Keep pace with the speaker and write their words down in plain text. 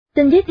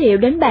xin giới thiệu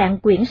đến bạn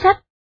quyển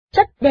sách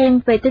Sách đen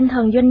về tinh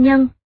thần doanh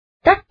nhân,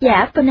 tác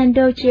giả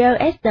Fernando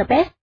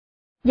G.S.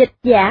 dịch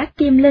giả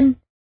Kim Linh,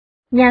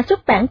 nhà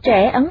xuất bản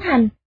Trẻ ấn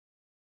hành.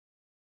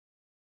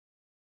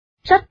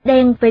 Sách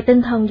đen về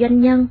tinh thần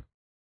doanh nhân,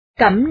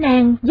 cẩm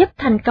nang giúp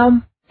thành công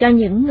cho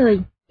những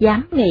người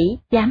dám nghĩ,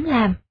 dám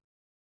làm.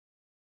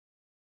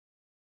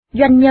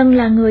 Doanh nhân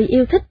là người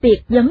yêu thích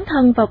việc dấn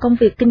thân vào công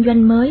việc kinh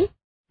doanh mới,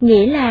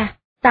 nghĩa là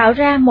tạo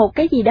ra một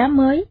cái gì đó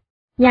mới.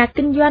 Nhà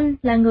kinh doanh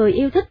là người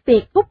yêu thích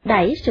việc thúc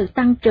đẩy sự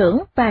tăng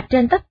trưởng và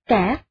trên tất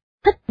cả,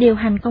 thích điều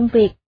hành công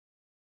việc.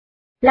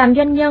 Làm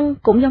doanh nhân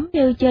cũng giống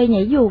như chơi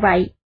nhảy dù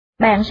vậy,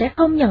 bạn sẽ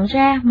không nhận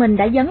ra mình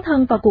đã dấn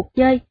thân vào cuộc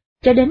chơi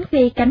cho đến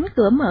khi cánh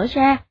cửa mở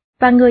ra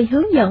và người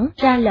hướng dẫn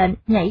ra lệnh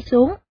nhảy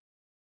xuống.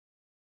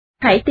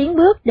 Hãy tiến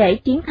bước để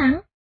chiến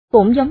thắng,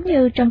 cũng giống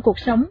như trong cuộc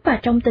sống và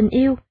trong tình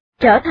yêu,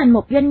 trở thành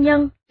một doanh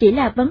nhân chỉ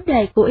là vấn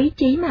đề của ý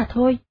chí mà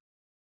thôi.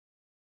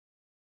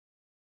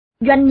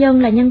 Doanh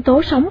nhân là nhân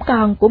tố sống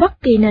còn của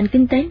bất kỳ nền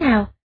kinh tế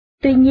nào,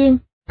 tuy nhiên,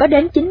 có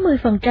đến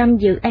 90%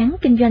 dự án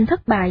kinh doanh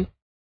thất bại.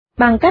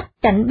 Bằng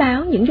cách cảnh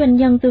báo những doanh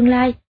nhân tương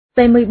lai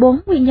về 14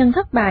 nguyên nhân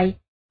thất bại,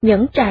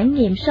 những trải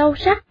nghiệm sâu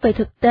sắc về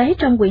thực tế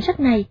trong quyển sách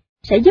này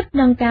sẽ giúp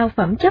nâng cao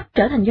phẩm chất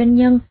trở thành doanh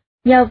nhân,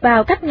 nhờ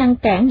vào cách ngăn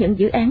cản những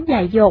dự án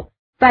dại dột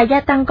và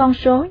gia tăng con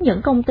số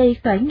những công ty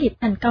khởi nghiệp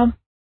thành công.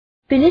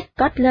 Philip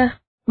Kotler,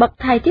 bậc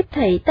thầy tiếp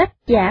thị,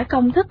 tác giả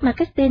công thức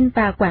marketing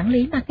và quản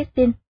lý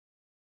marketing.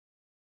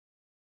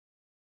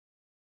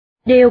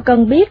 Điều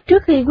cần biết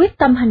trước khi quyết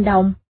tâm hành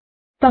động.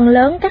 Phần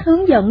lớn các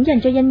hướng dẫn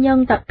dành cho doanh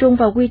nhân tập trung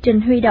vào quy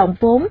trình huy động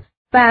vốn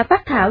và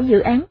phác thảo dự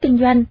án kinh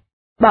doanh,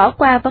 bỏ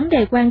qua vấn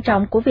đề quan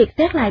trọng của việc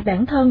xét lại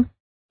bản thân,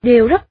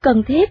 điều rất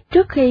cần thiết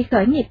trước khi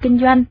khởi nghiệp kinh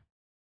doanh.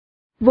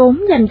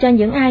 Vốn dành cho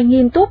những ai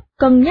nghiêm túc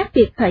cân nhắc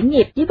việc khởi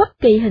nghiệp với bất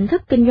kỳ hình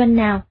thức kinh doanh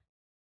nào.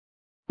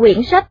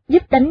 Quyển sách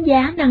giúp đánh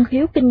giá năng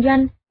khiếu kinh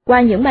doanh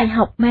qua những bài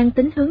học mang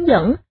tính hướng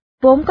dẫn,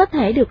 vốn có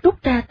thể được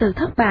rút ra từ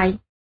thất bại.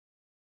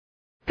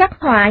 Khắc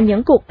họa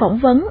những cuộc phỏng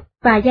vấn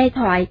và giai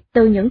thoại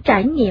từ những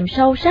trải nghiệm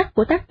sâu sắc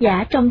của tác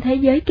giả trong thế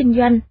giới kinh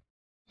doanh.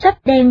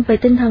 Sách đen về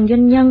tinh thần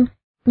doanh nhân,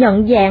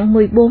 nhận dạng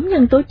 14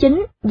 nhân tố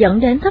chính dẫn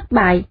đến thất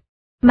bại,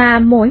 mà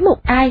mỗi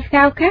một ai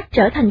khao khát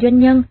trở thành doanh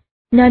nhân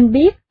nên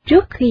biết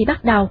trước khi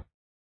bắt đầu.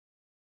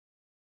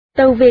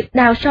 Từ việc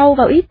đào sâu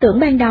vào ý tưởng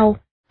ban đầu,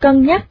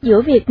 cân nhắc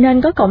giữa việc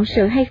nên có cộng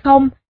sự hay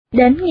không,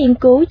 đến nghiên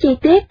cứu chi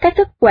tiết cách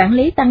thức quản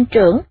lý tăng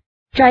trưởng,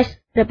 Trace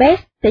the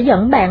Best sẽ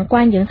dẫn bạn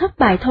qua những thất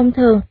bại thông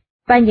thường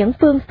và những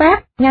phương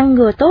pháp ngăn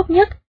ngừa tốt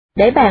nhất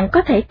để bạn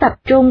có thể tập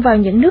trung vào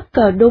những nước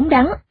cờ đúng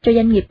đắn cho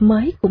doanh nghiệp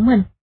mới của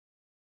mình.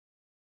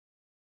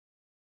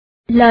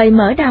 Lời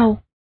mở đầu.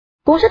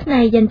 Cuốn sách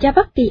này dành cho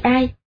bất kỳ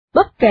ai,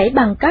 bất kể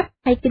bằng cấp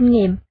hay kinh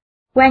nghiệm,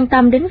 quan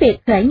tâm đến việc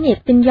khởi nghiệp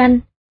kinh doanh,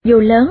 dù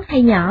lớn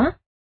hay nhỏ.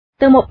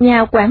 Từ một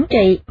nhà quản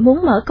trị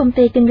muốn mở công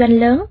ty kinh doanh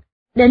lớn,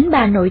 đến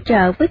bà nội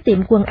trợ với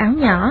tiệm quần áo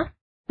nhỏ,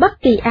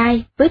 bất kỳ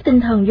ai với tinh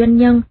thần doanh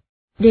nhân,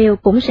 đều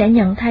cũng sẽ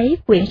nhận thấy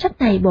quyển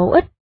sách này bổ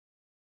ích.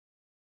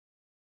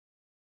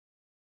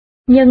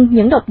 Nhưng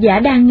những độc giả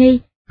đa nghi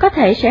có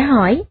thể sẽ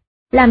hỏi,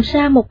 làm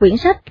sao một quyển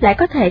sách lại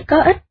có thể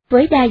có ích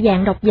với đa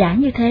dạng độc giả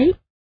như thế?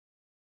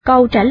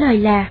 Câu trả lời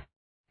là,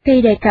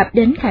 khi đề cập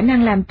đến khả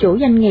năng làm chủ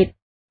doanh nghiệp,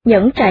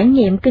 những trải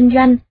nghiệm kinh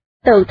doanh,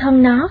 tự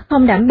thân nó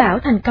không đảm bảo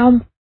thành công,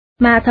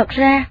 mà thật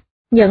ra,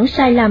 những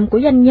sai lầm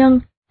của doanh nhân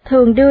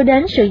thường đưa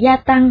đến sự gia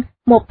tăng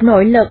một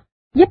nội lực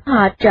giúp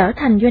họ trở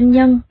thành doanh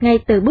nhân ngay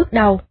từ bước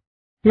đầu,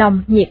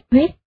 lòng nhiệt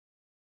huyết.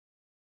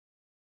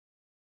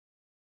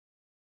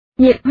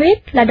 Nhiệt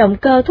huyết là động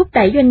cơ thúc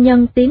đẩy doanh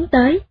nhân tiến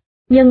tới,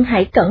 nhưng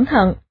hãy cẩn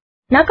thận,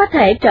 nó có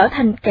thể trở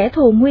thành kẻ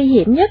thù nguy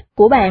hiểm nhất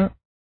của bạn.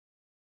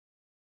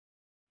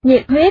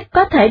 Nhiệt huyết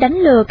có thể đánh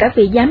lừa cả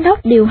vị giám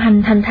đốc điều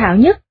hành thành thạo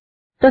nhất.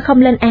 Tôi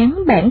không lên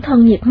án bản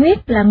thân nhiệt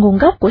huyết là nguồn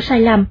gốc của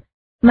sai lầm,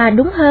 mà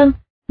đúng hơn,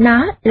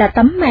 nó là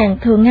tấm màn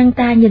thường ngăn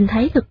ta nhìn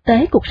thấy thực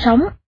tế cuộc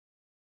sống.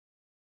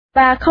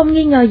 Và không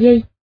nghi ngờ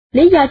gì,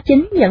 lý do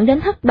chính dẫn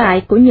đến thất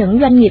bại của những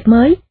doanh nghiệp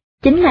mới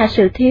chính là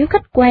sự thiếu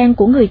khách quan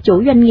của người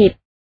chủ doanh nghiệp,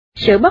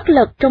 sự bất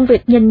lực trong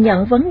việc nhìn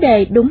nhận vấn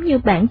đề đúng như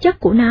bản chất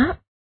của nó.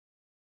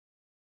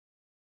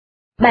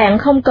 Bạn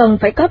không cần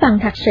phải có bằng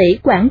thạc sĩ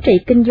quản trị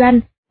kinh doanh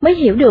mới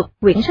hiểu được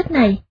quyển sách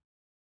này.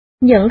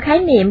 Những khái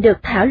niệm được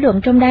thảo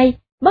luận trong đây,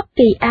 bất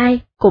kỳ ai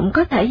cũng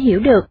có thể hiểu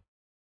được.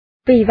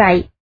 Vì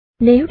vậy,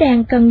 nếu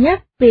đang cân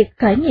nhắc việc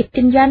khởi nghiệp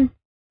kinh doanh,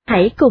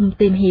 hãy cùng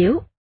tìm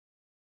hiểu.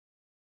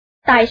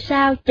 Tại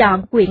sao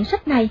chọn quyển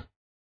sách này?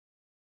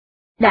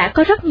 Đã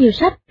có rất nhiều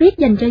sách viết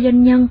dành cho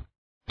doanh nhân.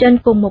 Trên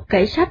cùng một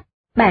kệ sách,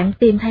 bạn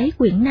tìm thấy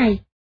quyển này,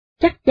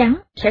 chắc chắn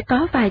sẽ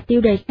có vài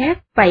tiêu đề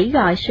khác vẫy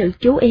gọi sự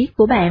chú ý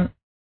của bạn.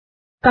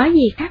 Có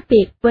gì khác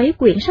biệt với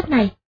quyển sách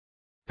này?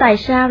 Tại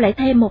sao lại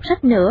thêm một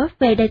sách nữa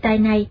về đề tài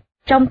này,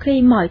 trong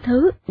khi mọi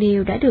thứ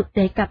đều đã được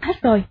đề cập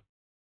hết rồi?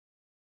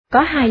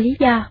 Có hai lý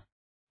do.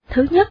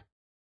 Thứ nhất,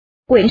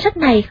 quyển sách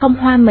này không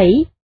hoa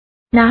mỹ,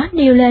 nó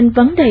nêu lên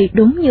vấn đề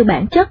đúng như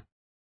bản chất.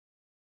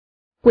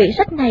 Quyển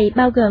sách này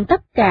bao gồm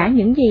tất cả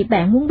những gì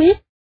bạn muốn biết,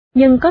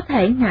 nhưng có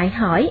thể ngại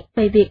hỏi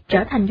về việc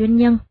trở thành doanh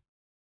nhân.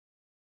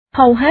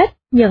 Hầu hết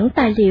những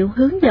tài liệu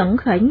hướng dẫn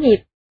khởi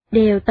nghiệp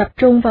đều tập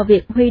trung vào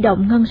việc huy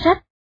động ngân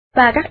sách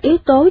và các yếu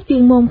tố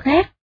chuyên môn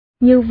khác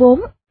như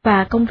vốn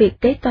và công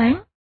việc kế toán.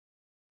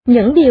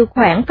 Những điều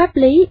khoản pháp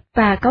lý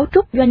và cấu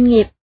trúc doanh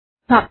nghiệp,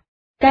 hoặc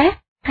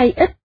các hay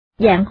ít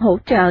dạng hỗ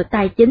trợ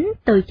tài chính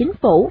từ chính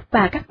phủ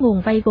và các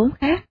nguồn vay vốn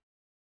khác.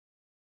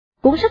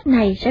 Cuốn sách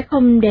này sẽ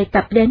không đề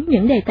cập đến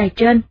những đề tài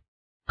trên,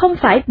 không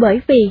phải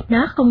bởi vì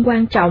nó không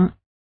quan trọng,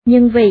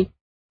 nhưng vì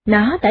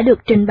nó đã được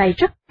trình bày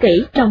rất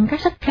kỹ trong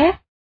các sách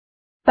khác,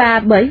 và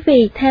bởi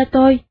vì theo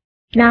tôi,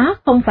 nó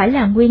không phải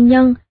là nguyên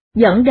nhân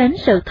dẫn đến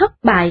sự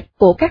thất bại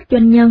của các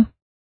doanh nhân.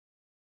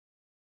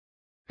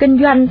 Kinh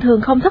doanh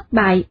thường không thất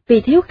bại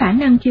vì thiếu khả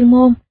năng chuyên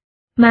môn,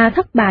 mà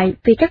thất bại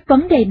vì các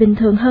vấn đề bình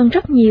thường hơn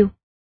rất nhiều.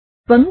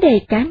 Vấn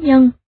đề cá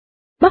nhân,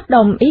 bất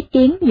đồng ý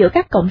kiến giữa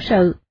các cộng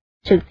sự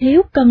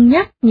thiếu cân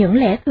nhắc những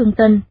lẽ thường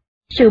tình,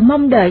 sự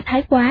mong đợi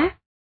thái quá,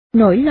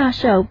 nỗi lo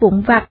sợ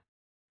vụn vặt,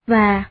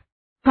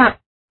 hoặc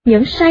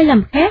những sai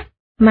lầm khác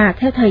mà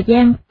theo thời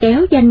gian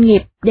kéo doanh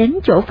nghiệp đến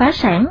chỗ phá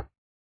sản.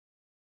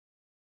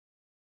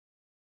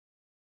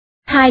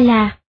 Hai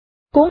là,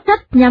 cuốn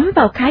sách nhắm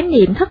vào khái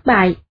niệm thất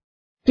bại.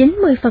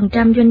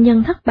 90% doanh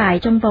nhân thất bại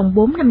trong vòng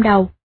 4 năm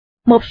đầu.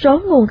 Một số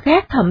nguồn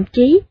khác thậm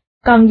chí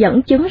còn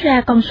dẫn chứng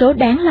ra con số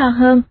đáng lo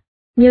hơn,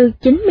 như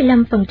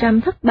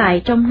 95% thất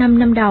bại trong 5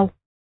 năm đầu.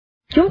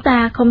 Chúng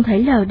ta không thể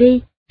lờ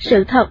đi,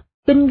 sự thật,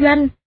 kinh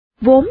doanh,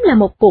 vốn là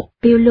một cuộc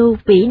phiêu lưu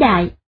vĩ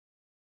đại.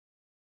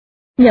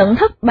 Những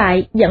thất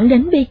bại dẫn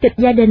đến bi kịch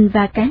gia đình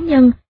và cá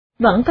nhân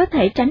vẫn có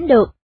thể tránh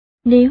được,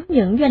 nếu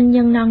những doanh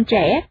nhân non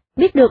trẻ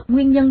biết được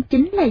nguyên nhân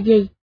chính là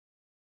gì.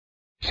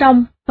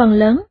 Song, phần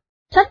lớn,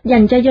 sách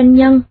dành cho doanh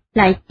nhân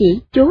lại chỉ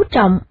chú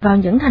trọng vào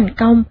những thành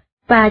công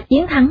và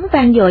chiến thắng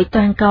vang dội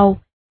toàn cầu,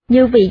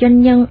 như vị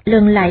doanh nhân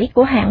lừng lẫy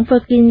của hãng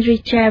Virgin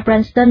Richard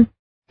Branson,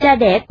 cha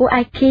đẻ của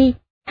Ike,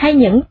 hay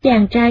những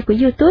chàng trai của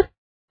YouTube,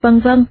 vân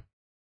vân.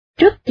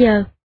 Trước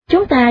giờ,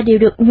 chúng ta đều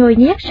được nhồi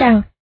nhét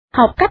rằng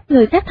học cách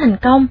người khác thành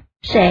công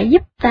sẽ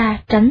giúp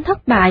ta tránh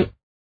thất bại.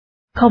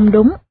 Không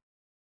đúng.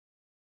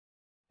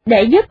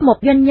 Để giúp một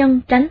doanh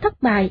nhân tránh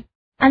thất bại,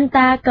 anh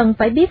ta cần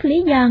phải biết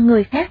lý do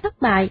người khác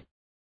thất bại.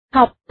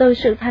 Học từ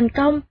sự thành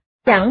công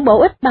chẳng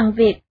bổ ích bằng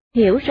việc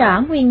hiểu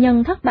rõ nguyên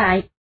nhân thất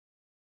bại.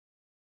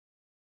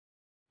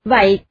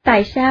 Vậy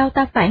tại sao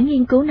ta phải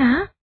nghiên cứu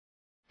nó?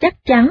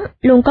 Chắc chắn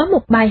luôn có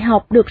một bài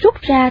học được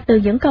rút ra từ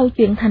những câu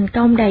chuyện thành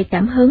công đầy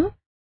cảm hứng.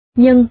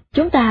 Nhưng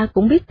chúng ta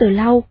cũng biết từ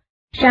lâu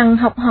rằng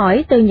học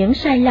hỏi từ những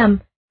sai lầm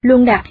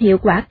luôn đạt hiệu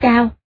quả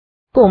cao.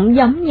 Cũng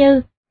giống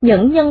như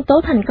những nhân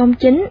tố thành công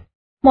chính,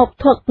 một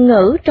thuật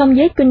ngữ trong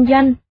giới kinh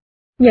doanh,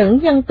 những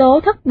nhân tố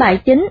thất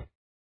bại chính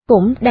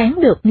cũng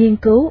đáng được nghiên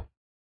cứu.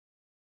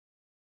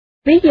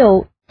 Ví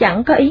dụ,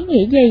 chẳng có ý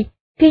nghĩa gì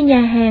khi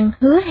nhà hàng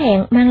hứa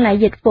hẹn mang lại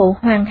dịch vụ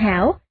hoàn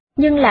hảo,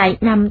 nhưng lại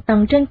nằm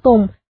tầng trên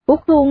cùng của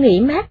khu nghỉ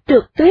mát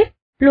trượt tuyết,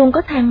 luôn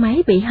có thang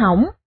máy bị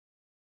hỏng.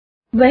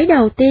 Vế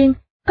đầu tiên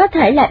có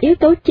thể là yếu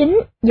tố chính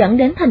dẫn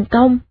đến thành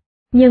công,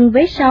 nhưng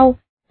vế sau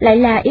lại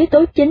là yếu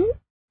tố chính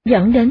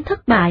dẫn đến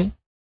thất bại.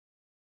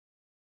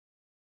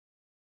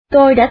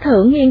 Tôi đã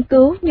thử nghiên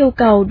cứu nhu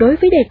cầu đối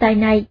với đề tài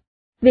này.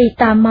 Vì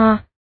tò mò,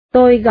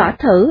 tôi gõ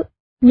thử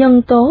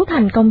nhân tố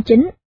thành công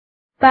chính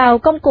vào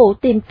công cụ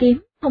tìm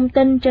kiếm thông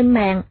tin trên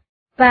mạng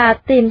và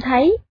tìm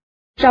thấy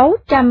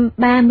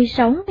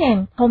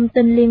 636.000 thông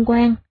tin liên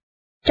quan.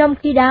 Trong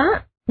khi đó,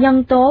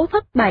 nhân tố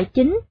thất bại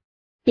chính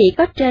chỉ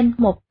có trên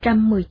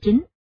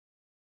 119.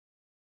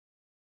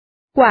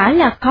 Quả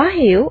là khó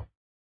hiểu.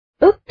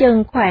 Ước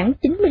chừng khoảng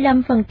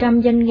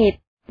 95% doanh nghiệp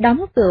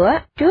đóng cửa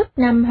trước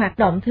năm hoạt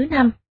động thứ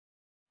 5.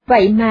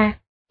 Vậy mà,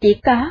 chỉ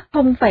có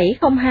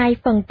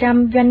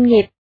 0,02% doanh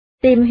nghiệp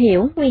tìm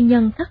hiểu nguyên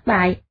nhân thất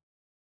bại.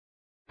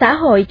 Xã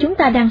hội chúng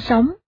ta đang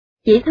sống,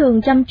 chỉ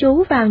thường chăm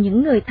chú vào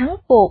những người thắng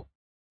cuộc,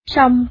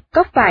 song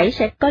có phải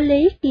sẽ có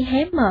lý khi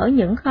hé mở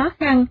những khó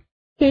khăn,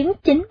 khiến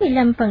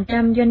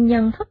 95% doanh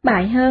nhân thất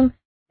bại hơn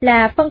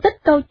là phân tích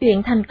câu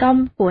chuyện thành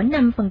công của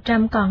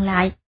 5% còn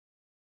lại.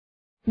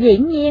 Dĩ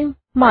nhiên,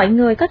 mọi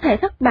người có thể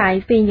thất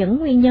bại vì những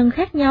nguyên nhân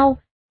khác nhau,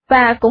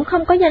 và cũng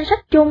không có danh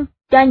sách chung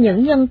cho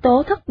những nhân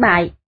tố thất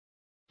bại.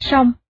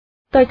 Song,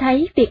 tôi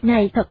thấy việc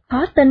này thật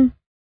khó tin,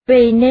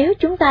 vì nếu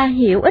chúng ta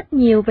hiểu ít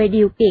nhiều về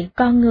điều kiện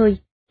con người,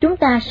 chúng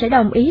ta sẽ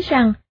đồng ý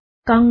rằng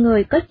con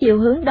người có chiều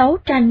hướng đấu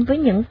tranh với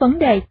những vấn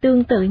đề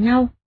tương tự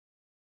nhau.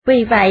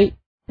 Vì vậy,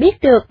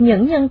 biết được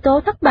những nhân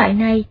tố thất bại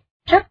này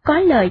rất có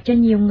lợi cho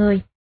nhiều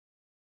người.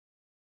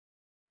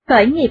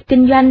 Khởi nghiệp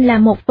kinh doanh là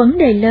một vấn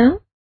đề lớn.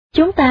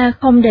 Chúng ta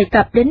không đề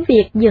cập đến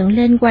việc dựng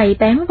lên quầy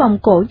bán vòng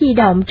cổ di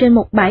động trên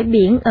một bãi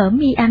biển ở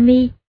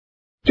Miami.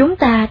 Chúng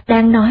ta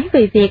đang nói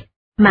về việc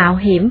mạo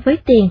hiểm với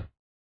tiền,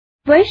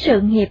 với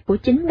sự nghiệp của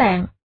chính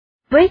bạn,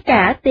 với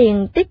cả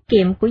tiền tiết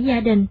kiệm của gia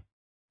đình.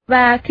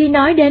 Và khi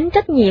nói đến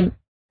trách nhiệm,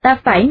 ta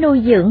phải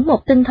nuôi dưỡng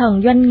một tinh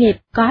thần doanh nghiệp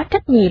có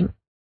trách nhiệm.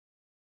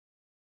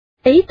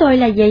 Ý tôi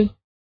là gì?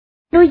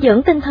 Nuôi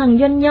dưỡng tinh thần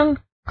doanh nhân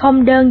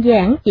không đơn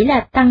giản chỉ là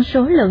tăng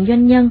số lượng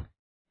doanh nhân,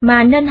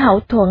 mà nên hậu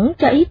thuẫn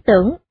cho ý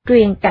tưởng,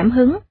 truyền cảm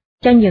hứng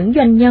cho những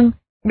doanh nhân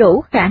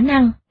đủ khả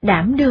năng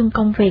đảm đương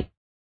công việc.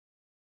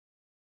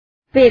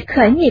 Việc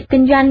khởi nghiệp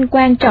kinh doanh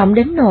quan trọng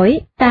đến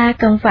nỗi ta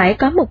cần phải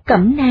có một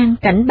cẩm nang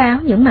cảnh báo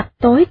những mặt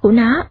tối của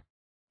nó.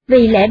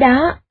 Vì lẽ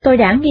đó, tôi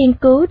đã nghiên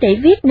cứu để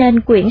viết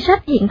nên quyển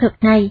sách hiện thực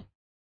này.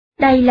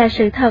 Đây là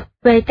sự thật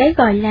về cái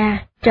gọi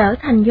là trở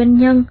thành doanh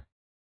nhân,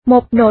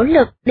 một nỗ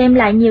lực đem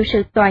lại nhiều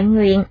sự toại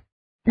nguyện,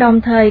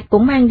 đồng thời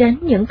cũng mang đến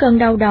những cơn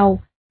đau đầu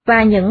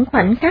và những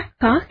khoảnh khắc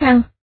khó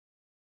khăn.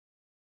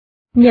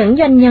 Những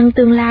doanh nhân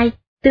tương lai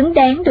xứng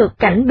đáng được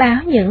cảnh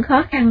báo những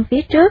khó khăn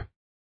phía trước.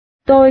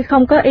 Tôi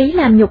không có ý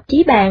làm nhục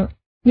chí bạn,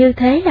 như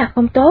thế là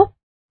không tốt,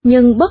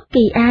 nhưng bất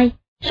kỳ ai,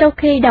 sau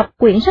khi đọc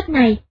quyển sách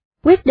này,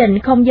 quyết định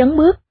không dấn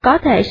bước có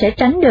thể sẽ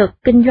tránh được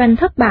kinh doanh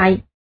thất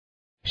bại.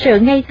 Sự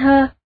ngây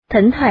thơ,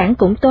 thỉnh thoảng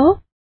cũng tốt,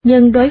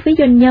 nhưng đối với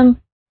doanh nhân,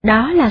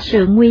 đó là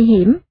sự nguy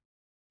hiểm.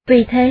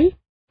 Vì thế,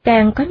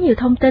 càng có nhiều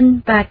thông tin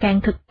và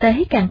càng thực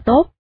tế càng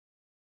tốt.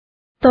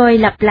 Tôi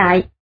lặp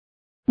lại,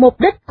 mục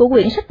đích của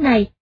quyển sách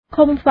này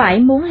không phải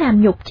muốn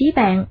làm nhục chí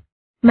bạn,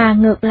 mà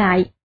ngược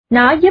lại,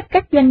 nó giúp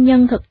các doanh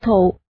nhân thực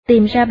thụ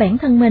tìm ra bản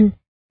thân mình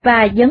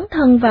và dấn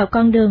thân vào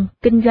con đường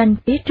kinh doanh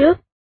phía trước.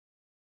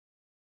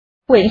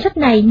 Quyển sách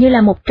này như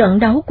là một trận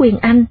đấu quyền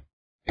Anh.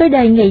 Tôi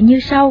đề nghị như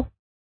sau.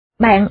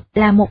 Bạn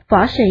là một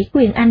võ sĩ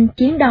quyền Anh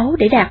chiến đấu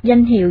để đạt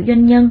danh hiệu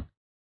doanh nhân.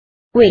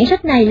 Quyển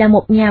sách này là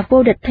một nhà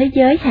vô địch thế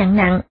giới hạng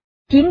nặng,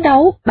 chiến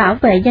đấu bảo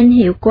vệ danh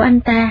hiệu của anh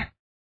ta.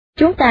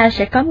 Chúng ta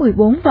sẽ có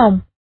 14 vòng.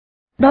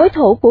 Đối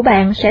thủ của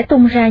bạn sẽ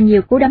tung ra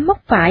nhiều cú đấm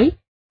móc phải,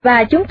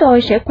 và chúng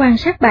tôi sẽ quan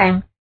sát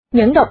bạn.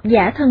 Những độc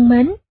giả thân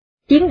mến,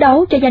 chiến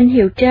đấu cho danh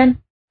hiệu trên,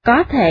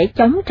 có thể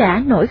chống trả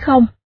nổi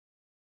không?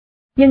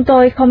 Nhưng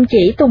tôi không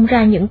chỉ tung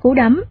ra những cú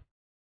đấm.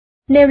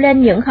 Nêu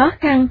lên những khó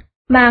khăn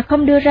mà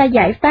không đưa ra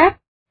giải pháp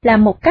là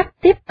một cách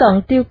tiếp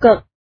cận tiêu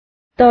cực.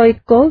 Tôi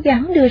cố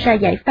gắng đưa ra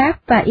giải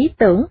pháp và ý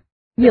tưởng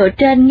dựa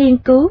trên nghiên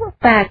cứu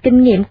và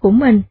kinh nghiệm của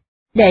mình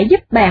để giúp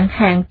bạn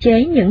hạn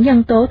chế những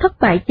nhân tố thất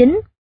bại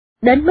chính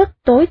đến mức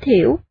tối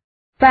thiểu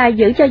và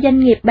giữ cho doanh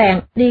nghiệp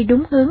bạn đi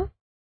đúng hướng.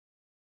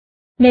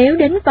 Nếu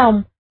đến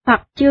vòng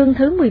hoặc chương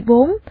thứ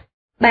 14,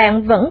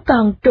 bạn vẫn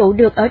còn trụ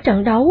được ở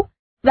trận đấu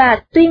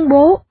và tuyên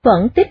bố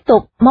vẫn tiếp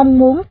tục mong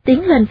muốn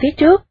tiến lên phía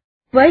trước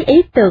với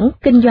ý tưởng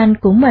kinh doanh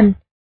của mình,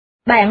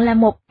 bạn là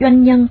một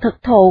doanh nhân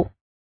thực thụ.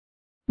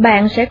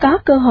 Bạn sẽ có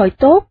cơ hội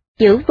tốt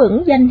giữ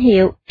vững danh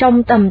hiệu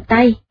trong tầm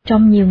tay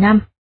trong nhiều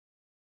năm.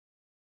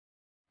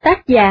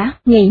 Tác giả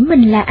nghĩ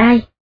mình là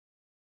ai?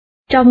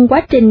 Trong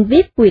quá trình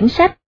viết quyển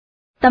sách,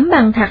 tấm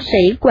bằng thạc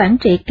sĩ quản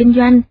trị kinh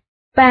doanh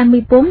và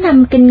 14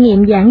 năm kinh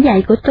nghiệm giảng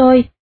dạy của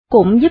tôi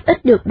cũng giúp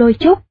ích được đôi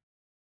chút.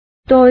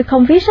 Tôi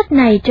không viết sách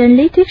này trên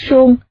lý thuyết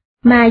suông,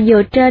 mà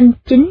dựa trên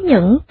chính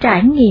những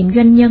trải nghiệm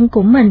doanh nhân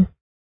của mình.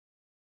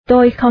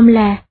 Tôi không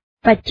là,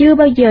 và chưa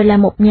bao giờ là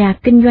một nhà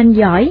kinh doanh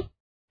giỏi.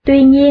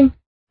 Tuy nhiên,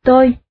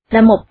 tôi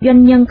là một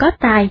doanh nhân có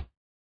tài.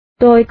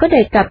 Tôi có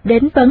đề cập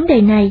đến vấn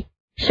đề này,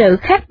 sự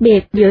khác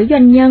biệt giữa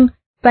doanh nhân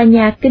và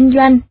nhà kinh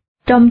doanh,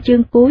 trong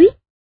chương cuối.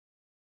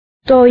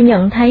 Tôi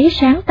nhận thấy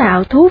sáng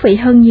tạo thú vị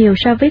hơn nhiều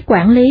so với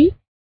quản lý.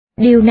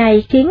 Điều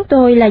này khiến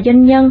tôi là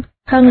doanh nhân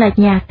hơn là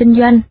nhà kinh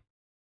doanh.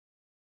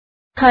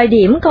 Thời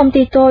điểm công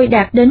ty tôi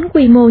đạt đến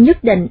quy mô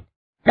nhất định,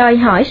 đòi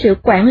hỏi sự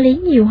quản lý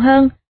nhiều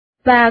hơn,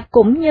 và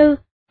cũng như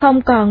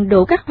không còn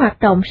đủ các hoạt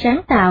động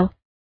sáng tạo,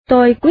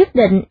 tôi quyết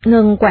định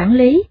ngừng quản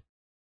lý,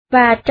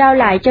 và trao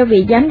lại cho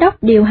vị giám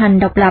đốc điều hành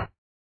độc lập.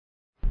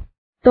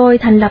 Tôi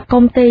thành lập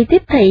công ty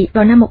tiếp thị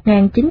vào năm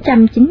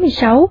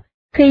 1996,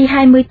 khi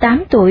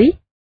 28 tuổi.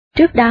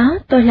 Trước đó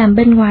tôi làm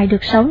bên ngoài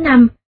được 6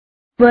 năm.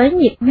 Với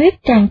nhiệt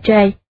huyết tràn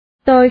trề,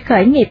 tôi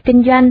khởi nghiệp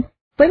kinh doanh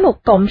với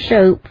một cộng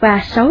sự và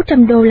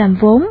 600 đô làm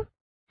vốn.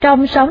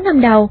 Trong 6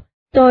 năm đầu,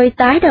 tôi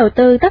tái đầu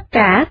tư tất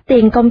cả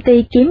tiền công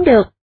ty kiếm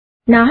được.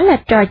 Nó là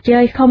trò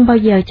chơi không bao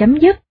giờ chấm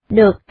dứt,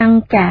 được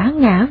ăn cả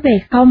ngã về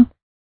không,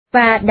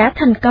 và đã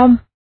thành công.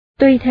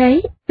 Tuy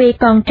thế, vì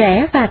còn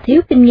trẻ và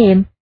thiếu kinh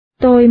nghiệm,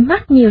 tôi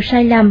mắc nhiều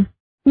sai lầm,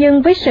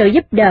 nhưng với sự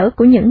giúp đỡ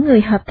của những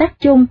người hợp tác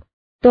chung,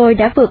 tôi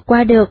đã vượt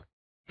qua được,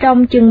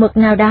 trong chừng mực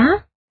nào đó,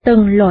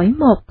 từng lỗi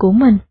một của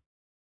mình.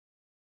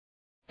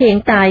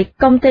 Hiện tại,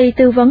 công ty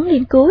tư vấn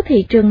nghiên cứu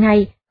thị trường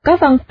này có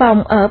văn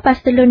phòng ở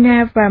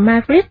Barcelona và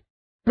Madrid,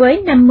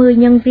 với 50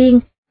 nhân viên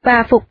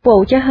và phục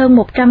vụ cho hơn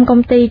 100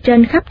 công ty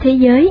trên khắp thế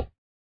giới.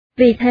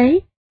 Vì thế,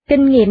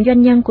 kinh nghiệm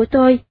doanh nhân của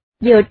tôi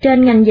dựa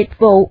trên ngành dịch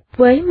vụ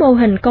với mô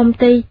hình công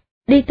ty,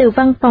 đi từ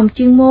văn phòng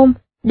chuyên môn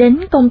đến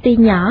công ty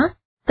nhỏ,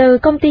 từ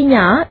công ty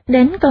nhỏ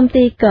đến công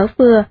ty cỡ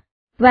vừa,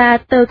 và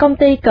từ công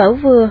ty cỡ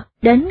vừa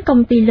đến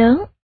công ty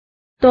lớn.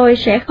 Tôi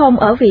sẽ không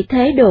ở vị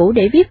thế đủ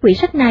để viết quyển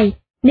sách này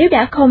nếu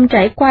đã không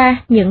trải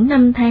qua những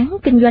năm tháng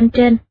kinh doanh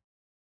trên.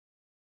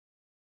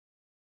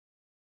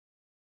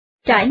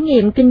 Trải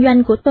nghiệm kinh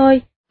doanh của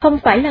tôi không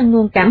phải là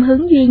nguồn cảm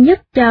hứng duy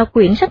nhất cho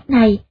quyển sách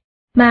này,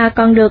 mà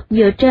còn được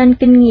dựa trên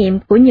kinh nghiệm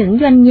của những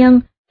doanh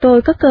nhân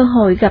tôi có cơ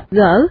hội gặp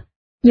gỡ,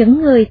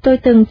 những người tôi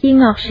từng chia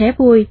ngọt sẻ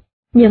bùi,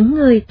 những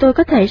người tôi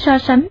có thể so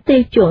sánh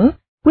tiêu chuẩn,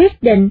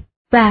 quyết định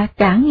và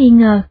cả nghi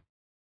ngờ.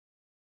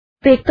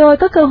 Việc tôi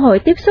có cơ hội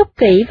tiếp xúc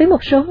kỹ với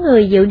một số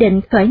người dự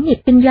định khởi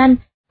nghiệp kinh doanh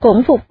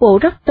cũng phục vụ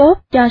rất tốt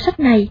cho sách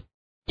này.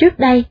 Trước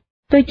đây,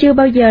 tôi chưa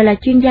bao giờ là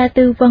chuyên gia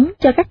tư vấn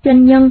cho các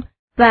doanh nhân,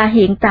 và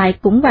hiện tại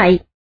cũng vậy.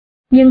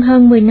 Nhưng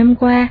hơn 10 năm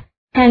qua,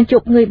 hàng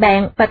chục người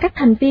bạn và các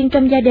thành viên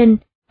trong gia đình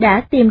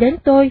đã tìm đến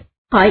tôi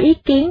hỏi ý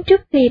kiến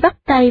trước khi bắt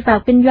tay vào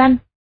kinh doanh.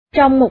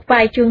 Trong một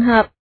vài trường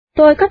hợp,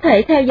 tôi có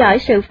thể theo dõi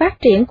sự phát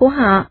triển của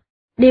họ.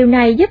 Điều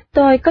này giúp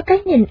tôi có cái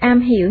nhìn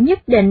am hiểu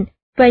nhất định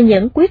về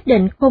những quyết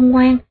định khôn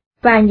ngoan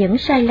và những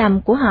sai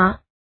lầm của họ.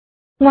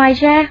 Ngoài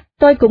ra,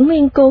 tôi cũng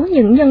nghiên cứu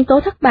những nhân tố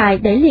thất bại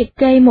để liệt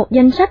kê một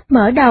danh sách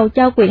mở đầu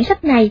cho quyển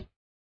sách này.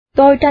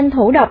 Tôi tranh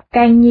thủ đọc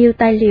càng nhiều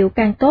tài liệu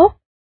càng tốt,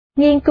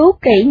 nghiên cứu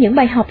kỹ những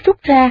bài học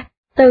rút ra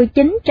từ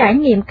chính trải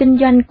nghiệm kinh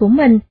doanh của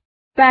mình,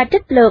 và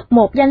trích lược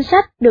một danh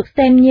sách được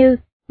xem như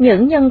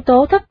những nhân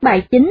tố thất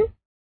bại chính.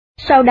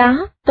 Sau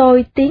đó,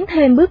 tôi tiến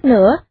thêm bước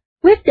nữa,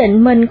 quyết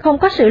định mình không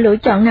có sự lựa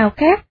chọn nào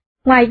khác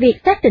ngoài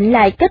việc xác định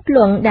lại kết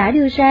luận đã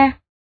đưa ra.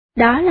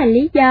 Đó là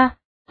lý do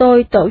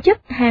tôi tổ chức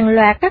hàng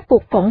loạt các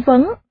cuộc phỏng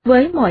vấn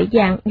với mọi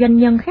dạng doanh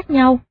nhân khác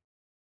nhau.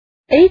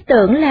 Ý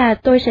tưởng là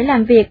tôi sẽ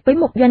làm việc với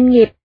một doanh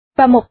nghiệp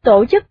và một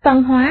tổ chức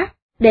văn hóa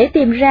để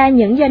tìm ra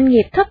những doanh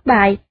nghiệp thất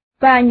bại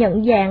và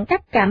nhận dạng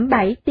các cạm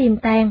bẫy tiềm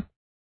tàng.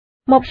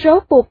 Một số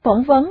cuộc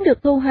phỏng vấn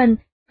được thu hình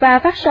và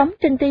phát sóng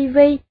trên TV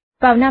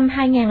vào năm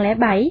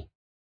 2007.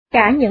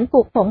 Cả những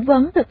cuộc phỏng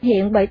vấn thực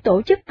hiện bởi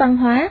tổ chức văn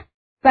hóa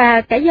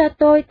và cả do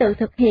tôi tự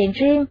thực hiện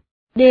riêng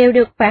đều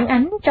được phản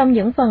ánh trong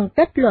những phần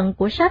kết luận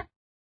của sách.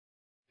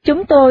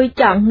 Chúng tôi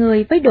chọn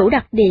người với đủ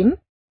đặc điểm,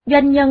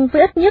 doanh nhân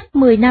với ít nhất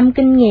 10 năm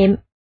kinh nghiệm,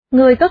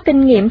 người có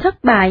kinh nghiệm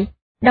thất bại,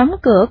 đóng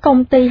cửa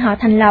công ty họ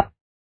thành lập,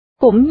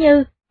 cũng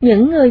như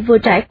những người vừa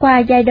trải qua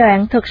giai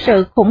đoạn thực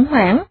sự khủng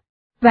hoảng,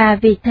 và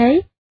vì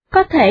thế,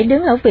 có thể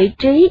đứng ở vị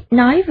trí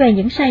nói về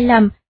những sai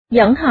lầm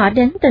dẫn họ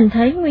đến tình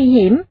thế nguy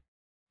hiểm.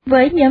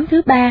 Với nhóm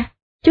thứ ba,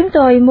 chúng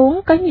tôi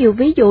muốn có nhiều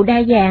ví dụ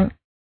đa dạng.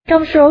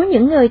 Trong số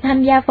những người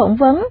tham gia phỏng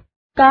vấn,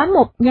 có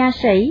một nha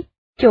sĩ,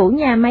 chủ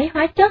nhà máy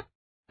hóa chất,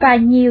 và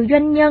nhiều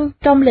doanh nhân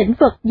trong lĩnh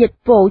vực dịch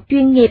vụ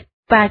chuyên nghiệp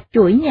và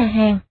chuỗi nhà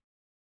hàng.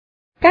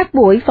 Các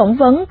buổi phỏng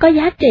vấn có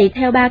giá trị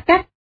theo 3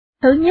 cách.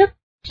 Thứ nhất,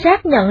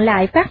 xác nhận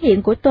lại phát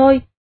hiện của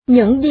tôi,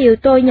 những điều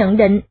tôi nhận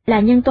định là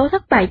nhân tố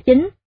thất bại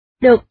chính,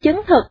 được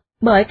chứng thực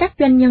bởi các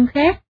doanh nhân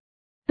khác.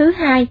 Thứ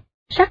hai,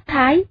 sắc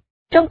thái.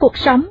 Trong cuộc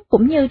sống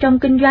cũng như trong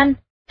kinh doanh,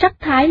 sắc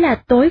thái là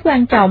tối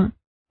quan trọng.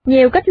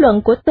 Nhiều kết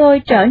luận của tôi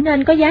trở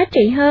nên có giá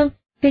trị hơn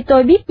khi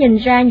tôi biết nhìn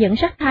ra những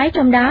sắc thái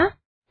trong đó.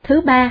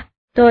 Thứ ba,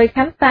 tôi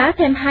khám phá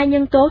thêm 2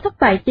 nhân tố thất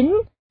bại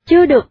chính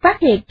chưa được phát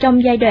hiện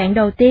trong giai đoạn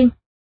đầu tiên.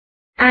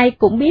 Ai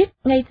cũng biết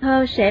ngây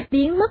thơ sẽ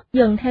biến mất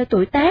dần theo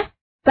tuổi tác,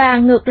 và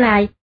ngược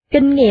lại,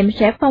 kinh nghiệm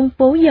sẽ phong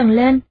phú dần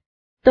lên.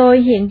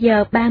 Tôi hiện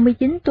giờ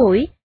 39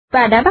 tuổi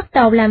và đã bắt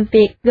đầu làm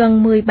việc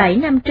gần 17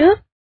 năm trước.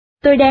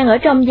 Tôi đang ở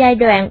trong giai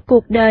đoạn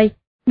cuộc đời,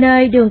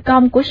 nơi đường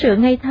cong của sự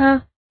ngây thơ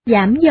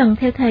giảm dần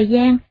theo thời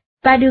gian,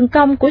 và đường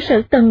cong của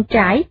sự từng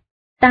trải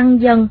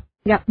tăng dần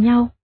gặp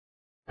nhau.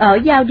 Ở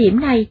giao điểm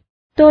này,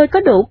 tôi có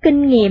đủ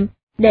kinh nghiệm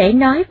để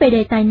nói về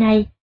đề tài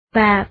này,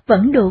 và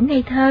vẫn đủ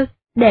ngây thơ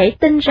để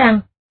tin rằng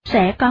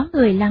sẽ có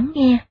người lắng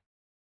nghe.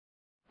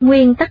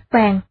 Nguyên tắc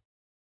vàng.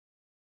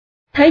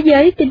 Thế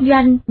giới kinh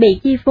doanh bị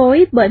chi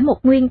phối bởi một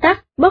nguyên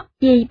tắc bất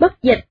di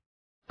bất dịch,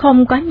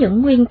 không có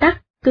những nguyên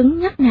tắc cứng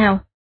nhắc nào,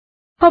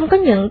 không có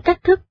những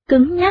cách thức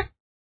cứng nhắc.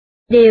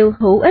 Điều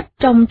hữu ích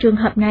trong trường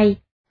hợp này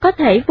có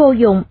thể vô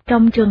dụng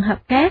trong trường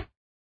hợp khác.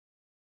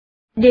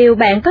 Điều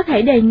bạn có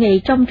thể đề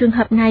nghị trong trường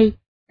hợp này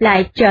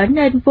lại trở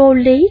nên vô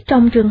lý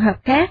trong trường hợp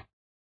khác.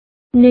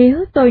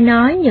 Nếu tôi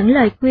nói những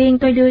lời khuyên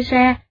tôi đưa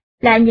ra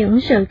là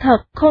những sự thật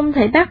không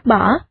thể bác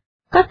bỏ,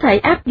 có thể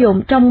áp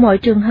dụng trong mọi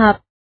trường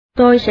hợp,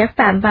 tôi sẽ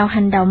phạm vào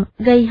hành động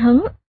gây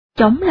hấn,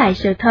 chống lại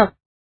sự thật.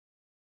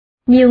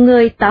 Nhiều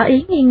người tỏ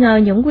ý nghi ngờ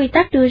những quy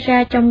tắc đưa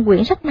ra trong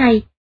quyển sách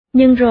này,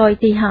 nhưng rồi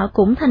thì họ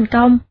cũng thành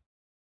công.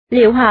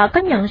 Liệu họ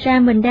có nhận ra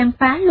mình đang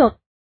phá luật?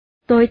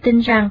 Tôi tin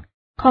rằng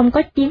không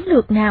có chiến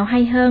lược nào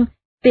hay hơn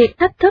việc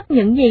thách thức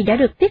những gì đã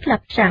được thiết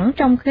lập sẵn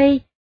trong khi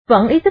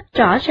vẫn ý thức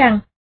rõ rằng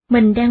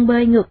mình đang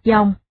bơi ngược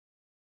dòng.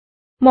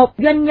 Một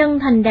doanh nhân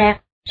thành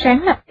đạt,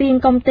 sáng lập viên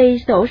công ty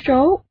xổ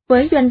số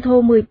với doanh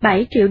thu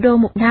 17 triệu đô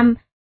một năm,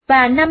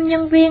 và 5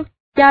 nhân viên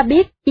cho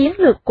biết chiến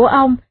lược của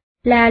ông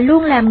là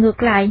luôn làm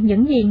ngược lại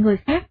những gì người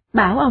khác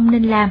bảo ông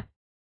nên làm.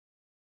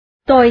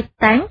 Tôi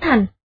tán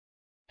thành.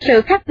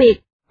 Sự khác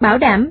biệt bảo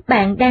đảm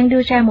bạn đang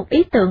đưa ra một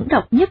ý tưởng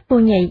độc nhất vô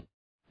nhị.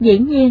 Dĩ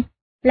nhiên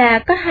là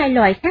có 2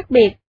 loại khác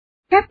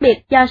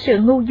biệt do sự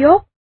ngu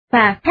dốt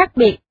và khác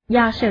biệt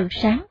do sự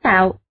sáng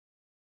tạo.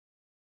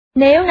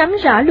 Nếu nắm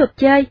rõ luật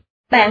chơi,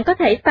 bạn có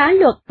thể phá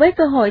luật với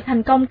cơ hội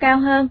thành công cao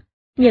hơn.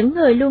 Những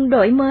người luôn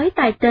đổi mới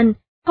tài tình,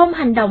 không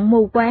hành động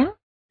mù quáng.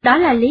 Đó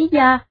là lý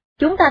do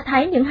chúng ta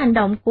thấy những hành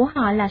động của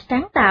họ là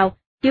sáng tạo,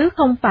 chứ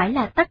không phải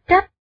là tắc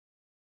trách.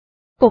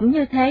 Cũng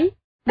như thế,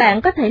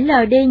 bạn có thể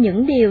lờ đi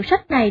những điều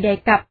sách này đề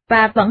cập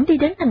và vẫn đi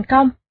đến thành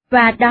công,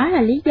 và đó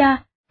là lý do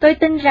tôi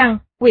tin rằng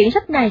quyển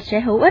sách này sẽ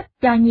hữu ích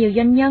cho nhiều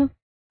doanh nhân,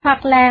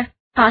 hoặc là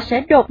họ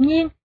sẽ đột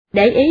nhiên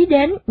để ý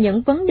đến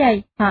những vấn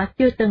đề họ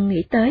chưa từng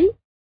nghĩ tới,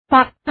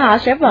 hoặc họ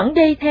sẽ vẫn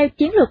đi theo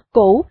chiến lược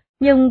cũ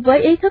nhưng với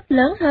ý thức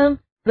lớn hơn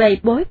về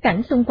bối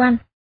cảnh xung quanh.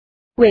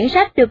 Quyển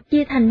sách được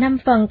chia thành 5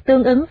 phần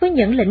tương ứng với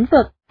những lĩnh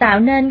vực tạo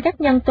nên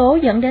các nhân tố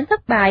dẫn đến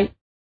thất bại.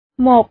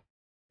 1.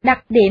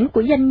 Đặc điểm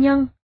của doanh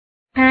nhân.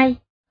 2.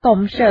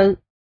 Cộng sự.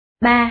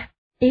 3.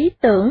 Ý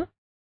tưởng.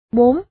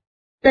 4.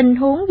 Tình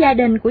huống gia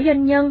đình của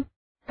doanh nhân.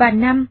 Và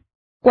 5.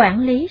 Quản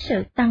lý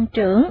sự tăng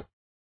trưởng.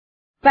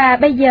 Và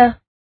bây giờ,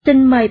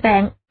 xin mời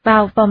bạn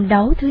vào vòng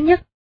đấu thứ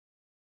nhất.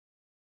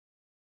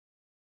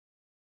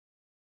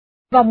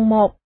 Vòng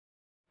 1.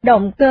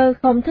 Động cơ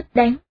không thích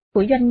đáng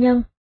của doanh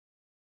nhân.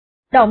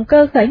 Động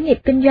cơ khởi nghiệp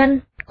kinh doanh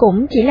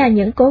cũng chỉ là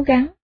những cố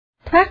gắng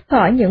thoát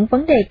khỏi những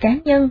vấn đề cá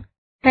nhân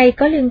hay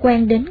có liên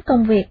quan đến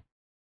công việc.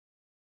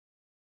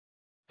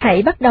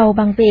 Hãy bắt đầu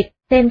bằng việc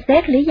xem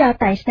xét lý do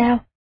tại sao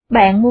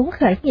bạn muốn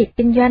khởi nghiệp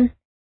kinh doanh.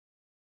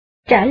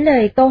 Trả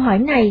lời câu hỏi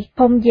này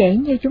không dễ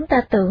như chúng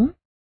ta tưởng,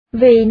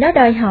 vì nó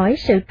đòi hỏi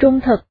sự trung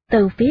thực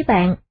từ phía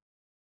bạn.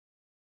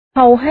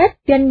 Hầu hết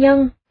doanh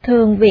nhân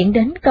thường viện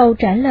đến câu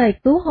trả lời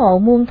cứu hộ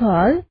muôn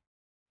thuở,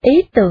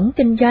 ý tưởng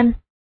kinh doanh.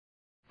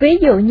 Ví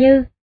dụ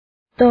như,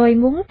 tôi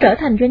muốn trở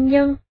thành doanh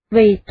nhân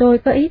vì tôi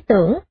có ý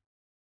tưởng,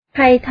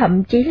 hay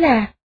thậm chí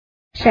là,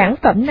 sản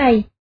phẩm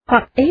này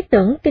hoặc ý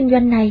tưởng kinh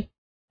doanh này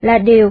là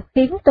điều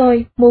khiến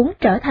tôi muốn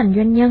trở thành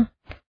doanh nhân.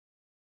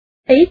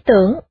 Ý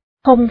tưởng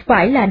không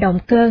phải là động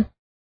cơ.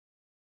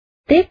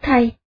 Tiếc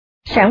thay,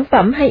 sản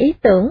phẩm hay ý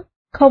tưởng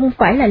không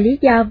phải là lý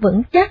do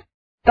vững chắc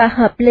và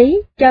hợp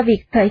lý cho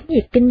việc khởi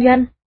nghiệp kinh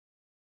doanh.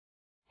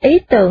 Ý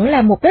tưởng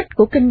là mục đích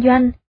của kinh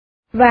doanh,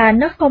 và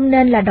nó không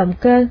nên là động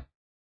cơ.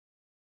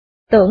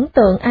 Tưởng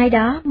tượng ai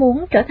đó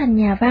muốn trở thành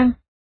nhà văn.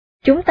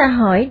 Chúng ta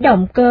hỏi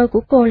động cơ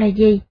của cô là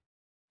gì?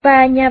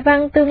 Và nhà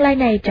văn tương lai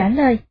này trả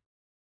lời: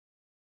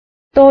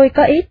 tôi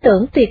có ý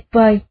tưởng tuyệt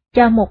vời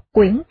cho một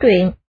quyển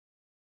truyện.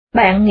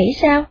 Bạn nghĩ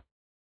sao?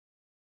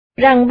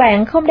 Rằng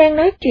bạn không đang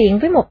nói chuyện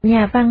với một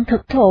nhà văn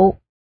thực thụ.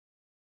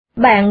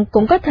 Bạn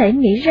cũng có thể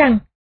nghĩ rằng,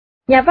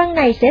 nhà văn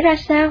này sẽ ra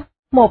sao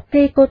một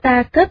khi cô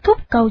ta kết thúc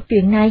câu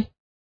chuyện này?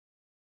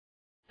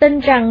 Tin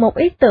rằng một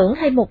ý tưởng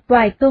hay một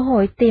vài cơ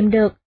hội tìm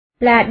được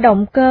là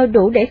động cơ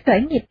đủ để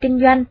khởi nghiệp kinh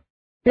doanh,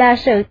 là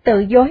sự tự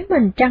dối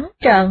mình trắng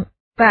trợn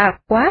và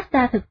quá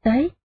xa thực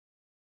tế.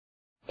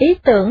 Ý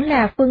tưởng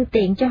là phương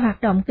tiện cho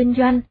hoạt động kinh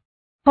doanh,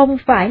 không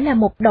phải là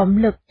một động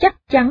lực chắc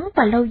chắn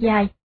và lâu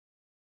dài.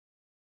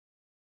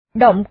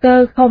 Động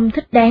cơ không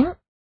thích đáng.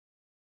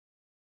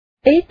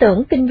 Ý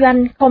tưởng kinh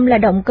doanh không là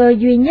động cơ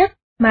duy nhất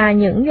mà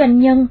những doanh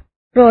nhân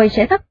rồi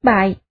sẽ thất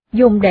bại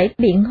dùng để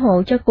biện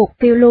hộ cho cuộc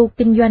phiêu lưu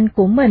kinh doanh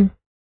của mình.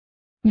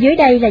 Dưới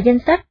đây là danh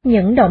sách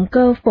những động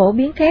cơ phổ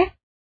biến khác.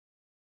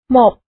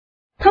 1.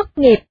 Thất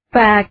nghiệp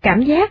và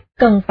cảm giác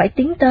cần phải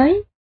tiến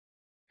tới.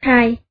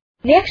 2.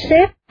 Ghét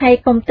sếp hay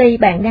công ty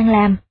bạn đang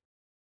làm.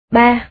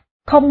 3.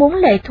 Không muốn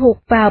lệ thuộc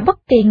vào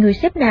bất kỳ người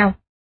sếp nào,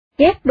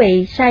 ghét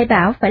bị sai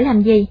bảo phải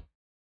làm gì.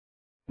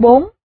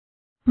 4.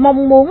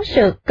 Mong muốn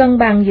sự cân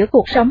bằng giữa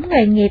cuộc sống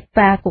nghề nghiệp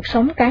và cuộc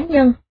sống cá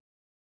nhân.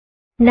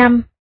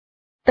 5.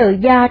 Tự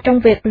do trong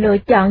việc lựa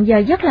chọn giờ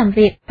giấc làm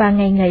việc và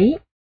ngày nghỉ.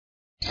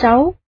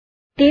 6.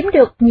 Kiếm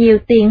được nhiều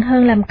tiền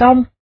hơn làm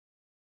công.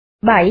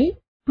 7.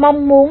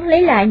 Mong muốn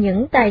lấy lại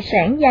những tài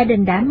sản gia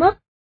đình đã mất.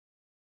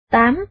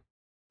 8.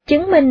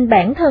 Chứng minh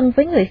bản thân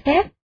với người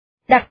khác,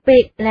 đặc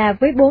biệt là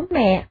với bố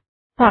mẹ,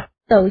 hoặc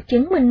tự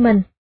chứng minh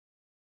mình.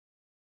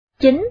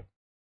 9.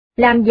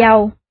 Làm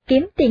giàu,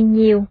 kiếm tiền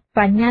nhiều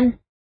và nhanh.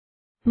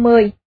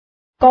 10.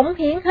 Cống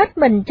hiến hết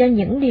mình cho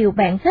những điều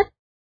bạn thích,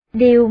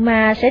 điều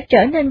mà sẽ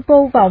trở nên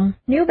vô vọng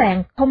nếu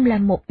bạn không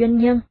làm một doanh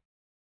nhân.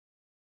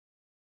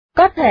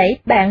 Có thể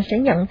bạn sẽ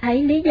nhận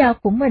thấy lý do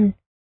của mình,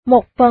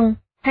 một phần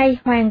hay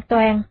hoàn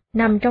toàn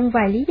nằm trong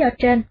vài lý do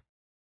trên.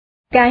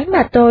 Cái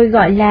mà tôi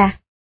gọi là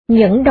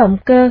những động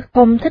cơ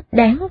không thích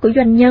đáng của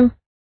doanh nhân.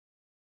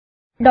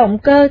 Động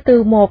cơ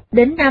từ 1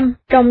 đến 5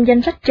 trong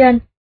danh sách trên,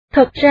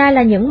 thực ra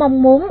là những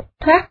mong muốn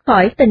thoát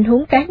khỏi tình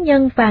huống cá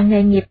nhân và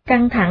nghề nghiệp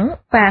căng thẳng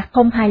và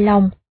không hài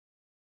lòng.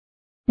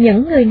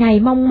 Những người này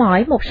mong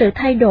mỏi một sự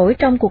thay đổi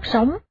trong cuộc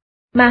sống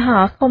mà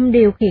họ không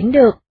điều khiển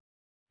được.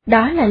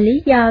 Đó là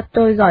lý do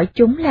tôi gọi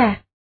chúng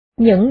là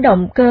những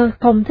động cơ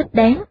không thích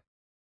đáng.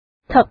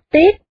 Thật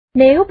tiếc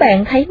nếu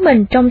bạn thấy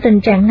mình trong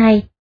tình trạng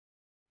này.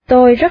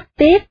 Tôi rất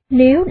tiếc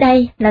nếu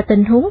đây là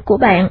tình huống của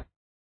bạn.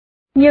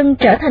 Nhưng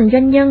trở thành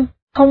doanh nhân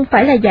không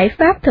phải là giải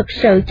pháp thực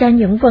sự cho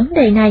những vấn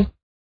đề này.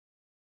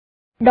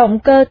 Động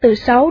cơ từ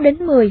 6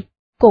 đến 10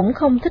 cũng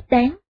không thích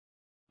đáng,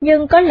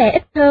 nhưng có lẽ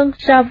ít hơn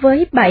so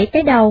với 7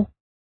 cái đầu.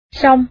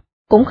 Song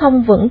cũng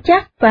không vững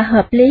chắc và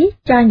hợp lý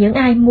cho những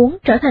ai muốn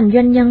trở thành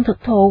doanh nhân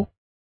thực thụ.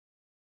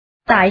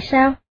 Tại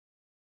sao?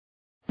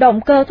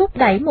 Động cơ thúc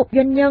đẩy một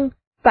doanh nhân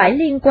phải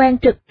liên quan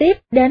trực tiếp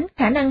đến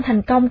khả năng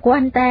thành công của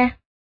anh ta.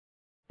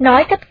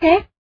 Nói cách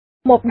khác,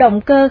 một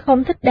động cơ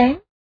không thích đáng,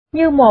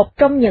 như một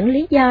trong những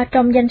lý do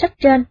trong danh sách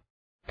trên,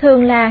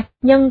 thường là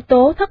nhân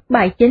tố thất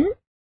bại chính.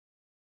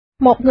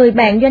 Một người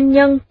bạn doanh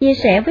nhân chia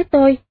sẻ với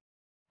tôi,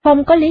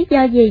 không có lý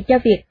do gì cho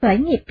việc khởi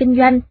nghiệp kinh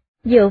doanh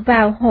dựa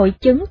vào hội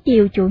chứng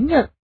chiều chủ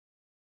nhật.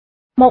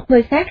 Một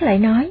người khác lại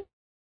nói,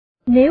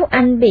 nếu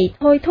anh bị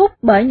thôi thúc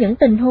bởi những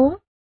tình huống,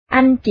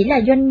 anh chỉ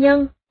là doanh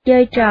nhân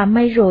chơi trò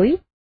may rủi,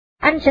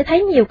 anh sẽ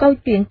thấy nhiều câu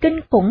chuyện kinh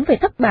khủng về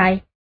thất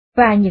bại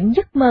và những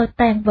giấc mơ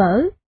tan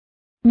vỡ.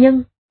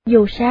 Nhưng,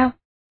 dù sao,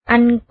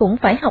 anh cũng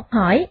phải học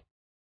hỏi.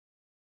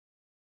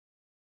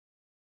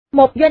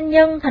 Một doanh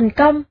nhân thành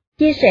công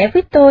chia sẻ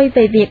với tôi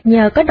về việc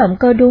nhờ có động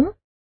cơ đúng,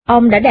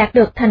 ông đã đạt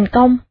được thành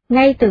công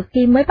ngay từ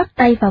khi mới bắt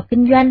tay vào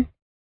kinh doanh.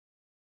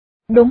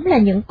 Đúng là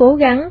những cố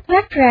gắng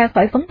thoát ra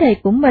khỏi vấn đề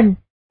của mình,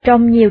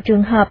 trong nhiều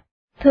trường hợp,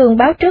 thường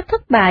báo trước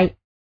thất bại.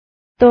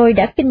 Tôi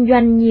đã kinh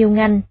doanh nhiều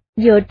ngành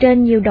dựa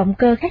trên nhiều động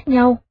cơ khác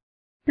nhau.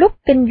 Lúc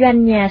kinh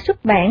doanh nhà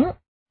xuất bản,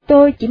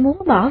 tôi chỉ muốn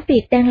bỏ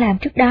việc đang làm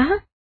trước đó.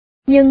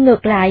 Nhưng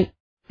ngược lại,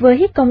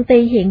 với công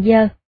ty hiện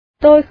giờ,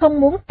 tôi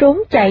không muốn trốn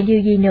chạy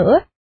điều gì nữa.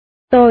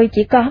 Tôi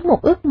chỉ có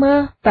một ước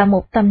mơ và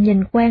một tầm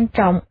nhìn quan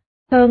trọng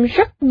hơn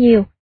rất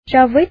nhiều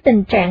so với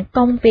tình trạng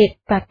công việc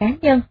và cá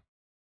nhân.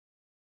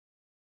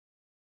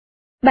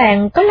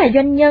 Bạn có là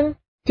doanh nhân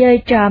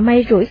chơi trò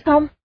may rủi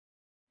không?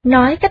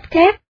 Nói cách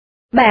khác,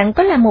 bạn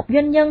có là một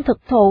doanh nhân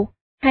thực thụ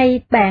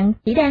hay bạn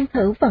chỉ đang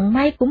thử vận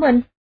may của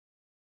mình?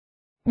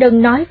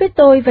 Đừng nói với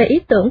tôi về ý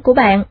tưởng của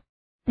bạn,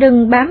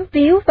 đừng bám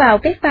víu vào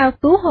cái phao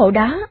cứu hộ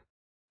đó.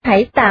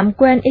 Hãy tạm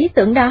quên ý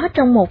tưởng đó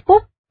trong một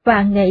phút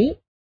và nghĩ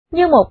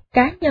như một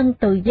cá nhân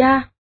tự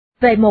do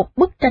về một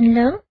bức tranh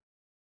lớn.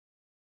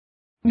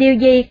 Điều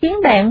gì khiến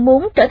bạn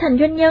muốn trở thành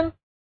doanh nhân?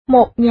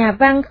 Một nhà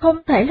văn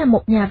không thể là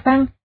một nhà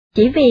văn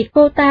chỉ vì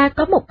cô ta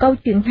có một câu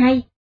chuyện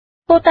hay.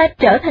 Cô ta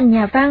trở thành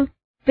nhà văn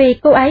vì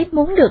cô ấy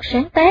muốn được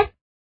sáng tác.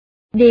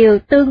 Điều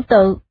tương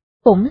tự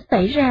cũng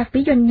xảy ra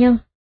với doanh nhân.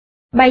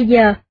 Bây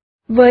giờ,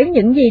 với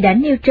những gì đã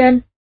nêu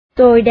trên,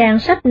 tôi đang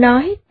sắp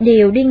nói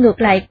điều đi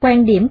ngược lại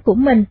quan điểm của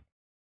mình.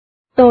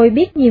 Tôi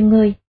biết nhiều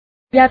người,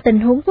 do tình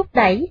huống thúc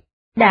đẩy,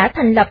 đã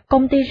thành lập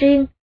công ty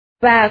riêng,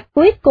 và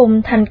cuối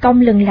cùng thành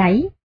công lừng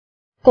lẫy.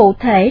 Cụ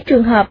thể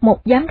trường hợp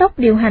một giám đốc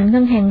điều hành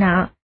ngân hàng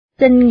nọ,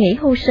 xin nghỉ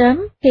hưu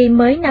sớm khi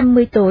mới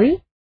 50 tuổi.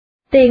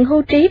 Tiền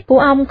hưu trí của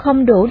ông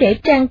không đủ để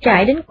trang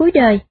trải đến cuối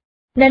đời,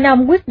 nên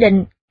ông quyết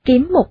định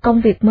kiếm một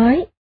công việc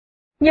mới.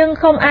 Nhưng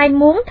không ai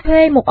muốn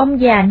thuê một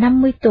ông già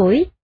 50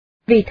 tuổi,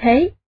 vì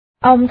thế,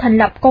 ông thành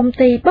lập công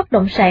ty bất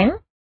động sản.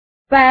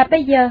 Và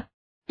bây giờ,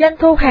 doanh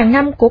thu hàng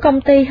năm của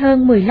công ty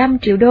hơn 15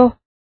 triệu đô.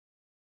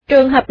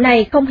 Trường hợp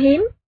này không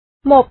hiếm,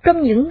 một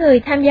trong những người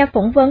tham gia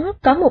phỏng vấn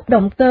có một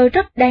động cơ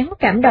rất đáng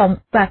cảm động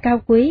và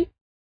cao quý.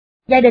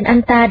 Gia đình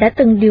anh ta đã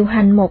từng điều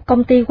hành một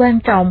công ty quan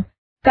trọng,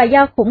 và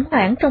do khủng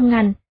hoảng trong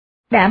ngành,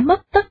 đã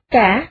mất tất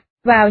cả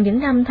vào những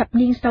năm thập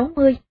niên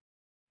 60.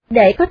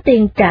 Để có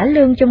tiền trả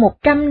lương cho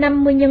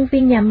 150 nhân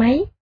viên nhà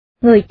máy,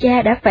 người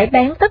cha đã phải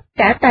bán tất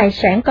cả tài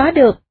sản có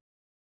được.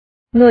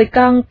 Người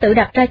con tự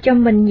đặt ra cho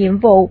mình nhiệm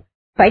vụ,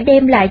 phải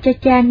đem lại cho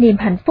cha niềm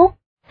hạnh phúc,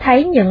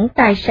 thấy những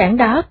tài sản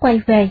đó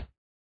quay về.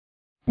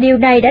 Điều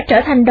này đã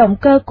trở thành động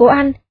cơ của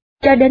anh,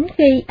 cho đến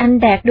khi anh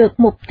đạt được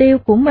mục tiêu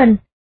của mình.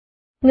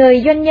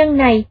 Người doanh nhân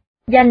này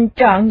dành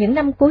trọn những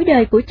năm cuối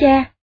đời của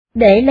cha,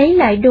 để lấy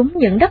lại đúng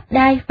những đất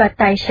đai và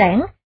tài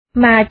sản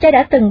mà cha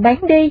đã từng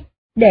bán đi,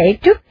 để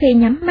trước khi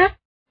nhắm mắt,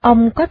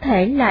 ông có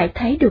thể lại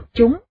thấy được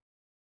chúng.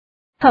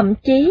 Thậm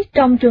chí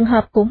trong trường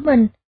hợp của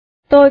mình,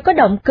 tôi có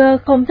động cơ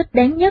không thích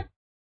đáng nhất.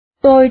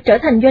 Tôi trở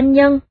thành doanh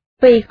nhân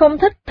vì không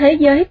thích thế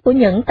giới của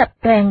những tập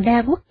đoàn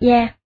đa quốc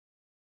gia.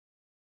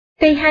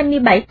 Khi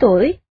 27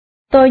 tuổi,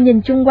 tôi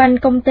nhìn chung quanh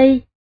công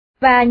ty,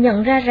 và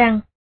nhận ra rằng,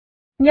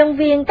 nhân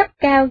viên cấp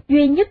cao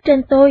duy nhất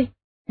trên tôi,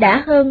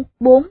 đã hơn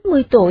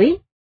 40 tuổi,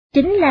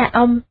 chính là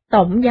ông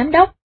tổng giám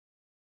đốc.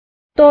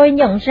 Tôi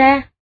nhận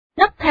ra,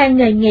 nấc thang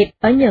nghề nghiệp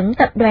ở những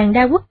tập đoàn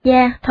đa quốc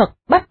gia thật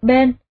bấp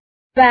bênh,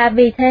 và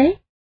vì thế,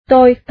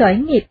 tôi khởi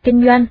nghiệp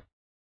kinh doanh.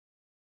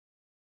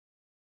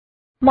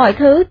 Mọi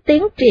thứ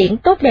tiến triển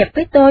tốt đẹp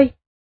với tôi,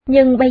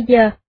 nhưng bây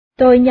giờ,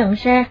 tôi nhận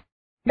ra,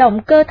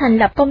 động cơ thành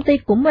lập công ty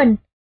của mình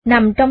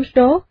nằm trong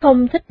số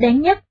không thích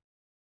đáng nhất.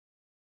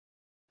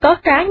 Có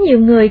khá nhiều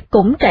người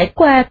cũng trải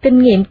qua kinh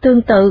nghiệm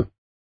tương tự.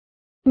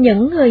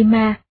 Những người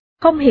mà,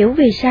 không hiểu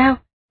vì sao,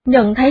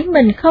 nhận thấy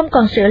mình không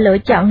còn sự lựa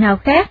chọn nào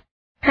khác,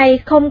 hay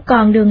không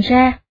còn đường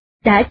ra,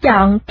 đã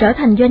chọn trở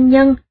thành doanh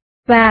nhân,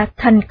 và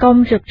thành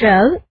công rực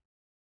rỡ.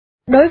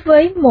 Đối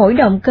với mỗi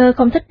động cơ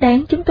không thích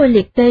đáng chúng tôi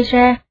liệt kê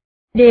ra,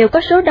 đều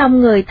có số đông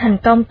người thành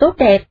công tốt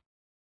đẹp.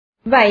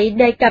 Vậy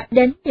đề cập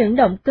đến những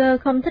động cơ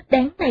không thích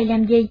đáng này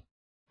làm gì?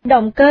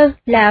 Động cơ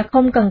là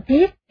không cần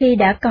thiết khi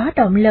đã có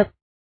động lực.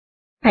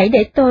 Hãy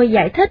để tôi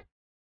giải thích.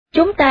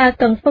 Chúng ta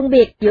cần phân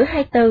biệt giữa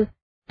hai từ,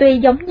 tuy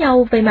giống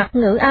nhau về mặt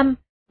ngữ âm,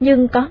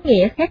 nhưng có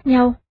nghĩa khác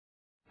nhau.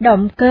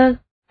 Động cơ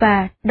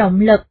và động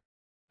lực.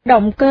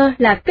 Động cơ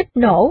là kích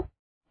nổ,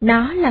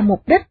 nó là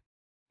mục đích.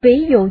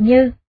 Ví dụ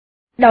như,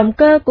 động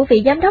cơ của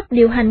vị giám đốc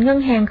điều hành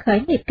ngân hàng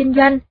khởi nghiệp kinh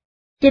doanh,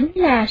 chính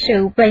là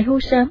sự về hưu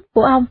sớm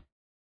của ông.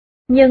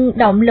 Nhưng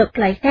động lực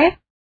lại khác.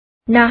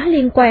 Nó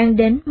liên quan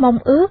đến mong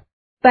ước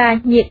và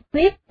nhiệt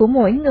huyết của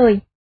mỗi người.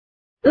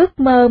 Ước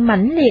mơ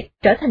mãnh liệt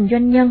trở thành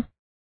doanh nhân.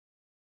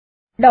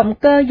 Động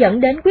cơ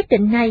dẫn đến quyết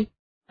định này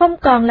không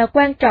còn là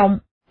quan trọng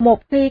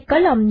một khi có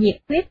lòng nhiệt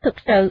huyết thực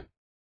sự.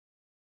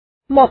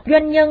 Một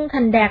doanh nhân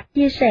thành đạt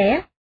chia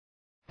sẻ,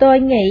 tôi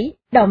nghĩ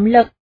động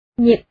lực,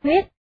 nhiệt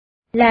huyết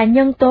là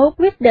nhân tố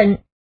quyết định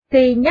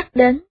khi nhắc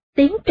đến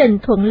tiến trình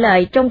thuận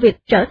lợi trong việc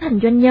trở thành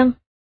doanh nhân.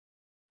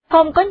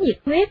 Không có nhiệt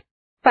huyết,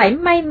 phải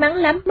may mắn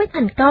lắm mới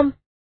thành công,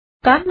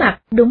 có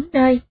mặt đúng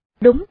nơi,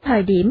 đúng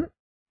thời điểm.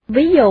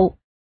 Ví dụ,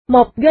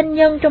 một doanh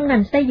nhân trong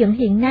ngành xây dựng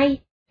hiện nay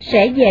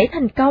sẽ dễ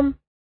thành công,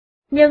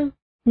 nhưng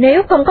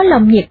nếu không có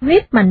lòng nhiệt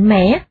huyết mạnh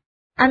mẽ,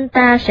 anh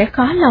ta sẽ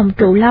khó lòng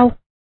trụ lâu.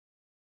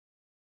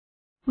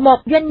 Một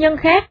doanh nhân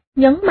khác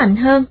nhấn mạnh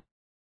hơn,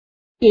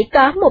 chỉ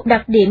có một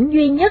đặc điểm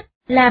duy nhất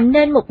làm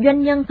nên một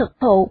doanh nhân thực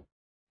thụ,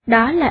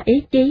 đó là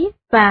ý chí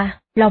và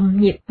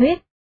lòng nhiệt huyết.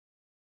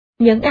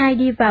 Những ai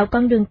đi vào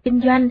con đường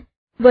kinh doanh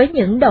với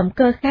những động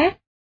cơ khác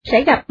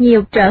sẽ gặp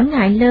nhiều trở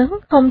ngại lớn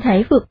không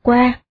thể vượt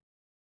qua.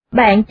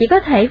 Bạn chỉ có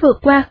thể vượt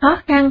qua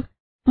khó khăn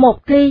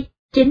một khi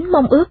chính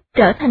mong ước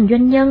trở thành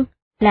doanh nhân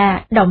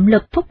là động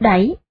lực thúc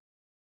đẩy.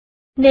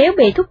 Nếu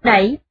bị thúc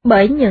đẩy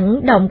bởi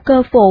những động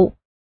cơ phụ,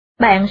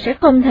 bạn sẽ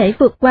không thể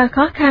vượt qua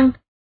khó khăn,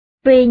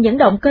 vì những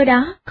động cơ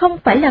đó không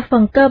phải là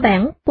phần cơ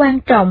bản quan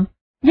trọng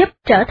giúp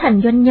trở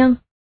thành doanh nhân.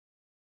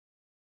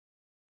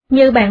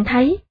 Như bạn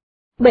thấy,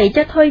 bị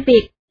cho thôi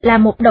việc là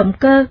một động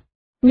cơ,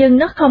 nhưng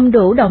nó không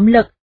đủ động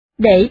lực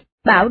để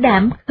bảo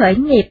đảm khởi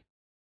nghiệp.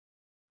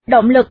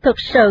 Động lực thực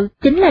sự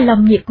chính là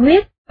lòng nhiệt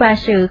huyết và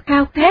sự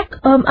khao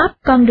khát ôm ấp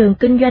con đường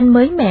kinh doanh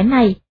mới mẻ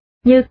này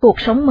như cuộc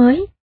sống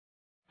mới.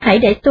 Hãy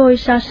để tôi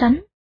so sánh.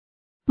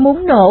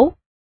 Muốn nổ,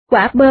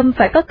 quả bom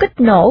phải có kích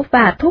nổ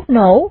và thuốc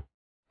nổ.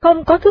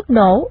 Không có thuốc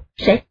nổ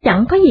sẽ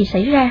chẳng có gì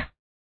xảy ra.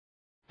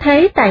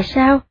 Thế tại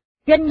sao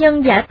doanh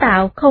nhân giả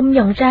tạo không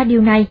nhận ra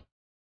điều này?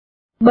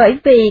 Bởi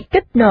vì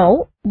kích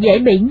nổ dễ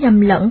bị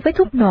nhầm lẫn với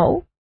thuốc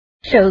nổ.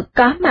 Sự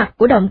có mặt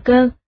của động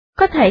cơ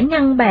có thể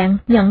ngăn bạn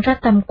nhận ra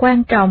tầm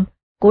quan trọng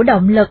của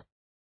động lực.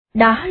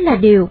 Đó là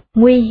điều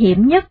nguy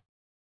hiểm nhất.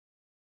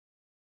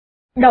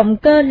 Động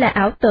cơ là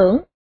ảo tưởng.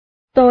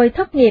 Tôi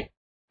thất nghiệp,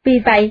 vì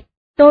vậy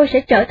tôi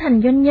sẽ trở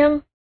thành doanh nhân.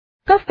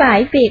 Có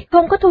phải việc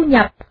không có thu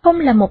nhập không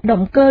là một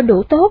động cơ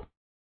đủ tốt?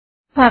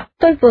 Hoặc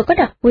tôi vừa có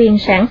đặc quyền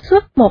sản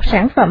xuất một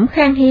sản phẩm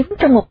khan hiếm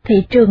trong một thị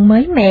trường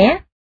mới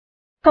mẻ.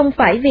 Không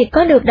phải việc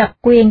có được đặc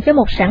quyền cho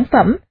một sản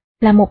phẩm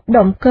là một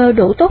động cơ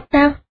đủ tốt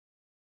sao?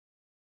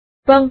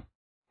 Vâng,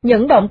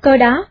 những động cơ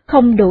đó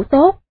không đủ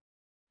tốt.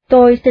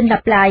 Tôi xin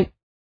lặp lại,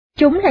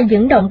 chúng là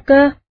những động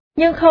cơ,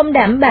 nhưng không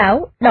đảm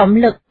bảo động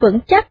lực vững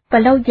chắc và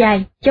lâu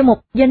dài cho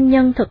một doanh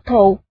nhân thực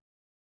thụ.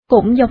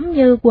 Cũng giống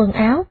như quần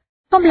áo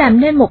không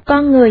làm nên một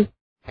con người,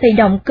 thì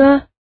động cơ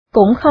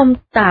cũng không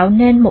tạo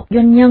nên một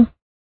doanh nhân.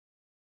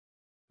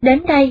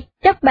 Đến đây,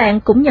 chắc bạn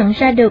cũng nhận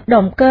ra được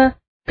động cơ,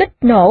 kích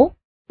nổ,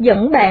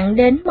 dẫn bạn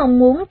đến mong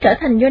muốn trở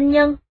thành doanh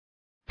nhân.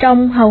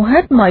 Trong hầu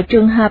hết mọi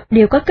trường hợp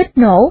đều có kích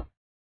nổ,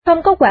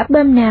 không có quả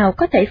bom nào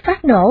có thể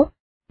phát nổ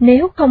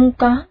nếu không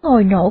có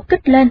ngòi nổ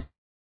kích lên.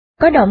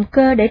 Có động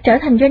cơ để trở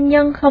thành doanh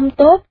nhân không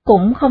tốt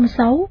cũng không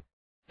xấu,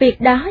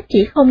 việc đó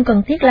chỉ không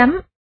cần thiết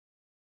lắm.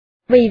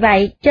 Vì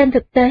vậy, trên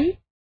thực tế,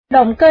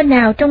 động cơ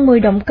nào trong 10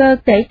 động cơ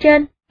kể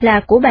trên là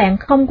của bạn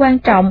không quan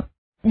trọng.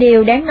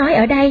 Điều đáng nói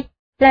ở đây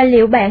là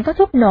liệu bạn có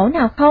thuốc nổ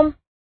nào không?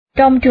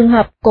 Trong trường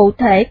hợp cụ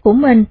thể của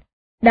mình,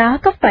 đó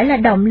có phải là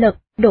động lực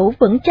đủ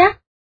vững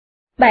chắc?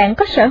 Bạn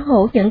có sở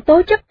hữu những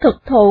tố chất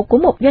thực thụ của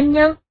một doanh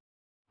nhân?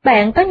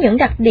 Bạn có những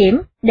đặc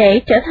điểm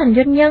để trở thành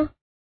doanh nhân?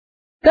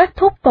 Kết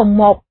thúc vòng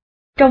 1,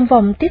 trong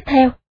vòng tiếp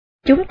theo,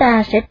 chúng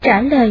ta sẽ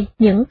trả lời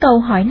những câu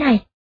hỏi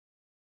này.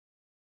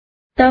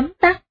 Tóm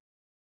tắt.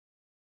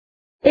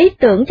 Ý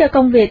tưởng cho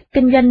công việc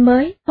kinh doanh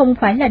mới không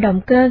phải là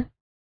động cơ.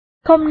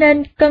 Không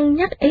nên cân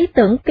nhắc ý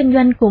tưởng kinh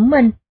doanh của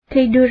mình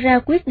khi đưa ra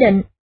quyết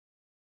định.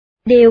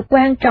 Điều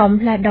quan trọng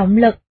là động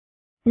lực.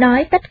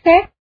 Nói cách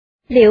khác,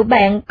 liệu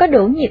bạn có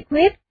đủ nhiệt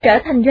huyết trở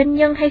thành doanh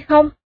nhân hay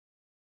không?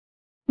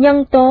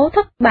 Nhân tố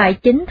thất bại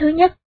chính thứ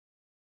nhất.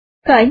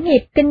 Khởi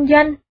nghiệp kinh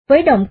doanh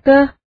với động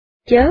cơ,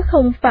 chớ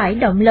không phải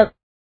động lực.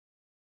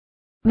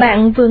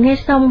 Bạn vừa nghe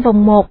xong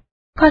vòng 1,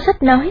 kho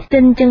sách nói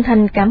xin chân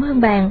thành cảm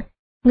ơn bạn,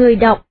 người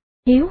đọc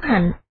Hiếu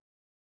Hạnh.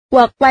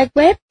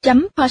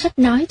 Worldwideweb.kho sách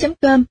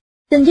nói.com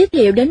xin giới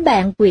thiệu đến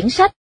bạn quyển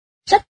sách,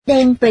 sách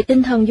đen về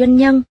tinh thần doanh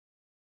nhân.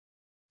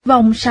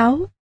 Vòng 6.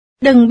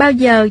 Đừng bao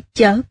giờ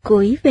chở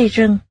củi về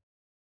rừng.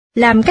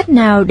 Làm cách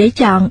nào để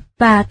chọn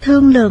và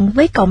thương lượng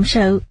với cộng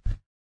sự?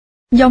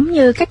 Giống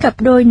như các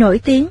cặp đôi nổi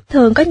tiếng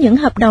thường có những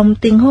hợp đồng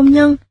tiền hôn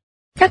nhân,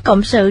 các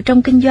cộng sự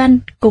trong kinh doanh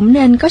cũng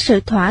nên có sự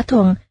thỏa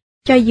thuận,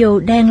 cho dù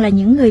đang là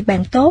những người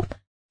bạn tốt,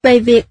 về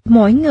việc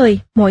mỗi người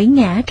mỗi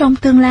ngã trong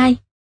tương lai.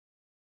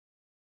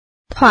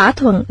 Thỏa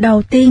thuận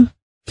đầu tiên,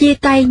 chia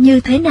tay như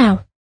thế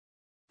nào?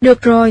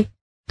 Được rồi,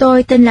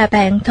 tôi tin là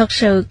bạn thật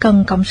sự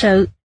cần cộng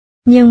sự,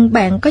 nhưng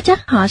bạn có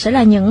chắc họ sẽ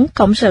là những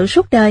cộng sự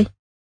suốt đời?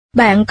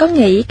 Bạn có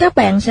nghĩ các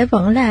bạn sẽ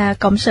vẫn là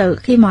cộng sự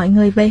khi mọi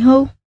người về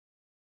hưu?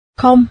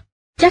 Không,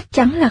 chắc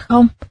chắn là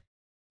không.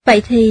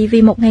 Vậy thì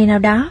vì một ngày nào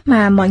đó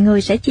mà mọi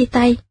người sẽ chia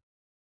tay.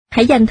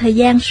 Hãy dành thời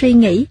gian suy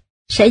nghĩ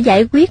sẽ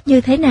giải quyết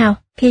như thế nào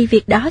khi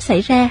việc đó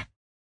xảy ra.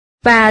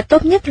 Và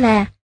tốt nhất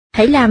là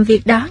hãy làm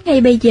việc đó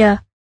ngay bây giờ,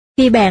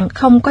 khi bạn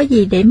không có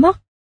gì để mất.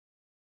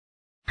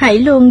 Hãy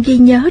luôn ghi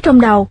nhớ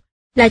trong đầu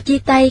là chia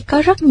tay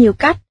có rất nhiều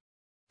cách,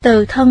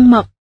 từ thân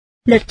mật,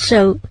 lịch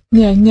sự,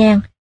 nhẹ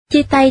nhàng,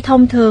 chia tay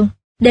thông thường,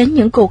 đến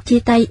những cuộc chia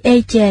tay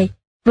ê chề,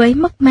 với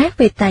mất mát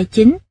về tài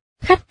chính,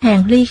 khách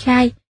hàng ly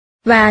khai,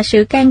 và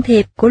sự can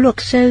thiệp của luật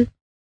sư.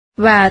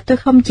 Và tôi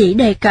không chỉ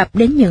đề cập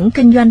đến những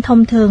kinh doanh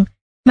thông thường,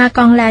 mà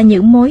còn là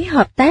những mối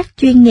hợp tác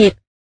chuyên nghiệp,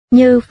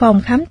 như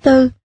phòng khám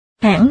tư,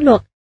 hãng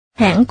luật,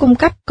 hãng cung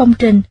cấp công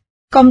trình,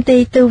 công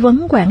ty tư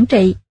vấn quản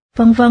trị,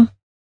 vân vân.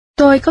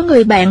 Tôi có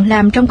người bạn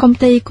làm trong công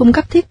ty cung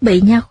cấp thiết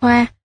bị nha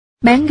khoa,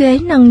 bán ghế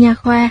nâng nha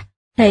khoa,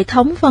 hệ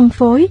thống phân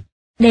phối,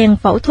 đèn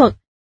phẫu thuật,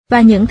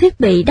 và những thiết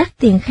bị đắt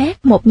tiền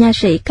khác một nha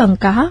sĩ cần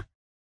có.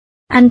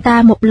 Anh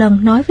ta một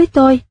lần nói với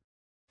tôi,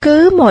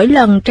 cứ mỗi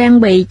lần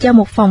trang bị cho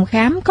một phòng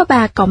khám có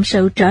 3 cộng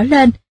sự trở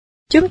lên,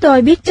 chúng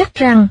tôi biết chắc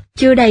rằng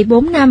chưa đầy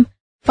 4 năm,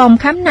 phòng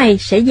khám này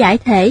sẽ giải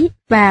thể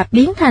và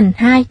biến thành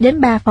 2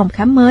 đến 3 phòng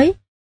khám mới.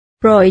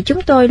 Rồi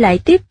chúng tôi lại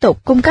tiếp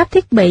tục cung cấp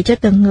thiết bị cho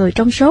từng người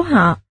trong số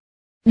họ.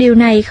 Điều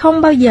này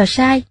không bao giờ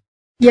sai.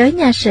 Giới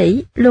nha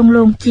sĩ luôn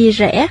luôn chia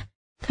rẽ,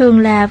 thường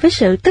là với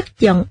sự tức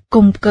giận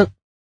cùng cực.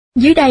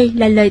 Dưới đây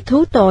là lời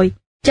thú tội,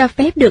 cho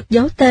phép được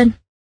giấu tên.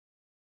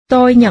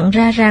 Tôi nhận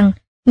ra rằng,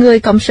 người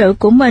cộng sự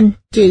của mình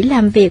chỉ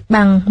làm việc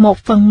bằng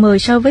 1/10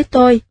 so với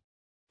tôi.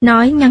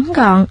 Nói ngắn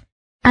gọn,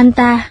 anh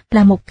ta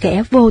là một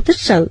kẻ vô tích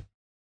sự.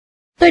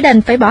 Tôi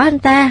đành phải bỏ anh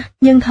ta,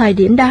 nhưng thời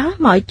điểm đó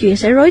mọi chuyện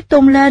sẽ rối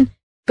tung lên,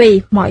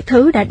 vì mọi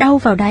thứ đã đâu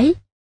vào đấy.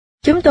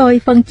 Chúng tôi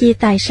phân chia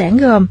tài sản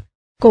gồm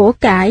của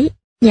cải,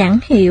 nhãn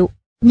hiệu,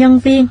 nhân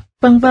viên,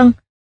 vân vân.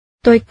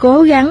 Tôi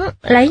cố gắng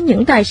lấy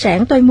những tài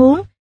sản tôi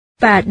muốn,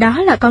 và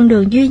đó là con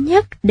đường duy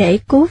nhất để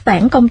cứu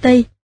vãn công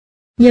ty.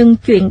 Nhưng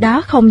chuyện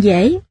đó không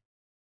dễ.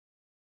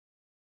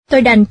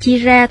 Tôi đành chia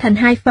ra thành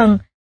 2 phần,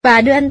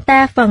 và đưa anh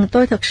ta phần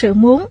tôi thực sự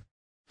muốn.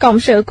 Cộng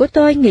sự của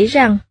tôi nghĩ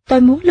rằng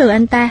tôi muốn lừa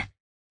anh ta,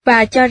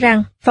 và cho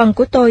rằng phần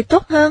của tôi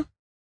tốt hơn.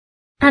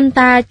 Anh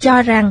ta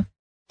cho rằng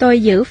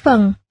tôi giữ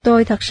phần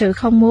tôi thật sự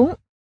không muốn.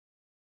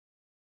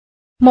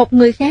 Một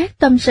người khác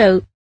tâm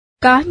sự,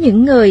 có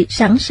những người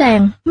sẵn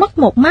sàng mất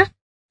một mắt,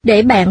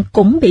 để bạn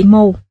cũng bị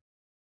mù.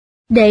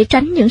 Để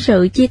tránh những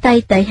sự chia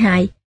tay tệ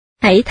hại,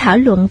 hãy thảo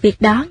luận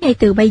việc đó ngay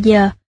từ bây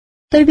giờ.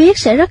 Tôi biết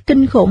sẽ rất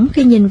kinh khủng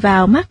khi nhìn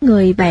vào mắt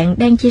người bạn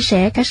đang chia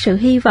sẻ cả sự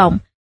hy vọng,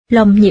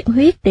 lòng nhiệt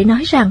huyết để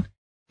nói rằng,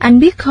 anh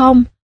biết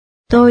không,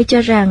 tôi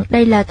cho rằng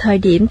đây là thời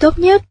điểm tốt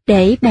nhất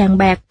để bàn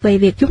bạc về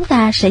việc chúng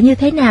ta sẽ như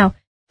thế nào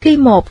khi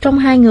một trong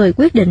 2 người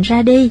quyết định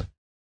ra đi.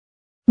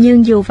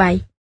 Nhưng dù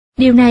vậy,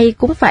 điều này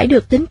cũng phải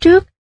được tính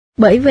trước,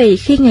 bởi vì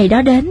khi ngày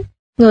đó đến,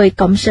 người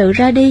cộng sự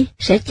ra đi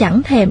sẽ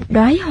chẳng thèm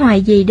đoái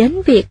hoài gì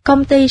đến việc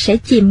công ty sẽ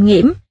chìm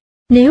nghỉm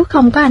nếu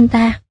không có anh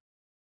ta.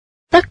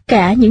 Tất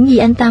cả những gì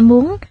anh ta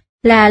muốn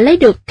là lấy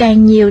được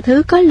càng nhiều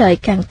thứ có lợi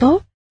càng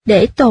tốt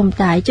để tồn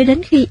tại cho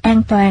đến khi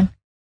an toàn.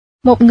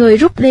 Một người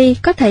rút đi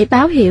có thể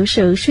báo hiệu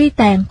sự suy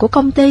tàn của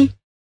công ty,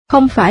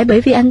 không phải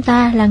bởi vì anh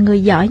ta là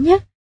người giỏi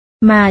nhất,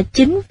 mà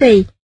chính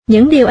vì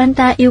những điều anh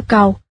ta yêu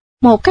cầu,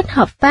 một cách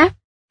hợp pháp,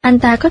 anh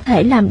ta có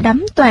thể làm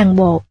đắm toàn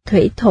bộ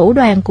thủy thủ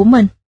đoàn của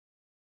mình.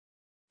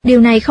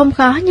 Điều này không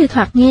khó như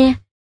thoạt nghe.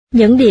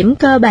 Những điểm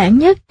cơ bản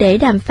nhất để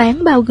đàm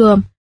phán bao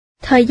gồm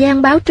thời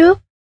gian báo trước,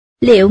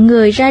 liệu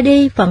người ra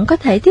đi vẫn có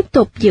thể tiếp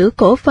tục giữ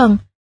cổ phần,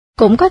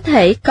 cũng có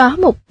thể có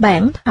một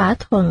bản thỏa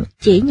thuận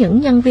chỉ những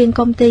nhân viên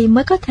công ty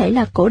mới có thể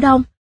là cổ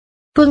đông,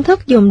 phương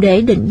thức dùng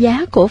để định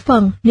giá cổ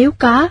phần nếu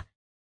có,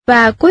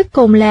 và cuối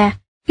cùng là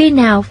khi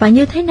nào và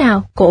như thế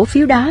nào cổ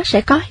phiếu đó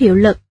sẽ có hiệu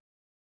lực.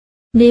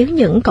 Nếu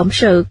những cộng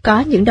sự có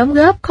những đóng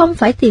góp không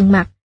phải tiền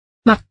mặt,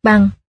 mặt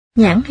bằng,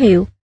 nhãn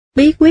hiệu,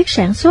 bí quyết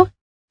sản xuất,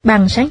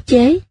 bằng sáng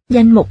chế,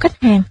 danh mục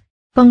khách hàng,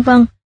 vân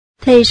vân,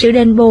 thì sự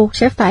đền bù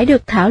sẽ phải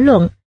được thảo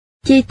luận,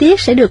 chi tiết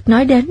sẽ được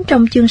nói đến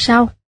trong chương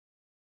sau.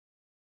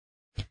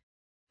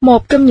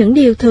 Một trong những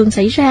điều thường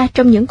xảy ra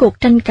trong những cuộc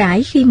tranh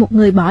cãi khi một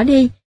người bỏ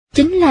đi,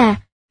 chính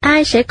là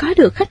ai sẽ có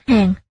được khách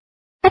hàng.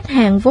 Khách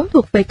hàng vốn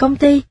thuộc về công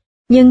ty,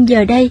 nhưng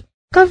giờ đây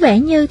có vẻ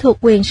như thuộc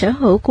quyền sở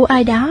hữu của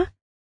ai đó.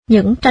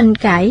 Những tranh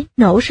cãi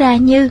nổ ra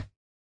như,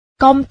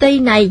 công ty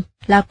này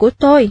là của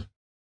tôi.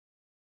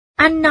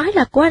 Anh nói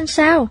là của anh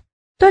sao?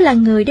 Tôi là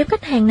người đem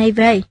khách hàng này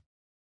về.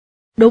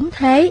 Đúng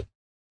thế,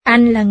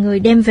 anh là người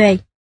đem về,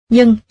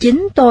 nhưng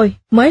chính tôi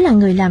mới là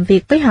người làm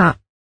việc với họ.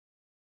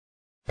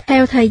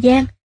 Theo thời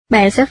gian,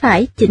 bạn sẽ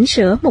phải chỉnh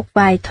sửa một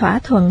vài thỏa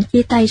thuận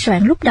chia tay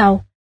soạn lúc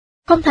đầu.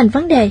 Không thành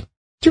vấn đề,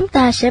 chúng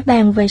ta sẽ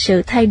bàn về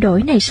sự thay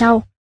đổi này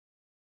sau.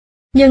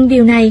 Nhưng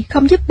điều này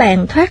không giúp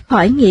bạn thoát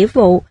khỏi nghĩa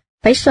vụ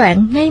phải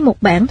soạn ngay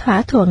một bản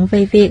thỏa thuận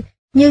về việc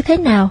như thế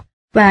nào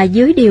và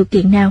dưới điều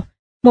kiện nào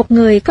một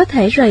người có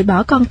thể rời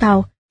bỏ con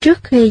tàu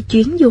trước khi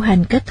chuyến du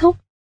hành kết thúc.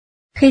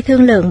 Khi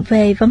thương lượng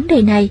về vấn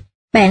đề này,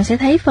 bạn sẽ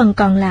thấy phần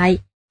còn lại,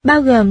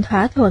 bao gồm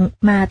thỏa thuận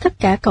mà tất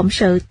cả cộng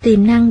sự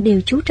tiềm năng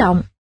đều chú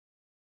trọng.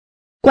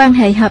 Quan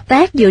hệ hợp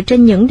tác dựa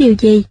trên những điều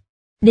gì?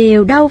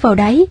 Đều đâu vào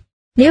đấy.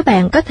 Nếu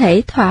bạn có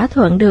thể thỏa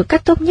thuận được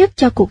cách tốt nhất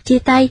cho cuộc chia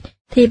tay,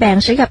 thì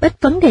bạn sẽ gặp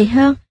ít vấn đề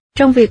hơn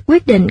trong việc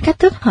quyết định cách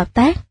thức hợp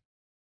tác.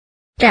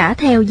 Trả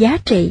theo giá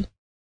trị.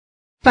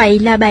 Vậy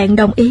là bạn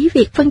đồng ý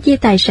việc phân chia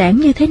tài sản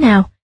như thế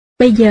nào?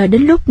 Bây giờ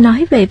đến lúc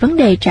nói về vấn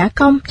đề trả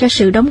công cho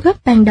sự đóng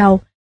góp ban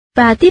đầu,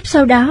 và tiếp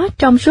sau đó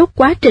trong suốt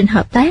quá trình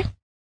hợp tác.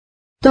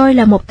 Tôi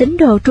là một tín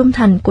đồ trung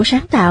thành của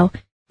sáng tạo,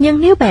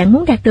 nhưng nếu bạn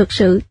muốn đạt được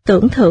sự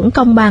tưởng thưởng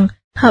công bằng,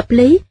 hợp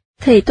lý,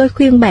 thì tôi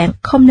khuyên bạn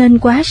không nên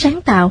quá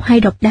sáng tạo hay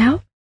độc đáo.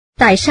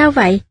 Tại sao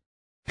vậy?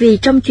 Vì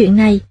trong chuyện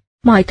này,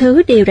 mọi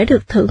thứ đều đã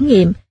được thử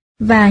nghiệm,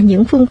 và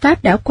những phương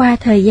pháp đã qua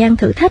thời gian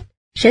thử thách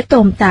sẽ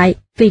tồn tại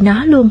vì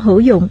nó luôn hữu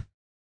dụng.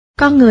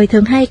 Con người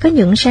thường hay có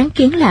những sáng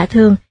kiến lạ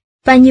thường,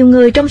 và nhiều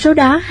người trong số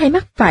đó hay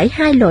mắc phải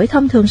hai lỗi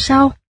thông thường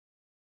sau.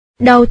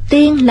 Đầu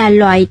tiên là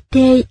loại T.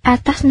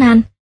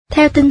 Atasnan,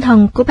 theo tinh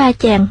thần của ba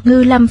chàng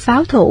ngư lâm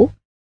pháo thủ.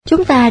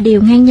 Chúng ta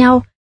đều ngang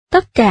nhau,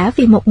 tất cả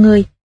vì một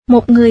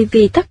người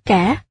vì tất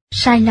cả,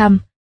 sai lầm.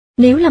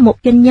 Nếu là một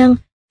doanh nhân,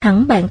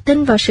 hẳn bạn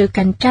tin vào sự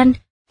cạnh tranh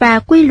và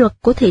quy luật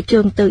của thị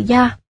trường tự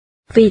do.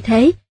 Vì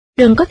thế,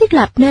 đừng có thiết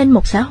lập nên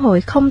một xã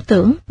hội không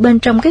tưởng bên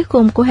trong cái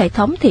khung của hệ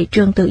thống thị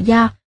trường tự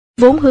do,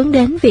 vốn hướng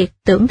đến việc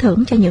tưởng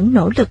thưởng cho những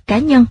nỗ lực cá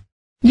nhân.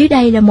 Dưới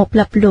đây là một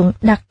lập luận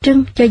đặc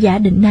trưng cho giả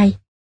định này.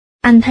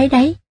 Anh thấy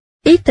đấy,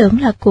 ý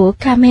tưởng là của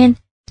Carmen,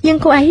 nhưng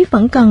cô ấy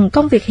vẫn cần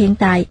công việc hiện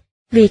tại,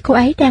 vì cô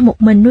ấy đang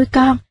một mình nuôi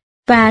con,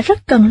 và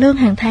rất cần lương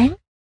hàng tháng.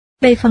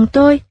 Về phần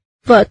tôi,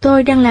 vợ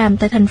tôi đang làm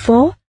tại thành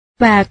phố,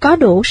 và có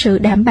đủ sự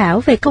đảm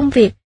bảo về công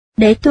việc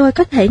để tôi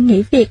có thể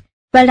nghỉ việc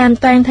và làm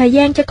toàn thời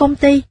gian cho công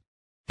ty.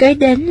 Kế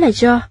đến là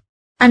Joe,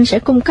 anh sẽ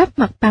cung cấp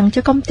mặt bằng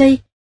cho công ty,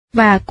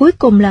 và cuối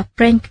cùng là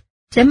Frank,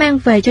 sẽ mang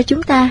về cho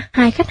chúng ta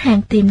hai khách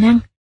hàng tiềm năng.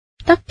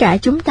 Tất cả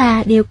chúng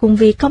ta đều cùng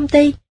vì công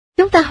ty,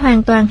 chúng ta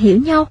hoàn toàn hiểu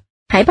nhau,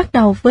 hãy bắt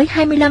đầu với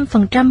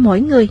 25%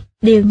 mỗi người,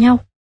 đều nhau.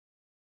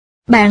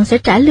 Bạn sẽ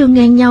trả lương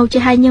ngang nhau cho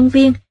hai nhân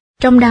viên,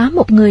 trong đó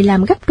một người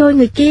làm gấp đôi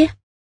người kia,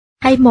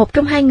 hay một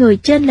trong hai người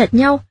chênh lệch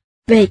nhau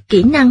về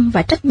kỹ năng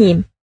và trách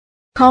nhiệm.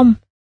 Không,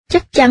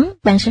 chắc chắn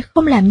bạn sẽ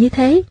không làm như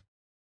thế.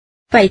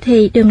 Vậy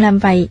thì đừng làm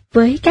vậy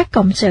với các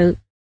cộng sự.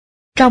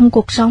 Trong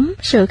cuộc sống,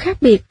 sự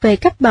khác biệt về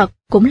cấp bậc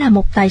cũng là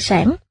một tài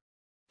sản.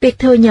 Việc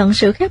thừa nhận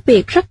sự khác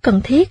biệt rất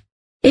cần thiết.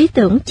 Ý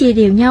tưởng chia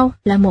đều nhau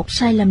là một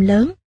sai lầm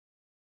lớn.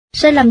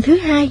 Sai lầm thứ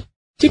hai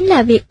chính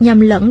là việc nhầm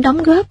lẫn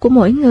đóng góp của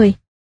mỗi người.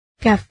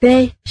 Cà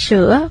phê,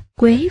 sữa,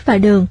 quế và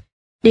đường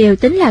đều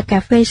tính là cà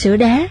phê sữa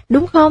đá,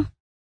 đúng không?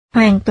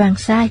 Hoàn toàn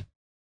sai.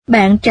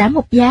 Bạn trả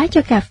một giá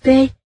cho cà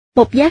phê,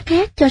 một giá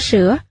khác cho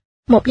sữa,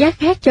 một giá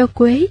khác cho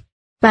quế,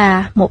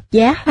 và một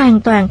giá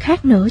hoàn toàn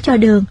khác nữa cho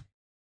đường.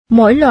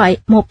 Mỗi loại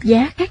một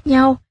giá khác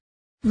nhau,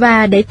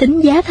 và để tính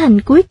giá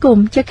thành cuối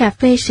cùng cho cà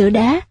phê sữa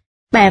đá,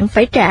 bạn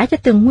phải trả cho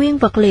từng nguyên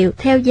vật liệu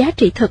theo giá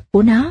trị thực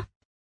của nó.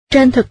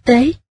 Trên thực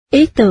tế,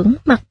 ý tưởng,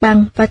 mặt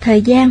bằng và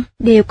thời gian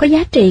đều có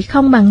giá trị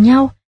không bằng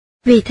nhau,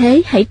 vì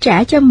thế hãy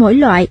trả cho mỗi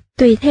loại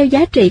tùy theo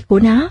giá trị của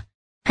nó.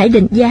 Hãy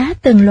định giá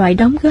từng loại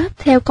đóng góp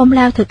theo công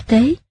lao thực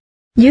tế.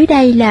 Dưới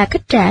đây là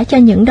cách trả cho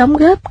những đóng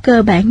góp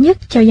cơ bản nhất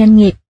cho doanh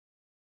nghiệp.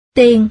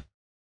 Tiền.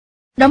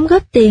 Đóng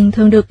góp tiền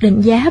thường được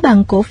định giá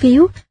bằng cổ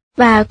phiếu,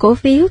 và cổ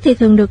phiếu thì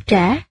thường được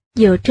trả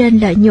dựa trên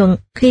lợi nhuận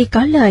khi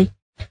có lời.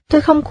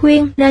 Tôi không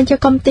khuyên nên cho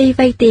công ty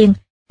vay tiền,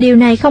 điều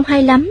này không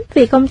hay lắm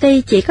vì công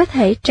ty chỉ có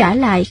thể trả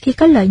lại khi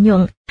có lợi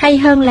nhuận, hay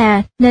hơn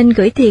là nên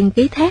gửi tiền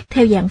ký thác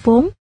theo dạng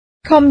vốn.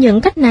 Không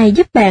những cách này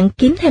giúp bạn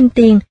kiếm thêm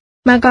tiền,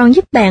 mà còn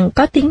giúp bạn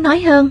có tiếng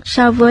nói hơn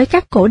so với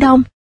các cổ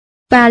đông,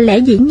 và lẽ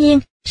dĩ nhiên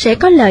sẽ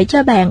có lợi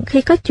cho bạn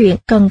khi có chuyện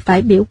cần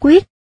phải biểu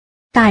quyết.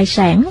 Tài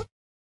sản.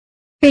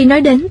 Khi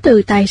nói đến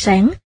từ tài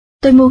sản,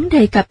 tôi muốn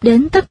đề cập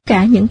đến tất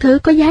cả những thứ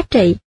có giá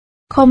trị,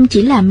 không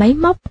chỉ là máy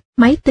móc,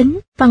 máy tính,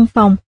 văn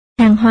phòng,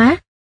 hàng hóa,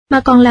 mà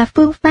còn là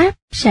phương pháp,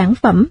 sản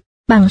phẩm,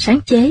 bằng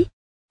sáng chế,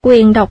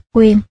 quyền độc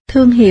quyền,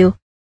 thương hiệu,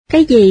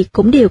 cái gì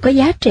cũng đều có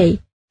giá trị,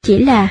 chỉ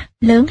là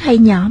lớn hay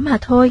nhỏ mà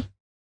thôi.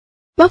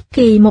 Bất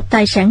kỳ một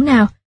tài sản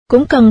nào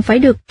cũng cần phải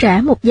được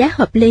trả một giá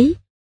hợp lý.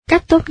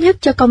 Cách tốt nhất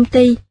cho công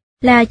ty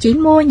là chỉ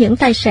mua những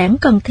tài sản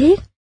cần thiết,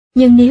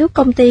 nhưng nếu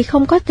công ty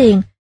không có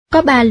tiền,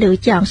 có 3 lựa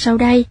chọn sau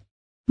đây.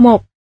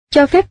 1.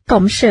 Cho phép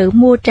cộng sự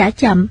mua trả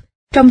chậm.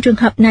 Trong trường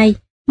hợp này,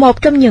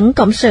 một trong những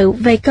cộng sự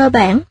về cơ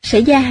bản sẽ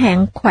gia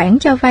hạn khoản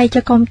cho vay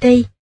cho công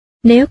ty.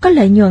 Nếu có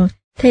lợi nhuận,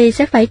 thì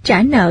sẽ phải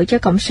trả nợ cho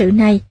cộng sự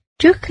này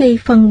trước khi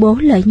phân bố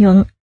lợi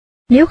nhuận.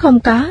 Nếu không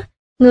có,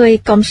 người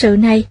cộng sự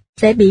này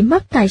sẽ bị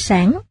mất tài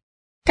sản.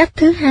 Cách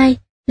thứ hai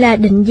là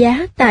định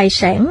giá tài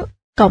sản,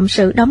 cộng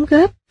sự đóng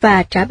góp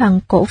và trả bằng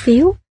cổ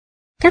phiếu.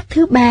 Cách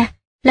thứ ba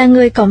là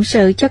người cộng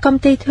sự cho công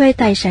ty thuê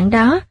tài sản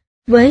đó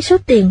với số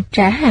tiền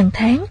trả hàng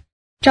tháng.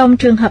 Trong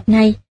trường hợp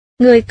này,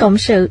 người cộng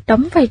sự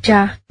đóng vai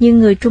trò như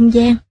người trung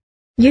gian.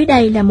 Dưới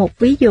đây là một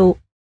ví dụ.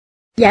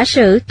 Giả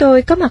sử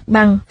tôi có mặt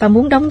bằng và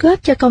muốn đóng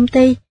góp cho công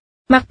ty.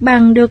 Mặt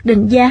bằng được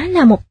định giá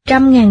là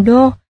 100.000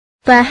 đô,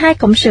 và hai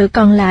cộng sự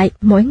còn lại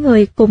mỗi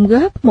người cùng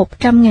góp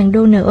 100.000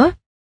 đô nữa.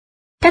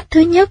 Cách thứ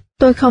nhất,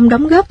 tôi không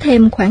đóng góp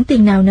thêm khoản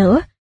tiền nào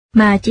nữa,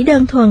 mà chỉ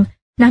đơn thuần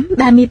nắm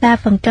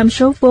 33%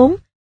 số vốn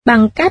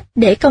bằng cách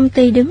để công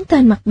ty đứng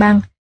tên mặt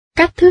bằng.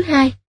 Cách thứ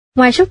hai,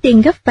 ngoài số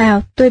tiền góp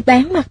vào, tôi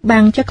bán mặt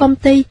bằng cho công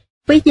ty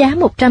với giá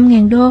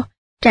 100.000 đô,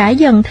 trả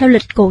dần theo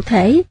lịch cụ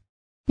thể.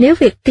 Nếu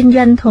việc kinh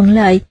doanh thuận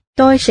lợi,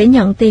 tôi sẽ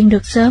nhận tiền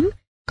được sớm,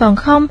 còn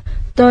không,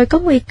 tôi có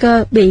nguy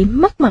cơ bị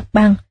mất mặt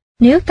bằng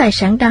nếu tài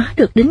sản đó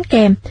được đính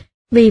kèm,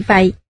 Vì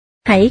vậy,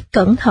 hãy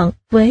cẩn thận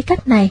với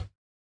cách này.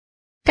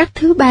 Cách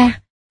thứ ba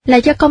là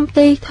cho công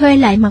ty thuê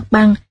lại mặt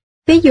bằng,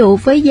 ví dụ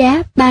với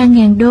giá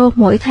 3.000 đô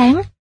mỗi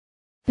tháng.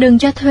 Đừng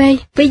cho thuê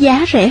với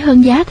giá rẻ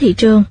hơn giá thị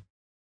trường.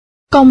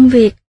 Công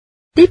việc,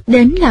 tiếp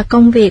đến là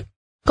công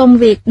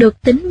việc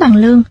được tính bằng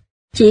lương,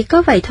 chỉ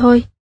có vậy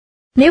thôi.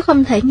 Nếu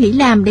không thể nghỉ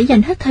làm để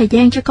dành hết thời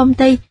gian cho công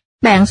ty,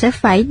 bạn sẽ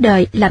phải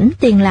đợi lãnh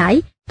tiền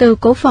lãi từ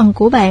cổ phần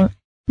của bạn,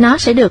 nó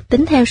sẽ được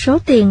tính theo số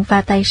tiền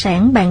và tài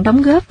sản bạn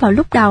đóng góp vào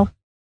lúc đầu.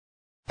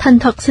 Thành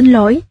thật xin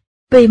lỗi,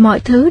 vì mọi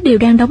thứ đều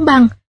đang đóng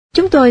băng,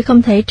 chúng tôi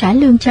không thể trả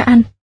lương cho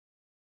anh.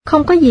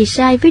 Không có gì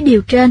sai với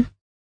điều trên.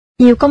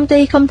 Nhiều công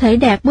ty không thể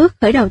đạt bước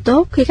khởi đầu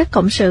tốt khi các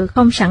cộng sự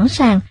không sẵn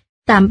sàng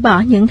tạm bỏ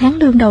những tháng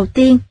lương đầu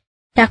tiên,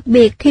 đặc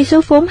biệt khi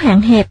số vốn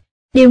hạn hẹp.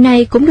 Điều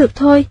này cũng được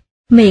thôi,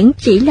 miễn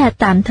chỉ là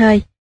tạm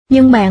thời,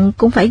 nhưng bạn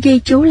cũng phải ghi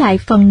chú lại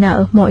phần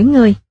nợ mỗi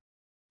người.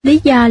 Lý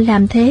do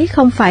làm thế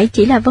không phải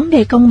chỉ là vấn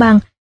đề công bằng,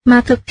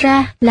 mà thực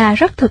ra là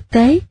rất thực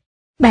tế.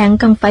 Bạn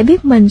cần phải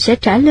biết mình sẽ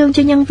trả lương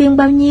cho nhân viên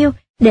bao nhiêu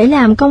để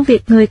làm công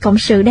việc người cộng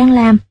sự đang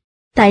làm.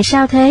 Tại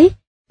sao thế?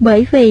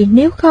 Bởi vì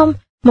nếu không,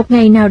 một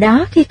ngày nào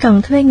đó khi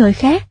cần thuê người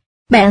khác,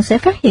 bạn sẽ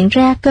phát hiện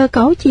ra cơ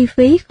cấu chi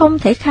phí không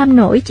thể kham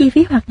nổi chi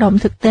phí hoạt động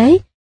thực tế.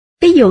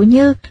 Ví dụ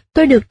như,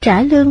 tôi được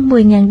trả lương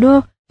 10.000 đô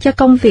cho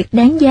công việc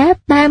đáng giá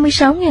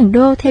 36.000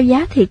 đô theo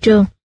giá thị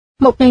trường.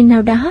 Một ngày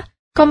nào đó,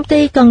 công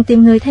ty cần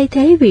tìm người thay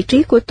thế vị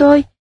trí của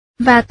tôi,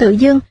 và tự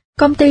dưng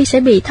công ty sẽ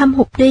bị thâm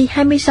hụt đi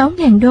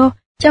 26.000 đô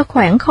cho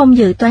khoản không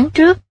dự toán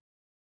trước.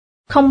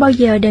 Không bao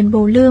giờ đền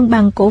bù lương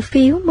bằng cổ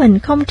phiếu mình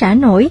không trả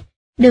nổi.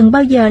 Đừng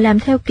bao giờ làm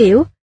theo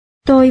kiểu,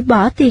 tôi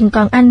bỏ tiền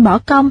còn anh bỏ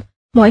công,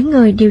 mỗi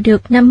người đều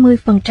được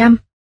 50%.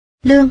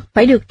 Lương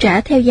phải được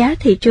trả theo giá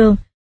thị trường,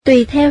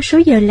 tùy theo số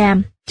giờ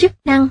làm, chức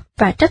năng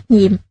và trách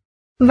nhiệm.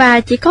 Và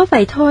chỉ có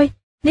vậy thôi,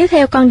 nếu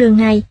theo con đường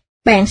này,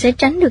 bạn sẽ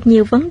tránh được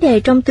nhiều vấn đề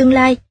trong tương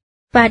lai.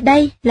 Và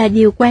đây là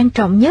điều quan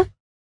trọng nhất.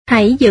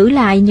 Hãy giữ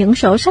lại những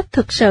sổ sách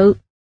thực sự,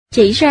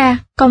 chỉ ra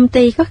công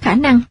ty có khả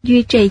năng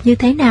duy trì như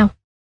thế nào.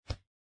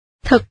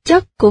 Thực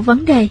chất của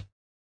vấn đề.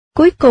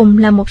 Cuối cùng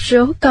là một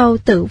số câu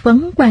tự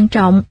vấn quan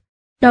trọng.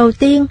 Đầu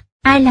tiên,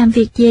 ai làm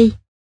việc gì?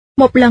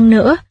 Một lần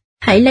nữa,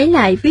 hãy lấy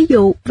lại ví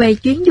dụ về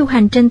chuyến du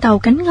hành trên tàu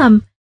cánh ngầm.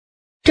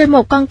 Trên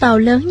một con tàu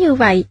lớn như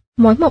vậy,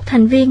 mỗi một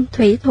thành viên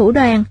thủy thủ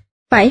đoàn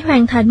phải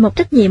hoàn thành một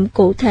trách nhiệm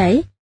cụ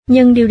thể,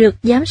 nhưng đều được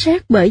giám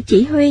sát bởi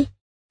chỉ huy.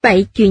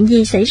 Vậy chuyện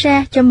gì xảy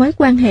ra cho mối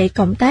quan hệ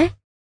cộng tác?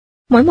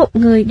 Mỗi một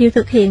người đều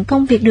thực hiện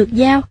công việc được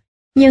giao,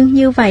 nhưng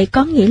như vậy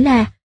có nghĩa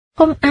là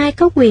không ai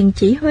có quyền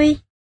chỉ huy.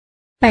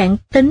 Bạn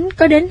tính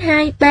có đến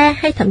 2, 3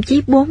 hay thậm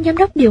chí 4 giám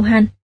đốc điều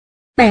hành.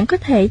 Bạn có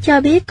thể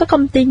cho biết có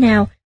công ty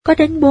nào có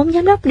đến 4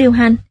 giám đốc điều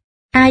hành,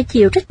 ai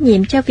chịu trách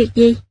nhiệm cho việc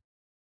gì?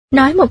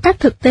 Nói một cách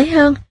thực tế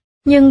hơn,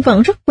 nhưng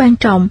vẫn rất quan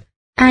trọng,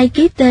 ai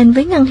ký tên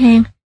với ngân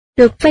hàng,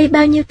 được vay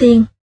bao nhiêu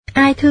tiền,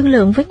 ai thương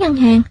lượng với ngân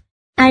hàng,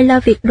 ai lo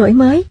việc đổi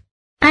mới,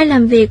 ai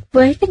làm việc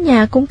với các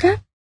nhà cung cấp.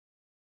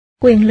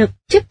 Quyền lực,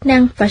 chức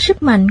năng và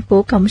sức mạnh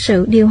của cộng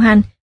sự điều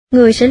hành,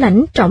 người sẽ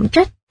lãnh trọng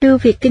trách đưa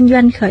việc kinh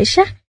doanh khởi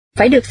sắc,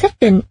 phải được xác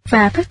định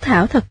và phác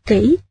thảo thật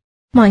kỹ.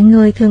 Mọi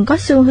người thường có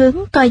xu hướng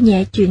coi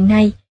nhẹ chuyện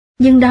này,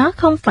 nhưng đó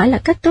không phải là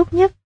cách tốt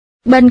nhất.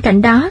 Bên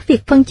cạnh đó,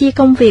 việc phân chia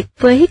công việc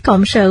với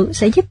cộng sự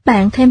sẽ giúp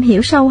bạn thêm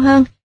hiểu sâu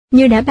hơn,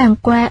 như đã bàn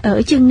qua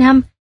ở chương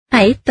 5.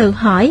 Hãy tự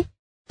hỏi,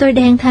 tôi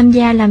đang tham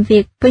gia làm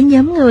việc với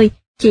nhóm người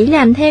chỉ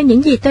làm theo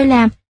những gì tôi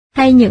làm,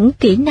 hay những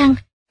kỹ năng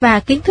và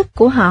kiến thức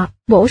của họ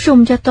bổ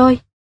sung cho tôi?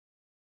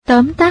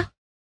 Tóm tắt,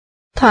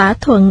 thỏa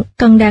thuận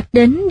cần đạt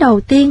đến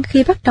đầu tiên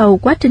khi bắt đầu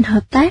quá trình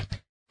hợp tác,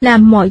 là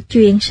mọi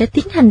chuyện sẽ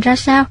tiến hành ra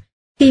sao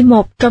khi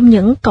một trong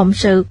những cộng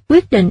sự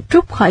quyết định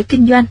rút khỏi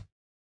kinh doanh.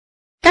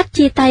 Cách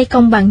chia tay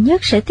công bằng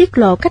nhất sẽ tiết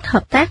lộ cách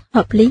hợp tác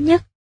hợp lý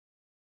nhất.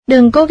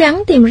 Đừng cố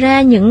gắng tìm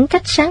ra những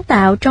cách sáng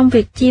tạo trong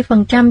việc chia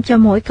phần trăm cho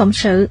mỗi cộng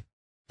sự.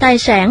 Tài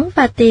sản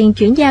và tiền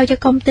chuyển giao cho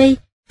công ty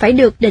phải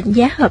được định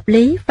giá hợp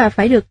lý và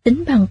phải được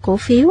tính bằng cổ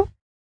phiếu.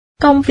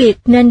 Công việc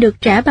nên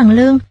được trả bằng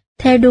lương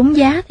theo đúng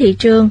giá thị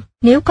trường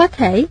nếu có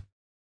thể,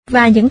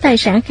 và những tài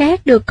sản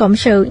khác được cộng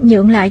sự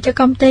nhượng lại cho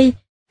công ty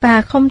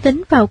và không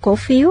tính vào cổ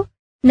phiếu,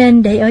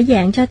 nên để ở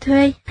dạng cho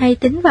thuê hay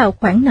tính vào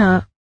khoản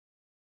nợ.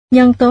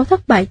 Nhân tố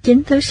thất bại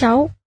chính thứ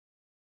 6.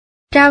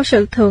 Trao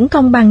sự thưởng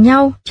công bằng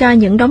nhau cho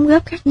những đóng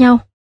góp khác nhau.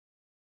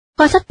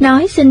 Kho sách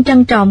nói xin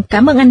trân trọng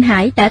cảm ơn anh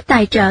Hải đã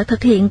tài trợ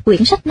thực hiện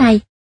quyển sách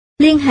này.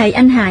 Liên hệ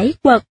anh Hải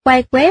quật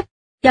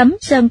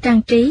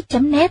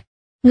www.sơntrantrí.net.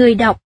 Người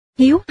đọc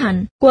Hiếu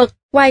Hạnh quật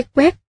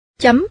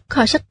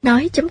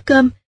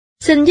www.kho-sách-nói.com.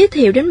 Xin giới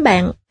thiệu đến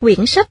bạn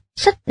quyển sách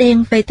Sách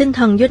đen về tinh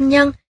thần doanh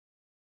nhân.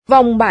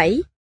 Vòng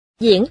 7.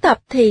 Diễn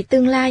tập thì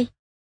tương lai.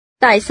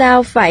 Tại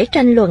sao phải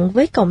tranh luận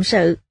với cộng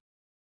sự?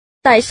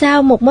 Tại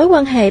sao một mối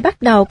quan hệ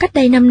bắt đầu cách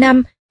đây 5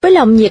 năm với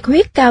lòng nhiệt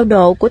huyết cao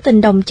độ của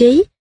tình đồng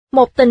chí,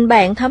 một tình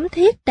bạn thấm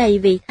thiết đầy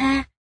vị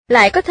tha,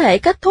 lại có thể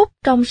kết thúc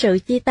trong sự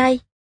chia tay?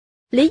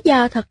 Lý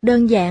do thật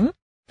đơn giản,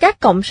 các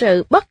cộng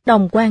sự bất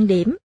đồng quan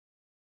điểm.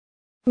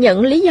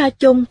 Những lý do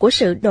chung của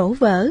sự đổ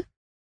vỡ.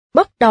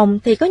 Bất đồng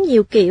thì có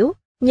nhiều kiểu,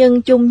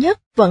 nhưng chung nhất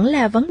vẫn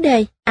là vấn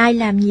đề ai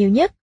làm nhiều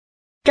nhất.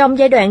 Trong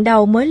giai đoạn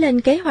đầu mới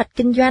lên kế hoạch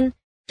kinh doanh,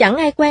 chẳng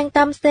ai quan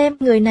tâm xem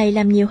người này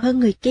làm nhiều hơn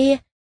người kia,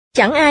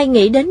 chẳng ai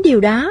nghĩ đến điều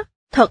đó,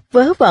 thật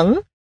vớ vẩn.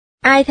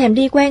 Ai thèm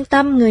đi quan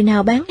tâm người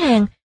nào bán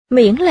hàng,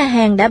 miễn là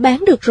hàng đã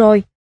bán được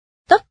rồi.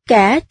 Tất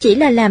cả chỉ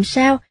là làm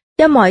sao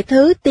cho mọi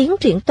thứ tiến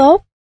triển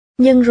tốt.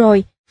 Nhưng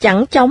rồi,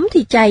 chẳng chống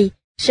thì chày,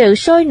 sự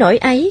sôi nổi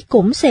ấy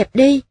cũng xẹp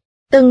đi.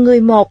 Từng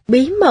người một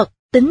bí mật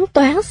tính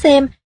toán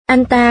xem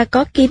anh ta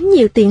có kiếm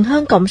nhiều tiền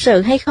hơn cộng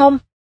sự hay không.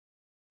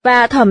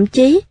 Và thậm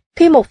chí,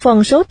 khi một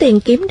phần số tiền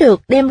kiếm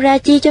được đem ra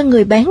chia cho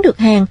người bán được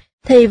hàng,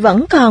 thì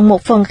vẫn còn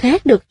một phần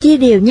khác được chia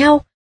đều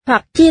nhau,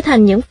 hoặc chia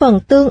thành những phần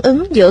tương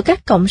ứng giữa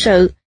các cộng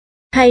sự.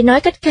 Hay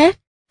nói cách khác,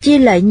 chia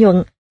lợi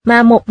nhuận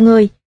mà một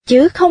người,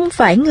 chứ không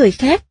phải người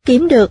khác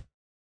kiếm được.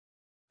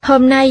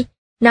 Hôm nay,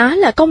 nó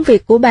là công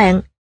việc của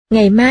bạn,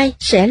 ngày mai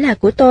sẽ là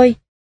của tôi.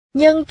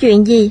 Nhưng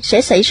chuyện gì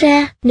sẽ xảy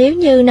ra nếu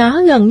như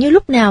nó gần như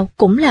lúc nào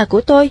cũng là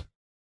của tôi?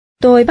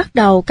 Tôi bắt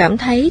đầu cảm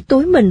thấy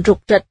túi mình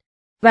rục rịch,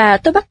 và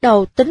tôi bắt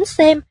đầu tính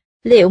xem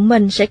liệu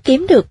mình sẽ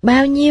kiếm được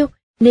bao nhiêu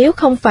nếu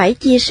không phải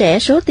chia sẻ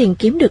số tiền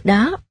kiếm được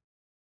đó.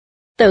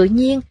 Tự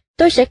nhiên,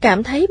 tôi sẽ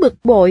cảm thấy bực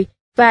bội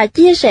và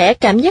chia sẻ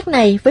cảm giác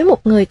này với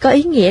một người có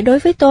ý nghĩa đối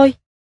với tôi.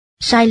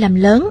 Sai lầm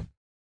lớn.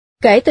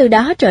 Kể từ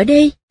đó trở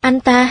đi, anh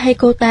ta hay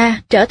cô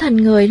ta trở thành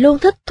người luôn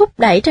thích thúc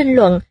đẩy tranh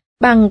luận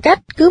bằng cách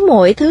cứ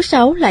mỗi thứ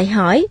Sáu lại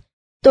hỏi,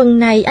 tuần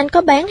này anh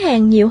có bán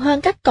hàng nhiều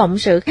hơn các cộng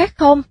sự khác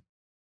không?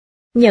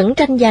 Những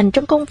tranh giành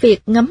trong công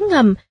việc ngấm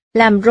ngầm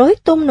làm rối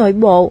tung nội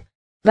bộ,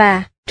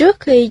 và trước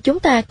khi chúng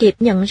ta kịp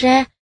nhận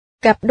ra,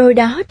 cặp đôi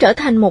đó trở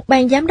thành một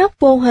ban giám đốc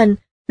vô hình,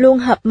 luôn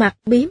họp mặt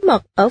bí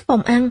mật ở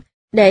phòng ăn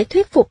để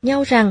thuyết phục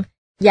nhau rằng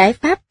giải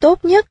pháp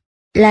tốt nhất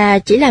là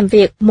chỉ làm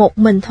việc một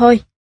mình thôi.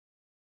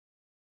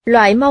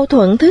 Loại mâu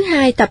thuẫn thứ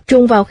hai tập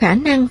trung vào khả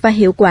năng và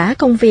hiệu quả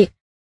công việc.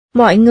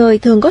 Mọi người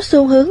thường có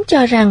xu hướng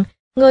cho rằng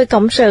người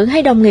cộng sự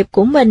hay đồng nghiệp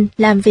của mình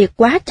làm việc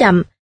quá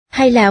chậm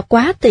hay là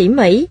quá tỉ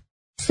mỉ.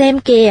 Xem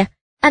kìa,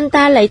 anh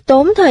ta lại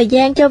tốn thời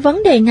gian cho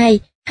vấn đề này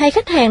hay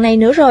khách hàng này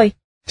nữa rồi,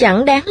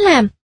 chẳng đáng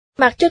làm.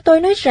 Mặc cho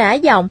tôi nói rã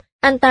giọng,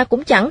 anh ta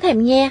cũng chẳng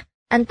thèm nghe,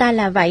 anh ta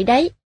là vậy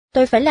đấy,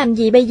 tôi phải làm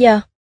gì bây giờ?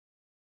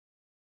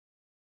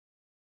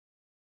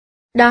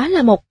 Đó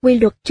là một quy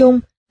luật chung,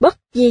 bất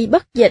di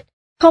bất dịch,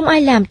 không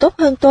ai làm tốt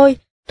hơn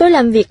tôi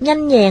làm việc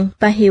nhanh nhẹn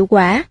và hiệu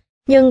quả,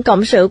 nhưng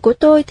cộng sự của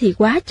tôi thì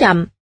quá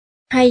chậm.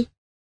 Hay,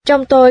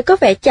 trong tôi có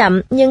vẻ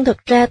chậm nhưng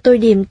thực ra tôi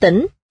điềm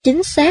tĩnh,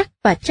 chính xác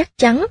và chắc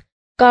chắn,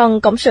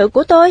 còn cộng sự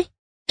của tôi,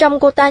 trông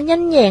cô ta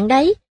nhanh nhẹn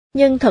đấy,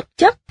 nhưng thực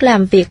chất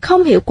làm việc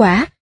không hiệu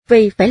quả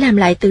vì phải làm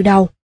lại từ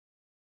đầu.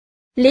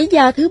 Lý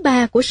do thứ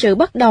ba của sự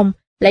bất đồng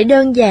lại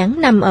đơn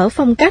giản nằm ở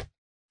phong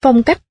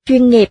cách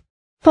chuyên nghiệp,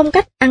 phong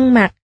cách ăn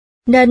mặc,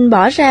 nên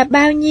bỏ ra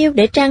bao nhiêu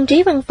để trang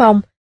trí văn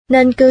phòng,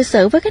 nên cư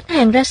xử với khách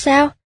hàng ra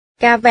sao,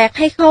 cà vạt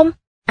hay không,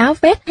 áo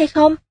vest hay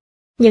không.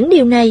 Những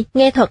điều này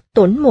nghe thật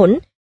tủn mủn,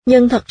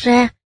 nhưng thật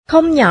ra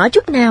không nhỏ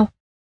chút nào.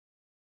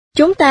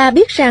 Chúng ta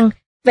biết rằng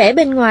vẻ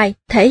bên ngoài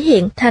thể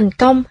hiện thành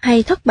công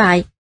hay thất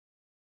bại.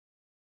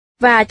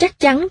 Và chắc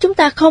chắn chúng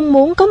ta không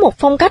muốn có một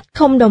phong cách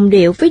không đồng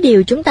điệu với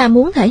điều chúng ta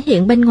muốn thể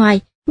hiện bên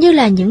ngoài như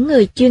là những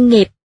người chuyên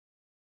nghiệp.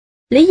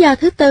 Lý do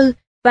thứ tư,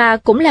 và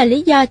cũng là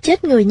lý do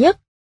chết người nhất,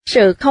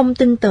 sự không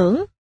tin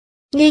tưởng.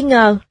 Nghi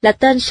ngờ là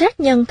tên sát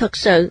nhân thật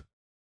sự.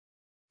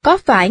 Có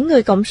phải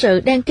người cộng sự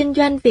đang kinh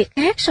doanh việc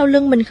khác sau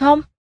lưng mình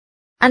không?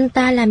 Anh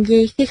ta làm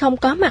gì khi không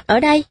có mặt ở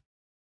đây?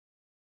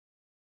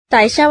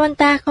 Tại sao anh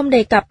ta không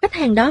đề cập khách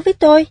hàng đó với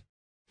tôi?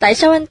 Tại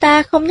sao anh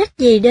ta không nhắc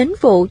gì đến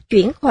vụ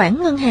chuyển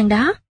khoản ngân hàng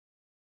đó?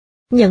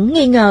 Những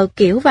nghi ngờ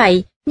kiểu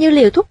vậy như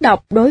liều thuốc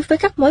độc đối với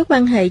các mối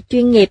quan hệ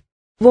chuyên nghiệp,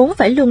 vốn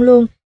phải luôn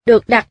luôn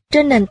được đặt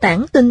trên nền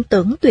tảng tin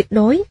tưởng tuyệt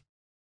đối.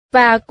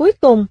 Và cuối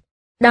cùng,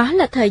 đó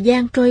là thời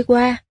gian trôi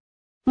qua.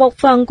 Một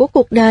phần của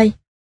cuộc đời.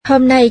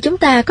 Hôm nay chúng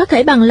ta có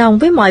thể bằng lòng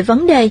với mọi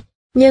vấn đề,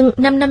 nhưng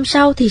 5 năm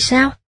sau thì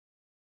sao?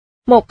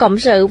 Một cộng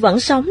sự vẫn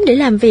sống để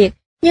làm việc,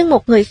 nhưng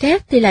một người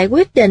khác thì lại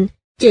quyết định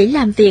chỉ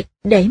làm việc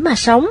để mà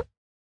sống.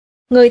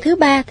 Người thứ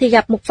ba thì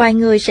gặp một vài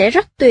người sẽ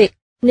rất tuyệt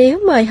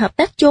nếu mời hợp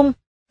tác chung,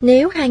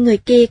 nếu hai người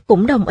kia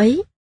cũng đồng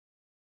ý.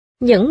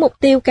 Những mục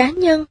tiêu cá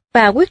nhân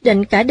và quyết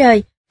định cả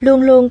đời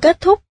luôn luôn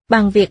kết thúc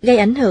bằng việc gây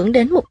ảnh hưởng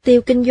đến mục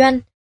tiêu kinh doanh.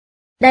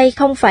 Đây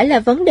không phải là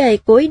vấn đề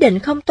của ý định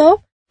không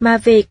tốt, mà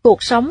vì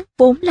cuộc sống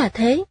vốn là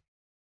thế.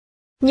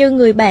 Như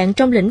người bạn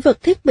trong lĩnh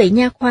vực thiết bị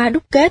nha khoa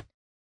đúc kết,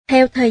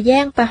 theo thời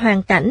gian và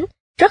hoàn cảnh,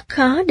 rất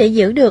khó để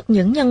giữ được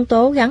những nhân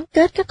tố gắn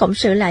kết các cộng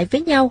sự lại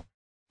với nhau,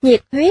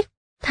 nhiệt huyết,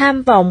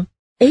 tham vọng,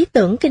 ý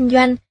tưởng kinh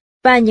doanh,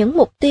 và những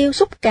mục tiêu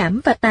xúc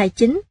cảm và tài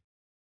chính.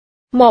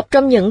 Một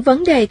trong những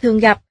vấn đề thường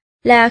gặp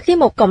là khi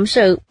một cộng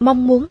sự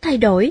mong muốn thay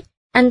đổi,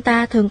 anh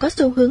ta thường có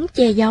xu hướng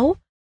che giấu,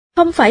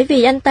 không phải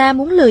vì anh ta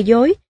muốn lừa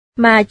dối,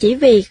 mà chỉ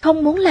vì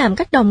không muốn làm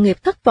các đồng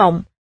nghiệp thất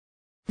vọng.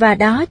 Và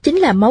đó chính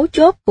là mấu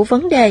chốt của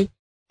vấn đề,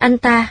 anh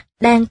ta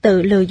đang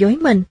tự lừa dối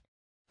mình.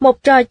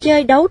 Một trò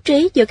chơi đấu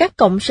trí giữa các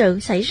cộng sự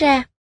xảy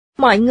ra,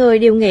 mọi người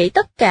đều nghĩ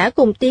tất cả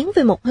cùng tiến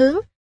về một hướng,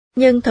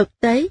 nhưng thực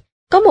tế,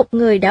 có một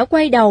người đã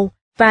quay đầu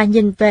và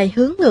nhìn về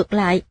hướng ngược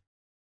lại.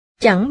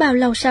 Chẳng bao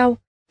lâu sau,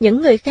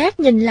 những người khác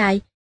nhìn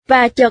lại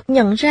và chợt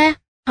nhận ra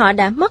họ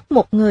đã mất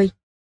một người.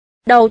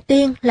 Đầu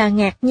tiên là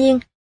ngạc nhiên,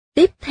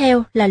 tiếp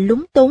theo là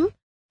lúng túng,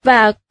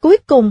 và cuối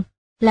cùng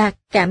là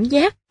cảm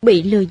giác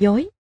bị lừa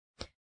dối.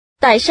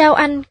 Tại sao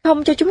anh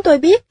không cho chúng tôi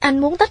biết anh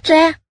muốn tách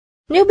ra?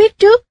 Nếu biết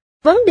trước,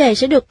 vấn đề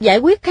sẽ được giải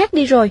quyết khác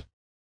đi rồi.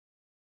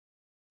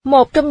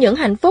 Một trong những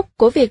hạnh phúc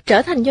của việc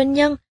trở thành doanh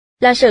nhân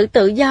là sự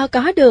tự do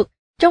có được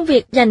trong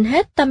việc dành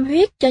hết tâm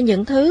huyết cho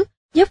những thứ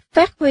giúp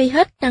phát huy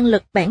hết năng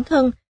lực bản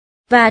thân,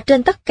 và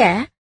trên tất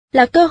cả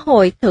là cơ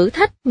hội thử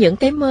thách những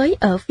cái mới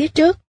ở phía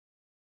trước.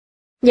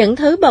 Những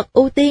thứ bậc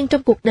ưu tiên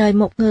trong cuộc đời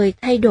một người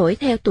thay đổi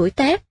theo tuổi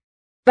tác,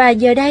 và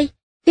giờ đây,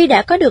 khi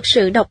đã có được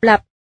sự độc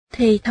lập,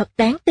 thì thật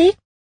đáng tiếc,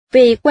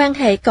 vì quan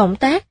hệ cộng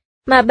tác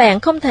mà bạn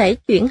không thể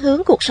chuyển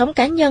hướng cuộc sống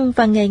cá nhân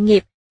và nghề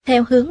nghiệp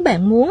theo hướng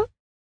bạn muốn.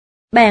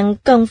 Bạn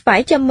cần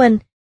phải cho mình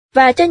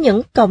và cho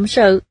những cộng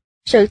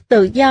sự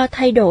tự do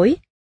thay đổi.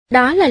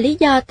 Đó là lý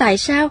do tại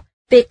sao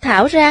việc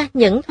thảo ra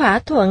những thỏa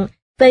thuận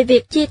về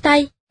việc chia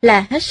tay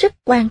là hết sức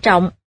quan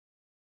trọng.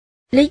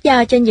 Lý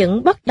do cho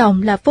những bất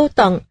đồng là vô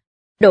tận,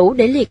 đủ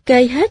để liệt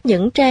kê hết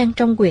những trang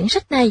trong quyển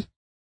sách này.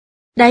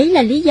 Đấy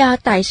là lý do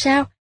tại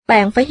sao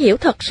bạn phải hiểu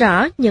thật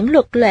rõ những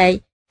luật lệ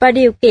và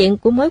điều kiện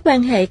của mối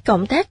quan hệ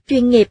cộng tác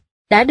chuyên nghiệp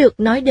đã được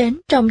nói đến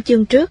trong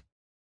chương trước.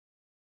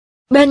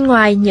 Bên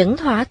ngoài những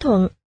thỏa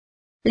thuận,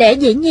 lẽ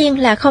dĩ nhiên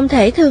là không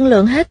thể thương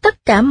lượng hết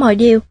tất cả mọi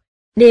điều.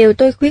 Điều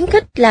tôi khuyến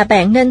khích là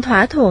bạn nên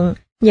thỏa thuận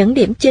những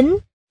điểm chính,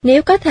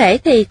 nếu có thể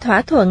thì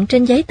thỏa thuận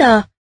trên giấy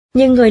tờ,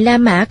 nhưng người La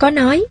Mã có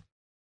nói,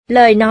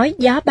 lời nói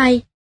gió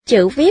bay,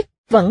 chữ viết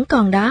vẫn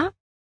còn đó.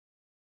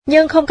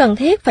 Nhưng không cần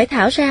thiết phải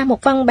thảo ra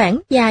một văn bản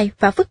dài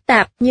và phức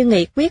tạp như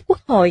nghị quyết quốc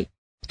hội.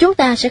 Chúng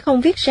ta sẽ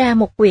không viết ra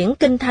một quyển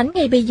kinh thánh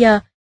ngay bây giờ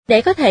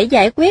để có thể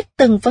giải quyết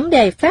từng vấn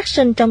đề phát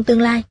sinh trong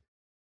tương lai.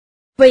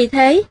 Vì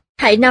thế,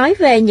 hãy nói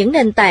về những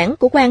nền tảng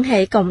của quan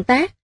hệ cộng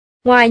tác.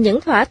 Ngoài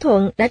những thỏa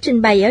thuận đã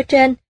trình bày ở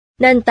trên,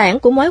 nền tảng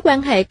của mối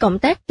quan hệ cộng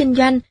tác kinh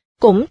doanh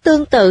cũng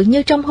tương tự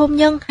như trong hôn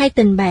nhân hay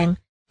tình bạn,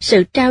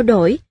 sự trao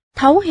đổi,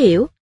 thấu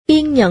hiểu,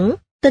 kiên nhẫn,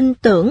 tin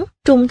tưởng,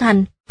 trung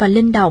thành và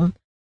linh động.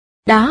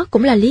 Đó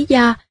cũng là lý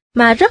do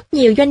mà rất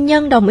nhiều doanh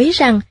nhân đồng ý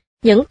rằng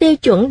những tiêu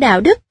chuẩn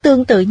đạo đức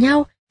tương tự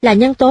nhau là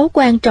nhân tố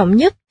quan trọng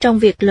nhất trong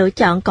việc lựa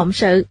chọn cộng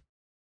sự.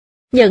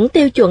 Những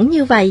tiêu chuẩn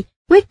như vậy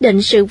quyết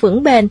định sự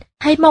vững bền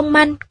hay mong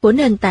manh của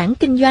nền tảng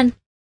kinh doanh.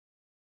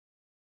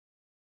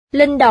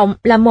 Linh động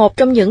là một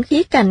trong những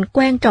khía cạnh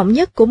quan trọng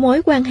nhất của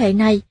mối quan hệ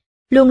này.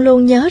 Luôn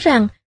luôn nhớ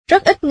rằng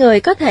rất ít người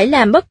có thể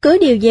làm bất cứ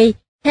điều gì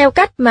theo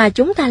cách mà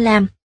chúng ta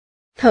làm.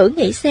 Thử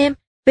nghĩ xem,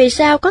 vì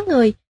sao có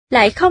người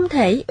lại không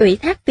thể ủy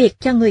thác việc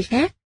cho người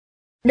khác?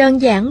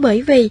 Đơn giản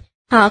bởi vì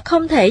họ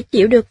không thể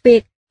chịu được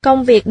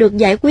công việc được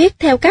giải quyết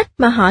theo cách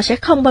mà họ sẽ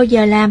không bao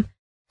giờ làm.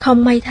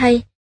 Không may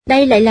thay,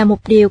 đây lại là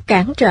một điều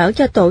cản trở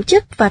cho tổ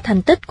chức và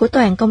thành tích của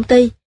toàn công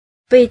ty.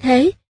 Vì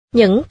thế,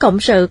 những cộng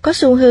sự có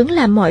xu hướng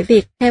làm mọi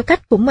việc theo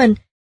cách của mình,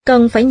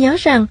 cần phải nhớ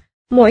rằng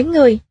mỗi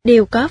người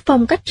đều có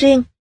phong cách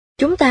riêng.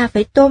 Chúng ta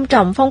phải tôn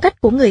trọng phong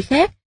cách của người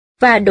khác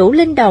và đủ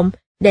linh động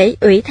để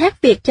ủy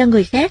thác việc cho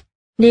người khác,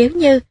 nếu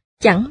như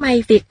chẳng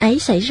may việc ấy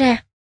xảy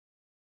ra.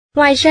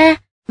 Ngoài ra,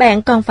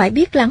 bạn còn phải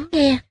biết lắng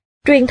nghe.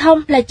 Truyền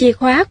thông là chìa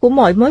khóa của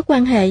mọi mối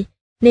quan hệ.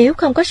 Nếu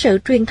không có sự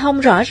truyền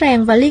thông rõ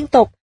ràng và liên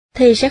tục,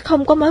 thì sẽ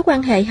không có mối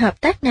quan hệ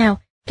hợp tác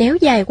nào kéo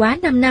dài quá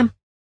 5 năm.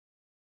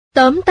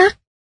 Tóm tắt,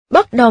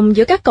 bất đồng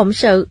giữa các cộng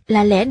sự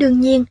là lẽ đương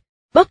nhiên.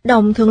 Bất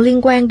đồng thường liên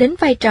quan đến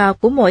vai trò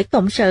của mỗi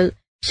cộng sự,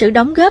 sự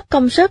đóng góp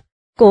công sức,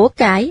 của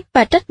cải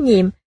và trách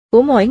nhiệm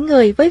của mỗi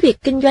người với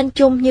việc kinh doanh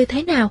chung như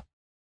thế nào.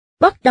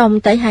 Bất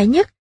đồng tệ hại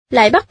nhất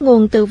lại bắt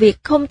nguồn từ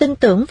việc không tin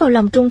tưởng vào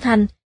lòng trung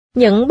thành.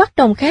 Những bất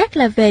đồng khác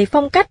là về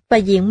phong cách và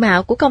diện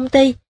mạo của công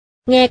ty.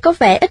 Nghe có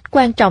vẻ ít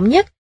quan trọng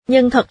nhất,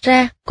 nhưng thật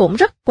ra cũng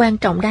rất quan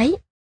trọng đấy.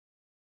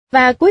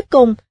 Và cuối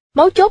cùng,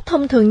 mấu chốt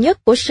thông thường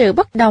nhất của sự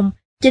bất đồng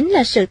chính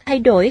là sự thay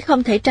đổi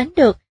không thể tránh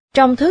được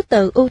trong thứ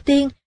tự ưu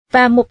tiên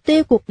và mục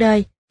tiêu cuộc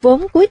đời,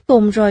 vốn cuối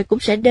cùng rồi cũng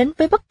sẽ đến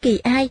với bất kỳ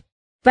ai,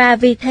 và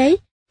vì thế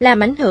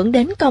làm ảnh hưởng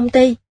đến công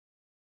ty.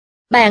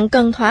 Bạn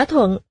cần thỏa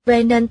thuận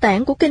về nền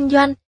tảng của kinh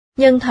doanh,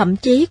 nhưng thậm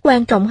chí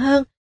quan trọng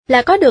hơn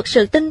là có được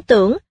sự tin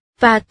tưởng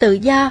và tự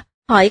do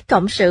hỏi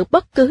cộng sự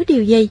bất cứ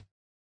điều gì.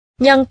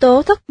 Nhân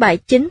tố thất bại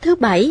chính thứ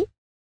 7.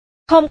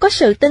 Không có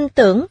sự tin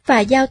tưởng và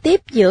giao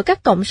tiếp giữa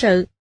các cộng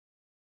sự.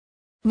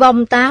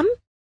 Vòng 8.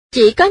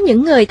 Chỉ có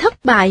những người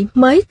thất bại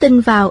mới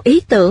tin vào ý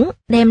tưởng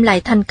đem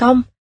lại thành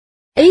công.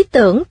 Ý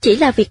tưởng chỉ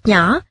là việc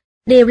nhỏ,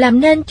 điều làm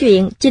nên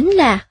chuyện chính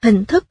là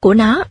hình thức của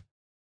nó.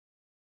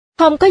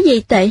 Không có gì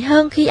tệ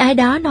hơn khi ai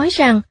đó nói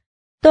rằng,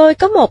 tôi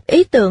có một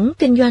ý tưởng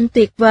kinh doanh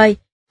tuyệt vời,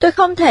 tôi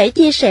không thể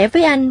chia sẻ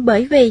với anh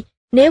bởi vì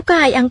nếu có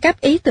ai ăn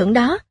cắp ý tưởng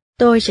đó,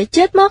 tôi sẽ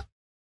chết mất.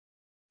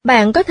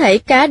 Bạn có thể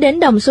cá đến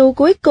đồng xu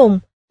cuối cùng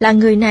là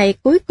người này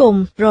cuối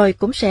cùng rồi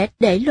cũng sẽ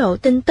để lộ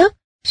tin tức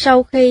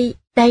sau khi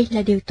đây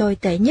là điều tồi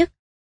tệ nhất.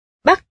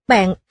 Bắt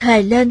bạn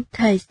thề lên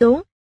thề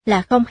xuống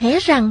là không hé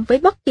răng với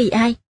bất kỳ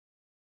ai.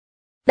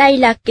 Đây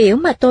là kiểu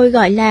mà tôi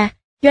gọi là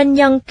doanh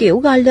nhân kiểu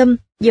Gollum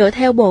dựa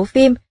theo bộ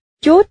phim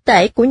Chúa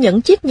tể của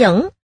những chiếc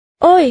nhẫn.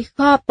 Ôi,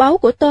 kho báu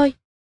của tôi!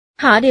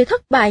 Họ đều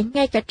thất bại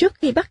ngay cả trước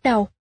khi bắt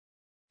đầu.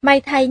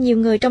 May thay nhiều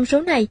người trong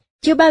số này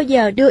chưa bao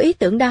giờ đưa ý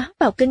tưởng đó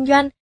vào kinh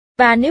doanh,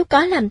 và nếu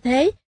có làm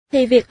thế,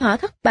 thì việc họ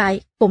thất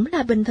bại cũng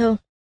là bình thường.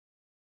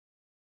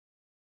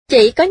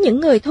 Chỉ có những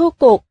người thua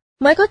cuộc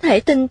mới có thể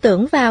tin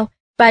tưởng vào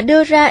và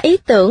đưa ra ý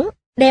tưởng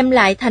đem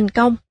lại thành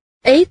công,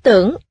 ý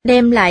tưởng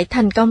đem lại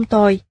thành công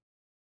tồi.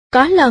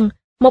 Có lần,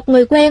 một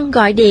người quen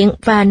gọi điện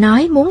và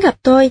nói muốn gặp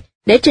tôi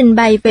để trình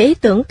bày về ý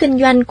tưởng kinh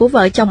doanh của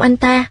vợ chồng anh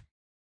ta.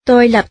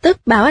 Tôi lập tức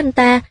bảo anh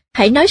ta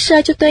hãy nói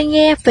sơ cho tôi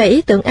nghe về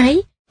ý tưởng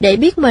ấy, để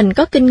biết mình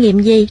có kinh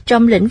nghiệm gì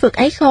trong lĩnh vực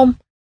ấy không.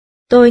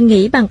 Tôi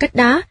nghĩ bằng cách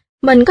đó,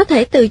 mình có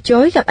thể từ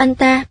chối gặp anh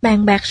ta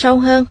bàn bạc sâu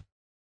hơn.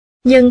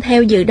 Nhưng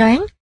theo dự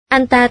đoán,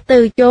 anh ta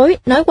từ chối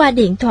nói qua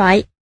điện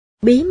thoại.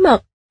 Bí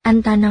mật,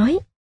 anh ta nói.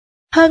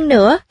 Hơn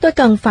nữa, tôi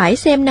cần phải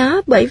xem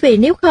nó bởi vì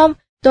nếu không,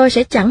 tôi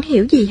sẽ chẳng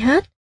hiểu gì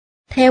hết.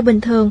 Theo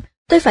bình thường,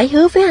 tôi phải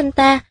hứa với anh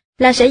ta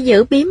là sẽ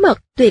giữ bí mật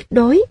tuyệt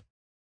đối.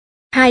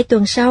 2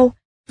 tuần sau,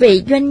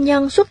 vị doanh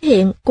nhân xuất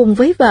hiện cùng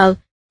với vợ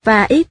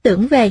và ý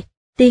tưởng về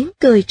tiếng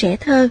cười trẻ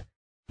thơ,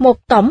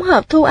 một tổng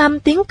hợp thu âm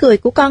tiếng cười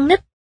của con nít.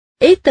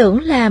 Ý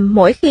tưởng là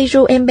mỗi khi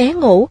ru em bé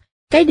ngủ,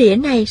 cái đĩa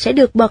này sẽ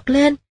được bật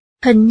lên.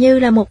 Hình như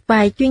là một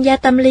vài chuyên gia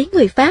tâm lý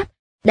người Pháp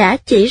đã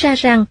chỉ ra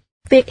rằng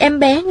việc em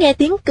bé nghe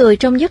tiếng cười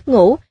trong giấc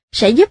ngủ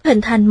sẽ giúp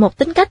hình thành một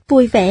tính cách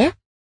vui vẻ.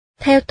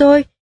 Theo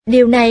tôi,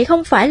 điều này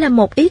không phải là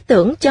một ý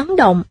tưởng chấn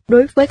động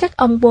đối với các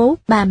ông bố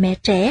bà mẹ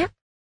trẻ.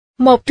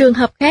 Một trường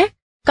hợp khác,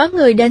 có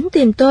người đến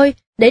tìm tôi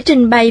để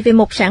trình bày về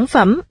một sản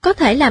phẩm có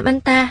thể làm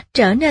anh ta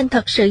trở nên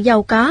thật sự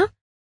giàu có.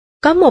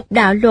 Có một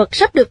đạo luật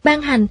sắp được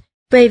ban hành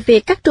về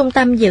việc các trung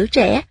tâm giữ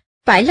trẻ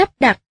phải lắp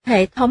đặt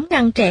hệ thống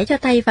ngăn trẻ cho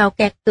tay vào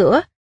kẹt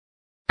cửa.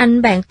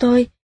 Anh bạn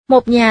tôi,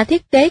 một nhà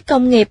thiết kế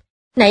công nghiệp,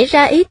 nảy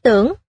ra ý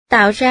tưởng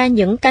tạo ra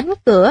những cánh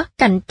cửa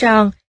cạnh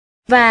tròn,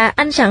 và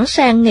anh sẵn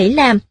sàng nghỉ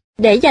làm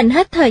để dành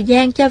hết thời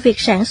gian cho việc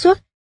sản xuất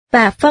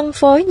và phân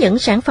phối những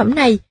sản phẩm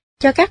này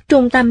cho các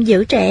trung tâm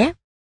giữ trẻ.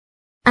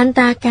 Anh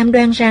ta cam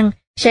đoan rằng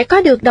sẽ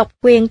có được độc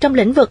quyền trong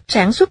lĩnh vực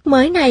sản xuất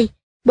mới này,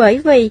 bởi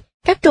vì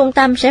các trung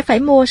tâm sẽ phải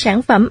mua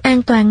sản phẩm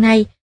an toàn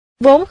này,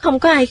 vốn không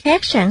có ai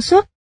khác sản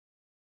xuất.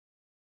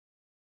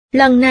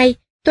 Lần này,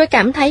 tôi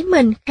cảm thấy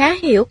mình khá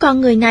hiểu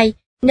con người này,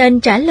 nên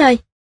trả lời,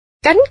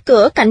 cánh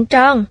cửa cạnh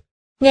tròn,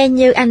 nghe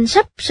như anh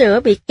sắp sửa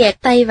bị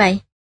kẹt tay vậy.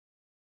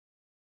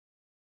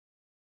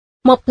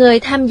 Một người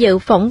tham dự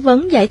phỏng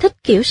vấn giải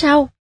thích kiểu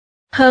sau,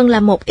 hơn là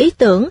một ý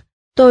tưởng,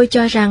 tôi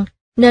cho rằng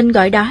nên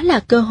gọi đó là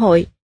cơ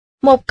hội.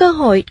 Một cơ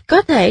hội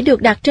có thể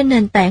được đặt trên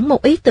nền tảng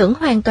một ý tưởng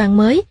hoàn toàn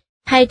mới,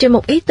 hay trên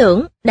một ý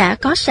tưởng đã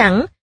có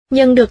sẵn,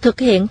 nhưng được thực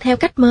hiện theo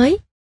cách mới,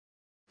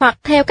 hoặc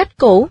theo cách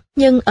cũ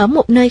nhưng ở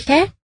một nơi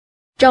khác.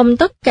 Trong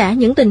tất cả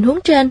những tình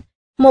huống trên,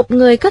 một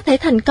người có thể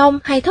thành công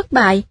hay thất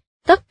bại,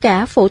 tất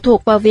cả phụ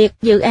thuộc vào việc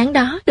dự án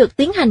đó được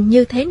tiến hành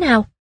như thế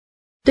nào.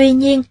 Tuy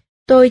nhiên,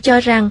 tôi cho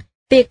rằng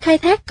việc khai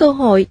thác cơ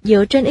hội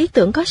dựa trên ý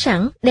tưởng có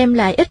sẵn đem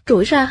lại ít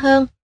rủi ro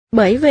hơn,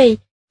 bởi vì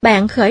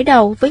bạn khởi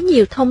đầu với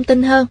nhiều thông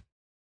tin hơn.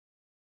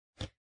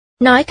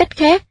 Nói cách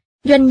khác,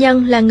 doanh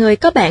nhân là người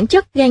có bản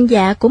chất gan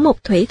dạ của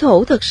một thủy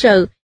thủ thực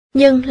sự,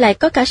 nhưng lại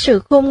có cả sự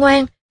khôn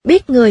ngoan,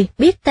 biết người,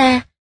 biết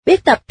ta,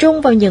 biết tập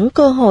trung vào những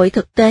cơ hội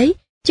thực tế,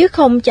 chứ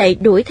không chạy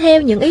đuổi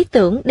theo những ý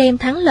tưởng đem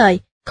thắng lợi,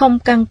 không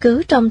căn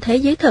cứ trong thế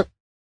giới thực.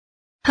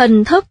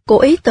 Hình thức của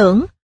ý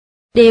tưởng.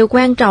 Điều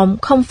quan trọng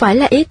không phải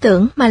là ý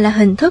tưởng mà là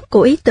hình thức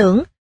của ý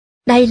tưởng.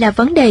 Đây là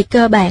vấn đề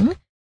cơ bản.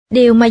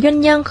 Điều mà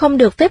doanh nhân không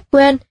được phép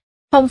quên,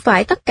 không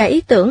phải tất cả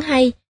ý tưởng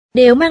hay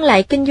đều mang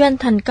lại kinh doanh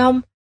thành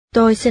công.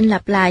 Tôi xin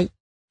lặp lại,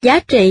 giá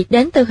trị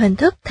đến từ hình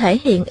thức thể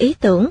hiện ý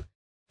tưởng.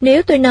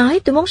 Nếu tôi nói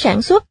tôi muốn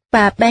sản xuất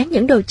và bán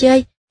những đồ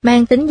chơi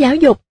mang tính giáo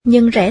dục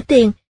nhưng rẻ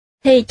tiền,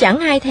 thì chẳng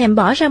ai thèm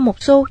bỏ ra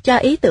một xu cho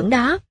ý tưởng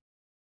đó.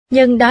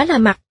 Nhưng đó là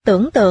mặt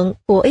tưởng tượng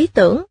của ý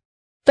tưởng.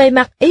 Về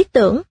mặt ý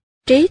tưởng,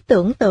 trí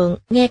tưởng tượng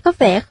nghe có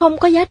vẻ không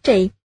có giá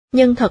trị,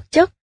 nhưng thực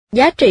chất,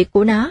 giá trị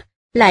của nó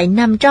lại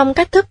nằm trong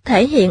cách thức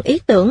thể hiện ý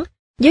tưởng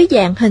dưới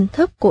dạng hình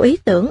thức của ý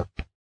tưởng.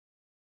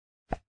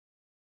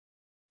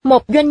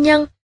 Một doanh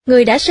nhân,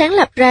 người đã sáng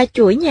lập ra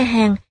chuỗi nhà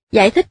hàng,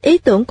 giải thích ý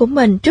tưởng của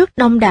mình trước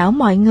đông đảo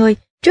mọi người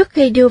trước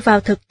khi đưa vào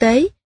thực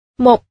tế.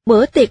 Một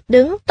bữa tiệc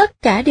đứng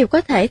tất cả đều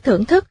có thể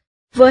thưởng thức,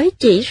 với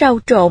chỉ rau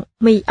trộn,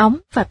 mì ống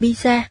và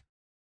pizza.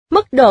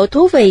 Mức độ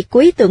thú vị của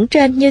ý tưởng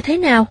trên như thế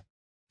nào?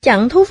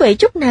 Chẳng thú vị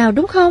chút nào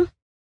đúng không?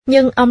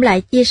 Nhưng ông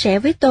lại chia sẻ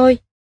với tôi,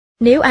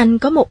 nếu anh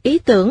có một ý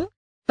tưởng,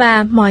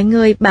 và mọi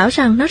người bảo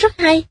rằng nó rất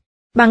hay,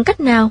 bằng cách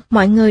nào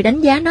mọi người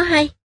đánh giá nó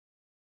hay?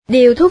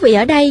 Điều thú vị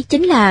ở đây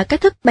chính là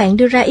cách thức bạn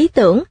đưa ra ý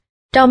tưởng.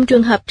 Trong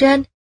trường hợp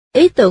trên,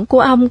 ý tưởng của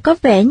ông có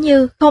vẻ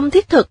như không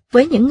thiết thực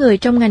với những người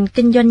trong ngành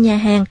kinh doanh nhà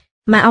hàng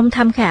mà ông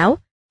tham khảo,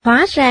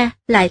 hóa ra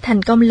lại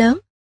thành công lớn.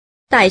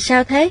 Tại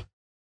sao thế?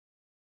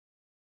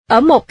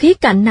 Ở một khía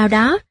cạnh nào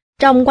đó,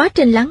 trong quá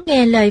trình lắng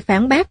nghe lời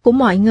phản bác của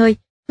mọi người,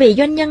 vị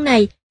doanh nhân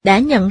này đã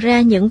nhận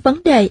ra những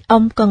vấn đề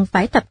ông cần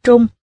phải tập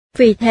trung.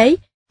 Vì thế,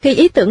 khi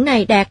ý tưởng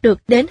này đạt được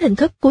đến hình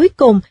thức cuối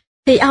cùng,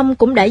 thì ông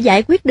cũng đã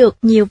giải quyết được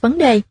nhiều vấn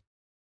đề.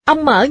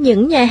 Ông mở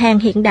những nhà hàng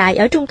hiện đại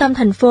ở trung tâm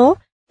thành phố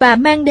và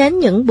mang đến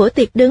những bữa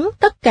tiệc đứng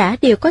tất cả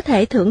đều có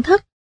thể thưởng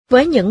thức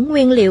với những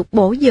nguyên liệu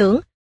bổ dưỡng.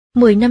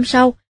 10 năm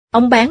sau,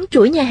 ông bán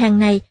chuỗi nhà hàng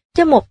này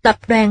cho một tập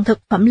đoàn thực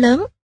phẩm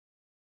lớn.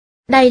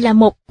 Đây là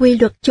một quy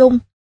luật chung,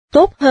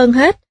 tốt hơn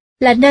hết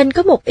là nên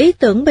có một ý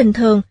tưởng bình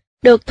thường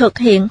được thực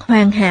hiện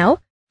hoàn hảo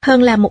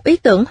hơn là một ý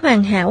tưởng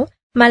hoàn hảo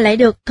mà lại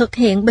được thực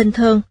hiện bình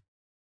thường.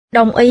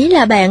 Đồng ý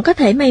là bạn có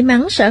thể may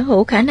mắn sở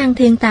hữu khả năng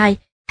thiên tài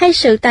hay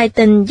sự tài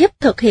tình giúp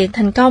thực hiện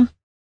thành công.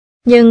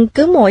 Nhưng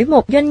cứ mỗi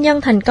một doanh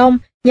nhân thành công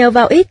nhờ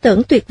vào ý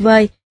tưởng tuyệt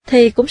vời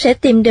thì cũng sẽ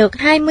tìm được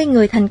 20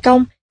 người thành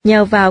công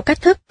nhờ vào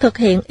cách thức thực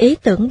hiện ý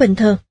tưởng bình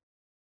thường.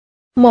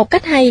 Một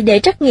cách hay để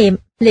trắc nghiệm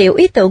liệu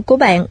ý tưởng của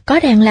bạn có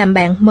đang làm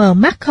bạn mờ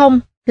mắt không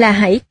là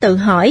hãy tự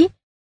hỏi.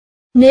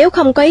 Nếu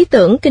không có ý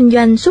tưởng kinh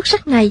doanh xuất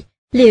sắc này,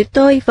 liệu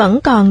tôi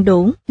vẫn còn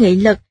đủ nghị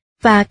lực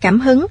và cảm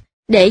hứng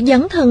để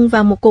dấn thân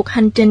vào một cuộc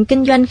hành trình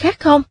kinh doanh khác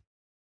không?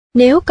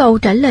 Nếu câu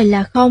trả lời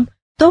là không,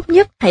 tốt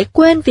nhất hãy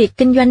quên việc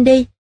kinh doanh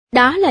đi.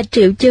 Đó là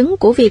triệu chứng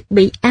của việc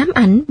bị ám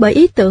ảnh bởi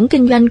ý tưởng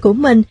kinh doanh của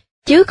mình,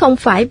 chứ không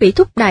phải bị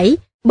thúc đẩy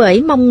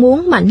bởi mong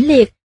muốn mãnh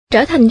liệt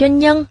trở thành doanh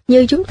nhân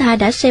như chúng ta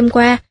đã xem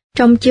qua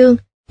trong chương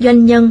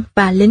Doanh nhân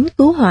và lính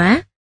cứu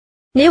hỏa.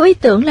 Nếu ý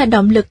tưởng là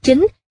động lực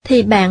chính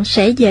thì bạn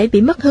sẽ dễ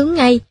bị mất hứng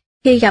ngay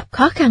khi gặp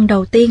khó khăn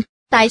đầu tiên.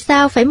 Tại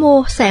sao phải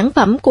mua sản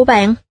phẩm của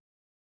bạn?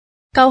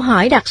 Câu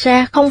hỏi đặt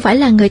ra không phải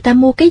là người ta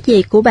mua cái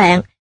gì của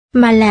bạn,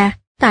 mà là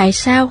tại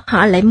sao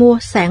họ lại mua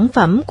sản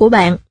phẩm của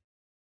bạn.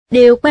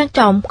 Điều quan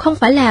trọng không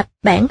phải là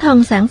bản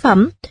thân sản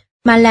phẩm,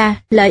 mà là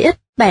lợi ích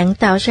bạn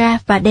tạo ra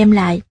và đem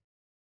lại.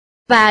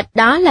 Và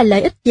đó là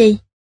lợi ích gì?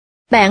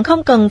 Bạn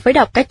không cần phải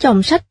đọc cả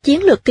chồng sách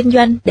chiến lược kinh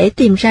doanh để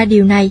tìm ra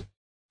điều này.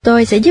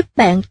 Tôi sẽ giúp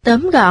bạn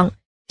tóm gọn,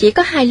 chỉ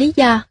có 2 lý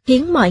do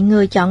khiến mọi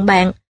người chọn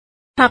bạn.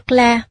 Hoặc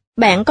là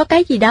bạn có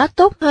cái gì đó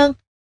tốt hơn,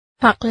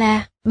 hoặc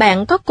là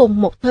bạn có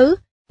cùng một thứ,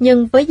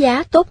 nhưng với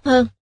giá tốt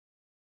hơn.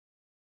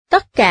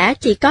 Tất cả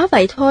chỉ có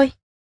vậy thôi.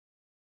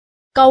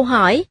 Câu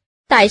hỏi,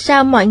 tại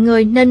sao mọi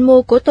người nên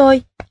mua của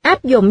tôi,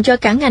 áp dụng cho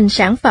cả ngành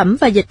sản phẩm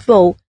và dịch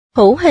vụ,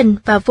 hữu hình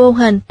và vô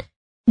hình.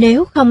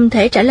 Nếu không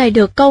thể trả lời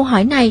được câu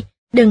hỏi này,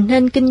 đừng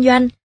nên kinh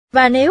doanh,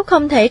 và nếu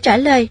không thể trả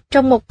lời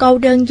trong một câu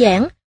đơn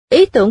giản,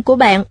 ý tưởng của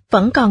bạn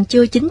vẫn còn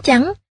chưa chín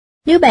chắn.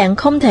 Nếu bạn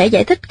không thể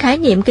giải thích khái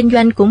niệm kinh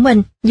doanh của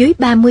mình dưới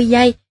 30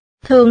 giây,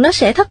 thường nó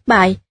sẽ thất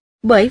bại,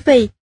 bởi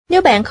vì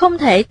nếu bạn không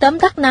thể tóm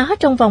tắt nó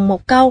trong vòng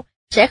một câu,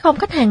 sẽ không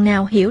khách hàng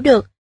nào hiểu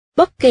được.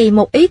 Bất kỳ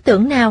một ý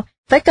tưởng nào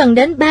phải cần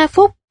đến 3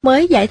 phút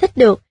mới giải thích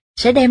được,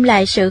 sẽ đem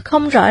lại sự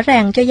không rõ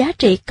ràng cho giá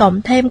trị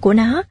cộng thêm của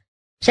nó.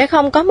 Sẽ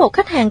không có một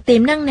khách hàng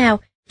tiềm năng nào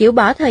chịu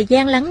bỏ thời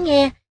gian lắng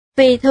nghe,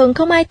 vì thường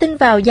không ai tin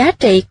vào giá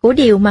trị của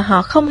điều mà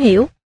họ không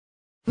hiểu.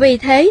 Vì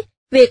thế,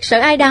 việc sợ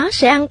ai đó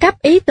sẽ ăn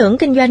cắp ý tưởng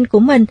kinh doanh của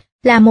mình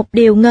là một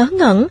điều ngớ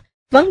ngẩn.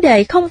 Vấn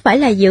đề không phải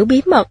là giữ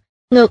bí mật,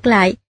 ngược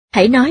lại,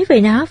 hãy nói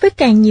về nó với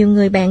càng nhiều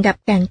người bạn gặp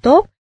càng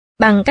tốt.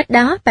 Bằng cách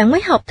đó bạn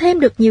mới học thêm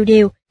được nhiều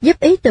điều giúp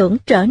ý tưởng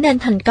trở nên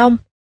thành công.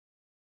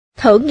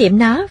 Thử nghiệm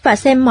nó và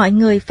xem mọi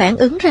người phản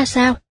ứng ra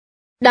sao.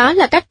 Đó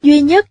là cách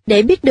duy nhất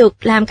để biết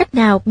được làm cách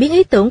nào biến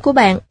ý tưởng của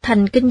bạn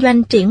thành kinh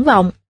doanh triển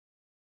vọng.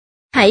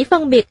 Hãy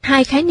phân biệt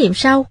 2 khái niệm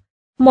sau.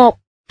 1.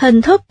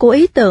 Hình thức của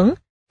ý tưởng,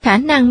 khả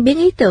năng biến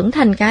ý tưởng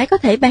thành cái có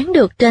thể bán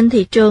được trên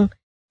thị trường.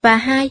 Và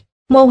 2.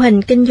 Mô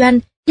hình kinh doanh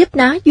giúp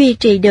nó duy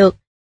trì được.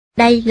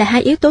 Đây là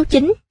 2 yếu tố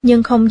chính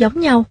nhưng không giống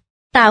nhau.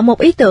 Tạo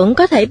một ý tưởng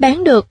có thể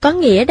bán được có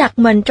nghĩa đặt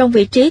mình trong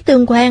vị trí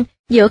tương quan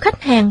giữa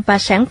khách hàng và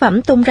sản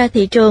phẩm tung ra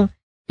thị trường,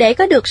 để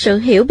có được sự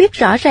hiểu biết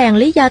rõ ràng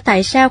lý do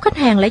tại sao khách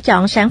hàng lại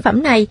chọn sản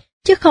phẩm này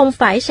chứ không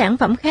phải sản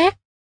phẩm khác.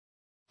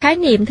 Khái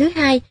niệm thứ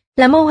 2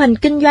 là mô hình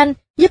kinh doanh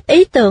giúp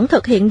ý tưởng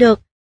thực hiện được.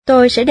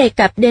 Tôi sẽ đề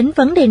cập đến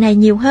vấn đề này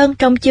nhiều hơn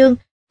trong chương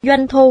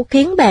Doanh thu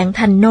khiến bạn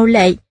thành nô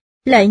lệ,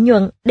 lợi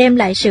nhuận đem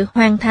lại sự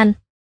hoàn thành.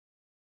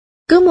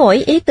 Cứ mỗi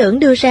ý tưởng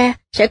đưa ra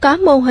sẽ có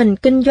mô hình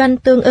kinh doanh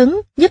tương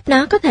ứng giúp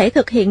nó có thể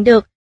thực hiện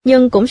được,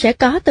 nhưng cũng sẽ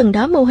có từng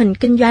đó mô hình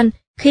kinh doanh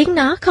khiến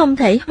nó không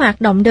thể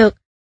hoạt động được.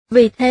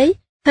 Vì thế,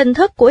 hình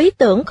thức của ý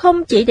tưởng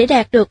không chỉ để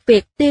đạt được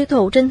việc tiêu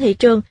thụ trên thị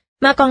trường,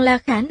 mà còn là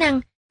khả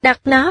năng đặt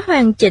nó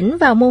hoàn chỉnh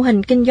vào mô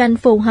hình kinh doanh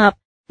phù hợp.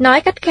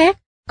 Nói cách khác,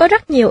 có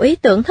rất nhiều ý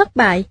tưởng thất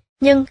bại,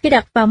 nhưng khi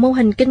đặt vào mô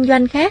hình kinh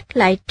doanh khác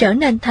lại trở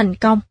nên thành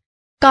công.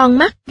 Con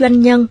mắt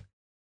doanh nhân.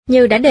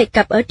 Như đã đề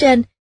cập ở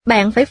trên,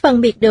 bạn phải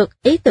phân biệt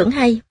được ý tưởng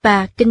hay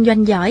và kinh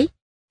doanh giỏi.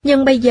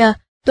 Nhưng bây giờ,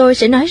 tôi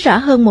sẽ nói rõ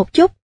hơn một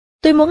chút.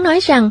 Tôi muốn nói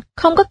rằng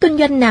không có kinh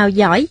doanh nào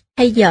giỏi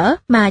hay dở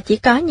mà chỉ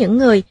có những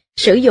người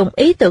sử dụng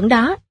ý tưởng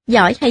đó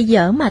giỏi hay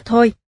dở mà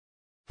thôi.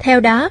 Theo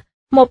đó,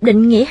 một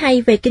định nghĩa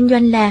hay về kinh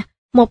doanh là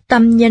một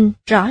tầm nhìn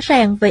rõ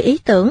ràng về ý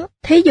tưởng.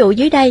 Thí dụ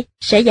dưới đây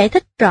sẽ giải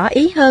thích rõ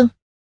ý hơn.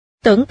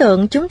 Tưởng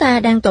tượng chúng ta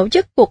đang tổ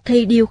chức cuộc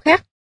thi điêu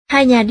khắc.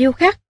 2 nhà điêu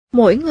khắc,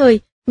 mỗi người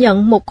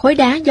nhận một khối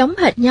đá giống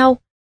hệt nhau,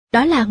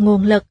 đó là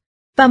nguồn lực,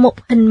 và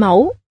một hình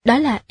mẫu, đó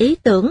là ý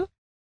tưởng.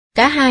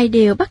 Cả hai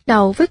đều bắt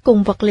đầu với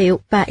cùng vật liệu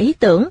và ý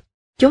tưởng.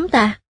 Chúng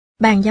ta,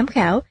 ban giám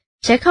khảo,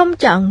 sẽ không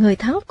chọn người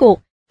thắng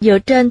cuộc dựa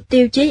trên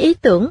tiêu chí ý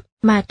tưởng,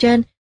 mà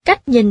trên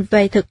cách nhìn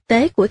về thực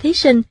tế của thí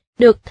sinh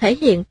được thể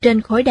hiện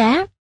trên khối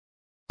đá.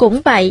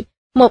 Cũng vậy,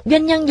 Một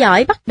doanh nhân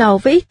giỏi bắt đầu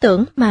với ý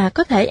tưởng mà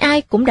có thể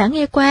ai cũng đã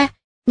nghe qua,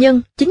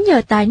 nhưng chính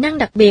nhờ tài năng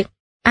đặc biệt,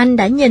 anh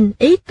đã nhìn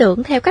ý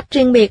tưởng theo cách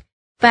riêng biệt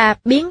và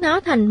biến nó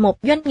thành một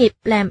doanh nghiệp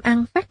làm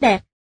ăn phát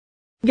đạt.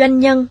 Doanh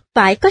nhân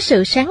phải có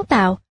sự sáng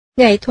tạo,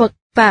 nghệ thuật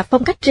và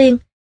phong cách riêng.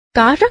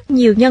 Có rất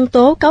nhiều nhân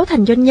tố cấu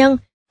thành doanh nhân,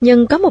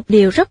 nhưng có một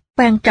điều rất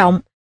quan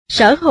trọng,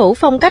 sở hữu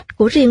phong cách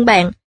của riêng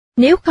bạn,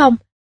 nếu không,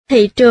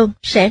 thị trường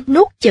sẽ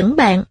nuốt chửng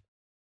bạn.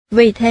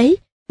 Vì thế,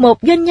 một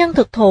doanh nhân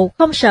thực thụ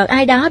không sợ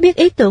ai đó biết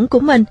ý tưởng của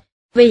mình,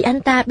 vì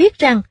anh ta biết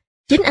rằng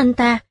chính anh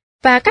ta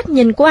và cách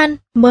nhìn của anh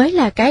mới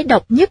là cái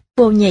độc nhất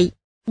vô nhị.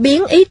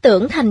 Biến ý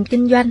tưởng thành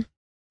kinh doanh.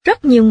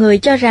 Rất nhiều người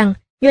cho rằng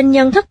doanh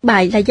nhân thất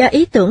bại là do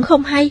ý tưởng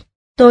không hay.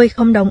 Tôi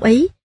không đồng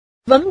ý.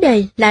 Vấn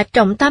đề là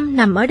trọng tâm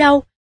nằm ở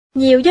đâu.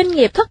 Nhiều doanh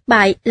nghiệp thất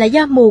bại là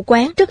do mù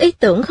quáng trước ý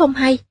tưởng không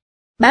hay.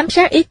 Bám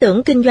sát ý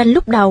tưởng kinh doanh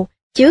lúc đầu,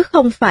 chứ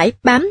không phải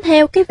bám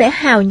theo cái vẻ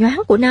hào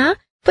nhoáng của nó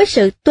với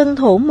sự tuân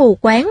thủ mù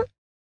quáng.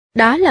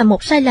 Đó là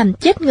một sai lầm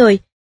chết người,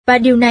 và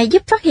điều này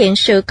giúp phát hiện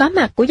sự có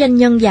mặt của doanh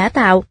nhân giả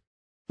tạo.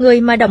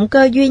 Người mà động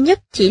cơ duy nhất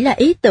chỉ là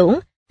ý tưởng,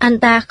 anh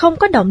ta không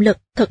có động lực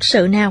thực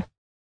sự nào.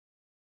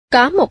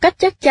 Có một cách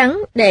chắc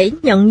chắn để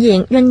nhận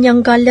diện doanh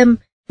nhân Gollum,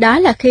 đó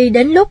là khi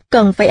đến lúc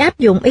cần phải áp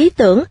dụng ý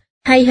tưởng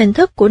hay hình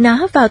thức của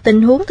nó vào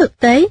tình huống thực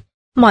tế,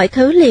 mọi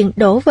thứ liền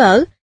đổ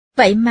vỡ,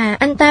 vậy mà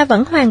anh ta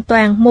vẫn hoàn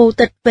toàn mù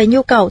tịch về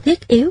nhu cầu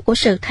thiết yếu của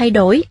sự thay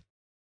đổi.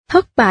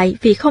 Thất bại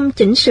vì không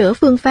chỉnh sửa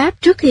phương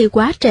pháp trước khi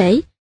quá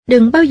trễ,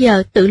 đừng bao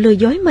giờ tự lừa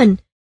dối mình,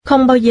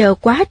 không bao giờ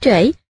quá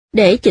trễ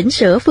để chỉnh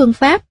sửa phương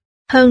pháp.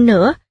 Hơn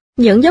nữa,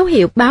 những dấu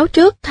hiệu báo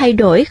trước thay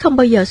đổi không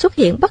bao giờ xuất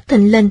hiện bất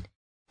thình lình.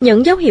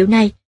 Những dấu hiệu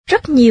này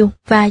rất nhiều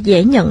và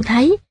dễ nhận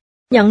thấy.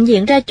 Nhận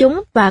diện ra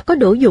chúng và có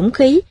đủ dũng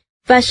khí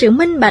và sự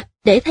minh bạch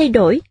để thay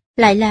đổi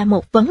lại là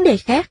một vấn đề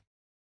khác.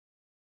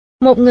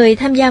 Một người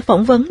tham gia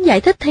phỏng vấn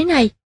giải thích thế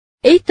này,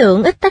 ý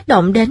tưởng ít tác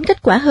động đến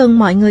kết quả hơn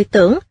mọi người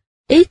tưởng.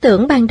 Ý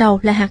tưởng ban đầu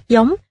là hạt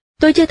giống,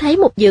 tôi chưa thấy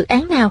một dự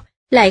án nào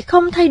lại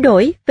không thay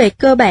đổi về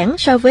cơ bản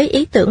so với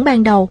ý tưởng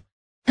ban đầu.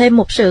 Thêm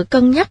một sự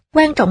cân nhắc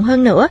quan trọng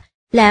hơn nữa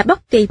là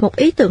bất kỳ một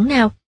ý tưởng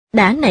nào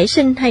đã nảy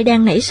sinh hay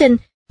đang nảy sinh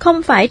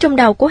không phải trong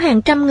đầu của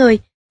hàng trăm người,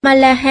 mà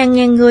là hàng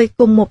ngàn người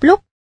cùng một lúc.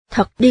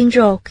 Thật điên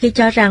rồ khi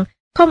cho rằng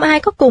không ai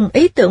có cùng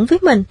ý tưởng với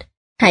mình.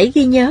 Hãy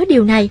ghi nhớ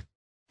điều này.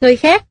 Người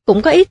khác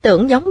cũng có ý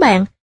tưởng giống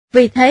bạn,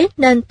 vì thế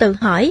nên tự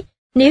hỏi,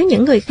 nếu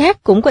những người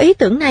khác cũng có ý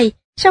tưởng này,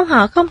 sao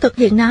họ không thực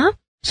hiện nó,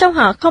 sao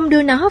họ không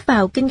đưa nó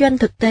vào kinh doanh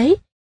thực tế?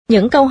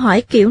 Những câu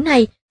hỏi kiểu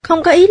này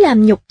không có ý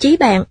làm nhục chí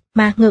bạn,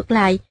 mà ngược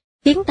lại,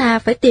 khiến ta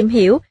phải tìm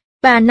hiểu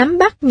và nắm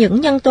bắt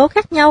những nhân tố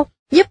khác nhau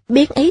giúp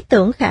biến ý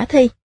tưởng khả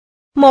thi.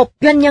 Một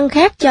doanh nhân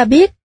khác cho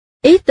biết,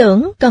 ý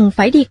tưởng cần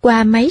phải đi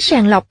qua máy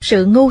sàng lọc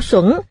sự ngu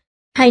xuẩn,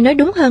 hay nói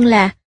đúng hơn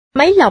là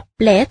máy lọc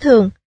lẽ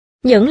thường.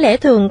 Những lẽ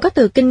thường có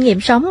từ kinh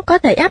nghiệm sống có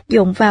thể áp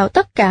dụng vào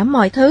tất cả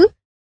mọi thứ.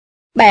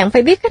 Bạn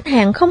phải biết khách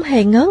hàng không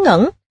hề ngớ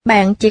ngẩn,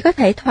 bạn chỉ có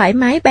thể thoải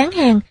mái bán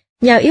hàng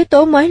nhờ yếu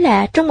tố mới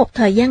lạ trong một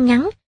thời gian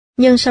ngắn,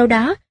 nhưng sau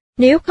đó,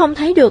 nếu không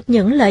thấy được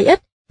những lợi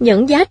ích,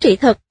 những giá trị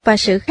thực và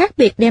sự khác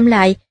biệt đem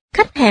lại,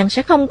 khách hàng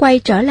sẽ không quay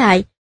trở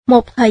lại.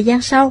 Một thời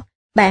gian sau,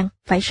 bạn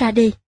phải ra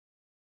đi.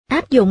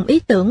 Áp dụng ý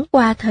tưởng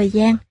qua thời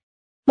gian.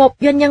 Một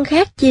doanh nhân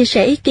khác chia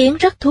sẻ ý kiến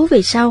rất thú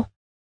vị sau.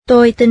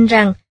 Tôi tin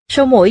rằng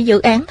sau mỗi dự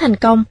án thành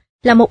công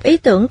là một ý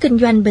tưởng kinh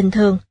doanh bình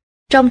thường.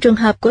 Trong trường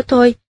hợp của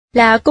tôi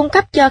là cung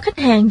cấp cho khách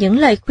hàng những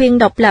lời khuyên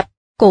độc lập,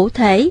 cụ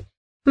thể.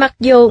 Mặc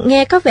dù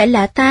nghe có vẻ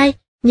lạ tai,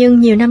 nhưng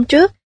nhiều năm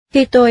trước,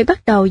 khi tôi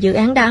bắt đầu dự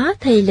án đó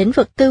thì lĩnh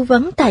vực tư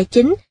vấn tài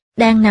chính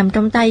đang nằm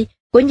trong tay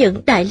của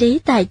những đại lý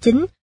tài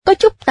chính có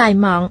chút tài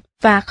mọn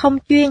và không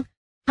chuyên.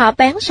 Họ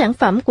bán sản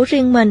phẩm của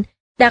riêng mình,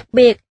 đặc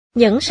biệt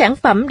những sản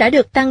phẩm đã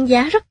được tăng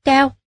giá rất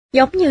cao,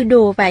 giống như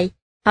đùa vậy.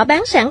 Họ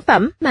bán sản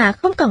phẩm mà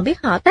không cần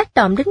biết họ tác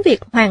động đến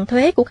việc hoàn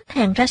thuế của khách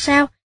hàng ra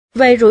sao,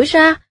 về rủi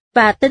ro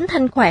và tính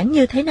thanh khoản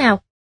như thế nào.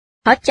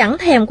 Họ chẳng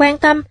thèm quan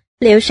tâm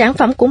liệu sản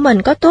phẩm của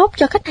mình có tốt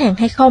cho khách hàng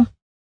hay không.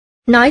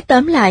 Nói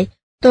tóm lại,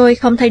 tôi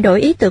không thay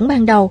đổi ý tưởng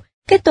ban đầu,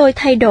 cái tôi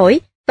thay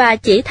đổi và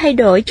chỉ thay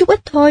đổi chút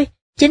ít thôi,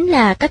 chính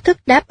là cách thức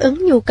đáp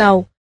ứng nhu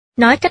cầu.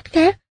 Nói cách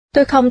khác,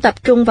 tôi không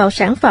tập trung vào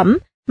sản phẩm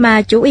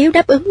mà chủ yếu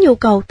đáp ứng nhu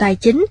cầu tài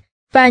chính,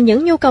 và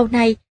những nhu cầu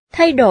này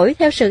thay đổi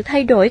theo sự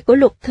thay đổi của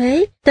luật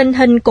thuế, tình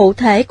hình cụ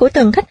thể của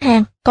từng khách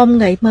hàng, công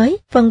nghệ mới,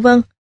 vân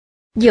vân.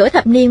 Giữa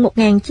thập niên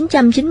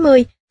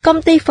 1990,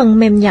 công ty phần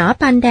mềm nhỏ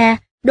Panda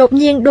đột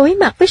nhiên đối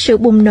mặt với sự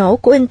bùng nổ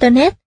của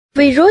Internet.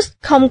 Virus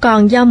không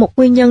còn do một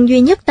nguyên nhân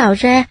duy nhất tạo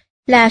ra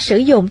là sử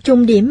dụng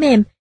chung điểm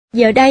mềm.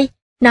 Giờ đây,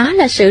 nó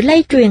là sự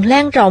lây truyền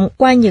lan rộng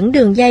qua những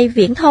đường dây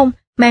viễn thông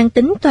mang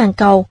tính toàn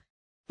cầu.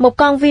 Một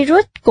con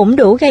virus cũng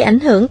đủ gây ảnh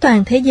hưởng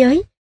toàn thế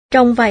giới.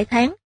 Trong vài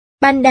tháng,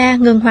 Panda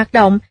ngừng hoạt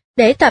động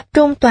để tập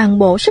trung toàn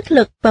bộ sức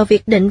lực vào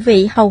việc định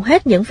vị hầu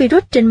hết những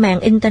virus trên mạng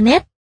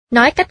Internet.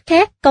 Nói cách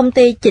khác, công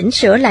ty chỉnh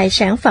sửa lại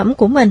sản phẩm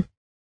của mình.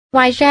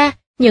 Ngoài ra,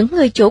 những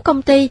người chủ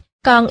công ty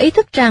còn ý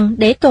thức rằng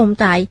để tồn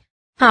tại,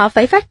 họ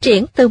phải phát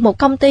triển từ một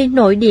công ty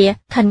nội địa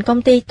thành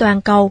công ty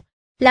toàn cầu.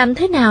 Làm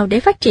thế nào để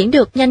phát triển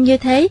được nhanh như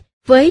thế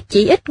với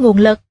chỉ ít nguồn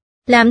lực?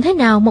 Làm thế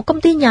nào một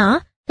công ty nhỏ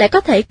lại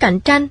có thể cạnh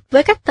tranh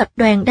với các tập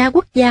đoàn đa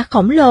quốc gia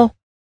khổng lồ.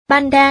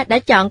 Panda đã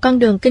chọn con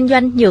đường kinh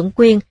doanh nhượng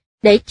quyền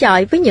để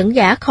chọi với những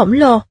gã khổng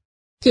lồ.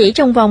 Chỉ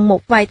trong vòng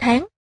một vài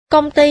tháng,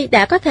 công ty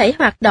đã có thể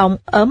hoạt động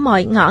ở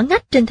mọi ngõ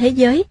ngách trên thế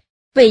giới.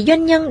 Vị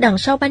doanh nhân đằng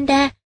sau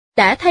Panda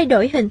đã thay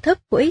đổi hình thức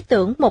của ý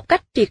tưởng một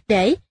cách triệt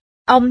để.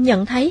 Ông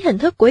nhận thấy hình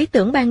thức của ý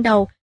tưởng ban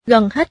đầu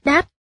gần hết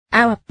đát,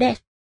 out of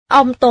date.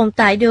 Ông tồn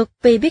tại được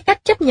vì biết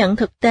cách chấp nhận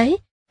thực tế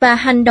và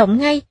hành động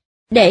ngay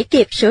để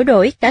kịp sửa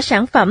đổi cả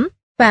sản phẩm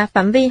và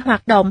phạm vi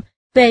hoạt động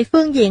về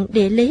phương diện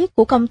địa lý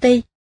của công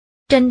ty.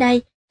 Trên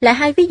đây là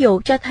hai ví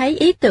dụ cho thấy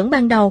ý tưởng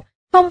ban đầu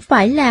không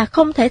phải là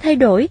không thể thay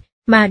đổi,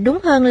 mà đúng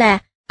hơn là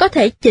có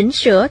thể chỉnh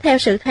sửa theo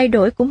sự thay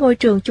đổi của môi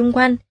trường chung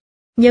quanh.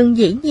 Nhưng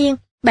dĩ nhiên,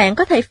 bạn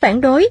có thể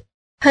phản đối.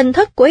 Hình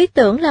thức của ý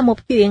tưởng là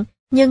một chuyện,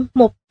 nhưng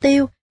mục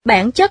tiêu,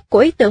 bản chất của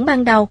ý tưởng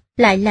ban đầu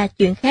lại là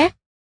chuyện khác.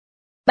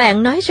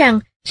 Bạn nói rằng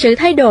sự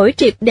thay đổi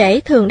triệt để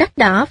thường đắt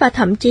đỏ và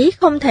thậm chí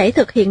không thể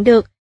thực hiện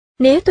được.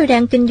 Nếu tôi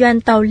đang kinh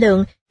doanh tàu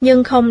lượn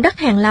nhưng không đắt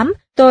hàng lắm,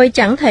 tôi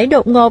chẳng thể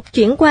đột ngột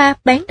chuyển qua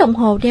bán đồng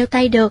hồ đeo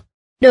tay được.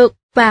 Được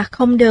và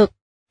không được.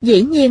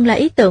 Dĩ nhiên là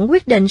ý tưởng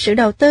quyết định sự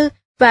đầu tư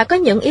và có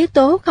những yếu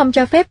tố không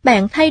cho phép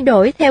bạn thay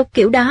đổi theo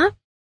kiểu đó.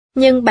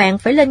 Nhưng bạn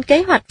phải lên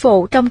kế hoạch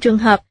phụ trong trường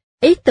hợp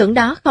ý tưởng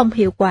đó không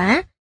hiệu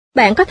quả.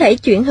 Bạn có thể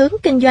chuyển hướng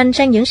kinh doanh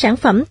sang những sản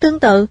phẩm tương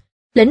tự,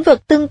 lĩnh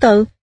vực tương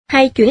tự,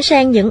 hay chuyển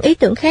sang những ý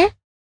tưởng khác.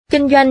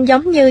 Kinh doanh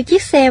giống như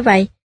chiếc xe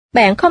vậy,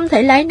 bạn không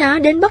thể lái nó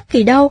đến bất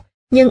kỳ đâu,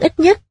 nhưng ít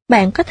nhất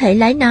bạn có thể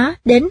lái nó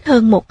đến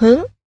hơn một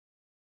hướng.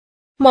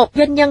 Một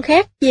doanh nhân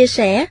khác chia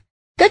sẻ,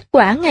 kết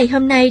quả ngày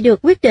hôm nay được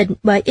quyết định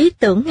bởi ý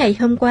tưởng ngày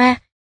hôm qua,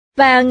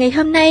 và ngày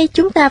hôm nay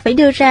chúng ta phải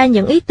đưa ra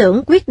những ý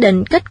tưởng quyết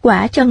định kết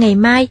quả cho ngày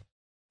mai.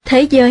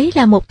 Thế giới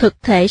là một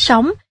thực thể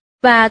sống,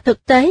 và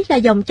thực tế là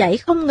dòng chảy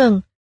không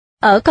ngừng.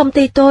 Ở công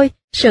ty tôi,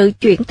 sự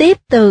chuyển tiếp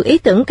từ ý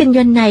tưởng kinh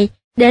doanh này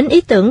đến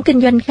ý tưởng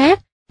kinh doanh khác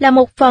là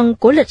một phần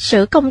của lịch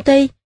sử công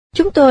ty.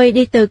 Chúng tôi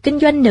đi từ kinh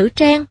doanh nữ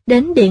trang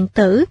đến điện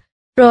tử,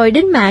 rồi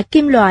đến mạ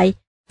kim loại,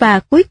 và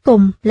cuối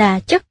cùng là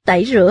chất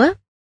tẩy rửa.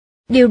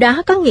 Điều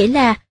đó có nghĩa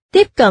là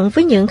tiếp cận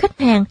với những khách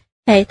hàng,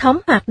 hệ thống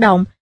hoạt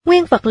động,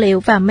 nguyên vật liệu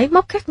và máy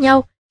móc khác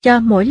nhau cho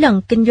mỗi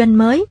lần kinh doanh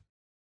mới.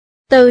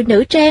 Từ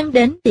nữ trang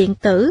đến điện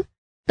tử,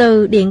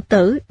 từ điện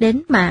tử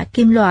đến mạ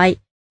kim loại,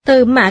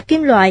 từ mạ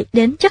kim loại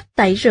đến chất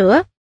tẩy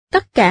rửa,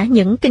 tất cả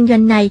những kinh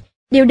doanh này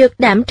đều được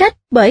đảm trách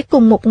bởi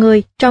cùng một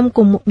người trong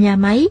cùng một nhà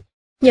máy.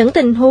 Những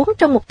tình huống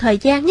trong một thời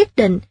gian nhất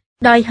định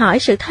đòi hỏi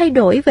sự thay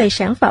đổi về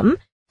sản phẩm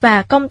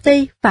và công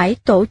ty phải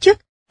tổ chức,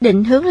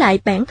 định hướng lại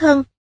bản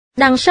thân.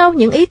 Đằng sau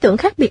những ý tưởng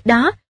khác biệt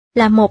đó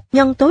là một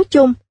nhân tố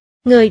chung,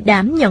 người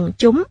đảm nhận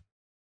chúng.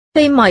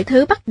 Khi mọi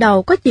thứ bắt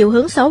đầu có chiều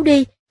hướng xấu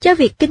đi cho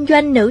việc kinh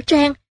doanh nữ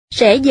trang,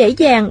 sẽ dễ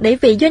dàng để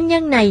vị doanh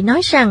nhân này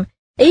nói rằng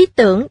ý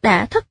tưởng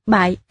đã thất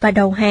bại và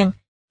đầu hàng.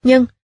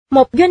 Nhưng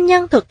một doanh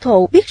nhân thực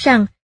thụ biết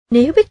rằng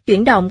nếu biết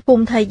chuyển động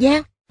cùng thời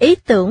gian, ý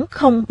tưởng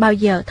không bao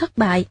giờ thất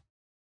bại.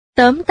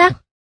 Tóm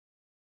tắt,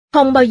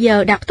 không bao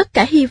giờ đặt tất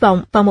cả hy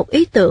vọng vào một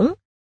ý tưởng.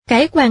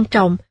 Cái quan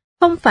trọng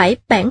không phải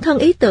bản thân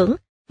ý tưởng,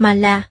 mà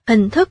là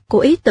hình thức của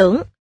ý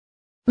tưởng.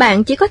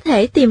 Bạn chỉ có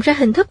thể tìm ra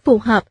hình thức phù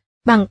hợp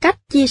bằng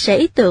cách chia sẻ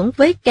ý tưởng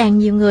với càng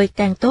nhiều người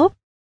càng tốt.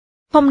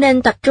 Không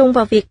nên tập trung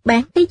vào việc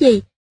bán cái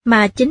gì,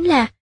 mà chính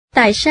là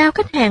tại sao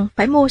khách hàng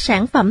phải mua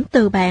sản phẩm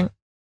từ bạn.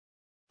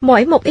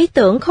 Mỗi một ý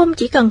tưởng không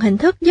chỉ cần hình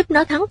thức giúp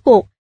nó thắng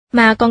cuộc,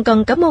 mà còn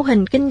cần cả mô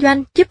hình kinh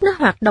doanh giúp nó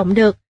hoạt động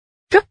được,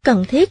 rất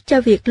cần thiết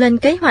cho việc lên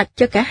kế hoạch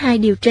cho cả hai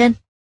điều trên.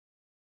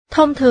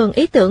 Thông thường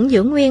ý tưởng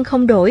giữ nguyên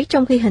không đổi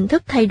trong khi hình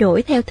thức thay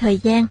đổi theo thời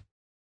gian.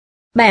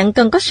 Bạn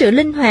cần có sự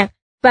linh hoạt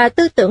và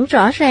tư tưởng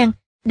rõ ràng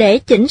để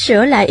chỉnh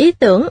sửa lại ý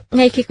tưởng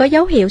ngay khi có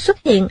dấu hiệu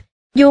xuất hiện,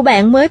 dù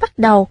bạn mới bắt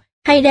đầu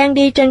hay đang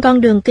đi trên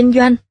con đường kinh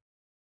doanh.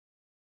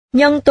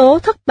 Nhân tố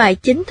thất bại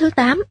chính thứ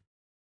 8.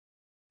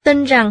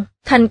 Tin rằng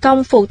thành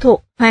công phụ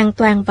thuộc hoàn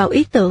toàn vào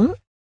ý tưởng.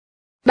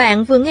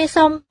 Bạn vừa nghe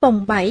xong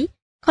vòng 7,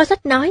 Kho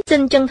Sách Nói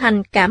xin chân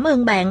thành cảm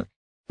ơn bạn.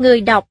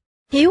 Người đọc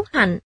Hiếu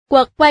Hạnh,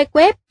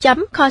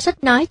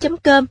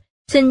 www.kho-sách-nói.com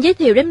xin giới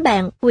thiệu đến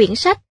bạn quyển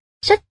sách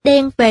Sách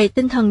đen về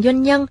tinh thần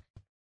doanh nhân.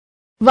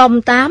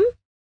 Vòng 8.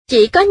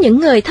 Chỉ có những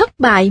người thất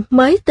bại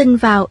mới tin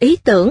vào ý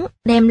tưởng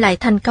đem lại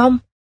thành công.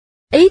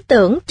 Ý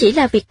tưởng chỉ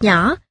là việc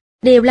nhỏ,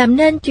 điều làm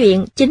nên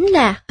chuyện chính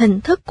là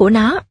hình thức của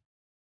nó.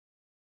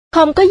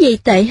 Không có gì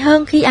tệ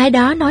hơn khi ai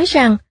đó nói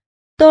rằng,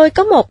 tôi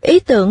có một ý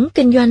tưởng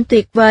kinh doanh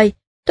tuyệt vời,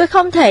 tôi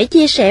không thể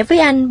chia sẻ với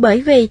anh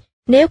bởi vì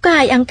nếu có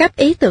ai ăn cắp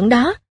ý tưởng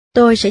đó,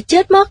 tôi sẽ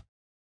chết mất.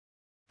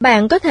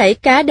 Bạn có thể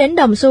cá đến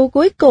đồng xu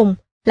cuối cùng,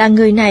 là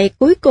người này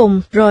cuối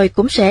cùng rồi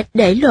cũng sẽ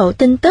để lộ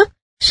tin tức,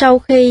 sau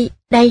khi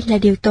đây là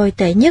điều tồi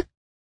tệ nhất.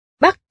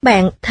 Bắt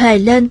bạn thề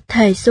lên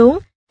thề xuống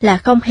là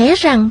không hé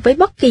răng với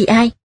bất kỳ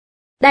ai.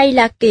 Đây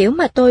là kiểu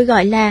mà tôi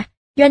gọi là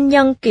doanh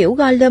nhân kiểu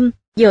Gollum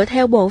dựa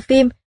theo bộ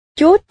phim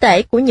Chúa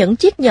tể của những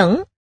chiếc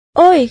nhẫn.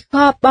 Ôi,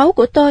 kho báu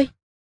của tôi!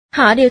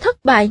 Họ đều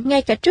thất bại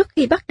ngay cả trước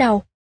khi bắt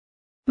đầu.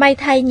 May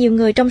thay nhiều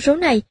người trong số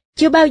này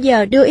chưa bao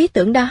giờ đưa ý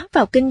tưởng đó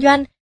vào kinh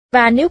doanh,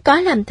 và nếu có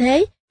làm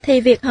thế,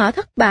 thì việc họ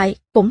thất bại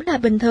cũng là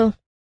bình thường.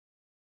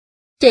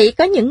 Chỉ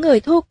có những người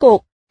thua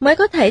cuộc mới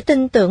có thể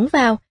tin tưởng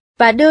vào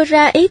và đưa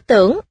ra ý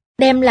tưởng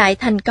đem lại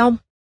thành công,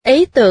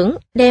 ý tưởng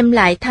đem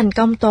lại thành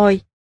công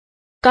tồi.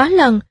 Có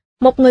lần,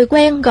 một người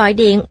quen gọi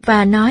điện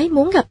và nói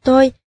muốn gặp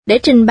tôi để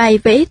trình bày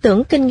về ý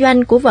tưởng kinh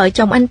doanh của vợ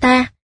chồng anh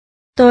ta.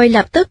 Tôi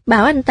lập tức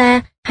bảo anh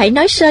ta hãy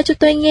nói sơ cho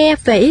tôi nghe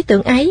về ý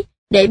tưởng ấy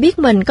để biết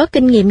mình có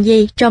kinh nghiệm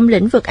gì trong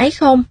lĩnh vực ấy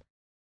không.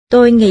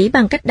 Tôi nghĩ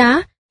bằng cách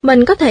đó,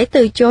 mình có thể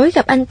từ chối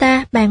gặp anh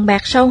ta bàn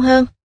bạc sâu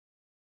hơn.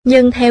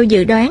 Nhưng theo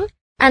dự đoán,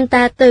 anh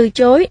ta từ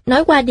chối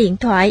nói qua điện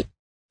thoại.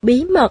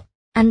 Bí mật,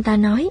 anh ta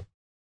nói.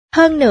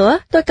 Hơn nữa,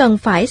 tôi cần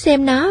phải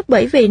xem nó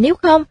bởi vì nếu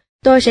không,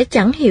 tôi sẽ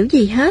chẳng hiểu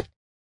gì hết.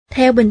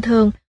 Theo bình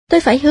thường, tôi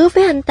phải hứa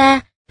với anh ta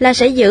là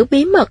sẽ giữ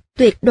bí mật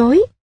tuyệt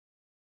đối.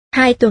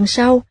 2 tuần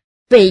sau,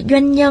 vị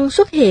doanh nhân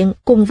xuất hiện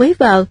cùng với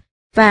vợ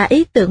và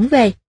ý tưởng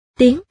về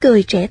tiếng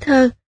cười trẻ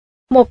thơ,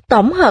 một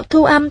tổng hợp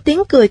thu âm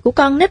tiếng cười của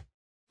con nít.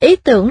 Ý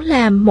tưởng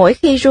là mỗi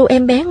khi ru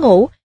em bé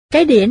ngủ,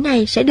 cái đĩa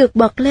này sẽ được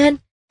bật lên.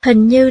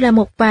 Hình như là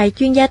một vài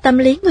chuyên gia tâm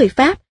lý người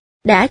Pháp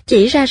đã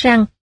chỉ ra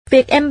rằng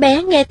việc em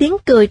bé nghe tiếng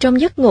cười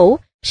trong giấc ngủ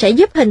sẽ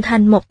giúp hình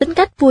thành một tính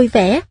cách vui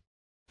vẻ.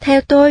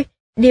 Theo tôi,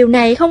 điều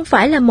này không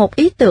phải là một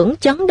ý tưởng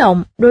chấn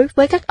động đối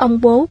với các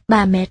ông bố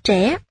bà mẹ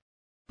trẻ.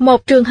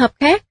 Một trường hợp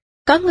khác,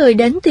 có người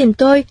đến tìm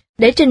tôi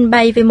để trình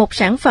bày về một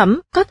sản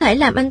phẩm có thể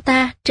làm anh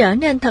ta trở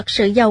nên thật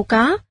sự giàu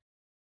có.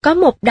 Có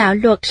một đạo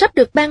luật sắp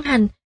được ban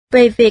hành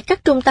về việc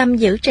các trung tâm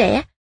giữ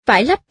trẻ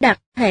phải lắp đặt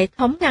hệ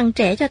thống ngăn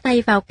trẻ cho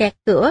tay vào kẹt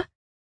cửa.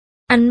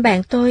 Anh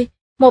bạn tôi,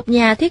 một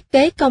nhà thiết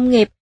kế công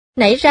nghiệp,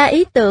 nảy ra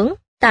ý tưởng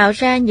tạo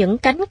ra những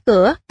cánh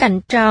cửa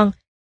cạnh tròn,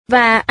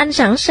 và anh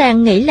sẵn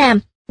sàng nghỉ làm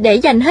để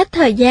dành hết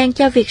thời gian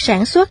cho việc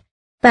sản xuất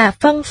và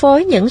phân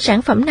phối những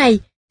sản phẩm này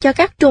cho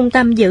các trung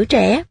tâm giữ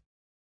trẻ.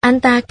 Anh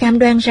ta cam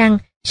đoan rằng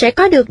sẽ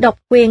có được độc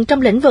quyền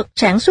trong lĩnh vực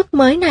sản xuất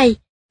mới này,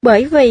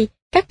 bởi vì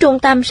các trung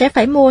tâm sẽ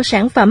phải mua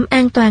sản phẩm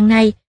an toàn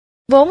này,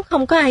 vốn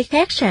không có ai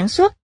khác sản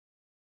xuất.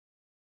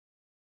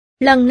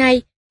 Lần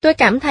này, tôi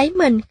cảm thấy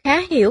mình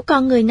khá hiểu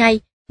con người này,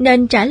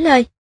 nên trả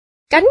lời,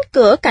 cánh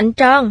cửa cạnh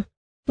tròn,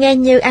 nghe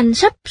như anh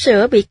sắp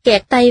sửa bị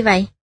kẹt tay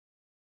vậy.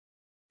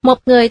 Một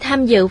người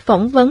tham dự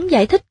phỏng vấn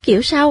giải thích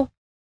kiểu sau,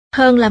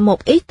 hơn là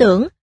một ý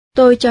tưởng,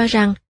 tôi cho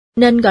rằng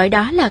nên gọi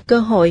đó là cơ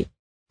hội.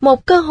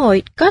 Một cơ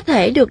hội có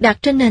thể được đặt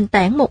trên nền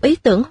tảng một ý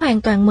tưởng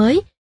hoàn toàn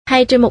mới,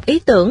 hay trên một ý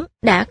tưởng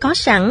đã có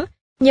sẵn,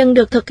 nhưng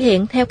được thực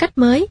hiện theo cách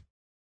mới,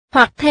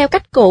 hoặc theo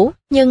cách cũ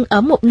nhưng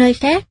ở một nơi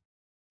khác.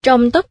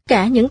 Trong tất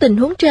cả những tình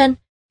huống trên,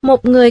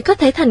 một người có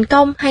thể thành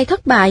công hay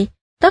thất bại,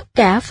 tất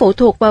cả phụ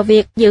thuộc vào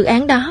việc dự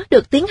án đó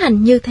được tiến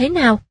hành như thế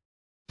nào.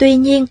 Tuy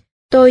nhiên,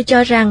 tôi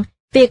cho rằng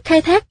việc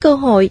khai thác cơ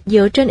hội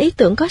dựa trên ý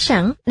tưởng có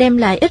sẵn đem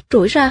lại ít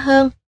rủi ro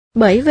hơn,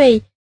 bởi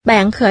vì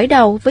bạn khởi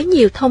đầu với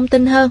nhiều thông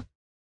tin hơn.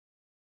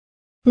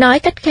 Nói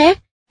cách khác,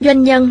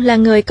 doanh nhân là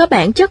người có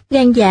bản chất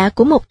gan dạ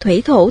của một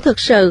thủy thủ thực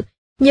sự,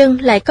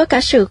 nhưng lại có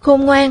cả sự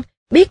khôn ngoan,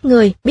 biết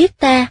người, biết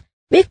ta,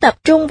 biết tập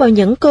trung vào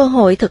những cơ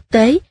hội thực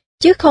tế,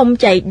 chứ không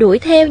chạy đuổi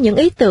theo những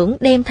ý tưởng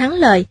đem thắng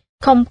lợi,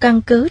 không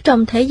căn cứ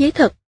trong thế giới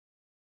thực.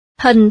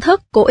 Hình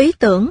thức của ý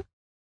tưởng.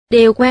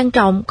 Điều quan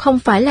trọng không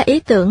phải là ý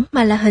tưởng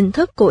mà là hình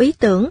thức của ý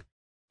tưởng.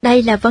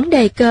 Đây là vấn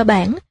đề cơ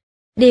bản.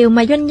 Điều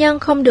mà doanh nhân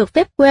không được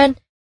phép quên,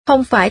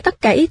 không phải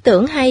tất cả ý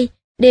tưởng hay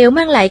đều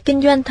mang lại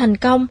kinh doanh thành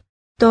công.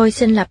 Tôi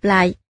xin lặp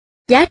lại,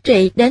 giá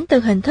trị đến từ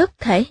hình thức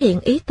thể hiện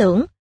ý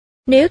tưởng.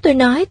 Nếu tôi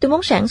nói tôi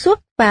muốn sản xuất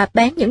và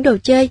bán những đồ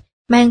chơi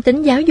mang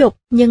tính giáo dục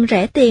nhưng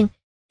rẻ tiền,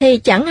 thì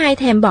chẳng ai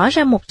thèm bỏ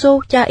ra một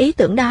xu cho ý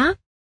tưởng đó.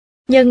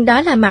 Nhưng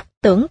đó là mặt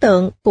tưởng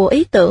tượng của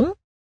ý tưởng.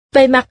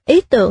 Về mặt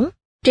ý tưởng,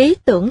 trí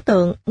tưởng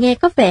tượng nghe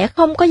có vẻ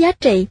không có giá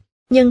trị,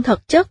 nhưng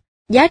thực chất,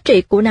 giá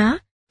trị của nó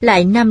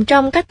lại nằm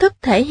trong cách thức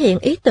thể hiện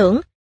ý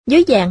tưởng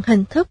dưới dạng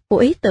hình thức của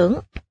ý tưởng.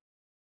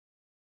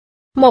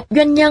 Một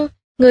doanh nhân,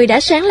 người đã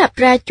sáng lập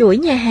ra chuỗi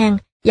nhà hàng,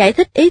 giải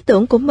thích ý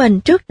tưởng của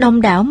mình trước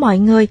đông đảo mọi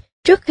người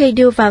trước khi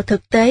đưa vào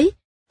thực tế.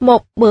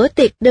 Một bữa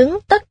tiệc đứng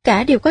tất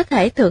cả đều có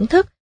thể thưởng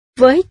thức,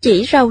 với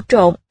chỉ rau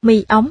trộn,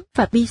 mì ống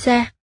và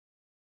pizza.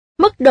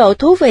 Mức độ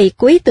thú vị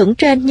của ý tưởng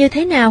trên như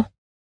thế nào?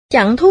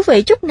 Chẳng thú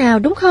vị chút nào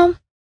đúng không?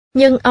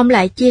 Nhưng ông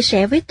lại chia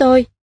sẻ với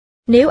tôi,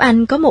 nếu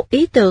anh có một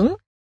ý tưởng,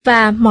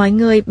 và mọi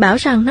người bảo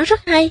rằng nó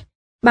rất hay,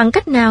 bằng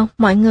cách nào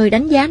mọi người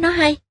đánh giá nó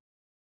hay?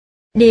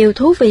 Điều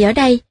thú vị ở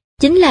đây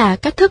chính là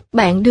cách thức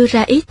bạn đưa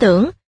ra ý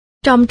tưởng.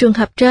 Trong trường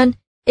hợp trên,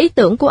 ý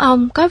tưởng của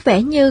ông có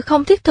vẻ như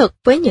không thiết thực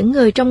với những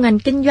người trong ngành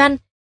kinh doanh.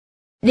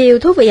 Điều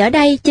thú vị ở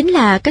đây chính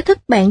là cách thức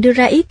bạn đưa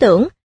ra ý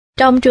tưởng.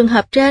 Trong trường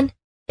hợp trên,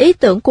 ý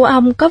tưởng của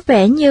ông có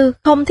vẻ như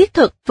không thiết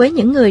thực với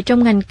những người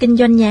trong ngành kinh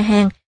doanh nhà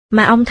hàng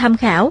mà ông tham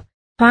khảo,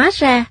 hóa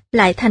ra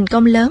lại thành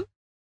công lớn.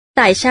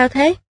 Tại sao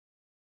thế?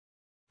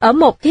 Ở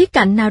một khía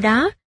cạnh nào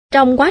đó,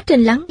 trong quá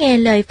trình lắng nghe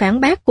lời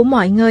phản bác của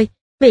mọi người,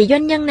 vị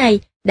doanh nhân này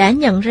đã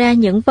nhận ra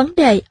những vấn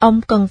đề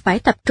ông cần phải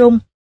tập trung.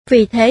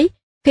 Vì thế,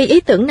 khi ý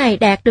tưởng này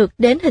đạt được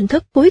đến hình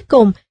thức cuối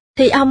cùng,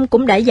 thì ông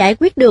cũng đã giải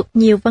quyết được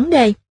nhiều vấn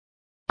đề.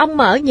 Ông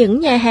mở những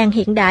nhà hàng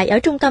hiện đại ở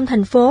trung tâm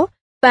thành phố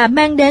và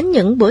mang đến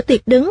những bữa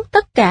tiệc đứng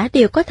tất cả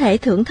đều có thể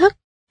thưởng thức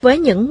với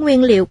những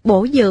nguyên liệu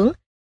bổ dưỡng.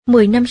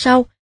 10 năm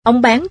sau,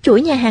 ông bán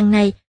chuỗi nhà hàng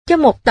này cho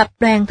một tập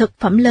đoàn thực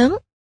phẩm lớn.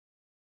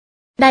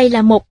 Đây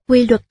là một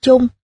quy luật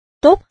chung,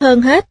 tốt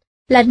hơn hết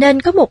là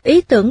nên có một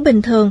ý tưởng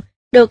bình thường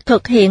được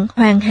thực hiện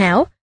hoàn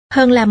hảo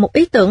hơn là một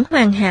ý tưởng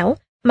hoàn hảo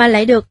mà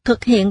lại được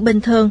thực hiện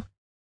bình thường.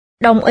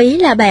 Đồng ý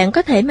là bạn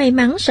có thể may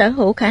mắn sở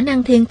hữu khả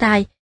năng thiên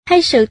tài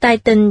hay sự tài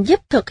tình giúp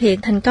thực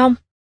hiện thành công.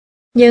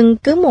 Nhưng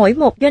cứ mỗi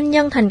một doanh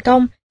nhân thành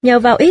công nhờ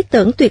vào ý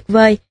tưởng tuyệt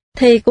vời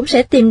thì cũng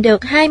sẽ tìm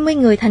được 20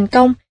 người thành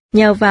công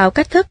nhờ vào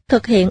cách thức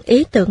thực hiện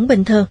ý tưởng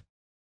bình thường.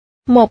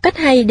 Một cách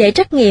hay để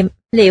trắc nghiệm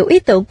liệu ý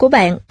tưởng của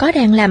bạn có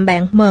đang làm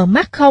bạn mờ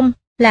mắt không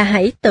là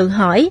hãy tự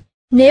hỏi,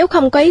 nếu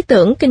không có ý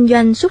tưởng kinh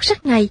doanh xuất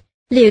sắc này,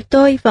 liệu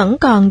tôi vẫn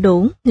còn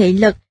đủ nghị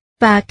lực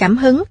và cảm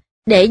hứng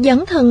để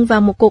dấn thân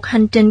vào một cuộc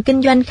hành trình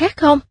kinh doanh khác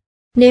không?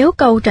 Nếu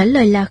câu trả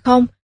lời là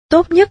không,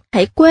 tốt nhất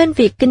hãy quên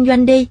việc kinh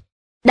doanh đi.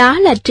 Đó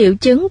là triệu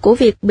chứng của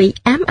việc bị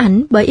ám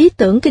ảnh bởi ý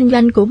tưởng kinh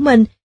doanh của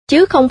mình,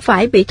 chứ không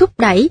phải bị thúc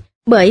đẩy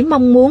bởi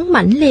mong muốn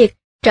mãnh liệt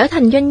trở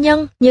thành doanh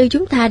nhân như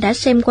chúng ta đã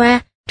xem qua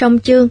trong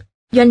chương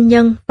Doanh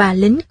nhân và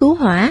lính cứu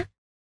hỏa.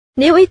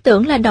 Nếu ý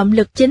tưởng là động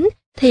lực chính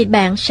thì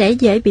bạn sẽ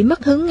dễ bị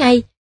mất hướng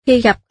ngay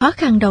khi gặp khó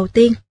khăn đầu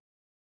tiên.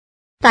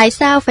 Tại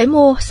sao phải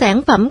mua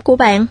sản phẩm của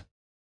bạn?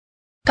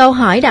 Câu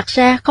hỏi đặt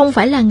ra không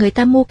phải là người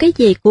ta mua cái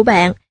gì của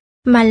bạn,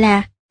 mà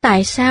là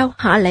tại sao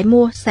họ lại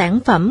mua sản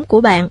phẩm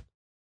của bạn.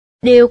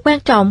 Điều quan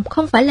trọng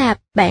không phải là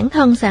bản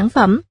thân sản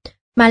phẩm,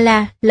 mà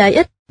là lợi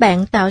ích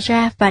bạn tạo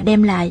ra và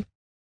đem lại.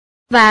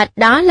 Và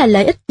đó là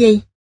lợi ích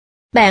gì?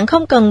 Bạn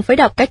không cần phải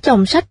đọc cả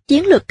chồng sách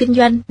chiến lược kinh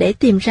doanh để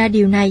tìm ra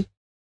điều này.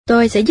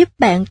 Tôi sẽ giúp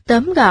bạn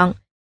tóm gọn,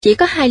 chỉ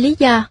có 2 lý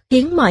do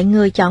khiến mọi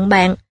người chọn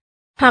bạn.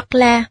 Hoặc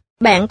là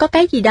bạn có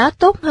cái gì đó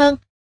tốt hơn,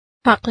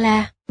 hoặc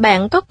là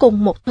bạn có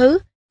cùng một thứ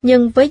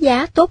nhưng với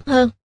giá tốt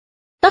hơn.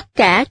 Tất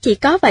cả chỉ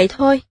có vậy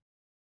thôi.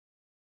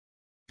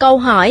 Câu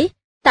hỏi,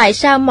 tại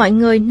sao mọi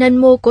người nên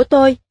mua của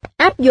tôi,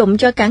 áp dụng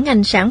cho cả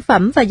ngành sản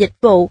phẩm và dịch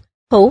vụ,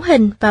 hữu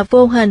hình và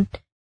vô hình.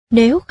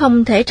 Nếu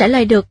không thể trả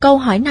lời được câu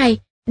hỏi này,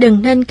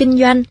 đừng nên kinh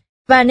doanh,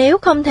 và nếu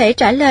không thể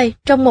trả lời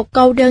trong một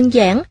câu đơn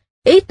giản,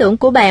 ý tưởng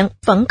của bạn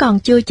vẫn còn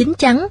chưa chín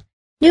chắn.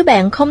 Nếu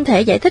bạn không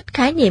thể giải thích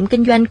khái niệm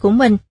kinh doanh của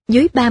mình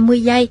dưới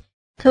 30 giây,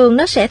 thường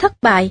nó sẽ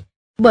thất bại,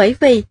 bởi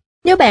vì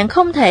nếu bạn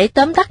không thể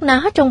tóm tắt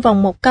nó trong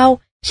vòng một câu,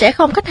 sẽ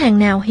không khách hàng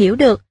nào hiểu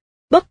được.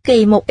 Bất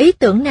kỳ một ý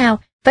tưởng nào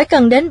phải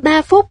cần đến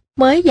 3 phút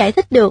mới giải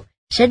thích được,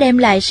 sẽ đem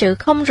lại sự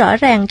không rõ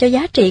ràng cho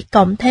giá trị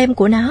cộng thêm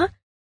của nó.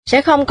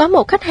 Sẽ không có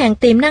một khách hàng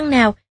tiềm năng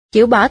nào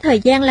chịu bỏ thời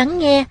gian lắng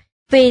nghe,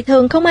 vì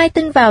thường không ai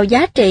tin vào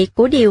giá trị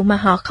của điều mà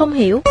họ không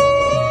hiểu.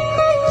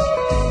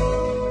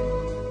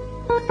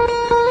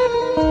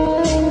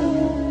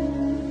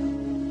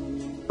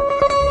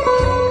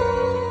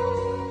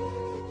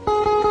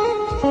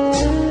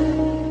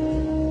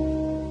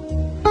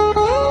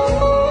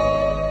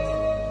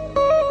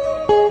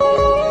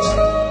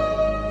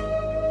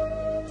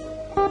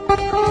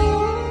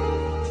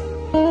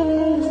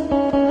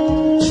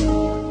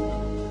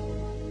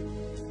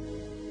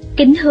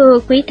 Kính thưa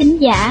quý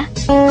thính giả,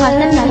 kho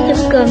sách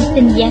nói.com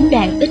xin gián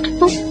đoạn ít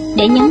phút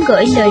để nhắn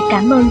gửi lời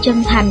cảm ơn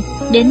chân thành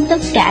đến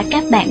tất cả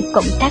các bạn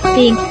cộng tác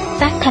viên,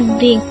 phát thanh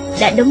viên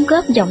đã đóng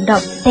góp giọng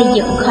đọc xây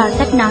dựng kho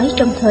sách nói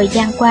trong thời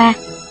gian qua.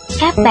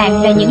 Các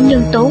bạn là những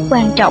nhân tố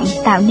quan trọng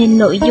tạo nên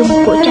nội dung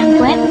của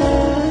trang web.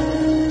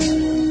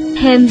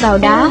 Thêm vào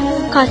đó,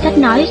 kho sách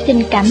nói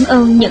xin cảm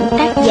ơn những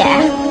tác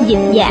giả,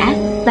 dịch giả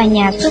và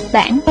nhà xuất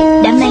bản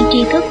đã mang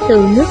tri thức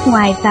từ nước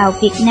ngoài vào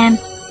Việt Nam.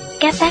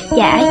 Các tác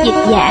giả,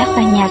 dịch giả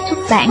và nhà xuất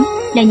bản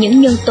là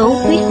những nhân tố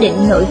quyết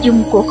định nội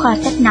dung của kho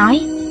sách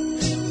nói.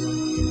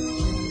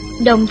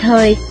 Đồng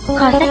thời,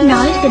 kho sách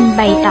nói xin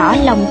bày tỏ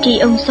lòng tri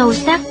ân sâu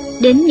sắc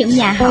đến những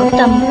nhà hảo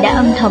tâm đã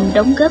âm thầm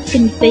đóng góp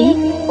kinh phí,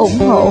 ủng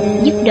hộ,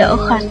 giúp đỡ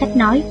kho sách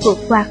nói vượt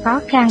qua khó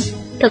khăn,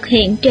 thực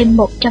hiện trên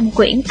 100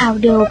 quyển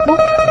audiobook.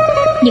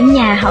 Những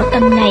nhà hảo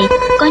tâm này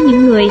có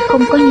những người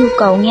không có nhu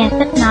cầu nghe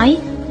sách nói,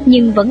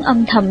 nhưng vẫn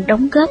âm thầm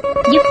đóng góp,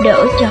 giúp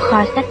đỡ cho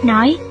kho sách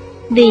nói,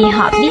 vì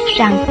họ biết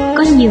rằng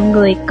có nhiều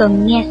người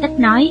cần nghe sách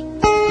nói.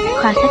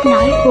 Kho sách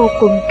nói vô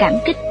cùng cảm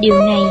kích điều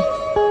này.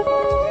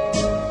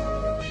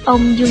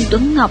 Ông Dương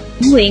Tuấn Ngọc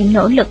nguyện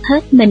nỗ lực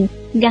hết mình,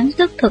 gắng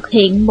sức thực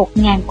hiện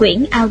 1000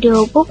 quyển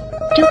audiobook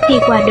trước khi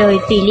qua đời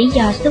vì lý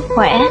do sức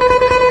khỏe.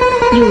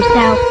 Dù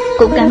sao,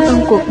 cũng cảm ơn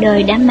cuộc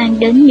đời đã mang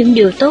đến những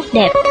điều tốt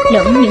đẹp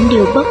lẫn những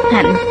điều bất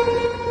hạnh.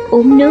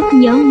 Uống nước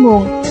nhớ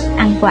nguồn,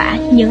 ăn quả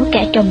nhớ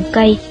kẻ trồng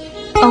cây.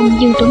 Ông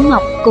Dương Tuấn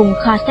Ngọc cùng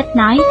kho sách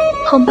nói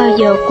không bao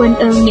giờ quên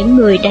ơn những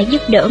người đã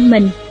giúp đỡ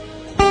mình.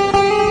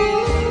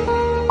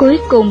 Cuối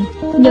cùng,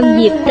 nhân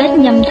dịp Tết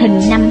Nhâm Thìn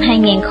năm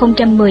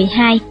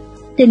 2012,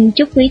 xin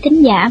chúc quý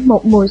thính giả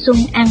một mùa xuân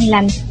an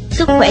lành,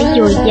 sức khỏe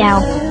dồi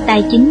dào,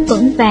 tài chính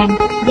vững vàng,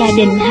 gia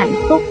đình hạnh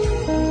phúc.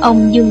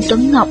 Ông Dương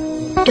Tuấn Ngọc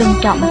trân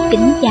trọng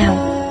kính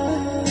chào.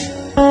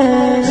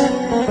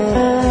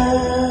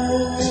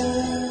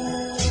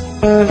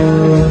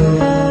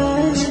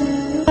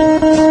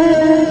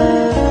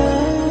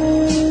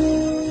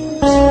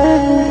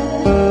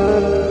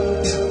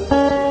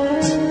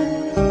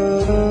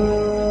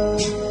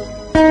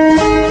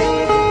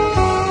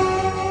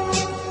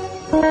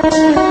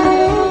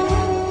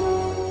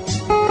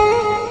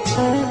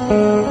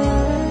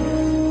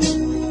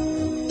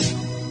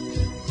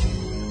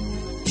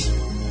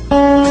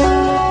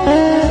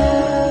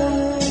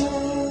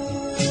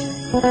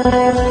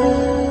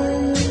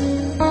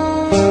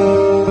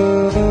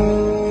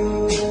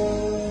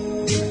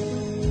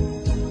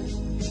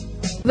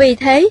 Vì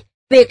thế,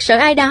 việc sợ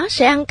ai đó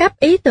sẽ ăn cắp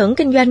ý tưởng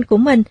kinh doanh của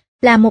mình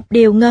là một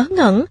điều ngớ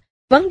ngẩn.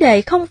 Vấn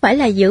đề không phải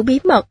là giữ bí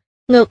mật,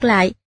 ngược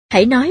lại,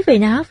 hãy nói về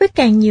nó với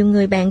càng nhiều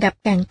người bạn gặp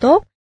càng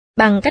tốt.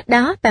 Bằng cách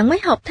đó, bạn mới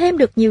học thêm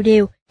được nhiều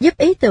điều giúp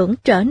ý tưởng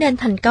trở nên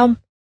thành công.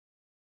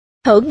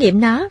 Thử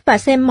nghiệm nó và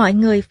xem mọi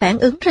người phản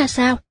ứng ra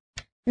sao.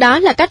 Đó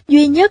là cách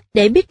duy nhất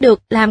để biết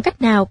được làm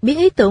cách nào biến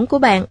ý tưởng của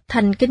bạn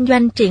thành kinh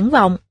doanh triển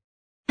vọng.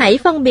 Hãy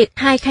phân biệt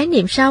hai khái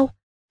niệm sau.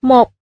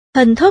 1.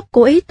 Hình thức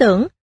của ý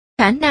tưởng,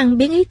 khả năng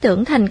biến ý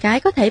tưởng thành cái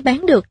có thể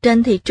bán được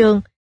trên thị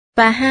trường.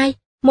 Và 2.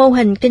 Mô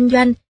hình kinh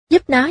doanh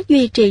giúp nó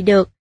duy trì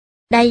được.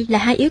 Đây là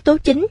hai yếu tố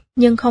chính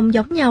nhưng không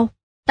giống nhau.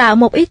 Tạo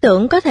một ý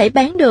tưởng có thể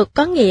bán được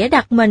có nghĩa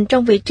đặt mình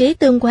trong vị trí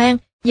tương quan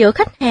giữa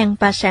khách hàng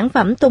và sản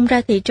phẩm tung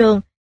ra thị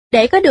trường,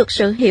 để có được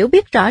sự hiểu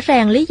biết rõ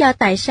ràng lý do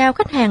tại sao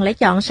khách hàng lại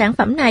chọn sản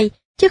phẩm này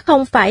chứ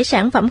không phải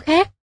sản phẩm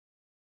khác.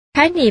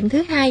 Khái niệm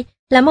thứ hai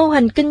là mô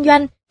hình kinh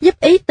doanh giúp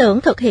ý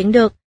tưởng thực hiện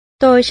được.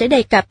 Tôi sẽ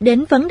đề cập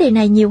đến vấn đề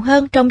này nhiều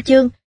hơn trong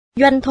chương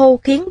Doanh thu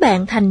khiến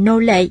bạn thành nô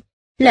lệ,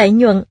 lợi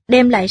nhuận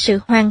đem lại sự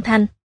hoàn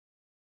thành.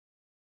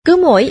 Cứ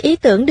mỗi ý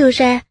tưởng đưa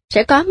ra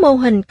sẽ có mô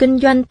hình kinh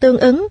doanh tương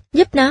ứng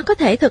giúp nó có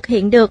thể thực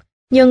hiện được,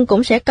 nhưng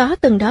cũng sẽ có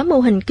từng đó mô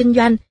hình kinh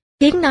doanh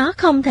khiến nó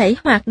không thể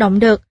hoạt động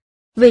được.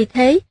 Vì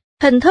thế,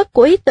 hình thức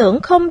của ý tưởng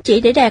không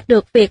chỉ để đạt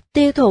được việc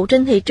tiêu thụ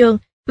trên thị trường,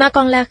 mà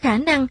còn là khả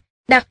năng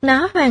đặt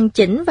nó hoàn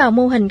chỉnh vào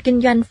mô hình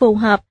kinh doanh phù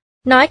hợp.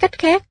 Nói cách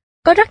khác,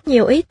 có rất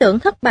nhiều ý tưởng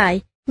thất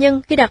bại,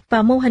 nhưng khi đặt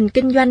vào mô hình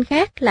kinh doanh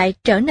khác lại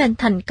trở nên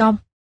thành công.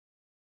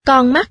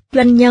 Con mắt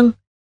doanh nhân.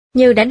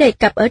 Như đã đề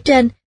cập ở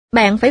trên,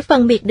 bạn phải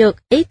phân biệt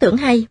được ý tưởng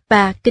hay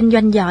và kinh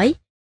doanh giỏi.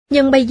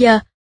 Nhưng bây giờ,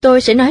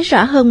 tôi sẽ nói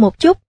rõ hơn một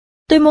chút.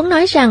 Tôi muốn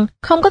nói rằng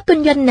không có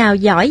kinh doanh nào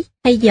giỏi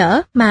hay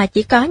dở mà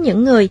chỉ có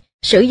những người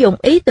sử dụng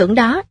ý tưởng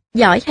đó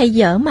giỏi hay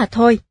dở mà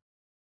thôi.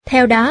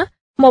 Theo đó,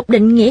 một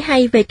định nghĩa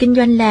hay về kinh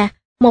doanh là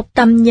một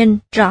tầm nhìn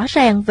rõ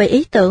ràng về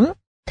ý tưởng.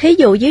 Thí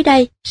dụ dưới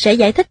đây sẽ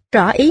giải thích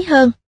rõ ý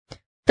hơn.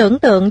 Tưởng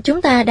tượng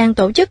chúng ta đang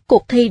tổ chức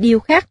cuộc thi điêu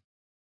khắc.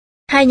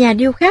 Hai nhà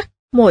điêu khắc,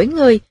 mỗi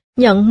người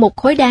nhận một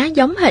khối đá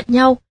giống hệt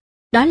nhau,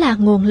 đó là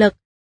nguồn lực,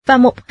 và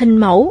một hình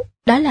mẫu,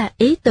 đó là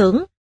ý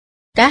tưởng.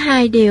 Cả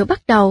hai đều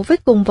bắt đầu với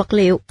cùng vật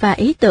liệu và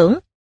ý tưởng.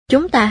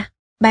 Chúng ta,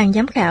 ban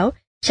giám khảo,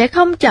 sẽ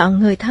không chọn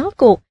người thắng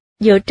cuộc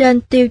dựa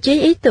trên tiêu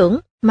chí ý tưởng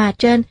mà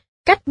trên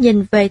cách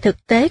nhìn về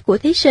thực tế của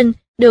thí sinh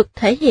được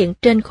thể hiện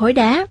trên khối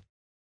đá.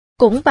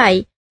 Cũng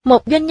vậy,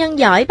 một doanh nhân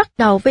giỏi bắt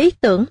đầu với ý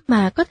tưởng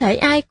mà có thể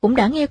ai cũng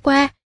đã nghe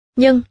qua,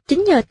 nhưng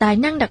chính nhờ tài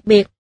năng đặc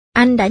biệt,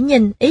 anh đã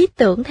nhìn ý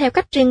tưởng theo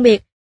cách riêng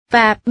biệt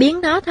và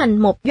biến nó thành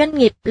một doanh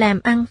nghiệp làm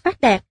ăn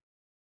phát đạt.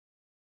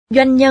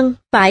 Doanh nhân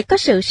phải có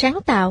sự sáng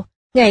tạo,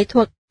 nghệ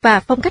thuật và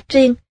phong cách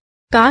riêng.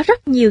 Có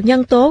rất nhiều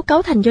nhân tố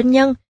cấu thành doanh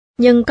nhân,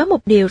 nhưng có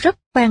một điều rất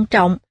quan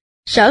trọng,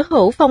 sở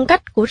hữu phong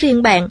cách của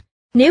riêng bạn,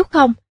 nếu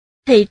không,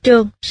 thị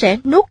trường sẽ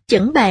nuốt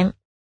chửng bạn.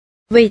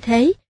 Vì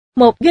thế,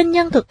 một doanh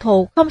nhân thực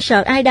thụ không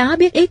sợ ai đó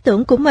biết ý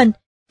tưởng của mình,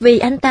 vì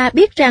anh ta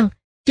biết rằng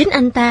chính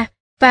anh ta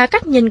và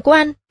cách nhìn của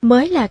anh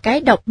mới là cái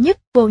độc nhất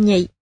vô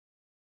nhị.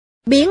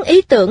 Biến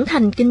ý tưởng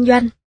thành kinh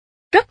doanh.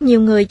 Rất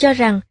nhiều người cho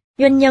rằng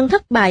doanh nhân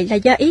thất bại là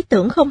do ý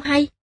tưởng không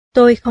hay.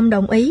 Tôi không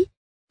đồng ý.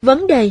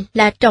 Vấn đề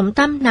là trọng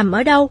tâm nằm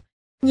ở đâu.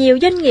 Nhiều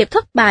doanh nghiệp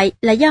thất bại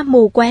là do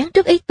mù quáng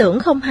trước ý tưởng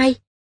không hay.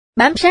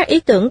 Bám sát ý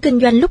tưởng kinh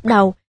doanh lúc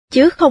đầu,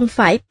 chứ không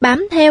phải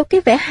bám theo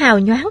cái vẻ hào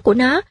nhoáng của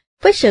nó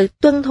với sự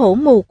tuân thủ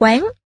mù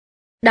quáng.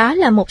 Đó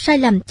là một sai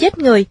lầm chết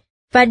người,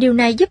 và điều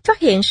này giúp phát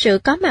hiện sự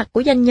có mặt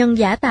của doanh nhân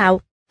giả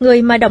tạo,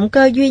 người mà động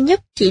cơ duy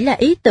nhất chỉ là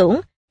ý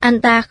tưởng,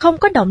 anh ta không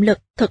có động lực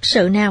thực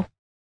sự nào.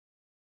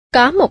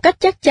 Có một cách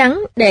chắc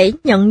chắn để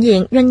nhận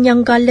diện doanh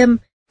nhân Gollum,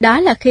 đó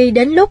là khi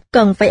đến lúc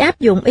cần phải áp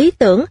dụng ý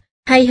tưởng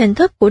hay hình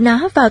thức của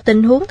nó vào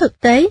tình huống thực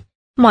tế,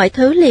 mọi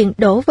thứ liền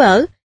đổ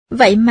vỡ,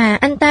 vậy mà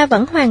anh ta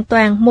vẫn hoàn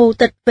toàn mù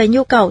tịch về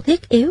nhu cầu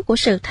thiết yếu của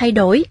sự thay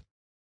đổi.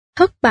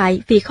 Thất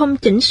bại vì không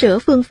chỉnh sửa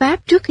phương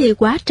pháp trước khi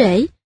quá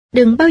trễ.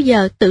 Đừng bao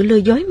giờ tự lừa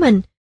dối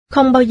mình,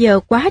 không bao giờ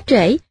quá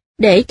trễ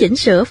để chỉnh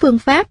sửa phương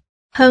pháp.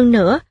 Hơn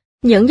nữa,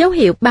 những dấu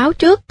hiệu báo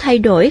trước thay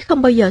đổi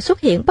không bao giờ xuất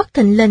hiện bất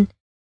thình lình.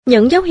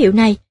 Những dấu hiệu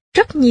này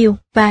rất nhiều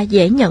và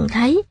dễ nhận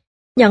thấy.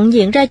 Nhận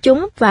diện ra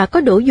chúng và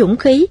có đủ dũng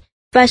khí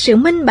và sự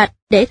minh bạch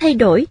để thay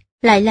đổi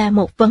lại là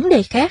một vấn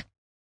đề khác.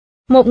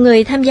 Một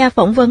người tham gia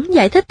phỏng vấn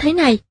giải thích thế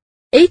này: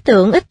 ý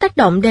tưởng ít tác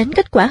động đến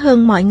kết quả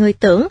hơn mọi người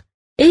tưởng.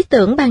 Ý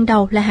tưởng ban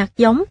đầu là hạt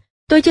giống,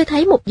 tôi chưa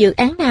thấy một dự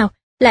án nào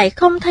lại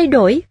không thay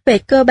đổi về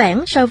cơ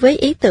bản so với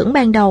ý tưởng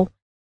ban đầu.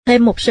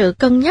 Thêm một sự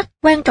cân nhắc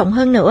quan trọng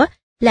hơn nữa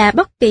là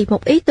bất kỳ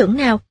một ý tưởng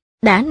nào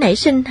đã nảy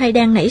sinh hay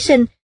đang nảy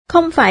sinh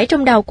không phải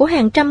trong đầu của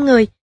hàng trăm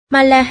người,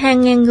 mà là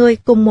hàng ngàn người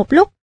cùng một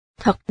lúc.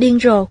 Thật điên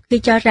rồ khi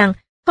cho rằng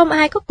không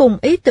ai có cùng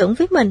ý tưởng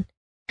với mình.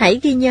 Hãy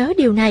ghi nhớ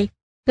điều này,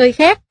 người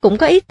khác cũng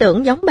có ý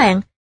tưởng giống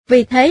bạn,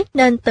 vì thế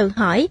nên tự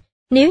hỏi,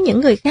 nếu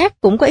những người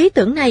khác cũng có ý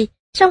tưởng này,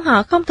 sao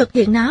họ không thực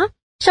hiện nó,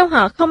 sao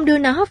họ không đưa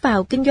nó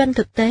vào kinh doanh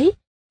thực tế?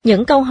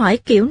 Những câu hỏi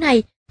kiểu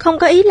này không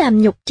có ý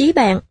làm nhục chí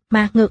bạn,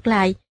 mà ngược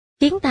lại,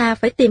 khiến ta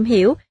phải tìm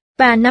hiểu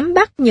và nắm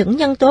bắt những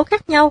nhân tố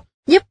khác nhau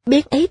giúp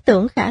biến ý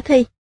tưởng khả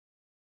thi.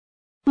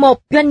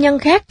 Một doanh nhân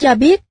khác cho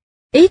biết,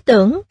 Ý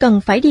tưởng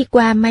cần phải đi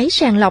qua máy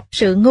sàng lọc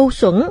sự ngu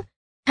xuẩn,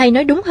 hay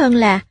nói đúng hơn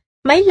là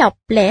máy lọc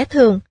lẽ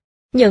thường.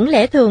 Những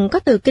lẽ thường có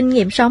từ kinh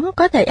nghiệm sống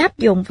có thể áp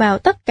dụng vào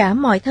tất cả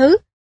mọi thứ.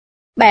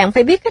 Bạn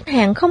phải biết khách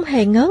hàng không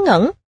hề ngớ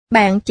ngẩn,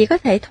 bạn chỉ có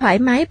thể thoải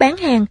mái bán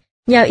hàng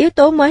nhờ yếu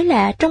tố mới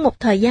lạ trong một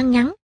thời gian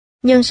ngắn.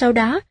 Nhưng sau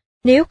đó,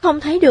 nếu không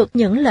thấy được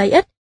những lợi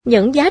ích,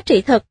 những giá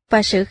trị thực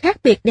và sự khác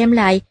biệt đem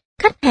lại,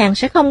 khách hàng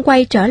sẽ không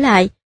quay trở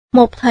lại.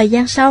 Một thời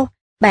gian sau,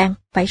 bạn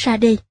phải ra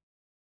đi.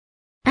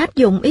 Áp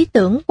dụng ý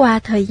tưởng qua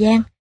thời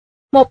gian.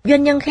 Một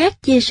doanh nhân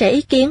khác chia sẻ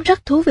ý kiến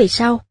rất thú vị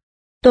sau.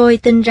 Tôi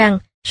tin rằng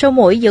sau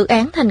mỗi dự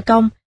án thành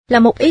công là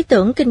một ý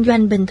tưởng kinh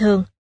doanh bình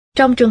thường.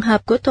 Trong trường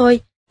hợp của tôi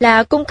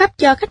là cung cấp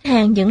cho khách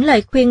hàng những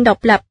lời khuyên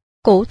độc lập,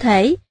 cụ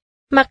thể.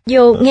 Mặc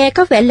dù nghe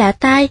có vẻ lạ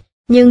tai,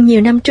 nhưng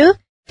nhiều năm trước,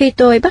 khi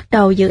tôi bắt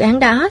đầu dự án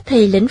đó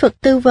thì lĩnh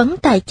vực tư vấn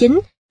tài chính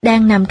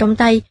đang nằm trong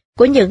tay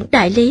của những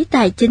đại lý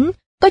tài chính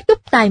có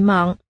chút tài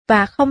mọn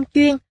và không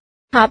chuyên.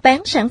 Họ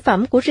bán sản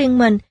phẩm của riêng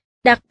mình,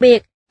 đặc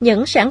biệt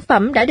những sản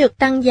phẩm đã được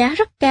tăng giá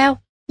rất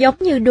cao, giống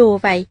như đùa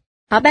vậy.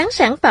 Họ bán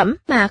sản phẩm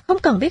mà không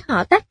cần biết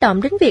họ tác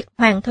động đến việc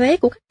hoàn thuế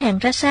của khách hàng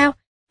ra sao,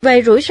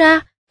 về rủi ro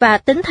và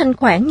tính thanh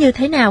khoản như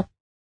thế nào.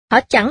 Họ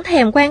chẳng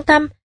thèm quan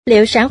tâm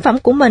liệu sản phẩm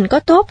của mình có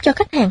tốt cho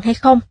khách hàng hay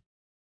không.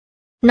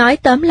 Nói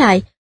tóm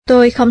lại,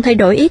 tôi không thay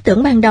đổi ý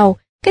tưởng ban đầu,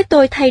 cái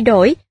tôi thay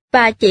đổi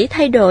và chỉ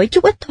thay đổi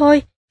chút ít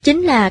thôi,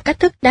 chính là cách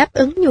thức đáp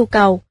ứng nhu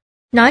cầu.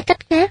 Nói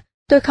cách khác,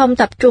 tôi không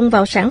tập trung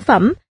vào sản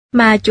phẩm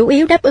mà chủ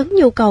yếu đáp ứng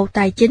nhu cầu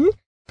tài chính,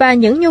 và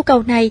những nhu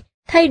cầu này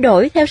thay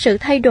đổi theo sự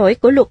thay đổi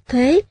của luật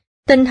thuế,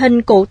 tình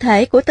hình cụ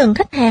thể của từng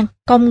khách hàng,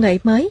 công nghệ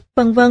mới,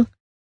 vân vân.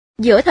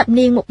 Giữa thập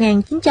niên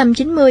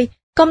 1990,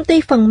 công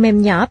ty phần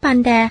mềm nhỏ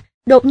Panda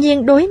đột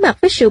nhiên đối mặt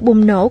với sự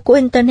bùng nổ của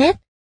Internet.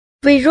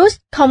 Virus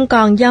không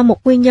còn do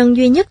một nguyên nhân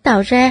duy nhất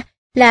tạo ra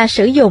là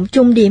sử dụng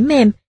chung điểm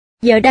mềm,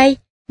 giờ đây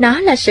nó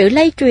là sự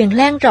lây truyền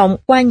lan rộng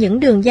qua những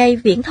đường dây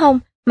viễn thông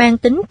mang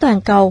tính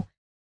toàn cầu.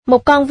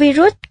 Một con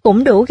virus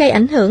cũng đủ gây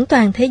ảnh hưởng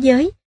toàn thế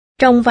giới.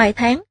 Trong vài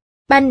tháng,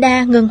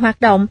 Panda ngừng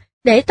hoạt động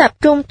để tập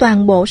trung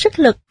toàn bộ sức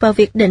lực vào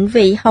việc định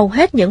vị hầu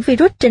hết những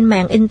virus trên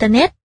mạng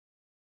Internet.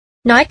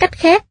 Nói cách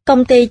khác,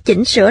 công ty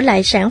chỉnh sửa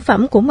lại sản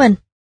phẩm của mình.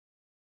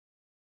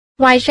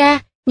 Ngoài ra,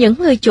 những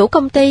người chủ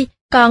công ty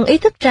còn ý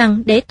thức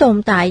rằng để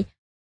tồn tại,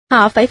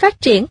 họ phải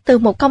phát triển từ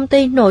một công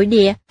ty nội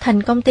địa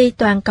thành công ty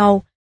toàn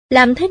cầu.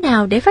 Làm thế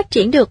nào để phát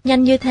triển được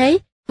nhanh như thế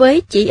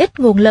với chỉ ít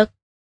nguồn lực?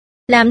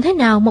 Làm thế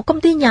nào một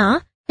công ty nhỏ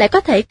lại có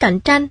thể cạnh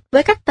tranh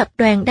với các tập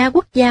đoàn đa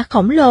quốc gia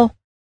khổng lồ?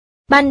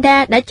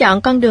 Panda đã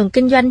chọn con đường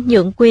kinh doanh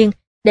nhượng quyền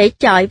để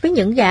chọi với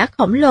những gã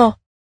khổng lồ.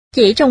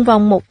 Chỉ trong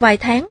vòng một vài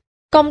tháng,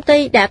 công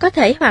ty đã có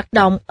thể hoạt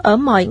động ở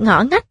mọi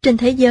ngõ ngách trên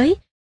thế giới.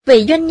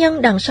 Vị doanh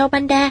nhân đằng sau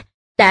Panda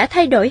đã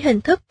thay đổi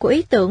hình thức của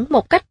ý tưởng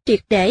một cách triệt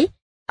để.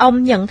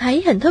 Ông nhận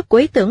thấy hình thức của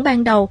ý tưởng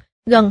ban đầu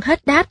gần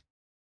hết đát.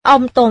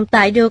 Ông tồn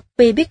tại được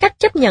vì biết cách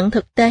chấp nhận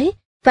thực tế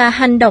và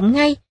hành động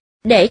ngay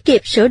để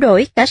kịp sửa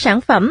đổi cả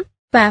sản phẩm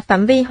và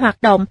phạm vi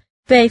hoạt động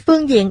về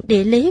phương diện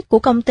địa lý của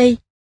công ty.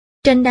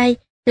 Trên đây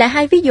là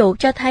hai ví dụ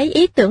cho thấy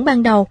ý tưởng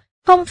ban đầu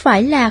không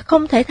phải là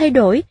không thể thay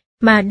đổi,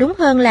 mà đúng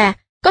hơn là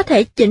có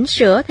thể chỉnh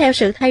sửa theo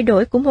sự thay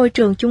đổi của môi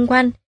trường chung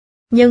quanh.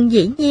 Nhưng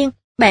dĩ nhiên,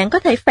 bạn có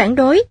thể phản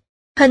đối.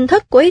 Hình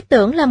thức của ý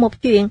tưởng là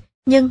một chuyện,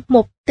 nhưng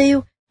mục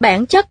tiêu,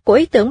 bản chất của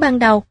ý tưởng ban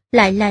đầu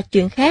lại là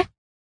chuyện khác.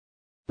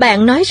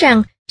 Bạn nói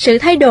rằng sự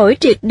thay đổi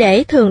triệt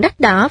để thường đắt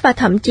đỏ và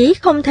thậm chí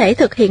không thể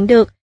thực hiện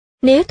được.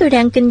 Nếu tôi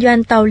đang kinh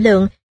doanh tàu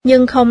lượn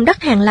nhưng không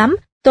đắt hàng lắm,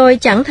 tôi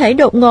chẳng thể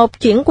đột ngột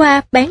chuyển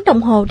qua bán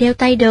đồng hồ đeo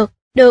tay được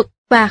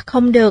và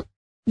không được.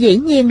 Dĩ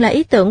nhiên là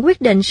ý tưởng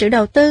quyết định sự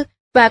đầu tư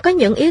và có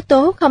những yếu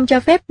tố không cho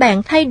phép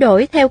bạn thay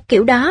đổi theo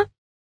kiểu đó.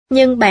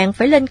 Nhưng bạn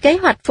phải lên kế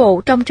hoạch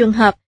phụ trong trường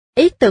hợp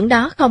ý tưởng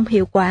đó không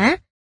hiệu quả.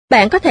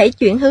 Bạn có thể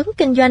chuyển hướng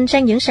kinh doanh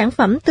sang những sản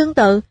phẩm tương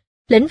tự,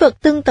 lĩnh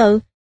vực tương tự,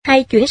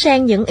 hay chuyển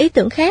sang những ý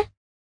tưởng khác.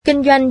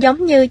 Kinh doanh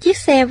giống như chiếc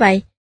xe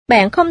vậy,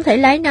 bạn không thể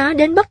lái nó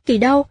đến bất kỳ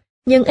đâu,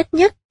 nhưng ít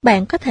nhất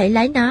bạn có thể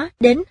lái nó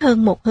đến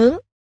hơn một hướng.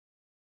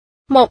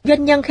 Một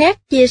doanh nhân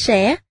khác chia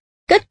sẻ,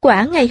 kết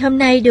quả ngày hôm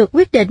nay được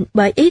quyết định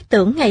bởi ý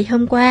tưởng ngày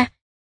hôm qua,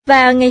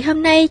 và ngày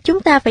hôm nay chúng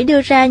ta phải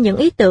đưa ra những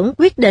ý tưởng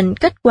quyết định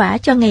kết quả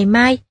cho ngày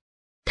mai.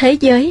 Thế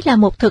giới là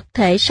một thực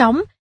thể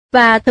sống,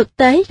 và thực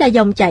tế là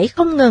dòng chảy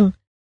không ngừng.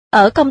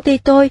 Ở công ty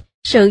tôi,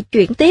 sự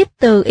chuyển tiếp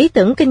từ ý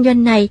tưởng kinh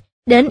doanh này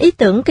đến ý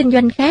tưởng kinh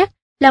doanh khác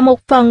là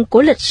một phần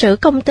của lịch sử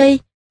công ty.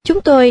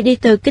 Chúng tôi đi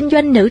từ kinh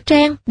doanh nữ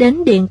trang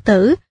đến điện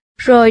tử,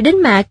 rồi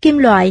đến mạ kim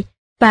loại,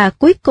 và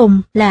cuối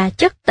cùng là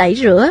chất tẩy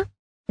rửa.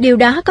 Điều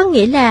đó có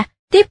nghĩa là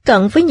tiếp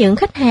cận với những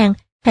khách hàng,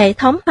 hệ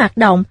thống hoạt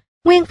động,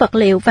 nguyên vật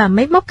liệu và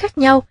máy móc khác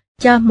nhau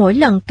cho mỗi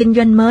lần kinh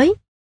doanh mới.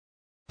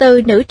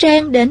 Từ nữ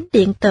trang đến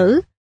điện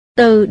tử,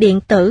 từ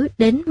điện tử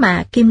đến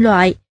mạ kim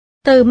loại,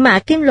 từ mạ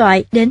kim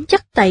loại đến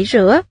chất tẩy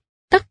rửa.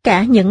 Tất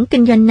cả những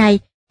kinh doanh này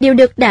đều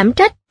được đảm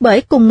trách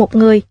bởi cùng một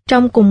người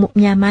trong cùng một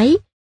nhà máy.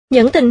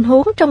 Những tình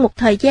huống trong một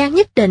thời gian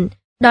nhất định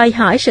đòi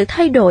hỏi sự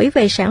thay đổi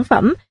về sản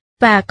phẩm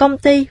và công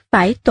ty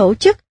phải tổ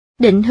chức,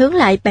 định hướng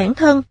lại bản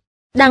thân.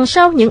 Đằng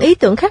sau những ý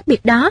tưởng khác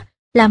biệt đó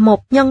là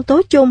một nhân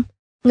tố chung,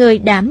 người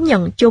đảm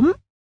nhận chúng.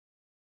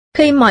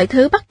 Khi mọi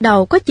thứ bắt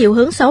đầu có chiều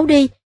hướng xấu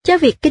đi cho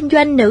việc kinh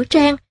doanh nữ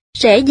trang,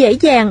 sẽ dễ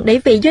dàng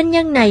để vị doanh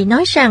nhân này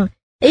nói rằng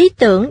ý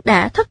tưởng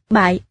đã thất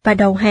bại và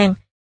đầu hàng.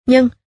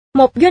 Nhưng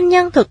một doanh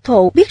nhân thực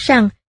thụ biết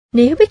rằng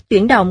nếu biết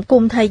chuyển động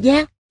cùng thời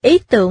gian, ý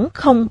tưởng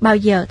không bao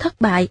giờ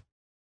thất bại.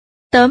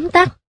 Tóm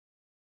tắt,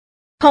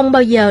 không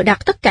bao giờ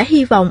đặt tất cả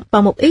hy vọng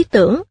vào một ý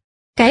tưởng.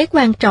 Cái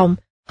quan trọng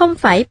không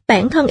phải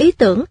bản thân ý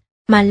tưởng,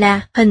 mà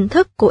là hình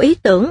thức của ý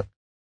tưởng.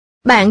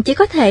 Bạn chỉ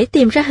có thể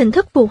tìm ra hình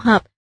thức phù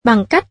hợp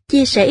bằng cách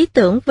chia sẻ ý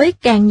tưởng với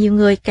càng nhiều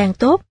người càng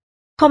tốt.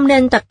 Không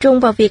nên tập trung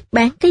vào việc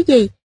bán cái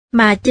gì,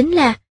 mà chính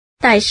là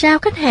tại sao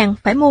khách hàng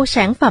phải mua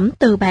sản phẩm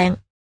từ bạn.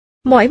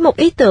 Mỗi một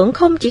ý tưởng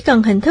không chỉ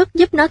cần hình thức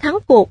giúp nó thắng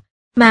cuộc,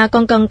 mà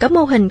còn cần cả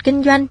mô hình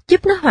kinh doanh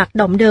giúp nó hoạt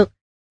động được,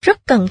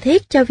 rất cần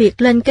thiết cho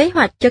việc lên kế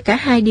hoạch cho cả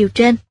hai điều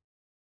trên.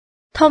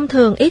 Thông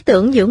thường ý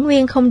tưởng giữ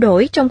nguyên không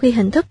đổi trong khi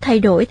hình thức thay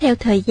đổi theo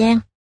thời gian.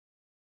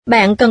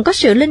 Bạn cần có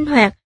sự linh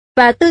hoạt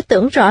và tư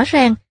tưởng rõ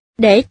ràng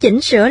để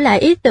chỉnh sửa lại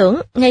ý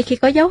tưởng ngay khi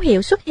có dấu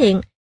hiệu xuất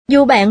hiện,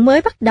 dù bạn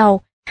mới bắt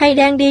đầu hay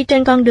đang đi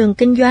trên con đường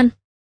kinh doanh.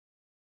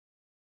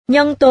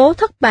 Nhân tố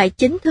thất bại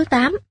chính thứ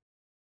 8.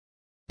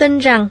 Tin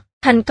rằng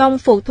thành công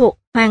phụ thuộc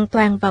hoàn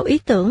toàn vào ý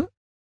tưởng.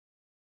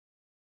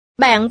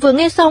 Bạn vừa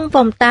nghe xong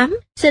vòng 8,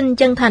 xin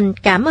chân thành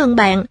cảm ơn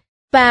bạn,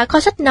 và Kho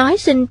Sách Nói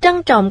xin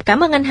trân trọng cảm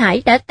ơn anh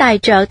Hải đã tài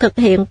trợ thực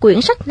hiện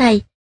quyển sách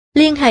này.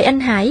 Liên hệ anh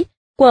Hải,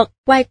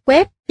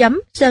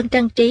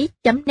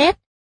 www.santrantrí.net,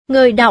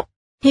 người đọc,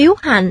 Hiếu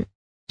Hạnh.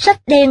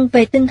 Sách đen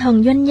về tinh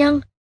thần doanh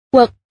nhân,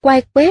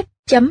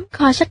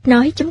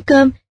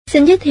 www.kho-sách-nói.com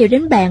xin giới thiệu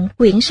đến bạn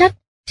quyển sách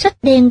Sách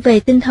đen về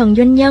tinh thần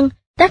doanh nhân,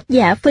 tác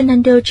giả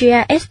Fernando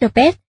G.A.S.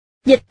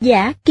 dịch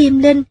giả Kim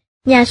Linh,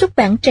 nhà xuất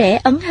bản Trẻ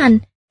ấn hành.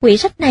 Quyển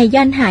sách này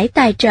do anh Hải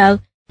tài trợ.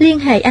 Liên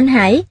hệ anh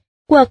Hải,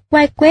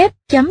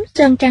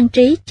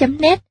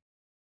 www.santrantrí.net.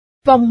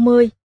 Vòng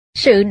 10.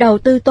 Sự đầu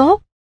tư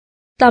tốt.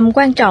 Tầm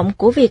quan trọng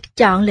của việc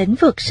chọn lĩnh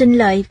vực sinh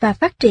lợi và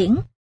phát triển.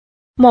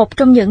 Một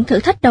trong những thử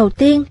thách đầu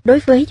tiên đối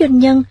với doanh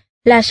nhân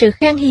là sự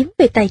khan hiếm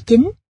về tài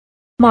chính.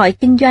 Mọi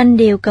kinh doanh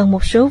đều cần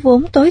một số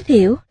vốn tối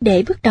thiểu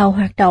để bước đầu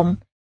hoạt động.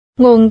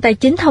 Nguồn tài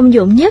chính thông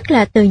dụng nhất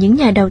là từ những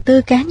nhà đầu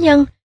tư cá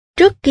nhân.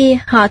 Trước kia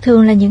họ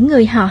thường là những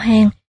người họ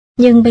hàng,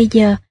 nhưng bây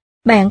giờ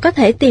bạn có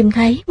thể tìm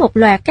thấy một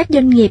loạt các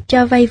doanh nghiệp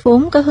cho vay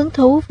vốn có hứng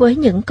thú với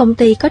những công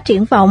ty có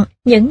triển vọng.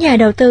 Những nhà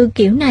đầu tư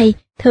kiểu này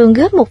thường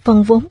góp một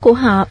phần vốn của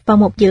họ vào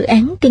một dự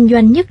án kinh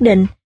doanh nhất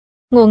định.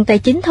 Nguồn tài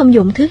chính thông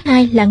dụng thứ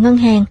hai là ngân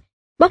hàng.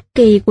 Bất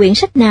kỳ quyển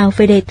sách nào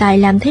về đề tài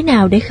làm thế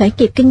nào để khởi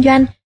nghiệp kinh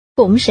doanh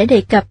cũng sẽ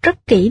đề cập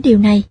rất kỹ điều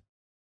này.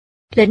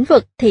 Lĩnh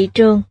vực thị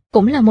trường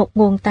cũng là một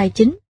nguồn tài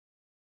chính.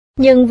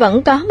 Nhưng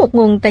vẫn có một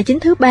nguồn tài chính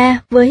thứ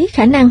ba với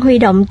khả năng huy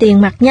động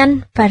tiền mặt nhanh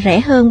và rẻ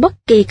hơn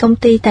bất kỳ công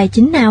ty tài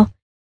chính nào.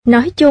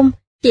 Nói chung,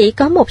 chỉ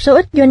có một số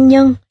ít doanh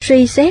nhân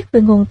suy xét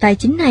về nguồn tài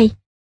chính này.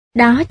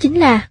 Đó chính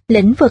là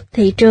lĩnh vực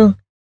thị trường.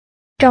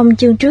 Trong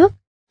chương trước,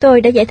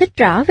 tôi đã giải thích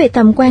rõ về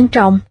tầm quan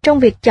trọng trong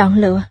việc chọn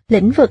lựa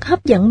lĩnh vực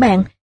hấp dẫn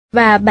bạn,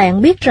 và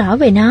bạn biết rõ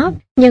về nó,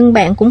 nhưng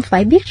bạn cũng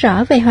phải biết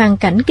rõ về hoàn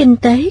cảnh kinh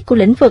tế của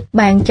lĩnh vực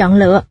bạn chọn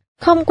lựa.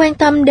 Không quan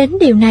tâm đến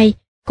điều này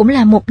cũng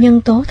là một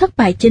nhân tố thất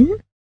bại chính.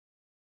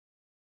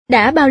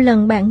 Đã bao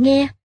lần bạn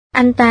nghe,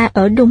 anh ta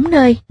ở đúng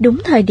nơi, đúng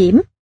thời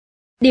điểm?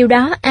 Điều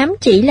đó ám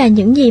chỉ là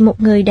những gì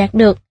một người đạt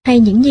được hay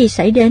những gì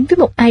xảy đến với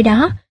một ai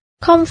đó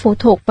không phụ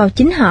thuộc vào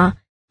chính họ,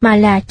 mà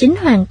là chính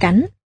hoàn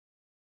cảnh.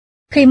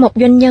 Khi một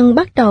doanh nhân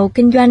bắt đầu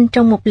kinh doanh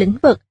trong một lĩnh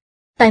vực,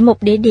 tại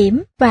một địa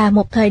điểm và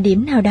một thời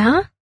điểm nào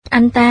đó,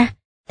 anh ta,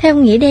 theo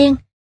nghĩa đen,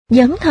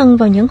 dấn thân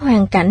vào những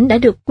hoàn cảnh đã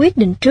được quyết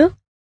định trước.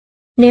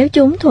 Nếu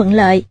chúng thuận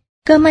lợi,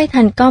 cơ may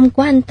thành công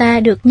của anh ta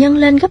được nhân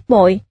lên gấp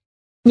bội.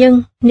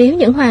 Nhưng nếu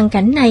những hoàn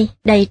cảnh này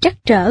đầy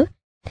trắc trở,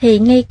 thì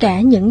ngay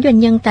cả những doanh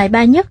nhân tài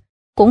ba nhất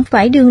cũng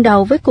phải đương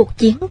đầu với cuộc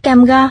chiến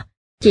cam go,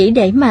 chỉ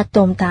để mà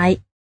tồn tại.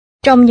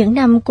 Trong những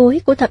năm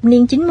cuối của thập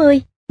niên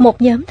 90,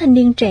 một nhóm thanh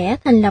niên trẻ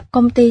thành lập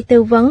công ty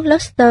tư vấn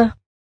Luster.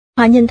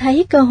 Họ nhìn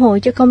thấy cơ hội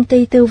cho công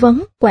ty tư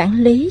vấn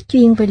quản lý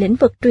chuyên về lĩnh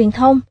vực truyền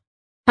thông.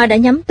 Họ đã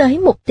nhắm tới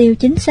mục tiêu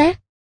chính xác,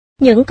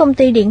 những công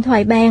ty điện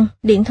thoại bàn,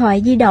 điện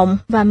thoại di động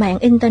và mạng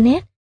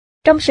Internet.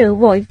 Trong sự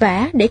vội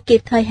vã để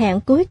kịp thời hạn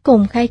cuối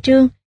cùng khai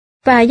trương,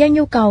 và do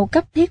nhu cầu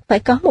cấp thiết phải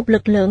có một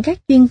lực lượng các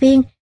chuyên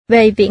viên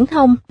về viễn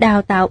thông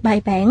đào tạo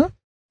bài bản,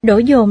 đổ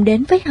dồn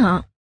đến với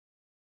họ.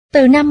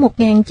 Từ năm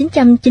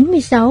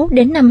 1996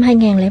 đến năm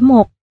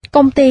 2001,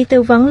 công ty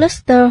tư vấn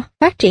Luster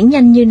phát triển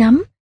nhanh như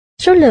nấm.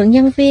 Số lượng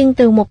nhân viên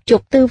từ 10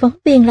 tư vấn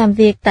viên làm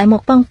việc tại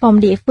một văn phòng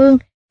địa phương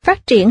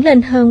phát triển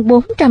lên hơn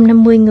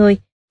 450 người,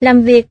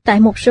 làm việc tại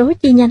một số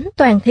chi nhánh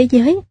toàn thế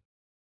giới.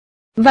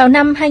 Vào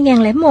năm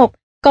 2001,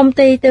 công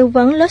ty tư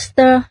vấn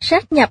Luster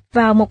sát nhập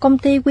vào một công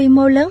ty quy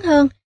mô lớn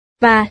hơn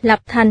và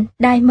lập thành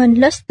Diamond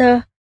Luster.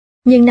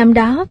 Nhưng năm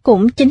đó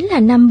cũng chính là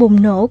năm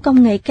bùng nổ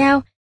công nghệ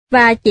cao,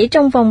 và chỉ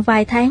trong vòng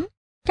vài tháng,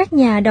 các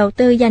nhà đầu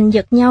tư giành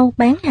giật nhau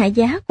bán hạ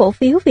giá cổ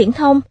phiếu viễn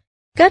thông.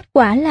 Kết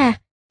quả là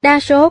đa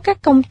số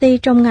các công ty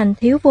trong ngành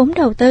thiếu vốn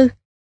đầu tư.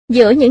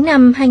 Giữa những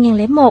năm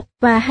 2001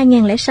 và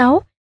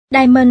 2006,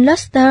 Diamond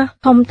Luster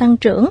không tăng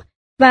trưởng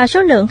và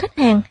số lượng khách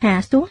hàng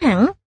hạ xuống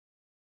hẳn.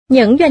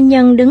 Những doanh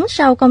nhân đứng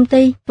sau công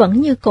ty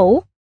vẫn như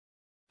cũ.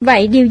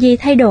 Vậy điều gì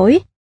thay đổi?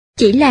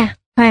 Chỉ là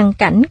hoàn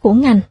cảnh của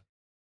ngành.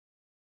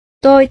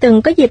 Tôi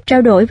từng có dịp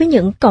trao đổi với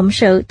những cộng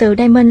sự từ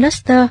Diamond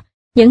Luster,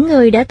 những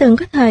người đã từng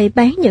có thời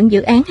bán những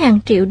dự án hàng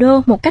triệu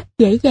đô một cách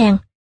dễ dàng.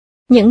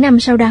 Những năm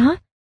sau đó,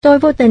 tôi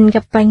vô tình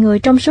gặp vài người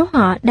trong số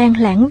họ đang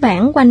lảng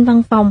vảng quanh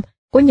văn phòng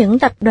của những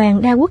tập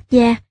đoàn đa quốc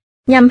gia,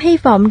 nhằm hy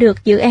vọng được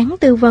dự án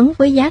tư vấn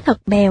với giá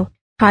thật bèo.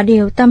 Họ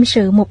đều tâm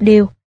sự một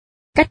điều.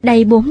 Cách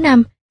đây 4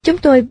 năm, chúng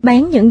tôi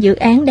bán những dự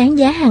án đáng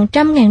giá hàng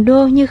trăm ngàn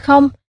đô như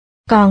không.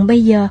 Còn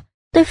bây giờ,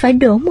 tôi phải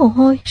đổ mồ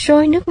hôi,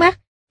 sôi nước mắt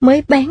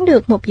mới bán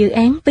được một dự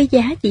án với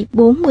giá chỉ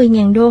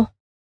 40.000 đô.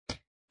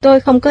 Tôi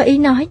không có ý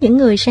nói những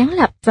người sáng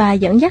lập và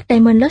dẫn dắt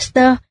Diamond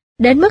Luster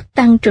đến mức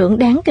tăng trưởng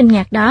đáng kinh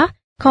ngạc đó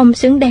không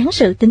xứng đáng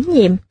sự tín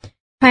nhiệm.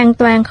 Hoàn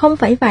toàn không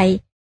phải vậy.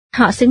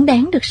 Họ xứng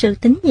đáng được sự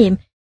tín nhiệm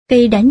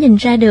khi đã nhìn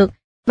ra được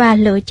và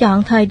lựa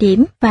chọn thời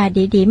điểm và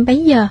địa điểm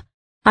bấy giờ.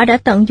 Họ đã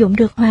tận dụng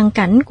được hoàn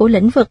cảnh của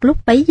lĩnh vực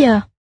lúc bấy giờ.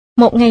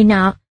 Một ngày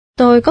nọ,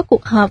 tôi có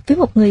cuộc họp với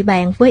một người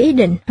bạn với ý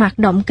định hoạt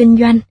động kinh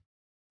doanh.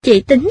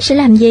 Chị tính sẽ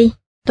làm gì?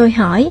 Tôi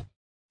hỏi.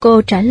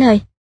 Cô trả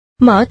lời,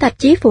 mở tạp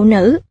chí phụ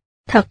nữ.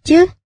 Thật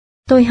chứ?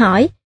 Tôi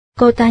hỏi.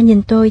 Cô ta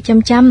nhìn tôi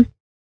chăm chăm.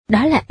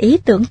 Đó là ý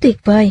tưởng tuyệt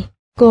vời.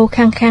 Cô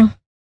khăng khăng.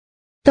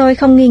 Tôi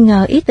không nghi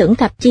ngờ ý tưởng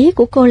tạp chí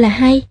của cô là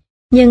hay,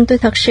 nhưng tôi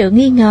thật sự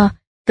nghi ngờ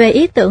về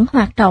ý tưởng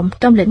hoạt động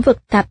trong lĩnh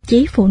vực tạp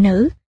chí phụ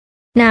nữ.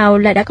 Nào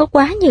là đã có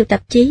quá nhiều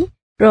tạp chí,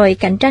 rồi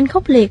cạnh tranh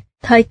khốc liệt,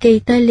 thời kỳ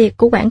tê liệt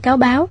của quảng cáo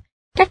báo,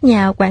 các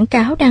nhà quảng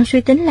cáo đang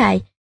suy tính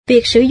lại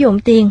việc sử dụng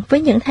tiền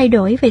với những thay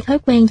đổi về thói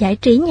quen giải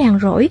trí nhàn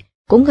rỗi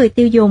của người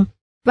tiêu dùng,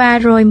 và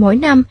rồi mỗi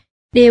năm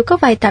đều có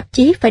vài tạp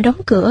chí phải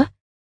đóng cửa.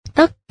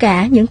 Tất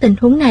cả những tình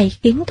huống này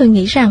khiến tôi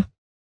nghĩ rằng,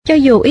 cho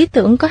dù ý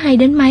tưởng có hay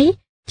đến mấy,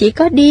 chỉ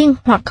có điên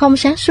hoặc không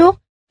sáng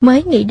suốt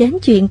mới nghĩ đến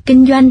chuyện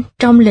kinh doanh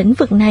trong lĩnh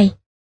vực này.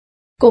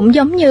 Cũng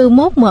giống như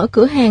mốt mở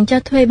cửa hàng cho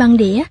thuê băng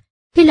đĩa,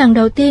 khi lần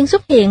đầu tiên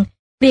xuất hiện,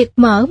 việc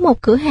mở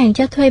một cửa hàng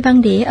cho thuê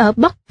băng đĩa ở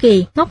bất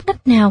kỳ ngóc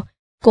ngách nào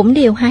cũng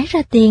đều hái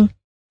ra tiền.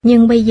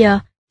 Nhưng bây giờ,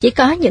 chỉ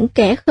có những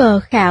kẻ khờ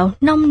khạo,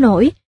 nông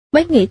nổi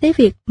mới nghĩ tới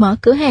việc mở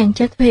cửa hàng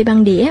cho thuê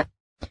băng đĩa.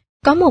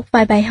 Có một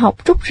vài bài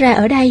học rút ra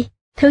ở đây.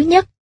 Thứ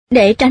nhất,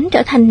 để tránh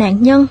trở thành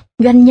nạn nhân,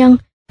 doanh nhân,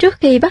 trước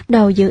khi bắt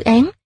đầu dự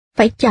án,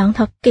 phải chọn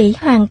thật kỹ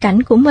hoàn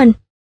cảnh của mình,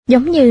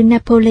 giống như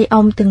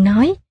Napoleon từng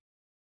nói.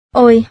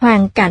 Ôi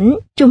hoàn cảnh,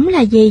 chúng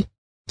là gì?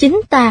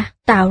 Chính ta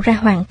tạo ra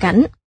hoàn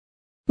cảnh.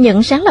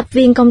 Những sáng lập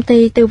viên công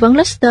ty tư vấn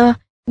Luster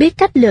biết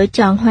cách lựa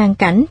chọn hoàn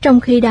cảnh, trong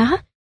khi đó,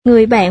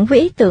 người bạn với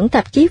ý tưởng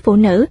tạp chí phụ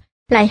nữ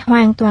lại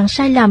hoàn toàn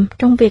sai lầm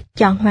trong việc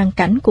chọn hoàn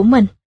cảnh của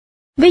mình.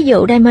 Ví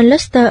dụ Diamond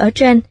Luster ở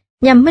trên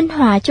nhằm minh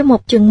họa cho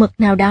một chừng mực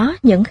nào đó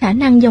những khả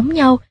năng giống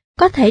nhau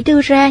có thể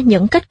đưa ra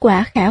những kết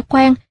quả khả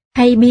quan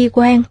hay bi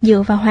quan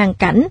dựa vào hoàn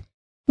cảnh.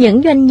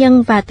 Những doanh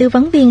nhân và tư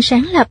vấn viên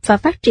sáng lập và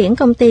phát triển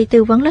công ty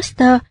tư vấn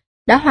Luster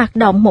đã hoạt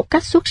động một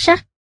cách xuất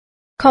sắc.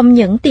 Không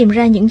những tìm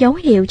ra những dấu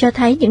hiệu cho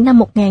thấy những năm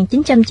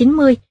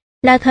 1990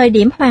 là thời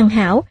điểm hoàn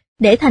hảo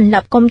để thành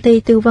lập công ty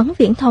tư vấn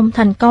viễn thông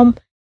thành công,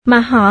 mà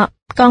họ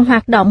còn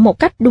hoạt động một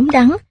cách đúng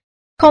đắn.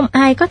 Không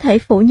ai có thể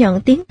phủ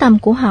nhận tiếng tăm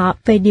của họ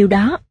về điều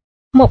đó.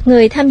 Một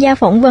người tham gia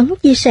phỏng vấn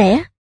chia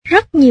sẻ,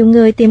 rất nhiều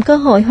người tìm cơ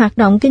hội hoạt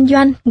động kinh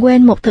doanh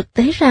quên một thực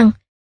tế rằng,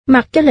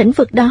 mặc cho lĩnh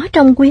vực đó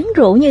trông quyến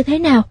rũ như thế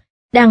nào,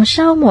 đằng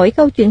sau mỗi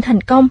câu chuyện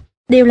thành công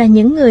đều là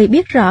những người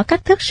biết rõ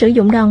cách thức sử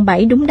dụng đòn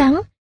bẩy đúng đắn,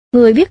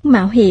 người biết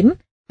mạo hiểm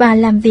và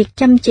làm việc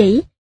chăm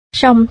chỉ.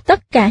 Song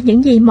tất cả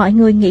những gì mọi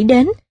người nghĩ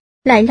đến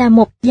lại là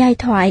một giai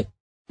thoại.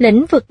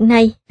 Lĩnh vực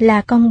này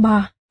là con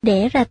bò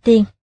đẻ ra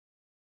tiền.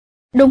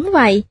 Đúng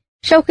vậy,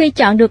 sau khi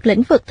chọn được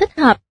lĩnh vực thích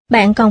hợp,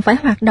 bạn còn phải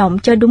hoạt động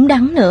cho đúng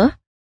đắn nữa.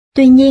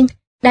 Tuy nhiên,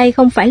 đây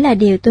không phải là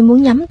điều tôi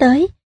muốn nhắm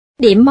tới.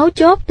 Điểm mấu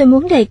chốt tôi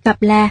muốn đề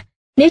cập là,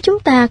 nếu chúng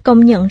ta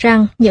công nhận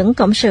rằng những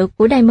cộng sự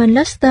của Diamond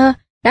Luster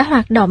đã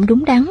hoạt động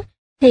đúng đắn,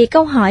 thì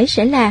câu hỏi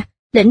sẽ là,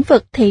 lĩnh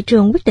vực thị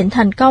trường quyết định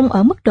thành công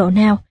ở mức độ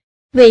nào?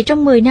 Vì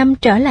trong 10 năm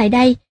trở lại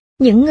đây,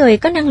 những người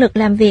có năng lực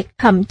làm việc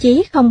thậm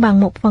chí không bằng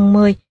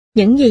 1/10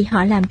 những gì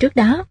họ làm trước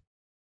đó.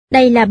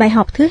 Đây là bài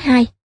học thứ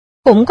hai.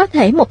 Cũng có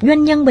thể một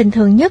doanh nhân bình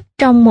thường nhất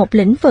trong một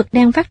lĩnh vực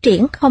đang phát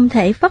triển không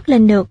thể phất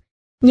lên được,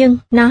 nhưng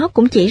nó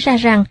cũng chỉ ra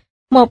rằng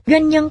một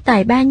doanh nhân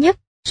tài ba nhất,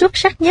 xuất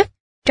sắc nhất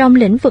trong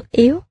lĩnh vực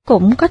yếu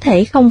cũng có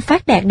thể không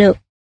phát đạt được.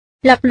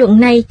 Lập luận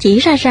này chỉ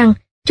ra rằng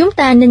chúng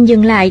ta nên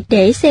dừng lại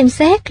để xem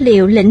xét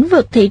liệu lĩnh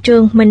vực thị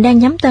trường mình đang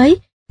nhắm tới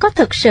có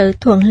thực sự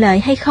thuận lợi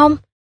hay không,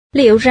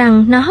 liệu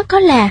rằng nó có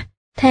là,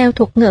 theo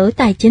thuật ngữ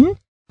tài chính,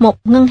 một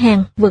ngân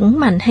hàng vững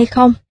mạnh hay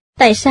không.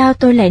 Tại sao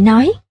tôi lại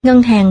nói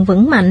ngân hàng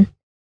vững mạnh?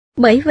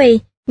 Bởi vì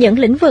những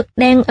lĩnh vực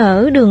đang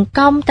ở đường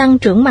cong tăng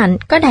trưởng mạnh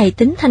có đầy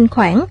tính thanh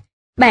khoản.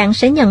 Bạn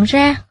sẽ nhận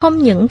ra không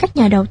những các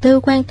nhà đầu tư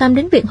quan tâm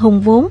đến việc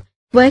hùng vốn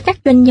với các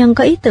doanh nhân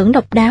có ý tưởng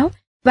độc đáo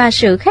và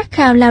sự khát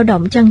khao lao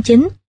động chân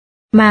chính,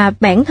 mà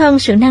bản thân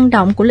sự năng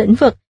động của lĩnh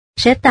vực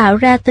sẽ tạo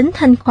ra tính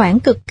thanh khoản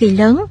cực kỳ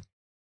lớn.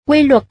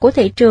 Quy luật của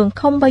thị trường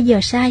không bao giờ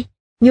sai,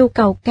 nhu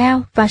cầu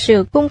cao và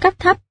sự cung cấp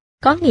thấp,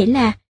 có nghĩa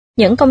là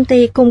những công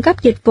ty cung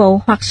cấp dịch vụ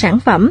hoặc sản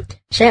phẩm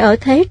sẽ ở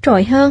thế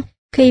trội hơn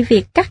khi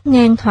việc cắt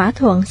ngang thỏa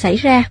thuận xảy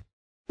ra.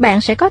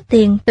 Bạn sẽ có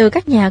tiền từ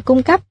các nhà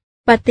cung cấp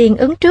và tiền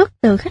ứng trước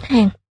từ khách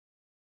hàng.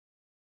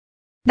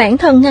 Bản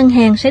thân ngân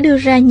hàng sẽ đưa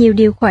ra nhiều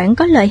điều khoản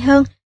có lợi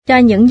hơn cho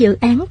những dự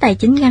án tài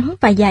chính ngắn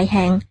và dài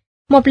hạn.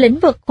 Một lĩnh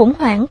vực khủng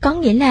hoảng có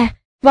nghĩa là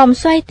vòng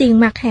xoay tiền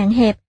mặt hạn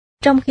hẹp,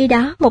 trong khi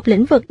đó một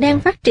lĩnh vực đang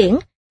phát triển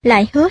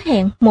lại hứa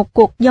hẹn một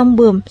cuộc giông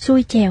bườm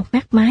xuôi chèo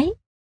mát mái.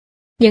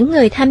 Những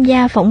người tham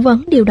gia phỏng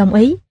vấn đều đồng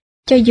ý,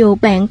 cho dù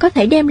bạn có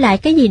thể đem lại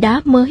cái gì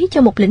đó mới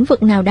cho một lĩnh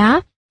vực nào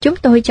đó, chúng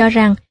tôi cho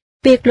rằng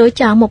việc lựa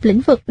chọn một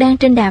lĩnh vực đang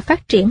trên đà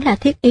phát triển là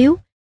thiết yếu.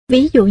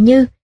 Ví dụ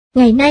như,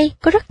 ngày nay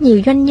có rất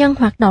nhiều doanh nhân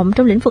hoạt động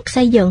trong lĩnh vực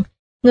xây dựng,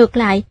 ngược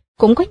lại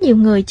cũng có nhiều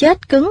người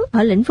chết cứng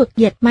ở lĩnh vực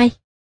dệt may.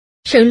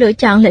 Sự lựa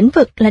chọn lĩnh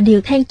vực là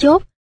điều then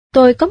chốt.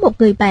 Tôi có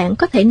một người bạn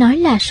có thể nói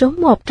là số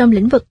 1 trong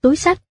lĩnh vực túi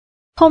xách.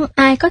 Không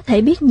ai có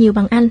thể biết nhiều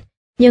bằng anh,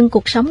 nhưng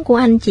cuộc sống của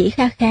anh chỉ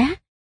kha khá.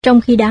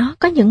 Trong khi đó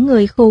có những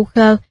người khù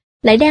khờ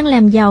lại đang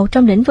làm giàu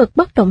trong lĩnh vực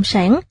bất động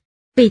sản.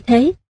 Vì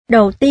thế,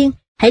 đầu tiên,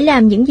 hãy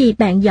làm những gì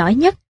bạn giỏi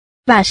nhất,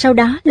 và sau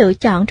đó lựa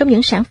chọn trong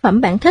những sản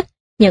phẩm bạn thích,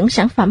 những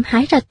sản phẩm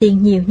hái ra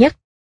tiền nhiều nhất.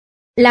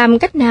 Làm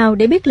cách nào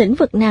để biết lĩnh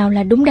vực nào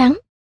là đúng đắn?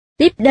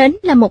 Tiếp đến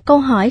là một câu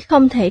hỏi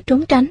không thể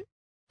trốn tránh.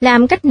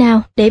 Làm cách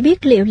nào để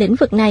biết liệu lĩnh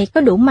vực này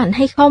có đủ mạnh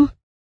hay không?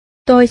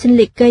 Tôi xin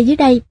liệt kê dưới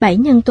đây 7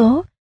 nhân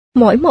tố.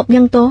 Mỗi một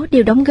nhân tố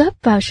đều đóng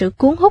góp vào sự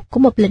cuốn hút của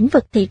một lĩnh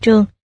vực thị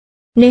trường.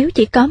 Nếu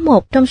chỉ có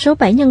một trong số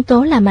 7 nhân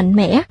tố là mạnh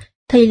mẽ,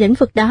 thì lĩnh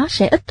vực đó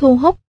sẽ ít thu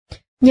hút.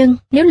 Nhưng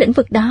nếu lĩnh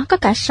vực đó có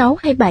cả 6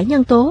 hay 7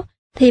 nhân tố,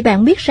 thì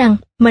bạn biết rằng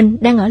mình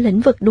đang ở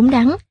lĩnh vực đúng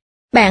đắn.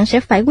 Bạn sẽ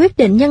phải quyết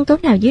định nhân tố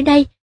nào dưới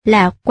đây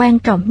là quan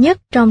trọng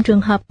nhất trong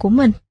trường hợp của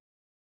mình.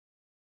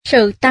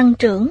 Sự tăng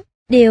trưởng.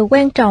 Điều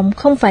quan trọng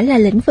không phải là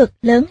lĩnh vực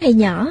lớn hay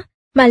nhỏ,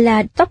 mà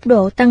là tốc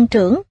độ tăng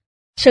trưởng.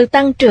 Sự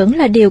tăng trưởng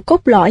là điều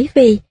cốt lõi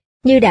vì,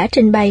 như đã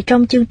trình bày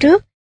trong chương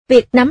trước,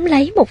 việc nắm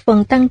lấy một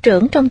phần tăng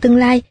trưởng trong tương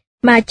lai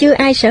mà chưa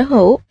ai sở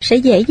hữu sẽ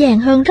dễ dàng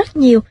hơn rất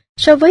nhiều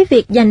so với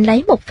việc giành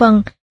lấy một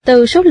phần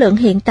từ số lượng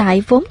hiện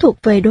tại vốn thuộc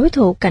về đối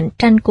thủ cạnh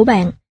tranh của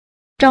bạn.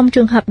 Trong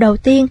trường hợp đầu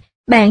tiên,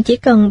 bạn chỉ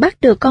cần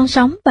bắt được con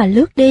sóng và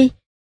lướt đi.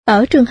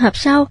 Ở trường hợp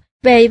sau,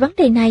 về vấn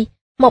đề này,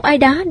 một ai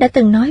đó đã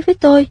từng nói với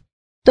tôi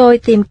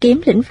tìm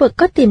kiếm lĩnh vực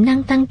có tiềm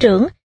năng tăng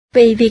trưởng,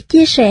 vì việc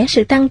chia sẻ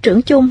sự tăng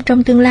trưởng chung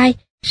trong tương lai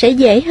sẽ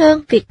dễ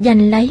hơn việc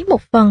giành lấy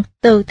một phần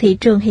từ thị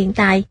trường hiện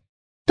tại.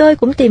 Tôi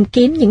cũng tìm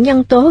kiếm những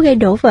nhân tố gây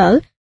đổ vỡ,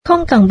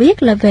 không cần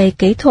biết là về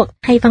kỹ thuật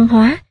hay văn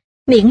hóa,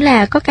 miễn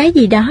là có cái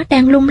gì đó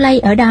đang lung lay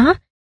ở đó,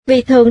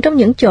 vì thường trong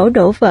những chỗ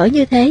đổ vỡ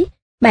như thế,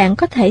 bạn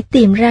có thể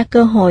tìm ra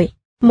cơ hội.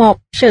 1.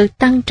 Sự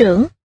tăng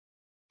trưởng.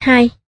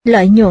 2.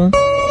 Lợi nhuận.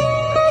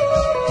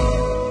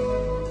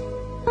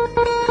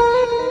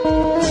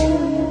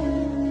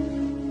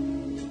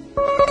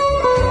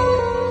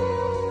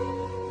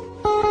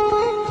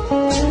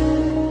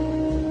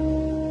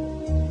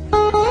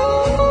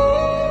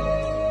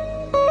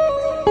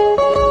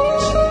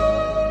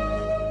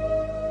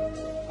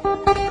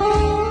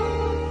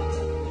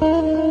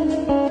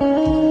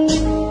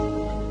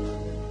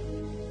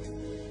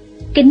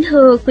 Kính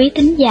thưa quý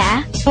thính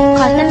giả, kho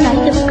sách nói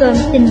chấm cơm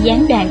xin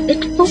gián đoạn ít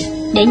phút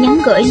để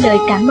nhắn gửi lời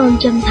cảm ơn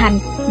chân thành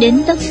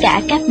đến tất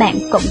cả các bạn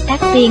cộng tác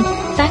viên,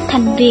 phát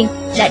thanh viên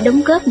đã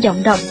đóng góp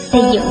giọng đọc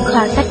xây dựng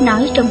kho sách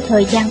nói trong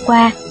thời gian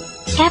qua.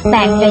 Các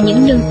bạn là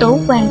những nhân tố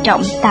quan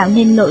trọng tạo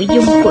nên nội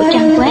dung của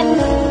trang web.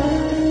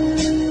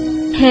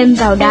 Thêm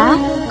vào đó,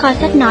 kho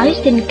sách nói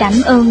xin cảm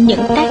ơn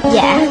những tác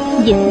giả,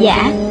 dịch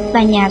giả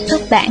và nhà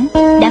xuất bản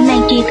đã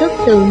mang tri thức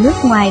từ nước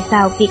ngoài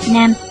vào Việt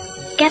Nam.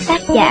 Các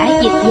tác giả,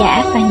 dịch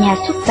giả và nhà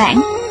xuất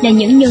bản là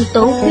những nhân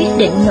tố quyết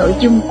định nội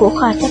dung của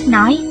kho sách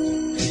nói.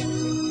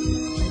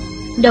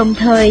 Đồng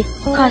thời,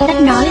 kho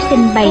sách nói xin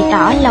bày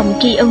tỏ lòng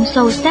tri ân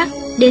sâu sắc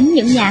đến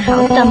những nhà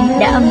hảo tâm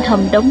đã âm thầm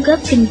đóng góp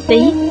kinh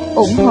phí,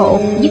 ủng hộ,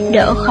 giúp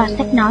đỡ kho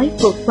sách nói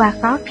vượt qua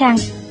khó khăn,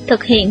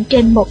 thực hiện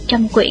trên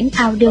 100 quyển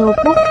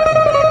audiobook.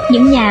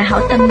 Những nhà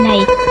hảo tâm này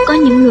có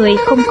những người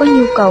không có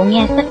nhu cầu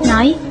nghe sách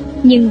nói,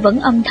 nhưng vẫn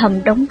âm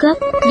thầm đóng góp,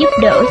 giúp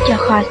đỡ cho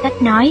kho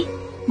sách nói,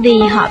 vì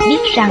họ biết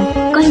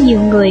rằng có nhiều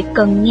người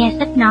cần nghe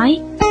sách nói.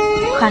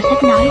 Kho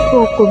sách nói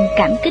vô cùng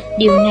cảm kích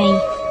điều này.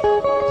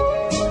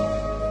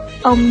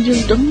 Ông Dương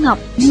Tuấn Ngọc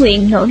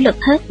nguyện nỗ lực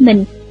hết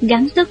mình,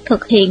 gắng sức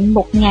thực hiện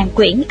 1000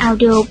 quyển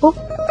audiobook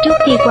trước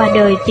khi qua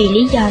đời vì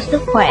lý do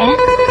sức khỏe.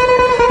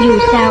 Dù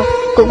sao,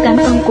 cũng cảm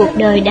ơn cuộc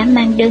đời đã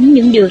mang đến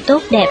những điều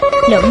tốt đẹp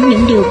lẫn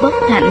những điều bất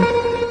hạnh.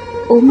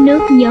 Uống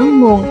nước nhớ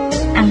nguồn,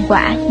 ăn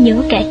quả nhớ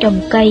kẻ trồng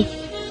cây.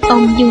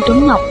 Ông Dương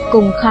Tuấn Ngọc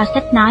cùng kho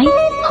sách nói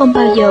không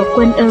bao giờ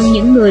quên ơn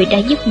những người đã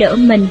giúp đỡ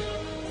mình.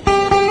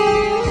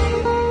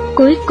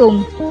 Cuối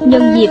cùng,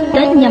 nhân dịp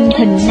Tết Nhâm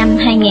Thìn năm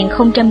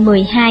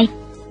 2012,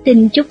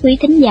 xin chúc quý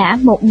thính giả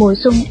một mùa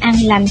xuân an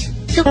lành,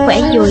 sức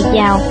khỏe dồi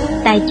dào,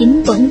 tài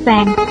chính vững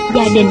vàng,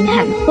 gia đình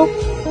hạnh phúc.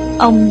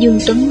 Ông Dương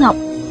Tuấn Ngọc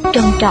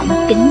trân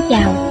trọng kính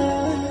chào.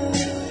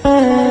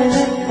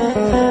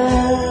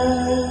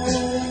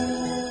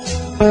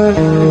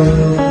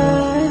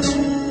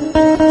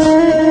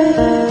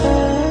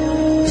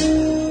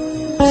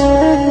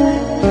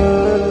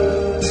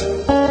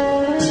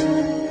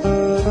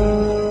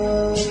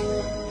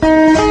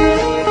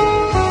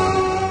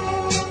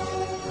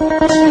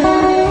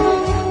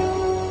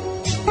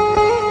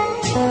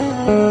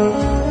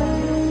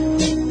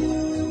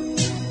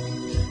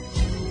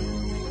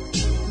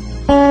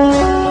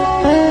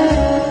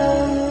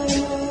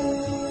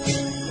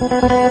 Để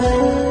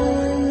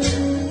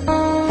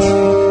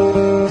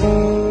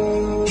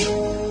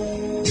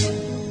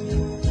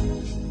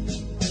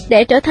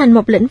trở thành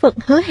một lĩnh vực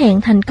hứa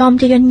hẹn thành công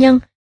cho doanh nhân,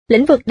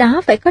 lĩnh vực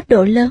đó phải có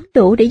độ lớn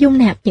đủ để dung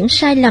nạp những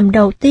sai lầm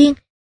đầu tiên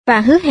và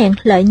hứa hẹn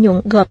lợi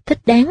nhuận gộp thích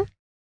đáng.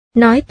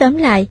 Nói tóm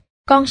lại,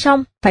 con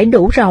sông phải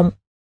đủ rộng,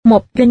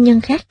 một doanh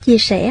nhân khác chia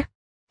sẻ.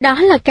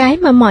 Đó là cái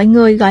mà mọi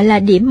người gọi là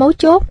điểm mấu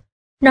chốt.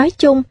 Nói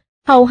chung,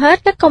 hầu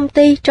hết các công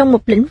ty trong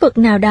một lĩnh vực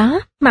nào đó,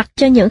 mặc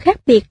cho những khác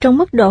biệt trong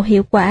mức độ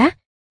hiệu quả,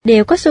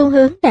 đều có xu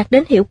hướng đạt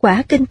đến hiệu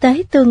quả kinh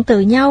tế tương tự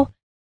nhau.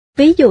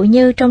 Ví dụ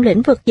như trong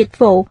lĩnh vực dịch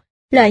vụ,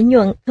 lợi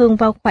nhuận thường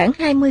vào khoảng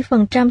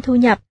 20% thu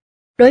nhập,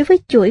 đối với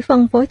chuỗi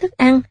phân phối thức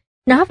ăn,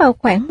 nó vào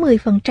khoảng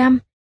 10%,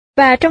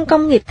 và trong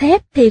công nghiệp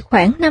thép thì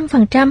khoảng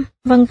 5%,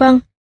 vân vân.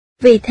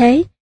 Vì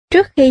thế,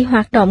 trước khi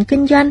hoạt động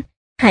kinh doanh,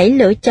 hãy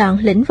lựa chọn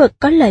lĩnh vực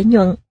có lợi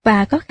nhuận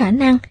và có khả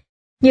năng,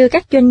 như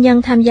các doanh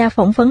nhân tham gia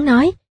phỏng vấn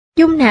nói,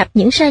 dung nạp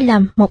những sai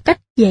lầm một cách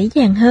dễ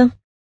dàng hơn.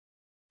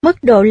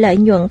 Mức độ lợi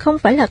nhuận không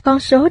phải là con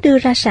số đưa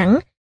ra sẵn,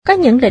 có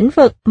những lĩnh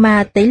vực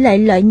mà tỷ lệ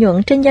lợi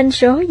nhuận trên doanh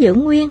số giữ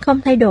nguyên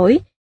không thay đổi,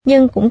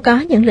 nhưng cũng có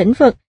những lĩnh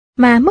vực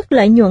mà mức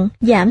lợi nhuận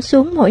giảm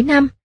xuống mỗi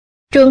năm.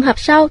 Trường hợp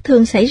sau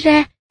thường xảy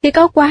ra khi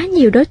có quá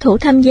nhiều đối thủ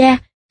tham gia,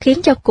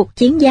 khiến cho cuộc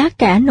chiến giá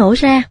cả nổ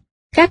ra.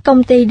 Các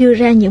công ty đưa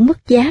ra những mức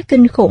giá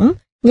kinh khủng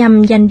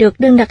nhằm giành được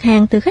đơn đặt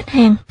hàng từ khách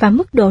hàng và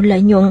mức độ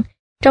lợi nhuận,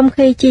 trong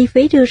khi chi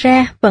phí đưa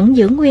ra vẫn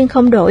giữ nguyên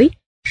không đổi,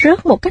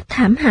 rớt một cách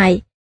thảm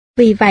hại.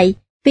 Vì vậy,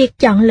 việc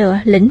chọn lựa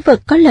lĩnh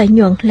vực có lợi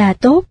nhuận là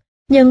tốt,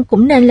 nhưng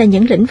cũng nên là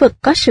những lĩnh vực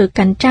có sự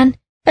cạnh tranh,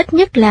 ít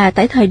nhất là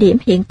tại thời điểm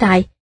hiện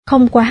tại,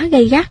 không quá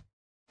gay gắt.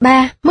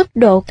 3. Mức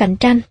độ cạnh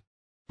tranh.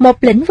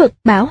 Một lĩnh vực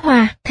bão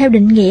hòa, theo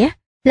định nghĩa,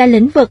 là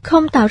lĩnh vực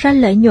không tạo ra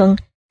lợi nhuận.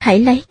 Hãy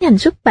lấy ngành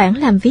xuất bản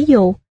làm ví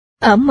dụ.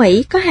 Ở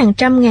Mỹ có hàng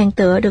trăm ngàn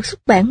tựa được xuất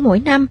bản mỗi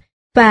năm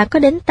và có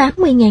đến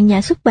 80.000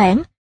 nhà xuất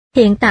bản.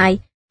 Hiện tại,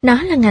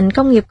 nó là ngành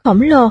công nghiệp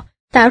khổng lồ,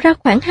 tạo ra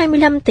khoảng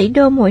 25 tỷ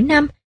đô mỗi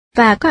năm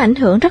và có ảnh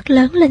hưởng rất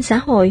lớn lên xã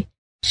hội.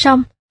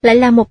 Song, lại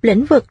là một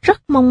lĩnh vực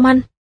rất mong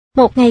manh.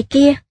 Một ngày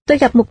kia, tôi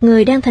gặp một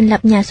người đang thành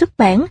lập nhà xuất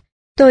bản.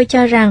 Tôi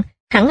cho rằng,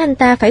 hẳn anh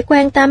ta phải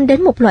quan tâm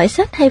đến một loại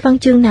sách hay văn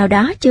chương nào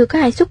đó chưa có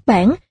ai xuất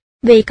bản,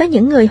 vì có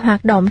những người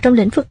hoạt động trong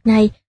lĩnh vực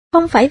này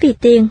không phải vì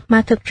tiền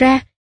mà thực ra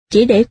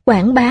chỉ để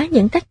quảng bá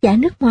những tác giả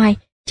nước ngoài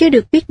chưa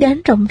được biết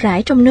đến rộng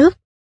rãi trong nước.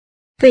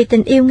 Vì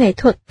tình yêu nghệ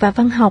thuật và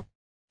văn học,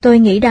 tôi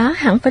nghĩ đó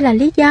hẳn phải là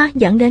lý do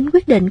dẫn đến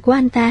quyết định của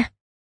anh ta.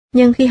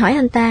 Nhưng khi hỏi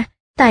anh ta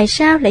tại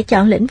sao lại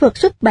chọn lĩnh vực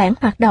xuất bản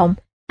hoạt động,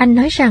 anh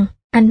nói rằng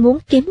anh muốn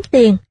kiếm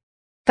tiền.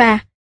 Và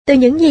từ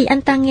những gì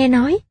anh ta nghe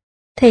nói,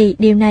 thì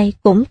điều này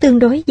cũng tương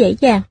đối dễ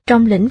dàng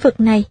trong lĩnh vực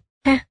này.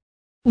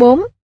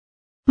 4.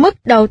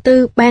 Mức đầu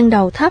tư ban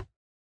đầu thấp.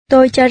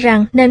 Tôi cho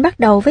rằng nên bắt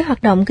đầu với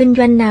hoạt động kinh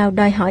doanh nào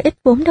đòi hỏi ít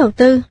vốn đầu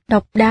tư,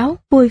 độc đáo,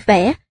 vui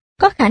vẻ,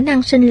 có khả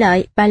năng sinh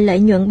lợi và lợi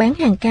nhuận bán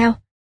hàng cao.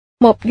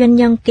 Một doanh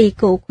nhân kỳ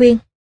cựu khuyên,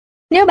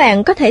 nếu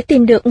bạn có thể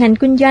tìm được ngành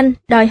kinh doanh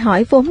đòi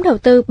hỏi vốn đầu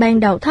tư ban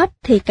đầu thấp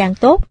thì càng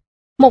tốt.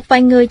 Một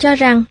vài người cho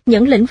rằng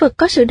những lĩnh vực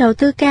có sự đầu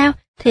tư cao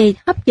thì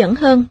hấp dẫn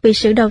hơn vì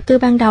sự đầu tư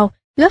ban đầu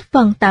góp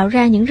phần tạo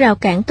ra những rào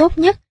cản tốt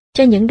nhất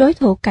cho những đối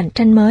thủ cạnh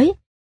tranh mới.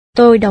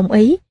 Tôi đồng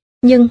ý,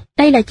 nhưng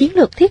đây là chiến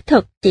lược thiết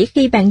thực chỉ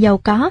khi bạn giàu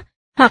có,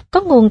 hoặc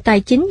có nguồn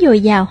tài chính dồi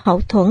dào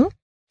hậu thuẫn.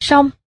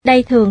 Song,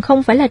 đây thường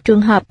không phải là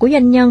trường hợp của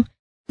doanh nhân,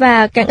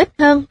 và càng ít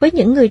hơn với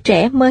những người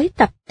trẻ mới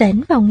tập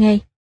tễnh vào nghề.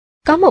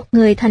 Có một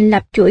người thành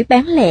lập chuỗi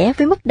bán lẻ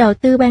với mức đầu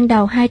tư ban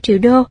đầu 2 triệu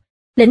đô.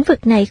 Lĩnh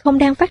vực này không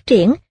đang phát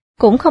triển,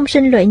 cũng không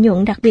sinh lợi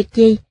nhuận đặc biệt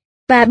gì,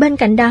 và bên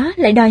cạnh đó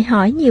lại đòi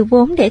hỏi nhiều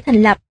vốn để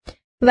thành lập.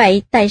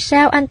 Vậy tại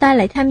sao anh ta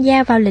lại tham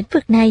gia vào lĩnh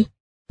vực này?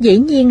 Dĩ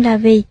nhiên là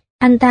vì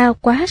anh ta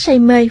quá say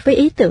mê với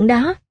ý tưởng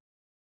đó.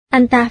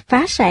 Anh ta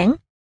phá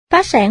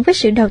sản với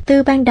sự đầu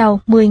tư ban đầu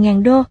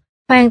 10.000 đô,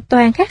 hoàn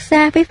toàn khác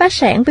xa với phá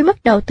sản với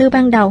mức đầu tư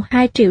ban đầu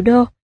 2 triệu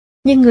đô.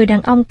 Nhưng người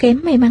đàn ông kém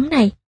may mắn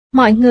này,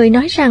 mọi người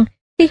nói rằng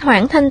khi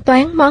hoãn thanh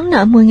toán món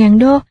nợ 10.000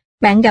 đô,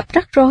 bạn gặp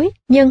rắc rối,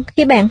 nhưng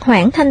khi bạn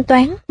hoãn thanh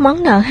toán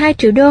món nợ 2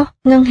 triệu đô,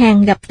 ngân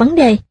hàng gặp vấn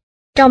đề.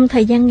 Trong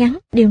thời gian ngắn,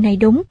 điều này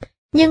đúng,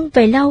 nhưng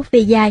về lâu về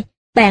dài,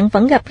 bạn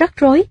vẫn gặp rắc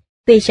rối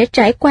vì sẽ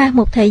trải qua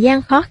một thời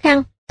gian khó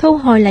khăn thu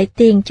hồi lại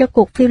tiền cho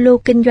cuộc phiêu lưu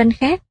kinh doanh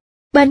khác.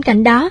 Bên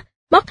cạnh đó,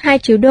 mất 2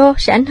 triệu đô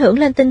sẽ ảnh hưởng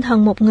lên tinh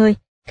thần một người,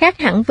 khác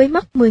hẳn với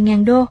mất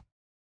 10.000 đô.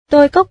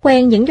 Tôi có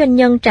quen những doanh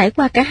nhân trải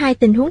qua cả hai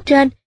tình huống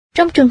trên.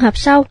 Trong trường hợp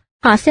sau,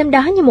 họ xem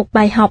đó như một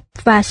bài học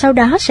và sau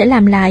đó sẽ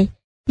làm lại.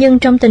 Nhưng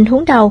trong tình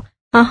huống đầu,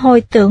 họ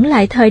hồi tưởng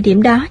lại thời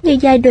điểm đó như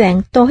giai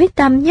đoạn tối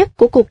tăm nhất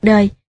của cuộc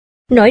đời.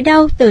 Nỗi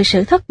đau từ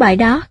sự thất bại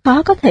đó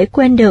khó có thể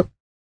quên được.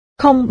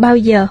 Không bao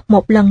giờ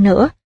một lần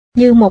nữa,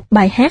 như một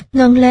bài hát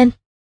ngân lên.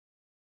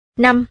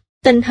 5.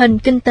 Tình hình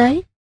kinh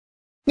tế.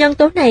 Nhân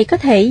tố này có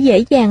thể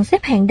dễ dàng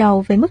xếp hàng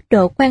đầu về mức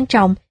độ quan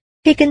trọng.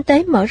 Khi kinh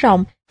tế mở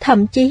rộng,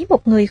 thậm chí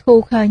một người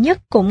khù khờ nhất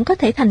cũng có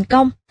thể thành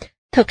công.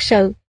 Thực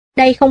sự,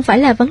 đây không phải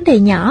là vấn đề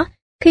nhỏ.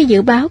 Khi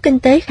dự báo kinh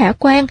tế khả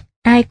quan,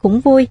 ai cũng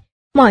vui.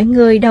 Mọi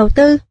người đầu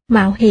tư,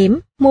 mạo hiểm,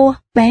 mua,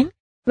 bán,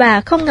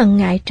 và không ngần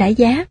ngại trả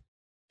giá.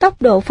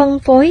 Tốc độ phân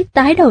phối,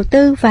 tái đầu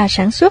tư và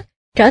sản xuất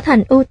trở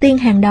thành ưu tiên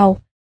hàng đầu,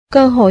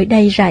 cơ hội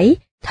đầy rẫy,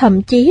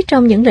 thậm chí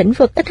trong những lĩnh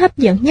vực ít hấp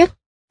dẫn nhất.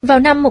 Vào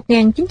năm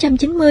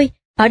 1990,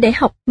 ở Đại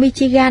học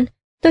Michigan,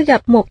 tôi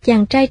gặp một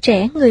chàng trai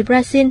trẻ người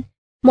Brazil,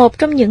 một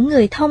trong những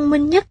người thông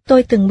minh nhất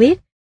tôi từng biết,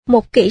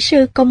 một kỹ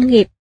sư công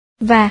nghiệp,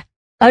 và,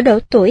 ở độ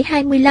tuổi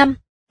 25,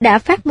 đã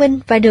phát minh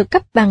và được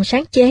cấp bằng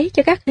sáng chế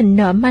cho các hình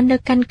nợ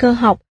mannequin cơ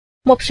học,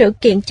 một sự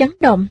kiện chấn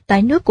động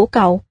tại nước của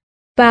cậu.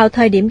 Vào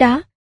thời điểm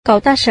đó, cậu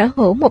ta sở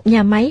hữu một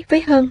nhà máy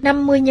với hơn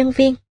 50 nhân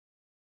viên.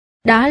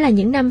 Đó là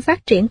những năm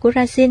phát triển của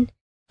Brazil,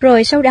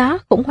 rồi sau đó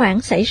khủng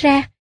hoảng xảy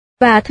ra,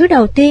 và thứ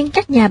đầu tiên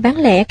các nhà bán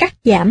lẻ cắt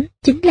giảm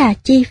chính là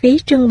chi phí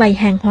trưng bày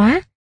hàng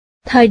hóa.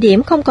 Thời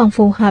điểm không còn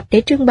phù hợp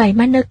để trưng bày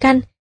mannequin,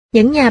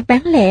 những nhà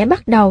bán lẻ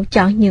bắt đầu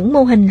chọn những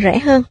mô hình rẻ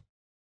hơn.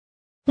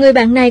 Người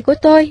bạn này của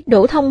tôi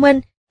đủ thông minh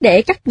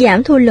để cắt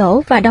giảm thua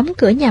lỗ và đóng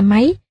cửa nhà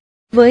máy.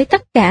 Với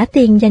tất cả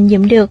tiền dành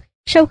dụm được,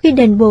 sau khi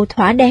đền bù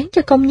thỏa đáng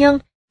cho công nhân,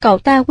 cậu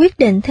ta quyết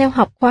định theo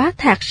học khóa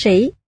thạc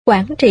sĩ,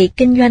 quản trị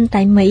kinh doanh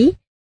tại Mỹ.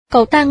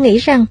 Cậu ta nghĩ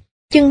rằng,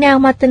 chừng nào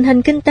mà tình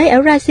hình kinh tế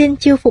ở Brazil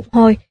chưa phục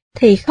hồi,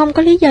 thì không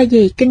có lý do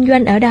gì kinh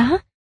doanh ở đó.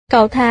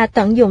 Cậu ta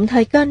tận dụng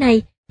thời cơ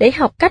này để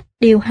học cách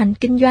điều hành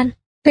kinh doanh.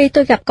 Khi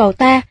tôi gặp cậu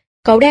ta,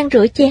 cậu đang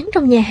rửa chén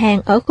trong nhà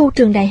hàng ở khu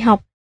trường đại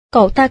học.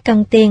 Cậu ta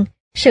cần tiền,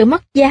 sự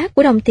mất giá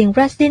của đồng tiền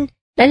Brazil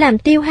đã làm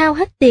tiêu hao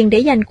hết tiền để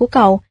dành của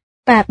cậu,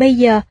 và bây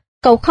giờ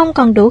cậu không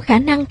còn đủ khả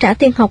năng trả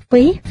tiền học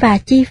phí và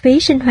chi phí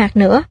sinh hoạt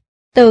nữa.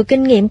 Từ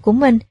kinh nghiệm của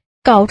mình,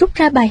 cậu rút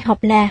ra bài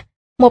học là,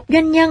 một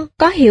doanh nhân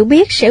có hiểu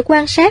biết sẽ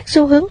quan sát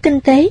xu hướng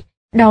kinh tế,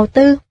 đầu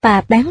tư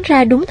và bán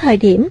ra đúng thời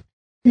điểm.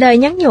 Lời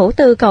nhắn nhủ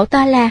từ cậu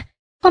ta là,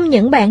 không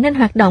những bạn nên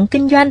hoạt động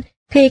kinh doanh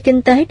khi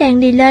kinh tế đang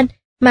đi lên,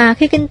 mà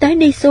khi kinh tế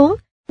đi xuống,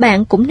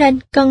 bạn cũng nên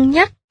cân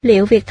nhắc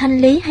liệu việc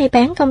thanh lý hay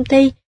bán công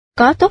ty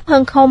có tốt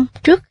hơn không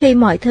trước khi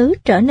mọi thứ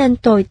trở nên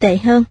tồi tệ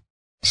hơn.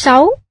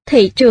 6.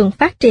 Thị trường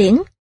phát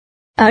triển.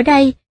 Ở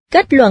đây,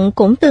 kết luận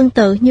cũng tương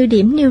tự như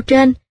điểm nêu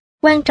trên,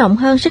 quan trọng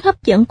hơn sức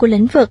hấp dẫn của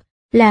lĩnh vực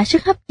là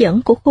sức hấp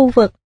dẫn của khu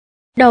vực.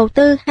 Đầu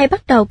tư hay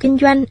bắt đầu kinh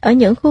doanh ở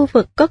những khu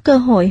vực có cơ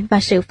hội và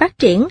sự phát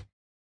triển.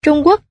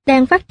 Trung Quốc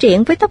đang phát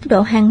triển với tốc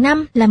độ hàng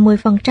năm là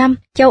 10%,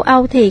 châu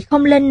Âu thì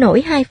không lên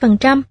nổi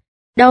 2%.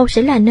 Đâu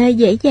sẽ là nơi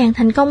dễ dàng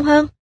thành công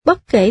hơn,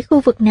 bất kể khu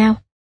vực nào.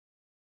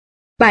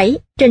 7.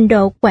 Trình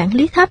độ quản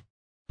lý thấp.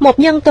 Một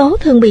nhân tố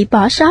thường bị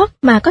bỏ sót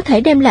mà có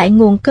thể đem lại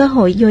nguồn cơ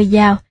hội dồi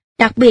dào,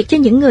 đặc biệt cho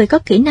những người có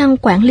kỹ năng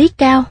quản lý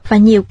cao và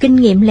nhiều kinh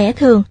nghiệm lẽ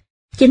thường,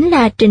 chính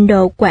là trình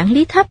độ quản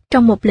lý thấp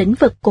trong một lĩnh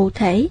vực cụ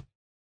thể.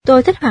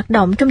 Tôi thích hoạt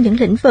động trong những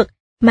lĩnh vực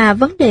mà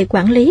vấn đề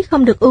quản lý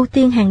không được ưu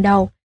tiên hàng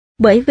đầu,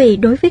 bởi vì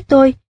đối với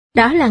tôi,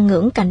 đó là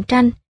ngưỡng cạnh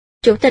tranh.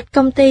 Chủ tịch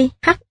công ty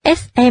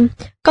HSM,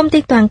 công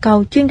ty toàn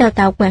cầu chuyên đào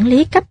tạo quản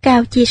lý cấp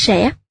cao chia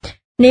sẻ,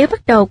 nếu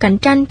bắt đầu cạnh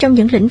tranh trong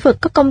những lĩnh vực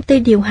có công ty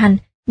điều hành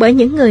bởi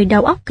những người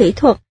đầu óc kỹ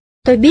thuật,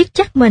 tôi biết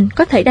chắc mình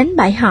có thể đánh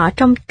bại họ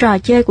trong trò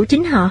chơi của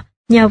chính họ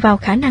nhờ vào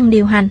khả năng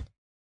điều hành.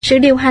 Sự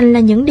điều hành là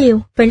những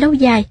điều, về lâu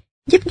dài,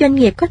 giúp doanh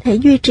nghiệp có thể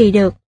duy trì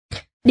được.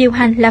 Điều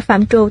hành là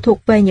phạm trù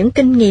thuộc về những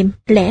kinh nghiệm,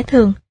 lẽ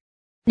thường.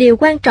 Điều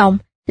quan trọng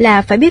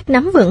là phải biết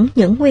nắm vững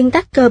những nguyên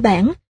tắc cơ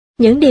bản,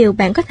 những điều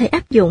bạn có thể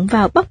áp dụng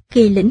vào bất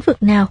kỳ lĩnh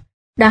vực nào.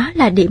 Đó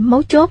là điểm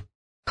mấu chốt.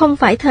 Không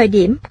phải thời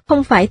điểm,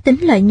 không phải tính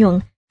lợi nhuận,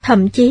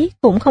 thậm chí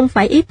cũng không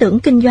phải ý tưởng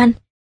kinh doanh.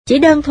 Chỉ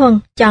đơn thuần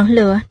chọn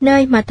lựa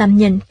nơi mà tầm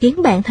nhìn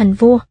khiến bạn thành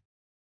vua.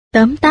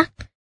 Tóm tắt,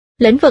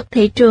 lĩnh vực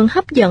thị trường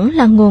hấp dẫn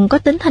là nguồn có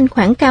tính thanh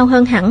khoản cao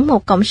hơn hẳn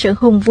một cộng sự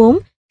hùng vốn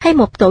hay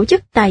một tổ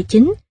chức tài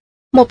chính.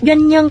 Một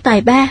doanh nhân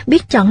tài ba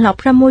biết chọn lọc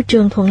ra môi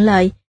trường thuận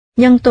lợi,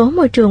 nhân tố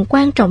môi trường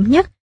quan trọng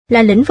nhất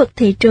là lĩnh vực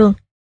thị trường,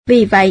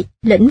 vì vậy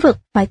lĩnh vực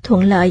phải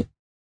thuận lợi.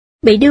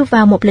 Bị đưa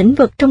vào một lĩnh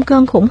vực trong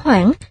cơn khủng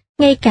hoảng,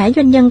 ngay cả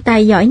doanh nhân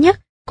tài giỏi nhất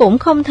cũng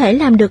không thể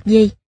làm được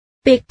gì.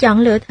 Việc chọn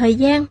lựa thời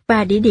gian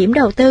và địa điểm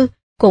đầu tư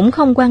cũng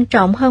không quan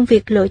trọng hơn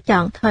việc lựa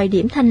chọn thời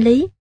điểm thanh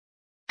lý.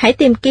 Hãy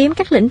tìm kiếm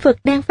các lĩnh vực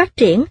đang phát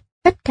triển,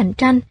 ít cạnh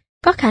tranh,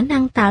 có khả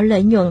năng tạo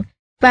lợi nhuận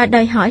và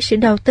đòi hỏi sự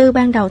đầu tư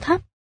ban đầu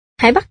thấp.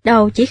 Hãy bắt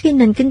đầu chỉ khi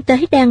nền kinh tế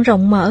đang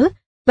rộng mở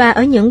và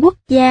ở những quốc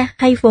gia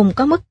hay vùng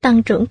có mức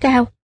tăng trưởng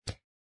cao.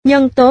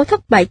 Nhân tố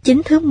thất bại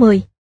chính thứ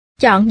 10.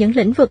 Chọn những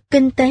lĩnh vực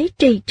kinh tế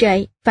trì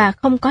trệ và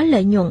không có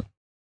lợi nhuận.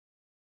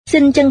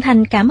 Xin chân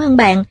thành cảm ơn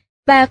bạn,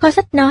 và Kho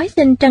Sách Nói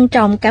xin trân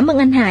trọng cảm ơn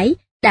anh Hải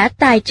đã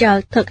tài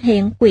trợ thực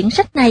hiện quyển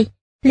sách này.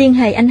 Liên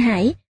hệ anh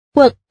Hải,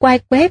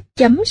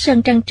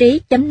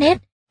 www.santrantrí.net,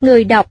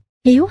 người đọc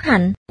Hiếu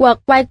Hạnh,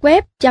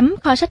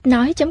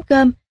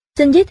 www.kho-sách-nói.com.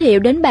 Xin giới thiệu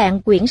đến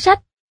bạn quyển sách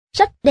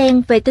Sách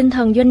đen về tinh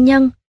thần doanh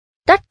nhân,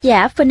 tác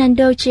giả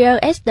Fernando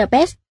G.S. The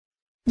Best,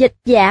 dịch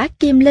giả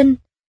Kim Linh,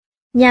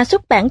 nhà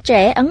xuất bản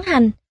Trẻ ấn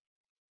hành.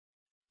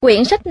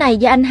 Quyển sách này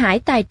do anh Hải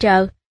tài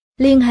trợ.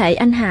 Liên hệ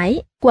anh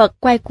Hải,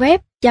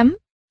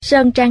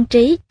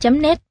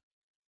 www.santrantrí.net.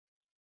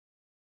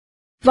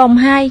 Vòng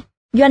 2.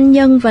 Doanh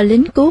nhân và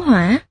lính cứu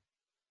hỏa.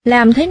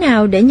 Làm thế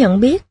nào để nhận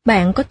biết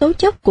bạn có tố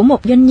chất của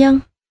một doanh nhân?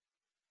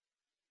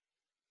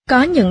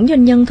 Có những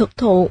doanh nhân thực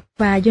thụ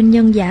và doanh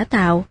nhân giả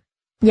tạo.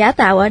 Giả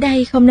tạo ở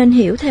đây không nên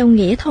hiểu theo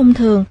nghĩa thông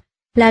thường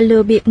là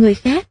lừa bịp người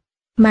khác,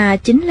 mà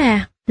chính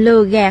là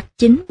lừa gạt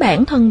chính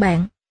bản thân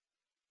bạn.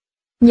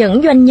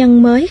 Những doanh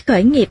nhân mới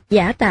khởi nghiệp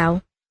giả tạo.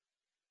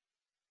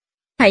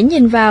 Hãy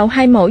nhìn vào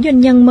hai mẫu doanh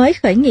nhân mới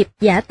khởi nghiệp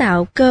giả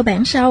tạo cơ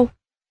bản sau.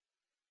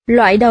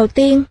 Loại đầu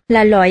tiên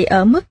là loại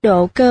ở mức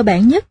độ cơ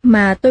bản nhất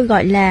mà tôi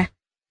gọi là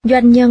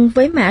doanh nhân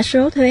với mã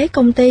số thuế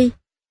công ty.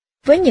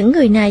 Với những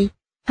người này,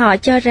 họ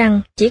cho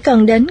rằng chỉ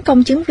cần đến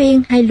công chứng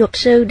viên hay luật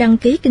sư đăng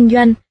ký kinh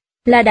doanh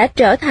là đã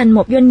trở thành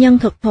một doanh nhân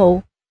thực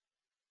thụ.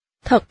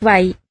 Thật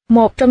vậy,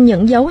 một trong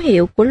những dấu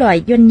hiệu của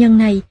loại doanh nhân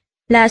này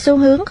là xu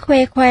hướng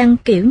khoe khoang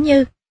kiểu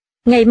như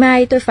ngày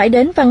mai tôi phải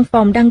đến văn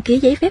phòng đăng ký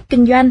giấy phép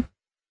kinh doanh.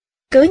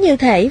 Cứ như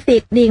thể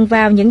việc điền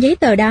vào những giấy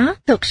tờ đó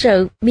thực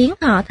sự biến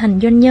họ thành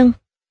doanh nhân.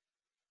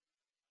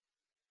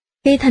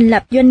 Khi thành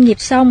lập doanh nghiệp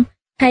xong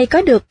hay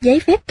có được giấy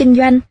phép kinh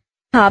doanh,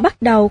 họ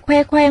bắt đầu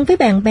khoe khoang với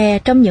bạn bè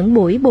trong những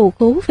buổi bù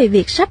khú về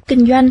việc sắp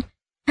kinh doanh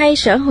hay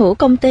sở hữu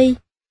công ty.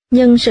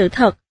 Nhưng sự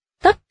thật,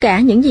 tất cả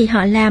những gì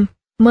họ làm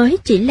mới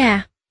chỉ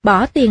là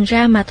bỏ tiền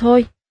ra mà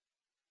thôi.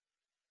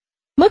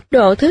 Mức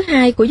độ thứ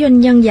hai của doanh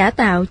nhân giả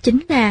tạo chính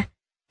là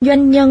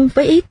doanh nhân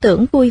với ý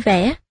tưởng vui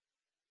vẻ.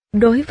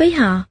 Đối với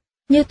họ,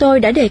 như tôi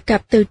đã đề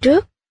cập từ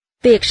trước,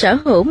 việc sở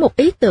hữu một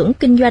ý tưởng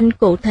kinh doanh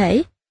cụ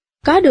thể,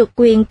 có được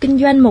quyền kinh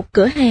doanh một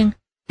cửa hàng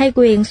hay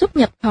quyền xuất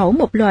nhập khẩu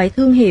một loại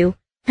thương hiệu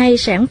hay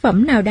sản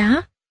phẩm nào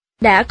đó,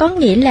 đã có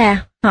nghĩa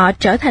là họ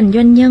trở thành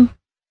doanh nhân.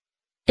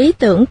 Ý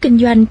tưởng kinh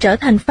doanh trở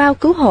thành phao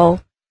cứu hộ,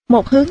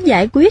 một hướng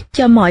giải quyết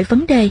cho mọi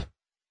vấn đề.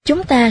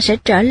 Chúng ta sẽ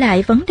trở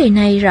lại vấn đề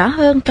này rõ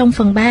hơn trong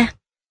phần 3.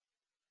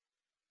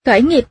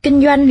 Khởi nghiệp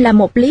kinh doanh là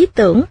một lý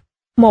tưởng,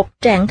 một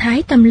trạng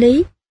thái tâm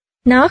lý.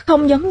 Nó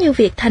không giống như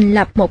việc thành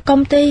lập một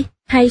công ty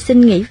hay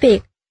xin nghỉ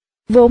việc,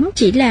 vốn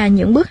chỉ là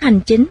những bước hành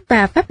chính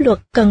và pháp luật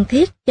cần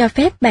thiết cho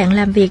phép bạn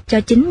làm việc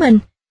cho chính mình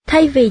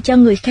thay vì cho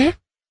người khác.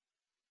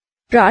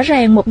 Rõ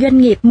ràng một doanh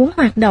nghiệp muốn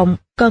hoạt động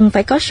cần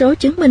phải có số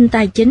chứng minh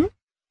tài chính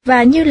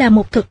và như là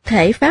một thực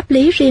thể pháp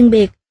lý riêng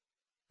biệt.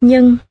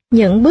 Nhưng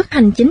những bước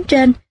hành chính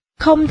trên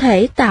không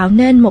thể tạo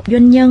nên một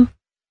doanh nhân.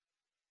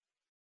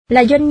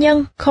 Là doanh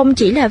nhân không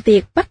chỉ là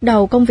việc bắt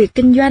đầu công việc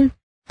kinh doanh,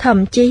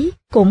 thậm chí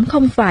cũng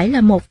không phải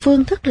là một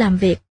phương thức làm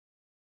việc.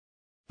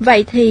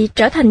 Vậy thì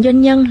trở thành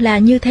doanh nhân là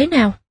như thế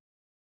nào?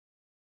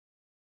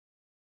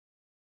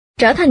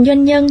 Trở thành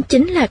doanh nhân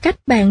chính là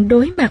cách bạn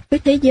đối mặt với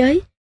thế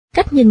giới,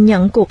 cách nhìn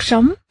nhận cuộc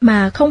sống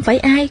mà không phải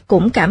ai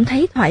cũng cảm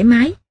thấy thoải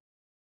mái.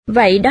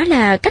 Vậy đó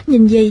là cách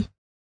nhìn gì?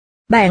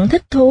 Bạn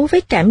thích thú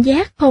với cảm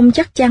giác không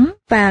chắc chắn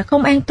và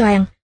không an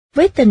toàn,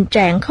 với tình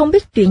trạng không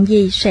biết chuyện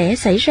gì sẽ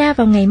xảy ra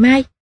vào ngày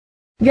mai.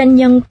 Doanh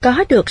nhân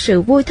có được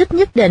sự vui thích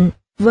nhất định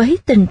với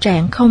tình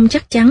trạng không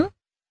chắc chắn.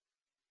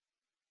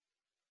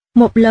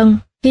 Một lần,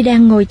 khi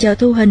đang ngồi chờ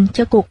thu hình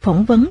cho cuộc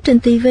phỏng vấn trên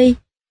TV,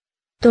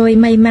 tôi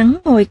may mắn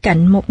ngồi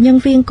cạnh một nhân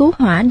viên cứu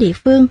hỏa địa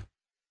phương.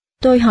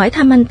 Tôi hỏi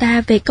thăm anh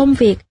ta về công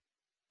việc.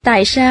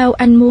 Tại sao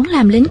anh muốn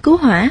làm lính cứu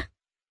hỏa?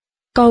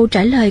 Câu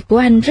trả lời của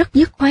anh rất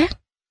dứt khoát.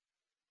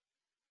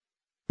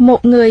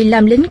 Một người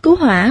làm lính cứu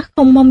hỏa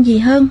không mong gì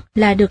hơn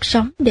là được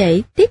sống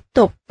để tiếp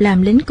tục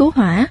làm lính cứu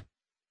hỏa.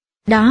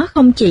 Đó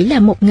không chỉ là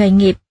một nghề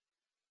nghiệp.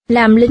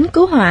 Làm lính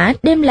cứu hỏa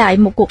đem lại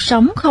một cuộc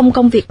sống không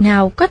công việc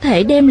nào có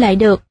thể đem lại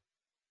được.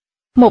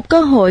 Một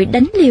cơ hội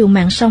đánh liều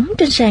mạng sống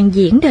trên sàn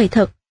diễn đời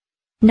thực.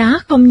 Nó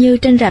không như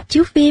trên rạp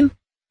chiếu phim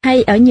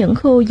hay ở những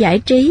khu giải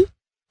trí,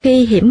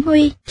 khi hiểm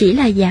nguy chỉ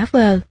là giả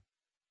vờ.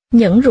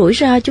 Những rủi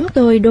ro chúng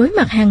tôi đối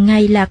mặt hàng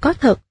ngày là có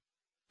thật.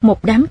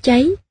 Một đám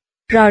cháy,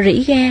 rò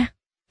rỉ ga,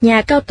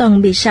 nhà cao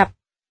tầng bị sập.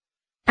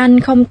 Anh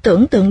không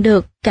tưởng tượng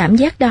được cảm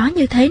giác đó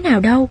như thế nào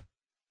đâu.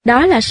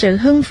 Đó là sự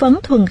hưng phấn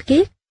thuần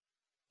khiết.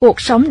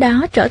 Cuộc sống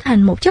đó trở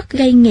thành một chất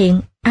gây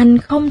nghiện, anh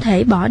không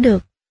thể bỏ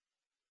được.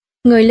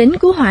 Người lính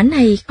cứu hỏa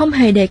này không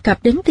hề đề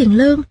cập đến tiền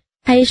lương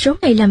hay số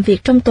ngày làm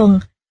việc trong tuần.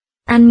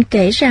 Anh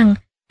kể rằng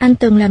anh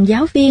từng làm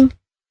giáo viên,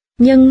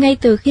 nhưng ngay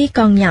từ khi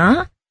còn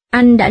nhỏ,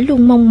 anh đã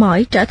luôn mong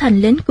mỏi trở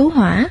thành lính cứu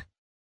hỏa.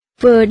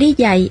 Vừa đi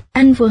dạy,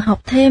 anh vừa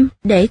học thêm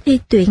để thi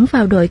tuyển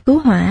vào đội cứu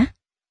hỏa.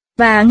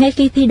 Và ngay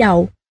khi thi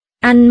đậu,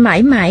 anh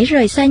mãi mãi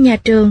rời xa nhà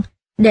trường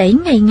để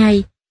ngày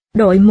ngày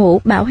đội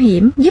mũ bảo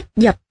hiểm giúp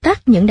dập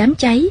tắt những đám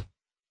cháy.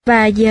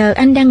 Và giờ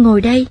anh đang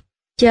ngồi đây,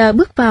 chờ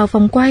bước vào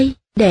phòng quay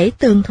để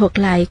tường thuật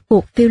lại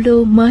cuộc phiêu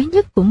lưu mới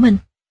nhất của mình.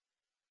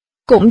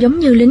 Cũng giống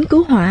như lính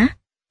cứu hỏa,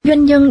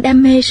 doanh nhân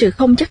đam mê sự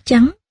không chắc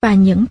chắn và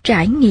những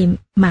trải nghiệm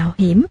mạo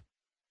hiểm.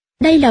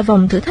 Đây là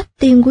vòng thử thách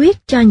tiên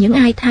quyết cho những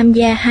ai tham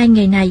gia hai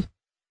nghề này.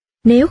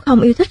 Nếu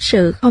không yêu thích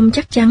sự không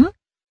chắc chắn,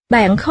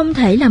 bạn không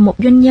thể là một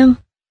doanh nhân.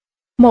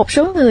 Một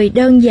số người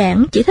đơn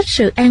giản chỉ thích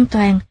sự an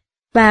toàn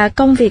và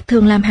công việc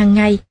thường làm hàng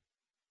ngày,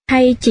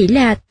 hay chỉ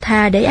là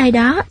thà để ai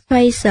đó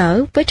xoay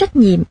sở với trách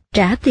nhiệm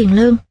trả tiền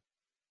lương.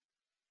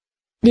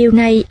 Điều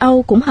này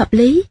Âu cũng hợp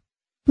lý,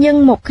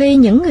 nhưng một khi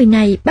những người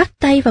này bắt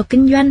tay vào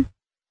kinh doanh,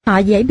 họ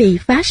dễ bị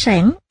phá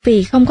sản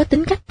vì không có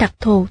tính cách đặc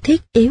thù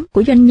thiết yếu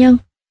của doanh nhân,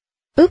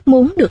 ước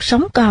muốn được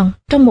sống còn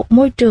trong một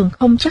môi trường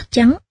không chắc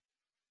chắn.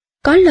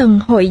 Có lần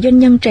hội doanh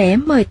nhân trẻ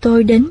mời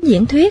tôi đến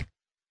diễn thuyết.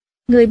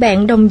 Người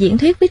bạn đồng diễn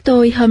thuyết với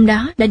tôi hôm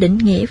đó đã định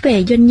nghĩa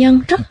về doanh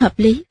nhân rất hợp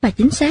lý và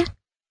chính xác.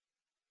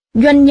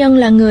 Doanh nhân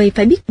là người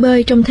phải biết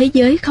bơi trong thế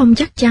giới không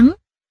chắc chắn,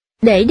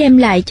 để đem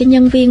lại cho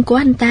nhân viên của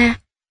anh ta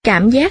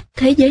cảm giác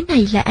thế giới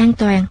này là an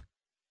toàn.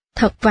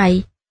 Thật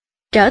vậy,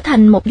 trở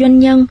thành một doanh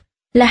nhân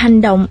là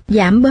hành động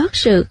giảm bớt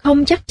sự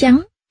không chắc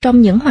chắn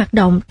trong những hoạt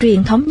động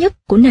truyền thống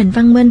nhất của nền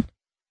văn minh,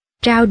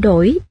 trao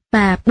đổi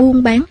và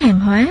buôn bán hàng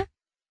hóa.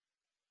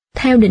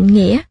 Theo định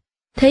nghĩa,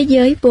 thế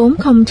giới vốn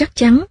không chắc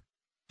chắn,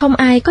 không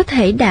ai có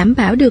thể đảm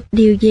bảo được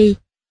điều gì,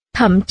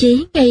 thậm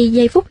chí ngay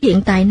giây phút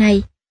hiện tại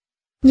này.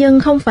 Nhưng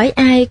không phải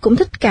ai cũng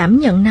thích cảm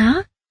nhận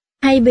nó,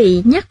 hay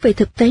bị nhắc về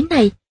thực tế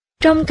này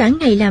trong cả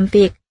ngày làm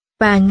việc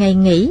và ngày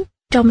nghỉ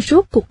trong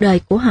suốt cuộc đời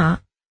của họ.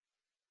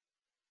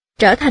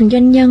 Trở thành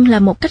doanh nhân là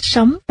một cách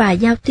sống và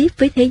giao tiếp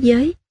với thế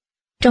giới,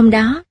 trong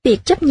đó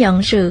việc chấp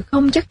nhận sự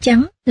không chắc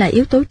chắn là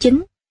yếu tố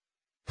chính.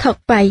 Thật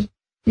vậy,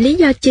 lý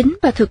do chính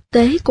và thực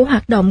tế của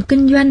hoạt động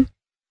kinh doanh,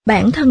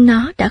 bản thân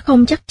nó đã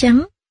không chắc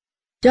chắn.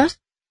 George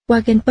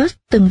Wagenbus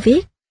từng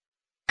viết,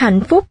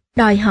 hạnh phúc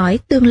đòi hỏi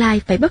tương lai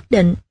phải bất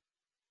định.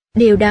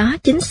 Điều đó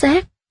chính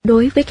xác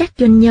đối với các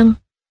doanh nhân.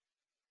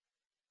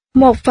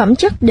 Một phẩm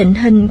chất định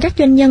hình các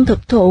doanh nhân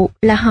thực thụ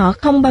là họ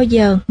không bao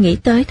giờ nghĩ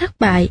tới thất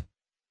bại.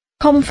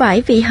 Không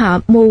phải vì họ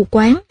mù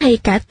quáng hay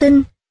cả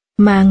tin,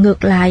 mà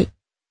ngược lại,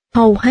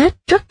 hầu hết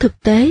rất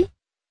thực tế.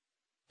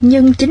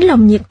 Nhưng chính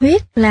lòng nhiệt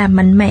huyết là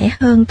mạnh mẽ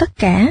hơn tất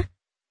cả.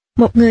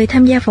 Một người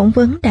tham gia phỏng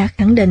vấn đã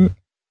khẳng định,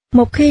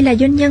 một khi là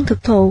doanh nhân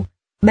thực thụ,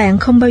 bạn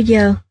không bao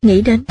giờ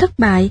nghĩ đến thất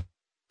bại.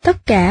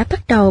 Tất cả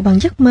bắt đầu bằng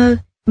giấc mơ,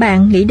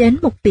 bạn nghĩ đến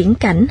một viễn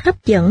cảnh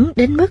hấp dẫn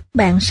đến mức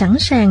bạn sẵn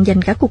sàng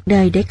dành cả cuộc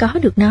đời để có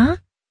được nó.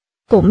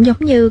 Cũng giống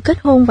như kết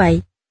hôn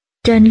vậy.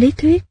 Trên lý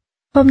thuyết,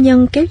 hôn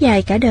nhân kéo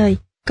dài cả đời,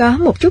 có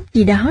một chút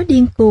gì đó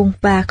điên cuồng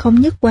và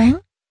không nhất quán.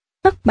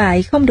 Thất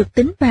bại không được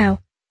tính vào,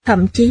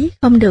 thậm chí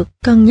không được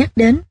cân nhắc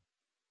đến.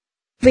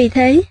 Vì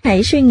thế,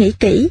 hãy suy nghĩ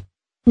kỹ,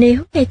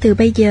 nếu ngay từ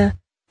bây giờ,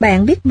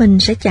 bạn biết mình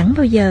sẽ chẳng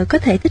bao giờ có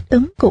thể thích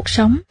ứng cuộc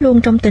sống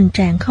luôn trong tình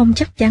trạng không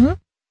chắc chắn,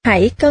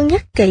 hãy cân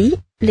nhắc kỹ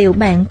liệu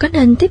bạn có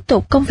nên tiếp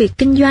tục công việc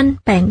kinh doanh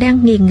bạn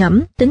đang nghiền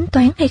ngẫm tính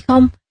toán hay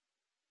không.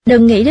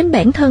 Đừng nghĩ đến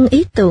bản thân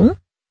ý tưởng,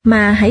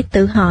 mà hãy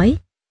tự hỏi,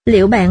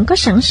 liệu bạn có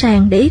sẵn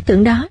sàng để ý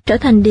tưởng đó trở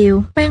thành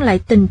điều mang lại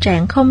tình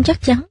trạng không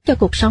chắc chắn cho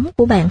cuộc sống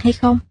của bạn hay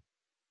không?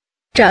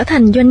 Trở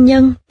thành doanh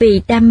nhân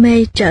vì đam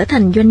mê trở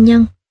thành doanh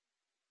nhân.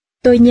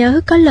 Tôi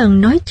nhớ có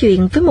lần nói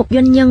chuyện với một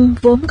doanh nhân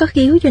vốn có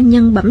khiếu doanh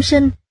nhân bẩm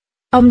sinh.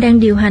 Ông đang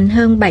điều hành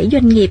hơn 7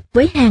 doanh nghiệp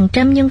với hàng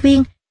trăm nhân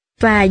viên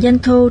và doanh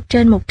thu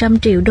trên 100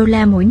 triệu đô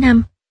la mỗi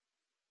năm.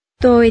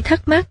 Tôi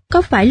thắc mắc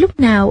có phải lúc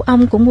nào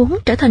ông cũng muốn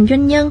trở thành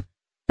doanh nhân,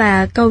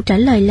 và câu trả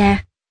lời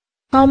là,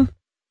 không,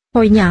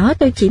 hồi nhỏ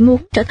tôi chỉ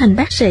muốn trở thành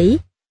bác sĩ,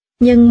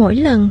 nhưng mỗi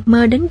lần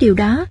mơ đến điều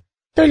đó,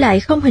 tôi lại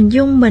không hình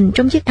dung mình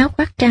trong chiếc áo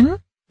khoác trắng,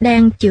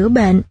 đang chữa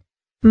bệnh,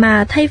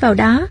 mà thay vào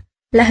đó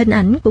là hình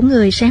ảnh của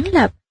người sáng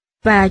lập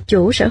và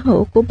chủ sở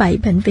hữu của 7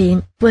 bệnh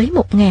viện với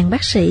 1.000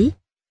 bác sĩ.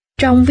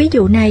 Trong ví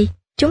dụ này,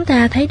 chúng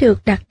ta thấy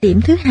được đặc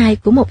điểm thứ hai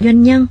của một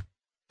doanh nhân.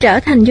 Trở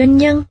thành doanh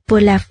nhân vừa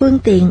là phương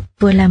tiện,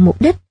 vừa là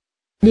mục đích.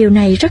 Điều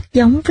này rất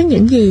giống với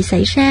những gì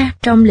xảy ra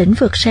trong lĩnh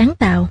vực sáng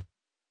tạo.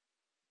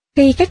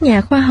 Khi các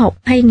nhà khoa học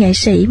hay nghệ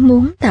sĩ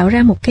muốn tạo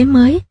ra một cái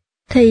mới,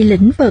 thì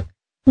lĩnh vực,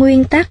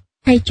 nguyên tắc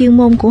hay chuyên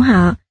môn của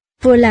họ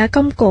vừa là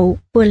công cụ,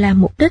 vừa là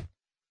mục đích.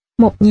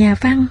 Một nhà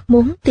văn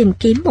muốn tìm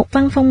kiếm một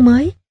văn phong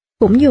mới,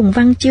 cũng dùng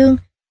văn chương,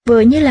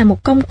 vừa như là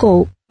một công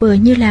cụ, vừa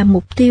như là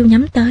mục tiêu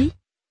nhắm tới.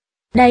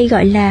 Đây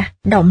gọi là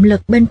động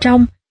lực bên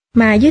trong,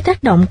 mà dưới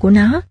tác động của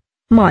nó,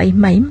 mọi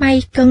mảy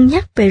may cân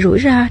nhắc về rủi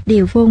ro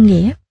đều vô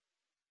nghĩa.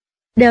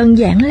 Đơn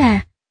giản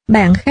là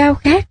bạn khao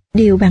khát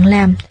điều bạn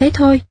làm thế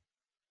thôi.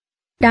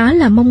 Đó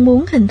là mong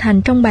muốn hình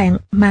thành trong bạn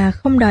mà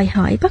không đòi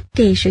hỏi bất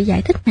kỳ sự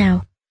giải thích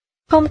nào.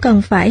 Không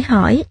cần phải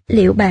hỏi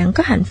liệu bạn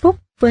có hạnh phúc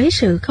với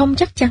sự không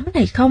chắc chắn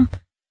này không.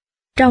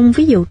 Trong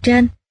ví dụ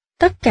trên,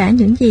 tất cả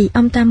những gì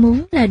ông ta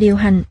muốn là điều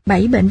hành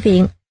 7 bệnh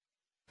viện.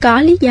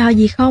 Có lý do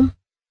gì không?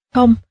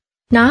 Không,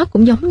 nó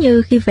cũng giống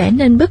như khi vẽ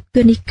nên bức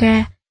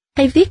Guernica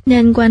hay viết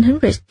nên 100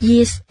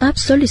 Years of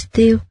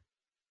Solitude.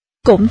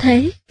 Cũng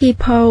thế, khi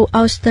Paul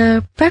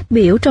Auster phát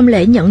biểu trong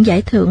lễ nhận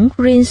giải thưởng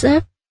Prince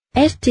of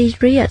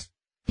Mysterious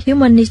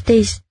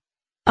Humanities,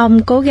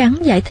 ông cố gắng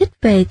giải thích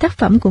về tác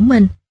phẩm của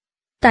mình.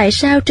 Tại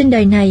sao trên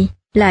đời này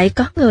lại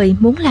có người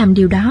muốn làm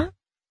điều đó?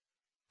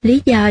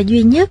 Lý do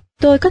duy nhất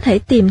tôi có thể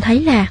tìm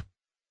thấy là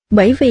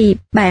bởi vì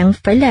bạn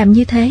phải làm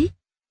như thế,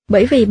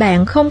 bởi vì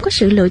bạn không có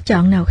sự lựa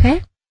chọn nào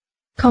khác.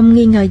 Không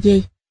nghi ngờ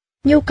gì,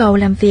 nhu cầu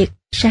làm việc,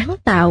 sáng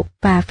tạo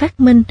và phát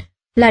minh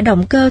là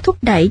động cơ thúc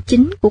đẩy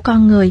chính của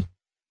con người.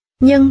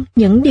 Nhưng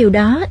những điều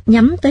đó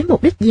nhắm tới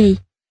mục đích gì?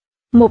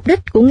 Mục đích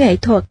của nghệ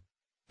thuật,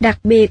 đặc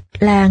biệt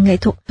là nghệ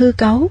thuật hư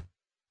cấu,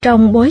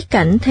 trong bối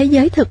cảnh thế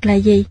giới thực là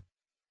gì?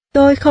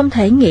 Tôi không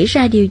thể nghĩ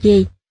ra điều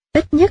gì,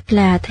 ít nhất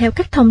là theo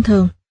cách thông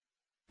thường.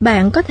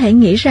 Bạn có thể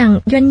nghĩ rằng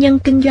doanh nhân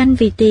kinh doanh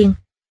vì tiền,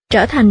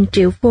 trở thành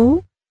triệu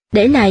phú,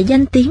 để lại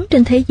danh tiếng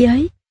trên thế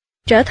giới,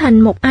 trở thành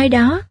một ai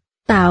đó,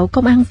 tạo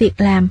công ăn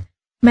việc làm,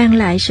 mang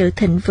lại sự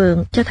thịnh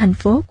vượng cho thành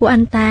phố của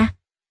anh ta,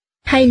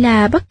 hay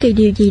là bất kỳ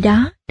điều gì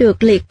đó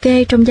được liệt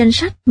kê trong danh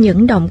sách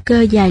những động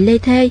cơ dài lê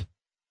thê.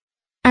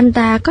 Anh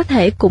ta có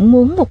thể cũng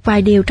muốn một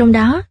vài điều trong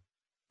đó,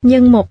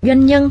 nhưng một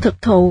doanh nhân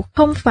thực thụ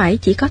không phải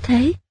chỉ có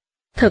thế.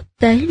 Thực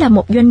tế là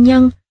một doanh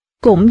nhân,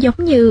 cũng giống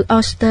như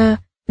Auster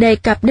đề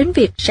cập đến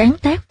việc sáng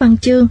tác văn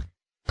chương,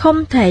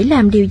 không thể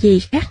làm điều gì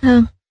khác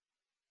hơn.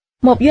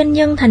 Một doanh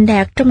nhân thành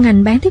đạt trong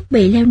ngành bán thiết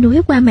bị leo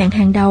núi qua mạng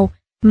hàng đầu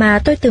mà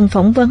tôi từng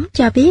phỏng vấn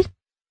cho biết,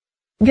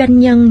 doanh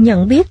nhân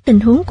nhận biết tình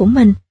huống của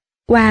mình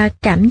qua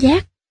cảm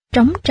giác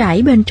trống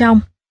trải bên trong.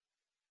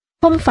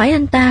 Không phải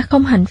anh ta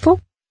không hạnh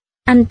phúc,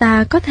 anh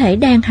ta có thể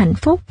đang hạnh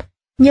phúc,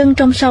 nhưng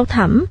trong sâu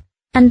thẳm,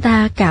 anh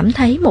ta cảm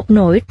thấy một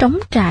nỗi trống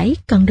trải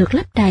cần được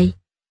lấp đầy.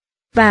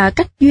 Và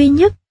cách duy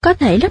nhất có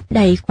thể lấp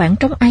đầy khoảng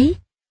trống ấy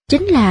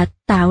chính là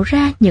tạo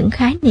ra những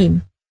khái niệm.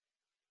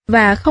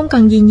 Và không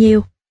cần gì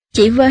nhiều,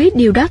 chỉ với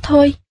điều đó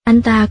thôi,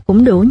 anh ta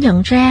cũng đủ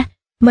nhận ra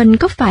mình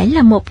có phải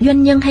là một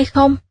doanh nhân hay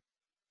không.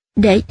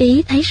 Để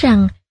ý thấy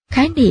rằng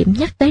khái niệm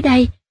nhắc tới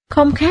đây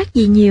không khác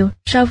gì nhiều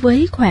so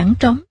với khoảng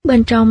trống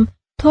bên trong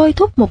thôi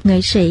thúc một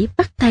nghệ sĩ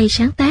bắt tay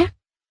sáng tác.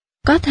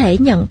 Có thể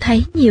nhận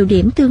thấy nhiều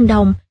điểm tương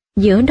đồng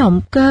giữa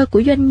động cơ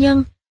của doanh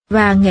nhân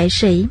và nghệ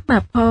sĩ mà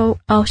Paul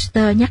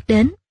Auster nhắc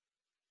đến.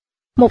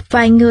 Một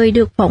vài người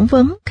được phỏng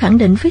vấn khẳng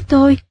định với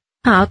tôi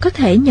họ có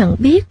thể nhận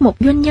biết một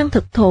doanh nhân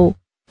thực thụ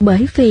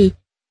bởi vì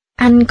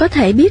anh có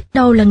thể biết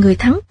đâu là người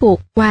thắng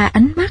cuộc qua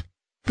ánh mắt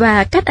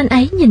và cách anh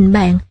ấy nhìn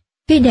bạn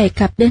khi đề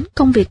cập đến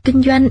công việc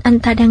kinh doanh anh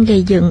ta đang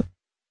gầy dựng.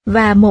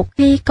 Và một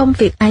khi công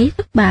việc ấy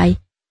thất bại,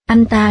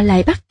 anh ta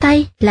lại bắt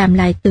tay làm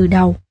lại từ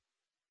đầu.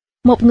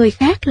 Một người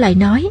khác lại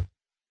nói,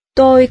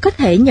 tôi có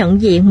thể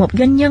nhận diện một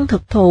doanh nhân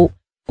thực thụ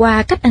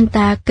qua cách anh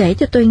ta kể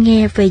cho tôi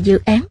nghe về dự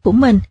án của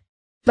mình.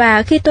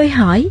 Và khi tôi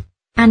hỏi,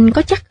 anh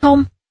có chắc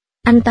không?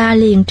 Anh ta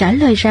liền trả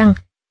lời rằng,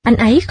 anh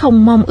ấy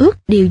không mong ước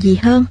điều gì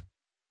hơn.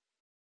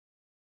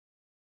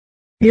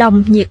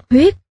 Lòng nhiệt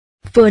huyết,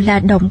 vừa là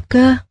động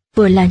cơ,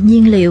 vừa là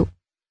nhiên liệu.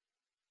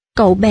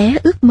 Cậu bé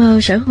ước mơ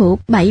sở hữu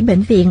 7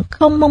 bệnh viện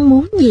không mong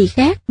muốn gì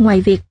khác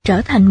ngoài việc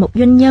trở thành một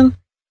doanh nhân.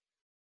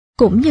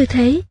 Cũng như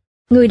thế,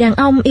 người đàn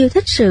ông yêu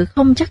thích sự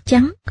không chắc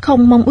chắn,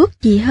 không mong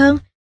ước gì hơn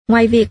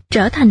ngoài việc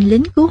trở thành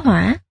lính cứu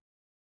hỏa.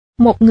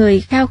 Một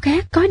người khao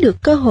khát có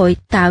được cơ hội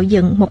tạo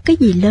dựng một cái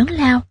gì lớn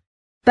lao,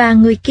 và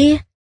người kia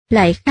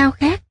lại khao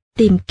khát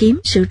tìm kiếm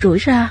sự rủi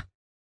ro.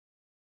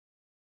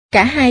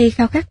 Cả hai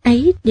khao khát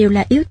ấy đều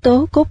là yếu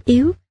tố cốt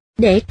yếu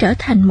để trở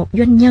thành một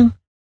doanh nhân.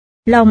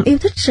 Lòng yêu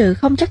thích sự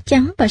không chắc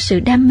chắn và sự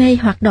đam mê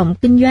hoạt động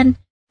kinh doanh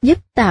giúp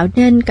tạo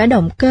nên cả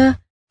động cơ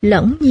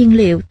lẫn nhiên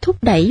liệu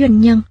thúc đẩy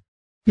doanh nhân,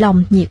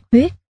 lòng nhiệt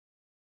huyết.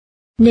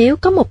 Nếu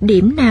có một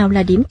điểm nào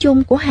là điểm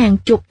chung của hàng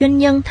chục doanh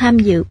nhân tham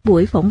dự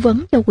buổi phỏng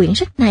vấn cho quyển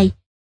sách này,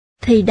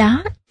 thì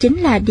đó chính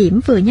là điểm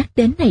vừa nhắc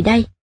đến này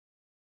đây.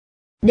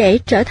 Để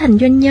trở thành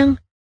doanh nhân,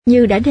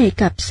 như đã đề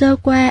cập sơ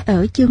qua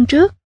ở chương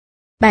trước,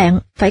 bạn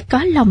phải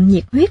có lòng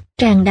nhiệt huyết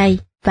tràn đầy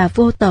và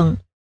vô tận.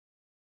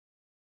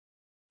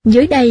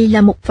 Dưới đây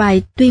là một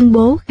vài tuyên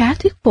bố khá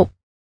thuyết phục.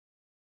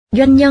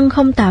 Doanh nhân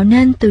không tạo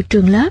nên từ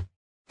trường lớp,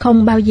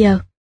 không bao giờ.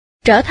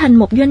 Trở thành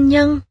một doanh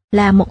nhân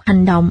là một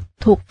hành động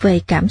thuộc về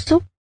cảm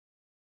xúc.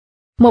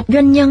 Một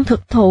doanh nhân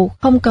thực thụ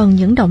không cần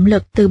những động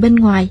lực từ bên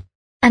ngoài,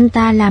 anh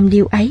ta làm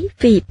điều ấy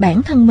vì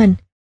bản thân mình,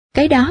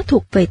 cái đó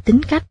thuộc về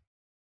tính cách.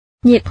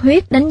 Nhiệt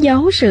huyết đánh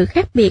dấu sự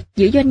khác biệt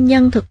giữa doanh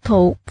nhân thực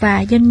thụ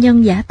và doanh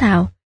nhân giả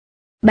tạo.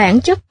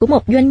 Bản chất của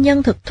một doanh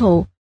nhân thực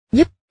thụ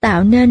giúp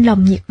tạo nên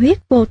lòng nhiệt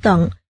huyết vô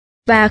tận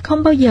và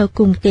không bao giờ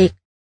cùng kiệt.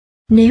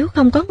 Nếu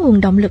không có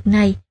nguồn động lực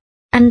này,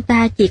 anh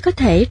ta chỉ có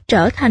thể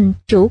trở thành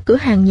chủ cửa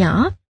hàng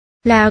nhỏ,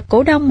 là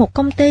cổ đông một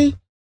công ty,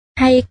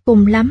 hay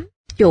cùng lắm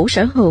chủ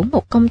sở hữu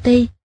một công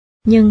ty,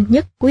 nhưng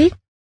nhất quyết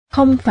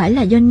không phải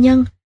là doanh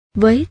nhân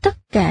với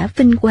tất cả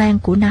vinh quang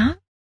của nó.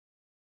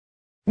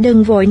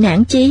 Đừng vội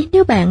nản chí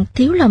nếu bạn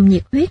thiếu lòng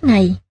nhiệt huyết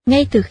này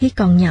ngay từ khi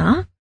còn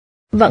nhỏ.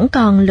 Vẫn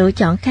còn lựa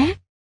chọn khác.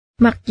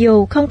 Mặc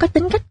dù không có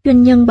tính cách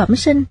doanh nhân bẩm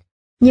sinh,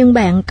 nhưng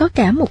bạn có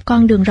cả một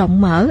con đường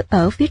rộng mở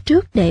ở phía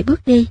trước để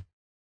bước đi.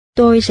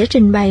 Tôi sẽ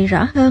trình bày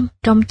rõ hơn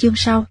trong chương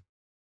sau.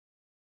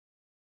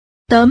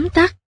 Tóm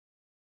tắt.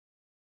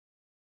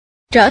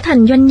 Trở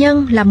thành doanh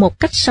nhân là một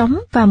cách sống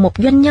và một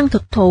doanh nhân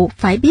thực thụ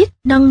phải biết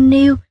nâng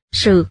niu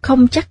sự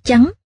không chắc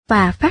chắn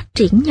và phát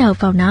triển nhờ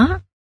vào nó.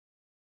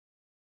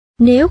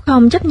 Nếu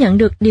không chấp nhận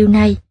được điều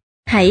này,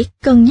 hãy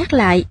cân nhắc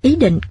lại ý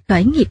định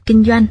khởi nghiệp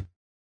kinh doanh.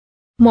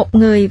 Một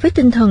người với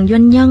tinh thần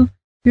doanh nhân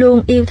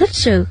luôn yêu thích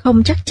sự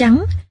không chắc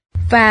chắn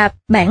và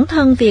bản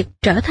thân việc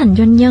trở thành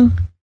doanh nhân.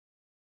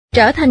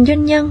 Trở thành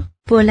doanh nhân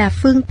vừa là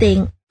phương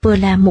tiện, vừa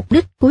là mục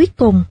đích cuối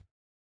cùng.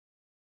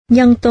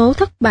 Nhân tố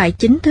thất bại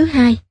chính thứ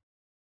hai.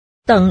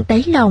 Tận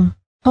đáy lòng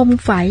không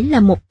phải là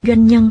một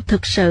doanh nhân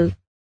thực sự.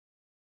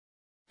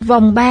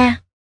 Vòng 3.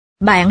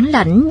 Bản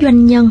lãnh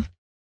doanh nhân.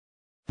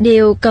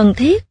 Điều cần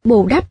thiết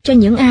bù đắp cho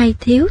những ai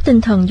thiếu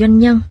tinh thần doanh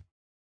nhân.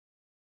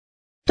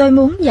 Tôi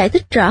muốn giải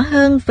thích rõ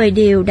hơn về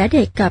điều đã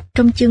đề cập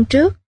trong chương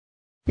trước.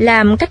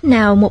 Làm cách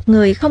nào một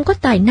người không có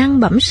tài năng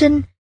bẩm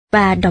sinh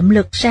và động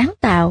lực sáng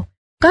tạo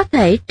có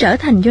thể trở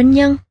thành doanh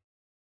nhân?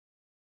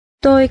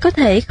 Tôi có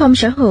thể không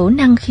sở hữu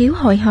năng khiếu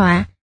hội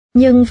họa,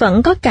 nhưng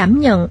vẫn có cảm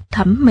nhận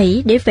thẩm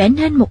mỹ để vẽ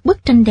nên một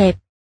bức tranh đẹp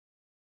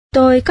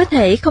Tôi có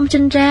thể không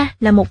sinh ra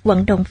là một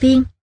vận động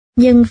viên,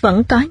 nhưng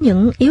vẫn có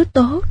những yếu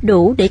tố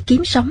đủ để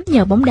kiếm sống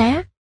nhờ bóng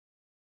đá.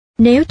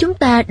 Nếu chúng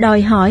ta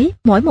đòi hỏi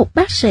mỗi một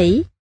bác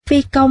sĩ,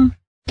 phi công,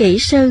 kỹ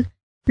sư,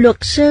 luật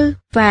sư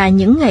và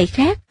những nghề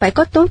khác phải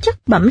có tố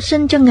chất bẩm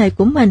sinh cho nghề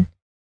của mình,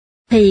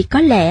 thì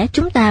có lẽ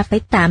chúng ta phải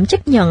tạm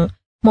chấp nhận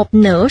một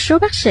nửa số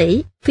bác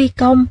sĩ, phi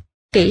công,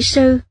 kỹ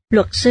sư,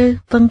 luật sư,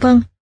 vân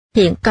vân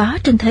hiện có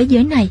trên thế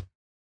giới này.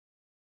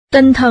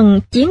 Tinh thần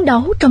chiến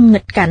đấu trong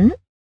nghịch cảnh.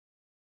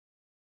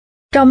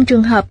 Trong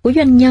trường hợp của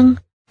doanh nhân,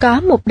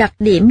 có một đặc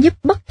điểm giúp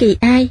bất kỳ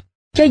ai,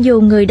 cho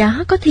dù người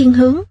đó có thiên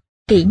hướng,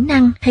 kỹ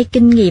năng hay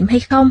kinh nghiệm hay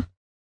không,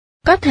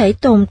 có thể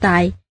tồn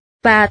tại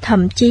và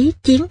thậm chí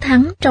chiến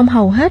thắng trong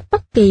hầu hết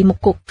bất kỳ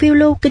một cuộc phiêu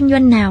lưu kinh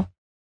doanh nào.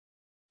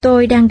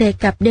 Tôi đang đề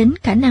cập đến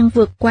khả năng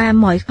vượt qua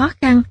mọi khó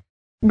khăn,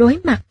 đối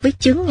mặt với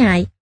chướng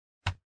ngại.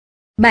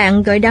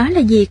 Bạn gọi đó là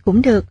gì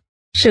cũng được,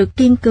 sự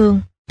kiên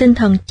cường, tinh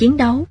thần chiến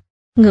đấu,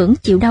 ngưỡng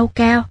chịu đau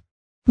cao,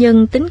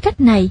 nhưng tính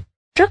cách này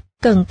rất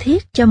cần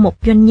thiết cho một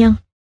doanh nhân.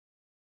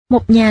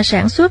 Một nhà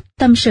sản xuất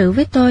tâm sự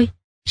với tôi,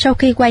 sau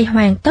khi quay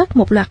hoàn tất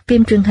một loạt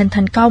phim truyền hình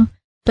thành công,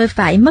 tôi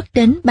phải mất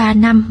đến 3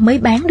 năm mới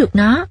bán được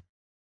nó.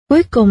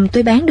 Cuối cùng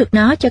tôi bán được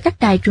nó cho các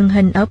đài truyền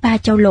hình ở 3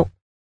 châu lục.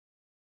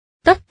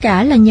 Tất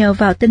cả là nhờ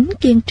vào tính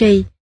kiên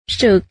trì,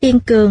 sự kiên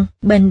cường,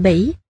 bền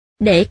bỉ,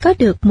 để có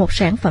được một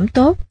sản phẩm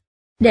tốt,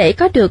 để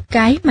có được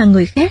cái mà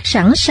người khác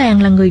sẵn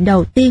sàng là người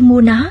đầu tiên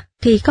mua nó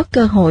khi có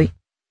cơ hội.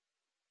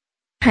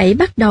 Hãy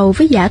bắt đầu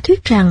với giả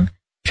thuyết rằng,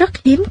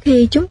 rất hiếm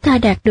khi chúng ta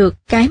đạt được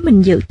cái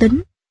mình dự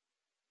tính.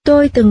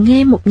 Tôi từng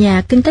nghe một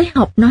nhà kinh tế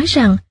học nói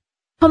rằng,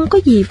 không có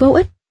gì vô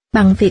ích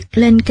bằng việc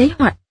lên kế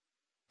hoạch.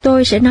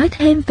 Tôi sẽ nói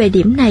thêm về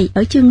điểm này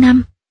ở chương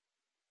 5.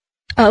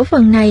 Ở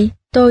phần này,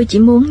 tôi chỉ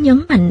muốn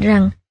nhấn mạnh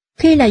rằng,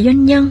 khi là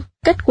doanh nhân,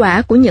 kết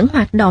quả của những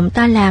hoạt động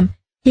ta làm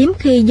hiếm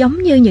khi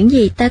giống như những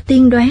gì ta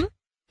tiên đoán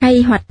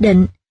hay hoạch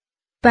định,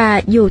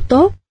 và dù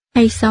tốt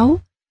hay xấu,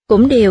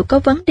 cũng đều có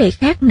vấn đề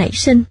khác nảy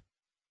sinh.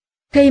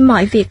 Khi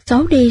mọi việc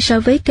xấu đi so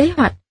với kế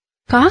hoạch,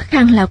 khó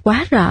khăn là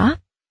quá rõ,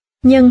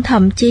 nhưng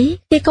thậm chí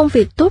khi công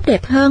việc tốt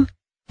đẹp hơn,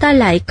 ta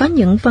lại có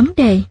những vấn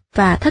đề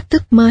và thách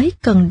thức mới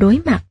cần đối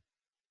mặt.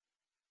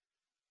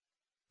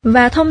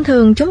 Và thông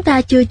thường chúng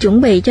ta chưa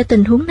chuẩn bị cho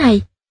tình huống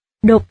này.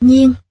 Đột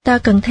nhiên ta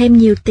cần thêm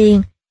nhiều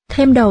tiền,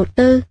 thêm đầu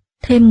tư,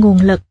 thêm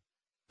nguồn lực.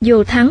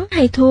 Dù thắng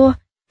hay thua,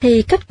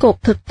 thì kết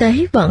cục thực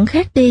tế vẫn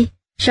khác đi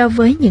so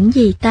với những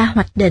gì ta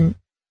hoạch định.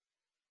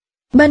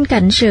 Bên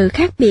cạnh sự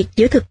khác biệt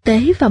giữa thực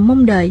tế và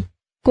mong đợi,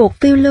 cuộc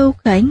phiêu lưu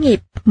khởi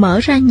nghiệp mở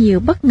ra nhiều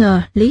bất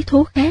ngờ lý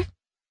thú khác.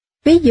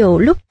 Ví dụ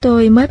lúc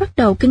tôi mới bắt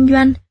đầu kinh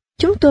doanh,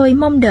 chúng tôi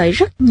mong đợi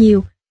rất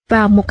nhiều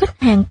vào một khách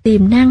hàng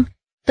tiềm năng,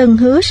 từng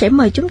hứa sẽ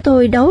mời chúng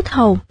tôi đấu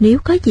thầu nếu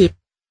có dịp.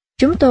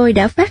 Chúng tôi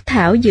đã phác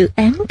thảo dự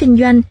án kinh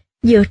doanh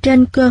dựa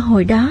trên cơ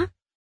hội đó.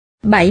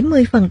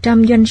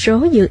 70% doanh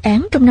số dự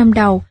án trong năm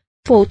đầu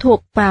phụ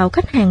thuộc vào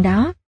khách hàng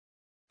đó.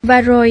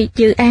 Và rồi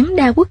dự án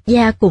đa quốc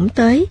gia cũng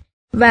tới,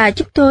 và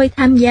chúng tôi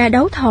tham gia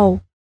đấu thầu.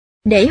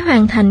 Để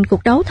hoàn thành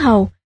cuộc đấu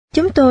thầu,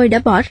 chúng tôi đã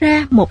bỏ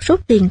ra một số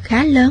tiền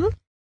khá lớn,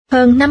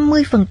 hơn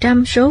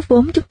 50% số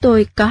vốn chúng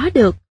tôi có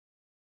được.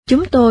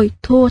 Chúng tôi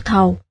thua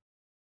thầu.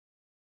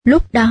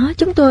 Lúc đó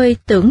chúng tôi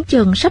tưởng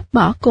chừng sắp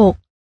bỏ cuộc.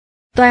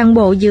 Toàn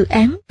bộ dự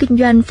án kinh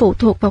doanh phụ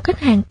thuộc vào khách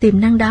hàng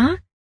tiềm năng đó,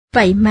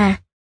 vậy mà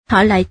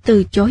họ lại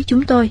từ chối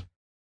chúng tôi.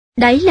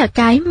 Đấy là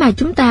cái mà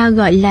chúng ta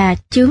gọi là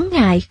chướng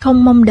ngại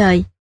không mong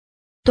đợi.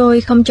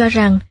 Tôi không cho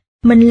rằng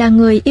mình là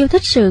người yêu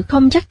thích sự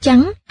không chắc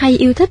chắn hay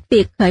yêu thích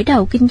việc khởi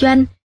đầu kinh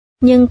doanh,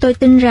 nhưng tôi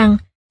tin rằng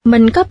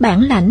mình có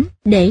bản lãnh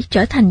để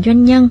trở thành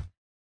doanh nhân.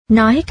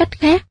 Nói cách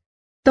khác,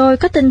 tôi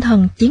có tinh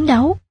thần chiến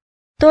đấu.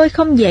 Tôi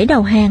không dễ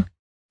đầu hàng.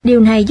 Điều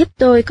này giúp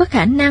tôi có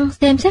khả năng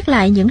xem xét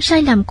lại những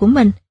sai lầm của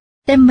mình,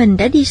 xem mình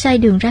đã đi sai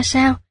đường ra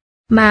sao,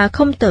 mà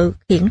không tự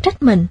khiển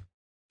trách mình.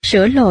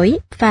 Sửa lỗi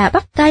và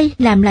bắt tay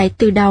làm lại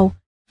từ đầu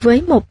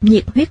với một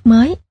nhiệt huyết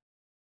mới.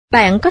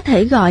 Bạn có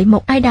thể gọi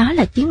một ai đó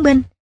là chiến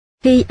binh,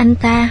 khi anh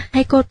ta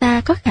hay cô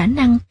ta có khả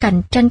năng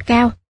cạnh tranh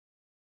cao.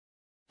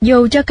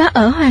 Dù cho có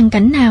ở hoàn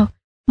cảnh nào,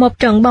 một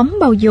trận bóng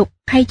bầu dục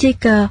hay chơi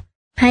cờ,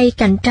 hay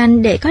cạnh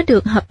tranh để có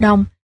được hợp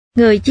đồng,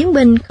 người chiến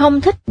binh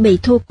không thích bị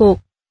thua cuộc.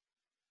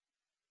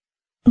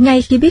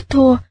 Ngay khi biết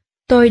thua,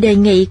 tôi đề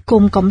nghị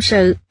cùng cộng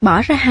sự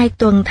bỏ ra 2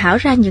 tuần thảo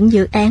ra những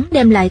dự án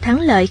đem lại thắng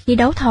lợi khi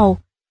đấu thầu.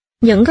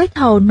 Những gói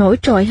thầu nổi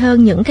trội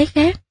hơn những cái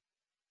khác.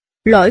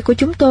 Lỗi của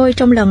chúng tôi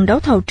trong lần đấu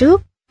thầu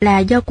trước là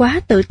do quá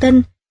tự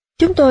tin.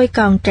 Chúng tôi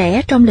còn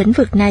trẻ trong lĩnh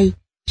vực này,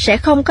 sẽ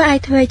không có ai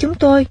thuê chúng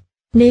tôi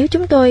nếu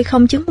chúng tôi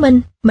không chứng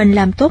minh mình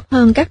làm tốt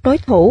hơn các đối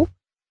thủ,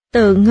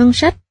 từ ngân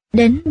sách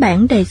đến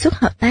bản đề xuất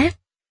hợp tác.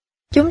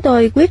 Chúng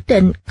tôi quyết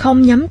định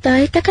không nhắm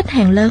tới các khách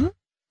hàng lớn,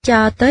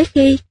 cho tới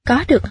khi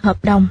có được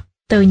hợp đồng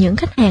từ những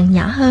khách hàng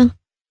nhỏ hơn.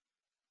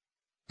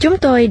 Chúng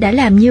tôi đã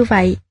làm như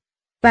vậy,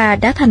 và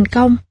đã thành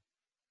công.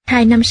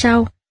 2 năm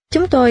sau,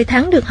 chúng tôi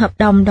thắng được hợp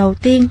đồng đầu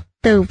tiên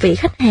từ vị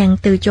khách hàng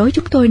từ chối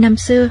chúng tôi năm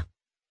xưa.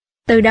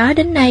 Từ đó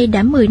đến nay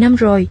đã 10 năm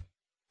rồi,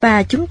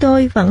 và chúng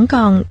tôi vẫn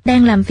còn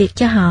đang làm việc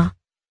cho họ.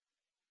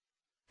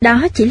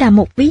 Đó chỉ là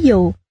một ví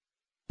dụ.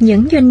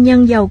 Những doanh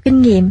nhân giàu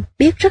kinh nghiệm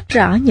biết rất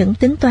rõ những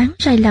tính toán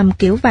sai lầm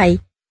kiểu vậy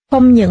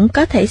không những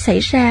có thể xảy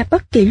ra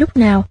bất kỳ lúc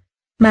nào,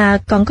 mà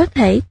còn có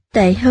thể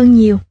tệ hơn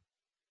nhiều.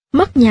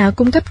 Mất nhà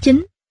cung cấp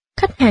chính,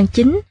 khách hàng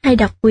chính hay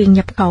đặc quyền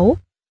nhập khẩu,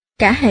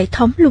 cả hệ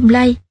thống lung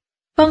lay,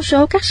 con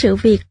số các sự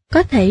việc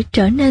có thể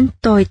trở nên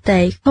tồi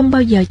tệ không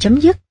bao giờ chấm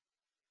dứt.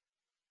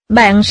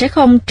 Bạn sẽ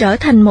không trở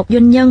thành một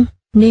doanh nhân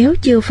nếu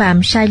chưa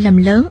phạm sai lầm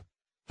lớn.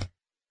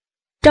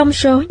 Trong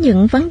số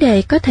những vấn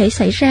đề có thể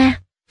xảy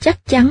ra,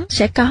 chắc chắn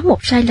sẽ có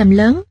một sai lầm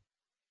lớn.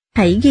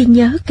 Hãy ghi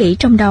nhớ kỹ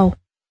trong đầu.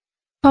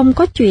 Không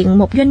có chuyện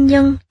một doanh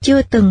nhân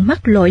chưa từng mắc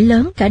lỗi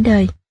lớn cả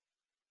đời.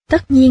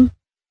 Tất nhiên,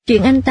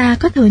 chuyện anh ta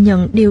có thừa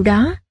nhận điều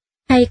đó,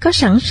 hay có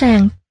sẵn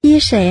sàng chia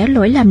sẻ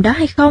lỗi lầm đó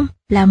hay không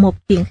là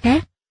một chuyện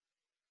khác.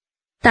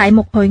 Tại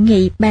một hội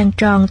nghị bàn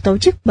tròn tổ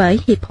chức bởi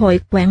Hiệp hội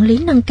Quản lý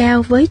nâng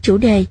cao với chủ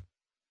đề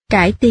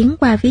Cải tiến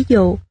qua ví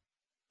dụ,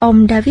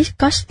 ông David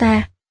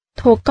Costa,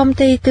 thuộc công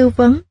ty tư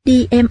vấn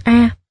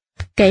DMA,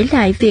 kể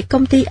lại việc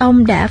công ty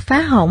ông đã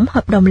phá hỏng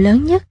hợp đồng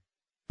lớn nhất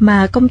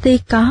mà công ty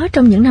có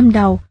trong những năm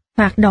đầu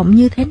hoạt động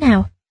như thế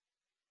nào.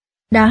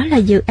 Đó là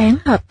dự án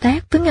hợp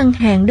tác với ngân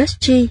hàng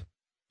Deutsche,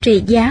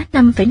 trị giá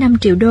 5,5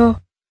 triệu đô.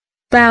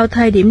 Vào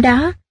thời điểm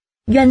đó,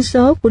 doanh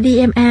số của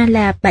DMA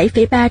là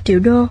 7,3 triệu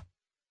đô.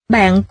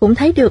 Bạn cũng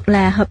thấy được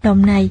là hợp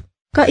đồng này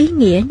có ý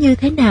nghĩa như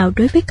thế nào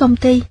đối với công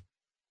ty.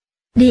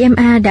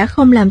 DMA đã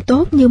không làm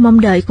tốt như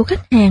mong đợi của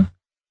khách hàng.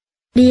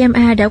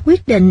 DMA đã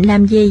quyết định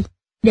làm gì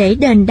để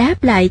đền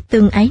đáp lại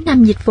từng ấy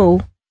năm dịch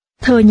vụ,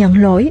 thừa nhận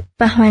lỗi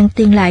và hoàn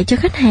tiền lại cho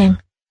khách hàng.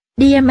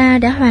 DMA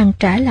đã hoàn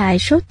trả lại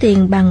số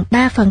tiền bằng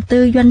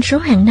 3/4 doanh số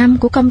hàng năm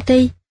của công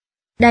ty.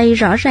 Đây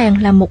rõ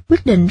ràng là một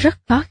quyết định rất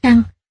khó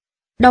khăn,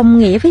 đồng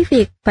nghĩa với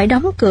việc phải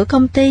đóng cửa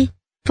công ty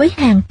với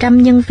hàng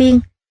trăm nhân viên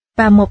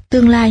và một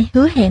tương lai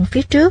hứa hẹn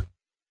phía trước.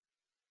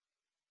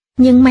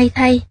 Nhưng may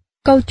thay,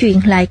 câu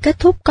chuyện lại kết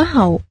thúc có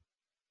hậu.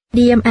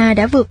 DMA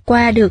đã vượt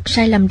qua được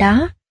sai lầm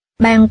đó.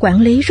 Ban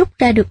quản lý rút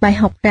ra được bài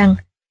học rằng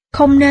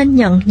không nên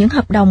nhận những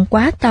hợp đồng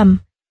quá tầm,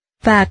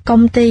 và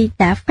công ty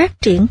đã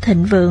phát triển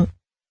thịnh vượng.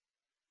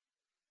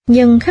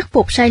 Nhưng khắc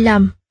phục sai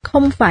lầm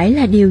không phải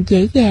là điều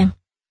dễ dàng.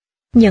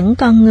 Những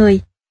con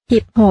người,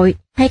 hiệp hội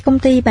hay công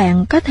ty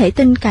bạn có thể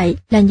tin cậy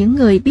là những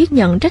người biết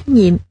nhận trách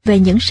nhiệm về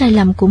những sai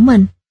lầm của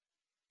mình.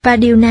 Và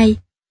điều này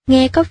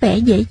nghe có vẻ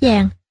dễ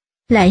dàng,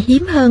 lại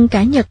hiếm hơn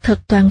cả nhật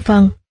thực toàn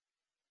phần.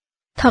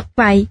 Thật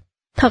vậy,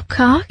 thật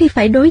khó khi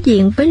phải đối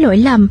diện với lỗi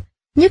lầm,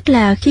 nhất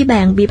là khi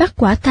bạn bị bắt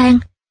quả tang.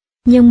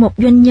 Nhưng một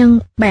doanh nhân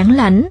bản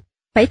lãnh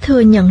phải thừa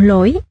nhận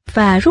lỗi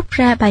và rút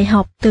ra bài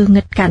học từ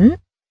nghịch cảnh.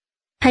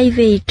 Thay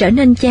vì trở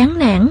nên chán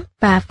nản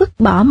và vứt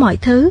bỏ mọi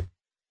thứ,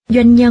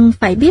 doanh nhân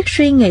phải biết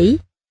suy nghĩ,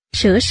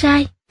 sửa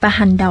sai và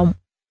hành động.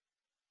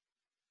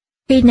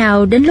 Khi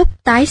nào đến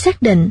lúc tái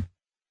xác định?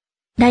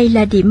 Đây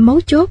là điểm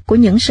mấu chốt của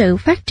những sự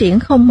phát triển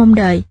không mong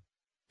đợi.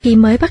 Khi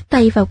mới bắt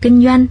tay vào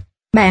kinh doanh,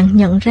 bạn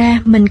nhận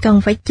ra mình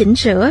cần phải chỉnh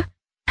sửa,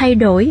 thay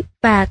đổi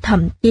và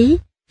thậm chí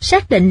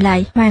xác định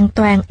lại hoàn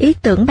toàn ý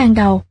tưởng ban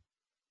đầu.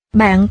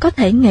 Bạn có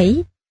thể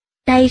nghĩ,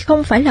 đây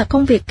không phải là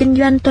công việc kinh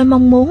doanh tôi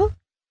mong muốn.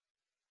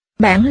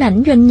 Bản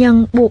lãnh doanh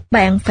nhân buộc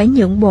bạn phải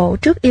nhượng bộ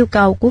trước yêu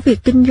cầu của việc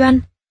kinh doanh,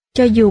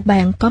 cho dù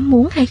bạn có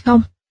muốn hay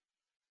không.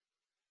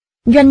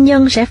 Doanh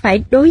nhân sẽ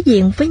phải đối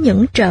diện với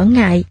những trở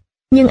ngại,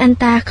 nhưng anh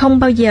ta không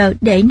bao giờ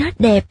để nó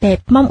đè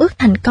bẹp mong ước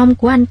thành công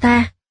của anh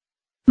ta.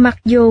 Mặc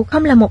dù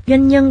không là một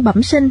doanh nhân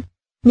bẩm sinh,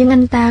 nhưng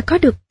anh ta có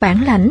được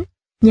bản lãnh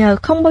nhờ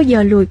không bao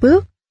giờ lùi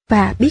bước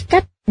và biết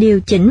cách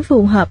điều chỉnh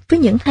phù hợp với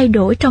những thay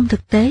đổi trong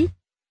thực tế.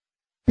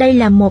 Đây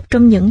là một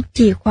trong những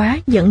chìa khóa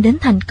dẫn đến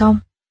thành công.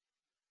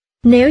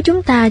 Nếu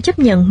chúng ta chấp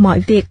nhận mọi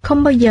việc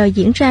không bao giờ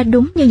diễn ra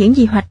đúng như những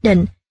gì hoạch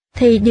định,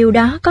 thì điều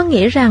đó có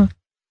nghĩa rằng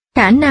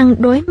khả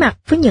năng đối mặt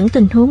với những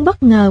tình huống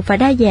bất ngờ và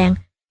đa dạng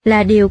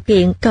là điều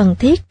kiện cần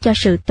thiết cho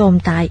sự tồn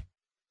tại.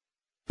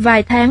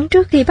 Vài tháng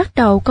trước khi bắt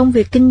đầu công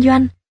việc kinh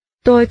doanh,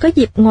 tôi có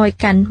dịp ngồi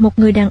cạnh một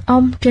người đàn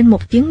ông trên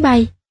một chuyến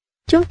bay.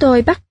 Chúng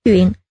tôi bắt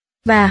chuyện,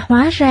 và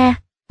hóa ra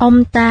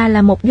ông ta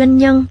là một doanh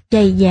nhân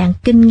dày dạn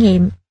kinh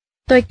nghiệm.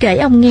 Tôi kể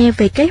ông nghe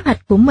về kế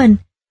hoạch của mình,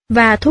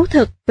 và thú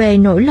thực về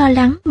nỗi lo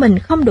lắng mình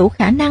không đủ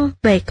khả năng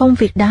về công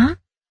việc đó.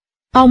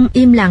 Ông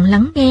im lặng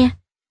lắng nghe,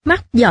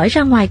 mắt dõi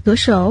ra ngoài cửa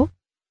sổ,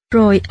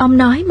 rồi ông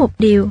nói một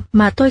điều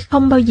mà tôi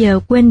không bao giờ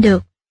quên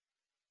được.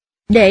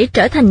 Để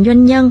trở thành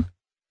doanh nhân,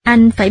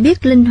 anh phải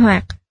biết linh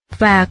hoạt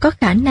và có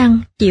khả năng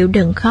chịu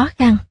đựng khó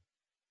khăn.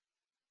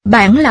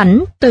 Bản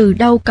lãnh từ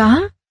đâu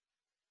có?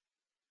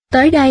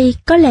 Tới đây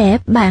có lẽ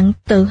bạn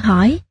tự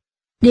hỏi,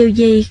 điều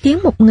gì khiến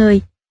một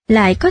người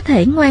lại có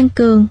thể ngoan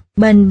cường,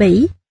 bền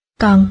bỉ,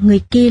 còn người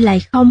kia lại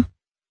không?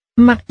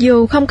 Mặc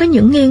dù không có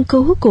những nghiên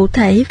cứu cụ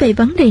thể về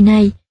vấn đề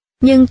này,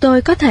 nhưng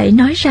tôi có thể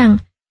nói rằng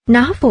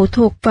nó phụ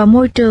thuộc vào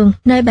môi trường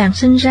nơi bạn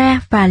sinh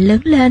ra và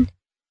lớn lên,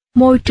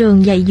 môi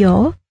trường dạy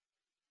dỗ.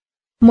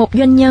 Một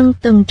doanh nhân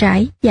từng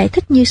trải giải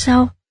thích như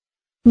sau: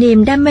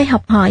 niềm đam mê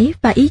học hỏi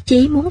và ý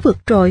chí muốn vượt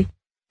trội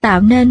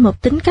tạo nên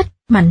một tính cách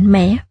mạnh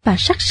mẽ và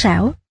sắc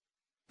sảo.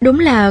 Đúng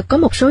là có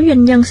một số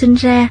doanh nhân sinh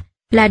ra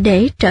là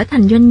để trở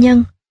thành doanh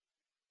nhân.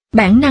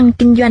 Bản năng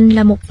kinh doanh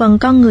là một phần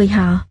con người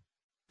họ,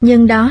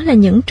 nhưng đó là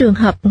những trường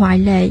hợp ngoại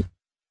lệ.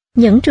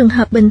 Những trường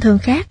hợp bình thường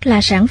khác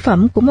là sản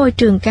phẩm của môi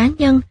trường cá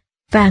nhân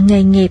và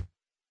nghề nghiệp.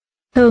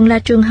 Thường là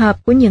trường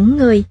hợp của những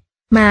người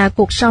mà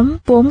cuộc sống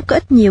vốn có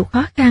ít nhiều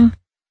khó khăn,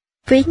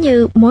 ví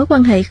như mối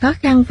quan hệ khó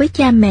khăn với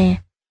cha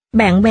mẹ,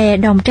 bạn bè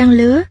đồng trang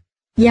lứa,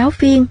 giáo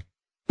viên,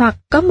 hoặc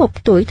có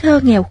một tuổi thơ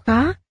nghèo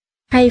khó,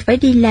 hay phải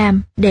đi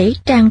làm để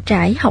trang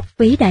trải học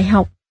phí đại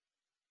học.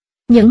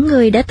 Những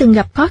người đã từng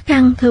gặp khó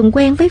khăn thường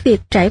quen với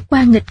việc trải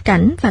qua nghịch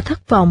cảnh và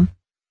thất vọng.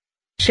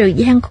 Sự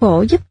gian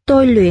khổ giúp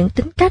tôi luyện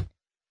tính cách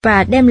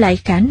và đem lại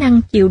khả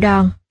năng chịu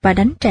đòn và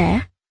đánh trả.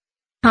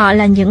 Họ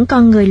là những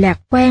con người lạc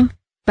quan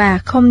và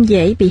không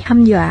dễ bị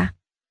hăm dọa.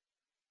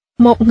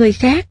 Một người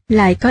khác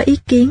lại có ý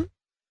kiến.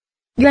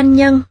 Doanh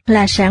nhân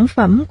là sản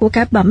phẩm của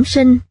cả bẩm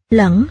sinh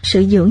lẫn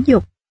sự dưỡng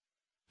dục.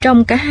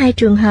 Trong cả hai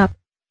trường hợp,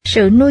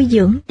 sự nuôi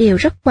dưỡng đều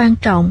rất quan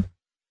trọng.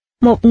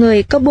 Một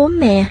người có bố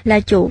mẹ là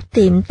chủ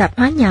tiệm tạp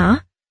hóa nhỏ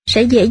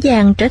sẽ dễ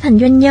dàng trở thành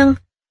doanh nhân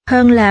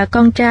hơn là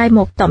con trai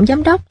một tổng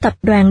giám đốc tập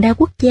đoàn đa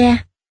quốc gia.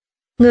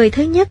 Người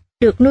thứ nhất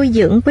được nuôi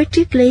dưỡng với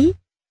triết lý,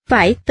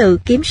 phải tự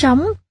kiếm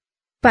sống,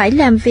 phải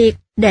làm việc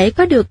để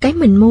có được cái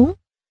mình muốn.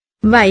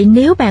 Vậy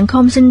nếu bạn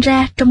không sinh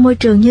ra trong môi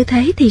trường như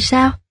thế thì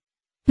sao?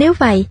 Nếu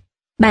vậy,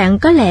 bạn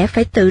có lẽ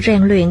phải tự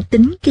rèn luyện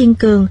tính kiên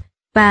cường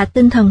và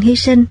tinh thần hy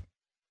sinh.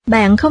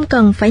 Bạn không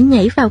cần phải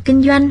nhảy vào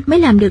kinh doanh mới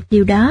làm được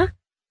điều đó.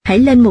 Hãy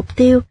lên mục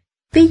tiêu,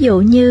 ví dụ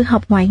như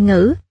học ngoại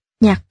ngữ,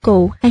 nhạc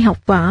cụ hay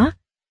học võ.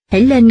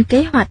 Hãy lên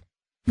kế hoạch,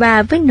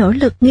 và với nỗ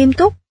lực nghiêm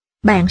túc,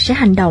 bạn sẽ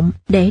hành động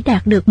để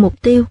đạt được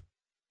mục tiêu.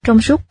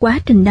 Trong suốt quá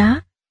trình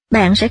đó,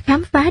 bạn sẽ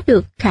khám phá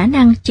được khả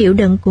năng chịu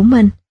đựng của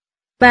mình.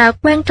 Và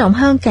quan trọng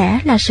hơn cả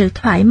là sự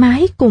thoải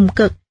mái cùng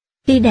cực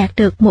khi đạt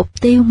được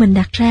mục tiêu mình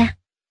đặt ra.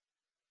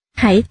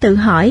 Hãy tự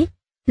hỏi,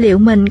 liệu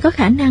mình có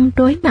khả năng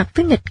đối mặt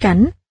với nghịch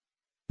cảnh?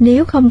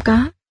 Nếu không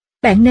có,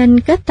 bạn nên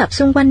kết tập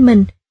xung quanh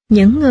mình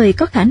những người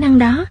có khả năng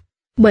đó,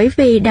 bởi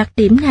vì đặc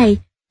điểm này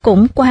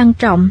cũng quan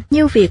trọng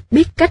như việc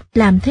biết cách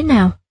làm thế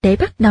nào để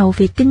bắt đầu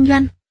việc kinh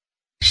doanh.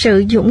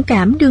 Sự dũng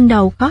cảm đương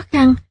đầu khó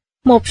khăn,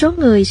 một số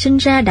người sinh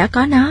ra đã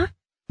có nó,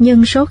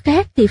 nhưng số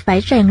khác thì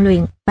phải rèn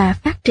luyện và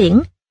phát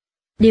triển.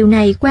 Điều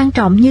này quan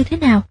trọng như thế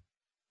nào?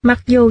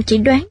 Mặc dù chỉ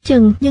đoán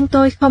chừng nhưng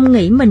tôi không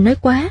nghĩ mình nói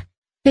quá,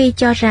 khi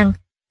cho rằng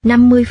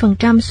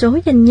 50% số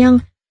doanh nhân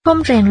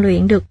không rèn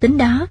luyện được tính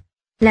đó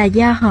là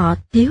do họ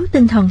thiếu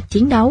tinh thần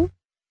chiến đấu.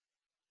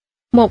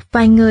 Một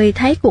vài người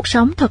thấy cuộc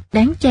sống thật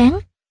đáng chán,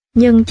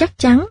 nhưng chắc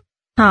chắn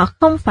họ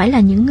không phải là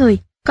những người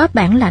có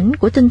bản lãnh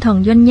của tinh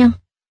thần doanh nhân.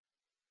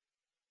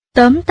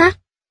 Tóm tắt,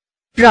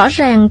 rõ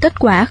ràng kết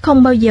quả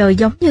không bao giờ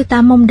giống như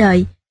ta mong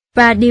đợi,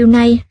 và điều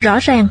này rõ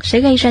ràng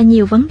sẽ gây ra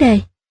nhiều vấn đề.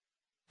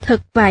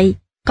 Thực vậy,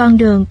 con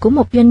đường của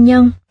một doanh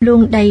nhân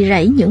luôn đầy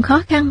rẫy những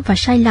khó khăn và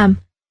sai lầm.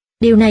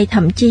 Điều này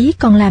thậm chí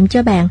còn làm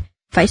cho bạn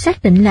phải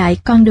xác định lại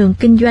con đường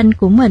kinh doanh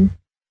của mình.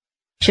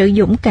 Sự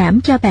dũng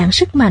cảm cho bạn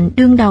sức mạnh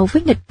đương đầu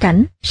với nghịch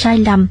cảnh, sai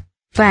lầm,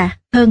 và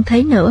hơn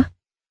thế nữa.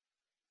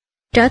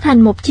 Trở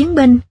thành một chiến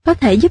binh có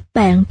thể giúp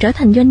bạn trở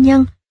thành doanh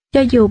nhân,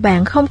 cho dù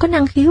bạn không có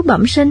năng khiếu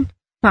bẩm sinh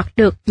hoặc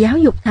được giáo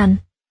dục thành.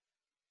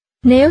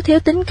 Nếu thiếu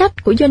tính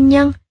cách của doanh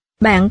nhân,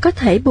 bạn có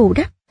thể bù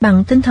đắp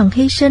bằng tinh thần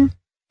hy sinh,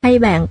 hay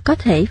bạn có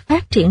thể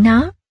phát triển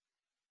nó.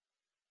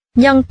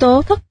 Nhân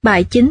tố thất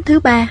bại chính thứ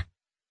ba,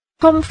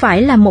 không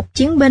phải là một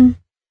chiến binh,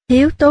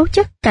 thiếu tố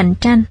chất cạnh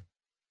tranh.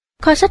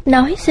 Kho sách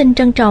nói xin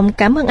trân trọng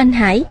cảm ơn anh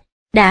Hải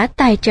đã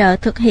tài trợ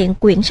thực hiện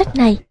quyển sách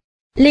này.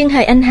 Liên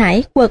hệ anh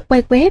Hải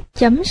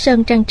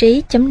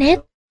www.santrantrí.net.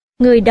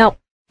 Người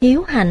đọc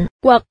Hiếu Hạnh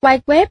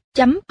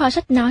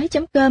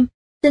www.kho-sách-nói.com.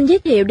 Xin giới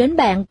thiệu đến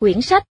bạn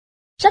quyển sách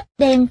Sách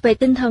đen về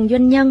tinh thần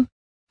doanh nhân,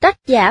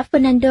 tác giả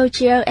Fernando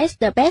G.S.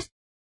 The Best,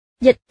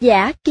 dịch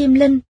giả Kim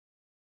Linh,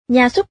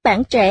 nhà xuất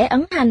bản Trẻ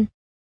Ấn Hành.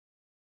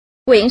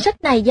 Quyển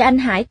sách này do anh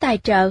Hải tài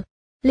trợ.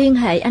 Liên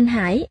hệ anh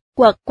Hải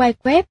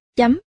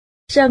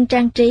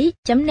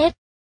www.santrantrí.net.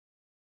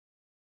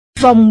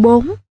 Vòng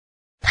 4.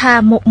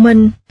 Thà một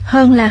mình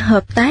hơn là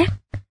hợp tác.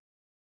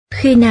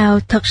 Khi nào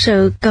thật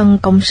sự cần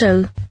cộng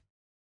sự?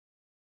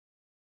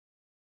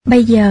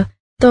 Bây giờ,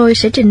 tôi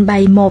sẽ trình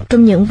bày một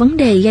trong những vấn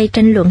đề gây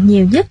tranh luận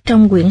nhiều nhất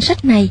trong quyển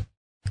sách này,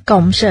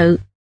 cộng sự.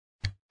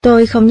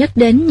 Tôi không nhắc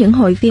đến những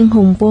hội viên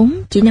hùng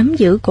vốn chỉ nắm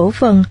giữ cổ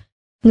phần,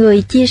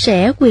 người chia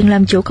sẻ quyền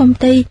làm chủ công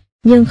ty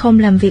nhưng không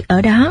làm việc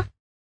ở đó.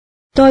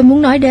 Tôi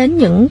muốn nói đến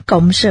những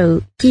cộng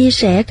sự chia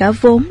sẻ cả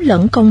vốn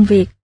lẫn công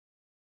việc.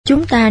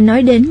 Chúng ta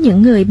nói đến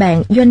những người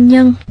bạn doanh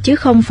nhân chứ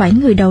không phải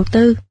người đầu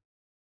tư.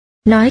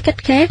 Nói cách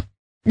khác,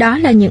 đó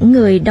là những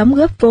người đóng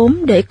góp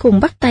vốn để cùng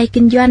bắt tay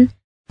kinh doanh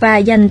và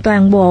dành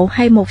toàn bộ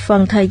hay một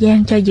phần thời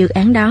gian cho dự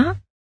án đó.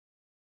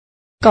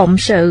 Cộng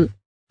sự,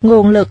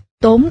 nguồn lực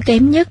tốn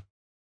kém nhất.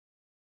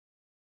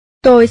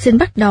 Tôi xin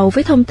bắt đầu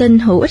với thông tin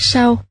hữu ích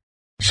sau.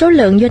 Số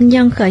lượng doanh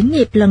nhân khởi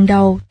nghiệp lần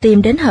đầu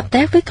tìm đến hợp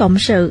tác với cộng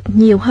sự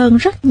nhiều hơn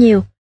rất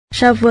nhiều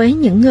so với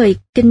những người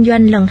kinh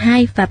doanh lần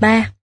 2 và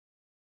 3.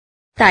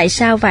 Tại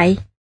sao vậy?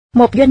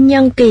 Một doanh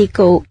nhân kỳ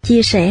cựu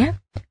chia sẻ.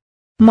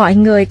 Mọi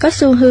người có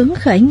xu hướng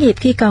khởi nghiệp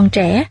khi còn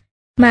trẻ,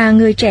 mà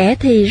người trẻ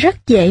thì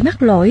rất dễ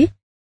mắc lỗi.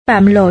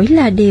 Phạm lỗi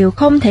là điều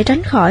không thể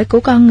tránh khỏi của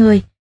con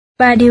người,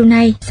 và điều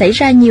này xảy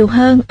ra nhiều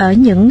hơn ở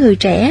những người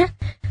trẻ.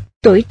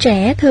 Tuổi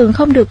trẻ thường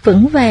không được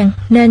vững vàng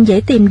nên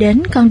dễ tìm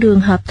đến con đường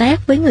hợp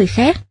tác với người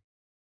khác.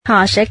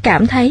 Họ sẽ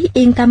cảm thấy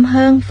yên tâm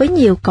hơn với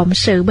nhiều cộng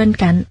sự bên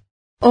cạnh.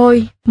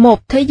 Ôi,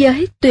 một thế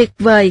giới tuyệt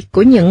vời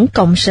của những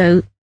cộng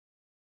sự!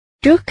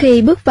 Trước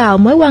khi bước vào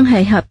mối quan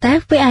hệ hợp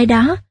tác với ai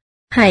đó,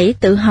 hãy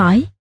tự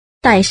hỏi,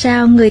 tại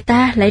sao người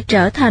ta lại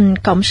trở thành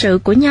cộng sự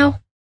của nhau?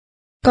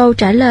 Câu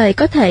trả lời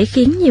có thể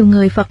khiến nhiều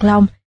người phật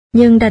lòng,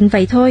 nhưng đành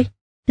vậy thôi.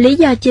 Lý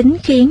do chính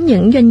khiến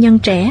những doanh nhân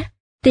trẻ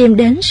tìm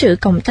đến sự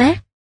cộng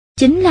tác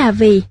chính là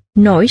vì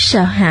nỗi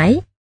sợ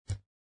hãi.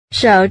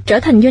 Sợ trở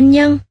thành doanh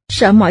nhân,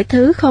 sợ mọi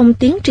thứ không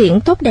tiến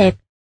triển tốt đẹp,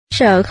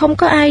 sợ không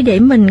có ai để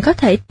mình có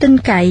thể tin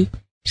cậy,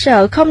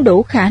 sợ không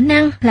đủ khả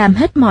năng làm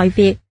hết mọi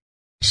việc,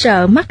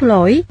 sợ mắc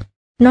lỗi,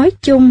 nói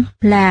chung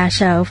là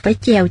sợ phải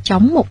chèo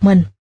chống một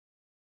mình.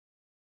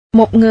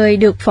 Một người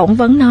được phỏng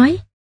vấn nói,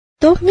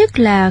 tốt nhất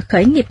là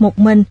khởi nghiệp một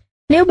mình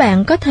nếu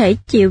bạn có thể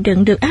chịu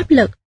đựng được áp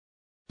lực.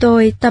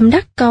 Tôi tâm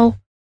đắc câu,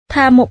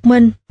 thà một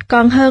mình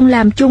còn hơn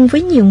làm chung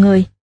với nhiều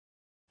người.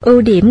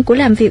 Ưu điểm của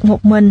làm việc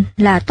một mình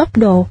là tốc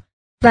độ,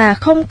 và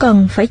không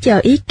cần phải chờ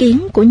ý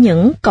kiến của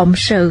những cộng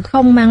sự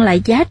không mang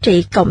lại giá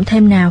trị cộng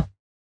thêm nào.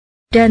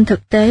 Trên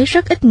thực tế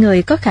rất ít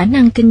người có khả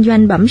năng kinh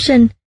doanh bẩm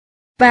sinh,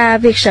 và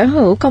việc sở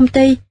hữu công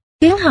ty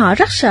khiến họ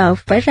rất sợ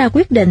phải ra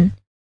quyết định.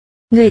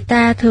 Người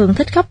ta thường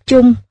thích khóc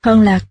chung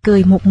hơn là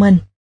cười một mình.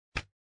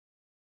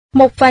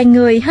 Một vài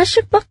người hết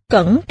sức bất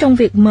cẩn trong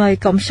việc mời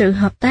cộng sự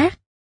hợp tác.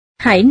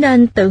 Hãy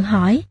nên tự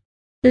hỏi,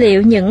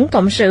 liệu những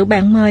cộng sự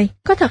bạn mời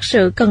có thật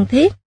sự cần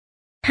thiết,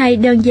 hay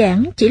đơn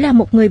giản chỉ là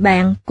một người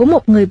bạn của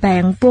một người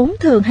bạn vốn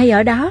thường hay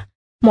ở đó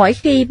mỗi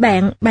khi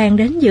bạn bàn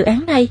đến dự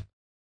án này?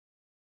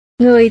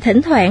 Người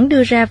thỉnh thoảng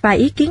đưa ra vài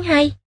ý kiến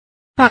hay,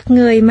 hoặc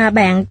người mà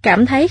bạn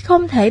cảm thấy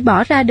không thể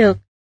bỏ ra được.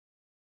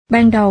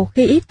 Ban đầu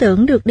khi ý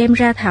tưởng được đem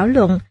ra thảo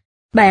luận,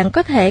 bạn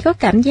có thể có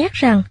cảm giác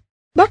rằng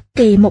bất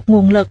kỳ một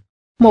nguồn lực,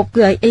 một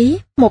gợi ý,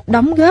 một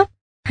đóng góp,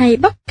 hay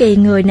bất kỳ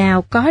người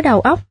nào có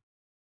đầu óc.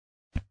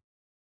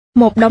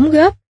 Một đóng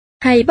góp,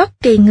 hay bất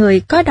kỳ người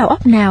có đầu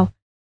óc nào,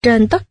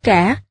 trên tất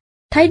cả,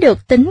 thấy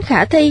được tính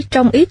khả thi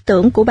trong ý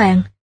tưởng của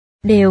bạn,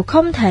 đều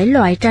không thể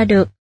loại ra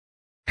được,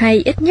 hay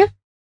ít nhất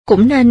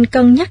cũng nên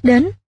cân nhắc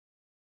đến.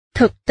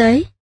 Thực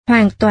tế,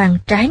 hoàn toàn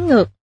trái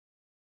ngược.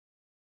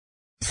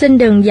 Xin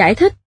đừng giải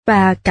thích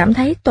và cảm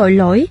thấy tội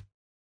lỗi.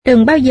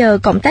 Đừng bao giờ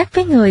cộng tác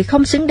với người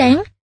không xứng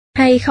đáng,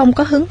 hay không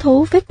có hứng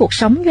thú với cuộc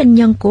sống doanh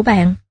nhân của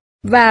bạn,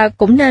 và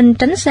cũng nên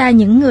tránh xa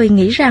những người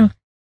nghĩ rằng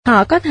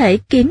họ có thể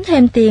kiếm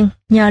thêm tiền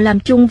nhờ làm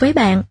chung với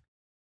bạn.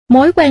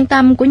 Mối quan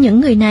tâm của những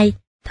người này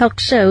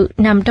thật sự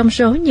nằm trong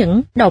số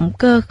những động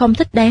cơ không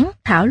thích đáng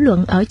thảo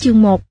luận ở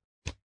chương 1.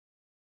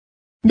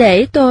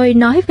 Để tôi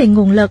nói về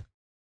nguồn lực,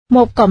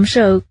 một cộng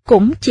sự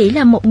cũng chỉ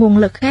là một nguồn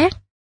lực khác,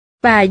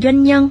 và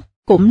doanh nhân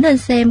cũng nên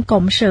xem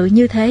cộng sự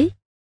như thế.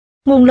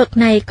 Nguồn lực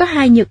này có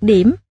hai nhược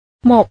điểm,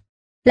 một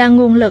là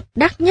nguồn lực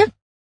đắt nhất,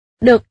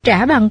 được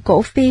trả bằng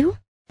cổ phiếu,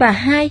 và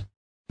hai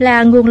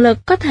là nguồn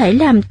lực có thể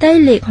làm tê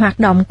liệt hoạt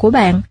động của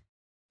bạn.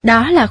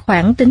 Đó là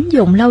khoản tín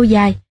dụng lâu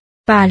dài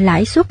và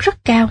lãi suất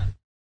rất cao.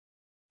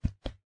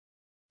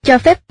 Cho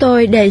phép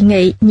tôi đề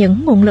nghị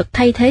những nguồn lực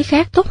thay thế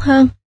khác tốt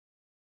hơn.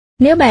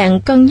 Nếu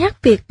bạn cân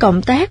nhắc việc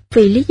cộng tác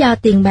vì lý do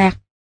tiền bạc,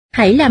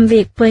 hãy làm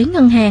việc với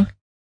ngân hàng.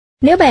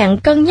 Nếu bạn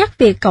cân nhắc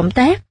việc cộng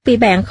tác vì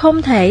bạn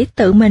không thể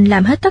tự mình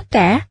làm hết tất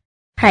cả,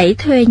 hãy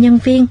thuê nhân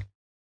viên.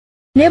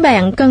 Nếu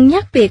bạn cân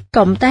nhắc việc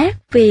cộng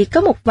tác vì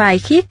có một vài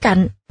khía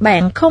cạnh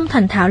bạn không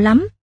thành thạo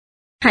lắm,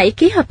 hãy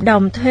ký hợp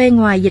đồng thuê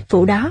ngoài dịch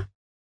vụ đó.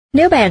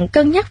 Nếu bạn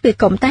cân nhắc việc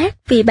cộng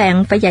tác vì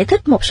bạn phải giải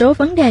thích một số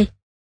vấn đề,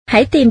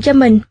 hãy tìm cho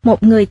mình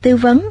một người tư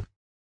vấn.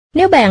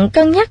 Nếu bạn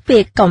cân nhắc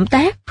việc cộng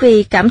tác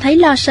vì cảm thấy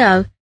lo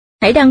sợ,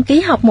 hãy đăng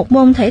ký học một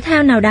môn thể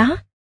thao nào đó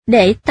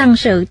để tăng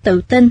sự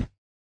tự tin.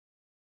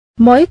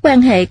 Mối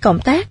quan hệ cộng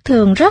tác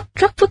thường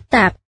rất phức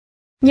tạp.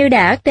 Như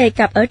đã đề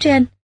cập ở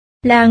trên,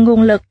 là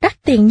nguồn lực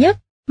đắt tiền nhất,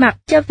 mặc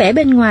cho vẻ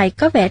bên ngoài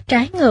có vẻ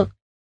trái ngược.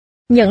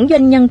 Những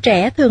doanh nhân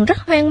trẻ thường rất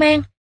hoang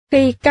mang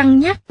khi cân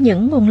nhắc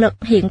những nguồn lực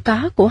hiện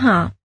có của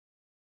họ.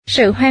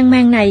 Sự hoang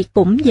mang này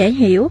cũng dễ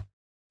hiểu.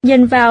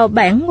 Nhìn vào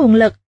bảng nguồn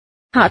lực,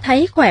 họ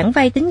thấy khoản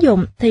vay tín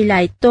dụng thì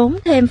lại tốn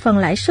thêm phần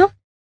lãi suất,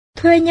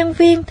 thuê nhân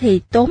viên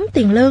thì tốn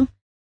tiền lương,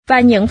 và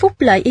những phúc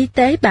lợi y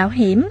tế bảo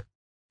hiểm,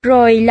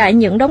 rồi lại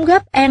những đóng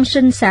góp an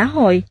sinh xã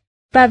hội,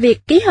 và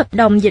việc ký hợp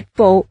đồng dịch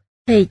vụ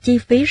thì chi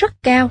phí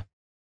rất cao.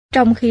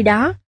 Trong khi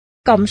đó,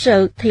 cộng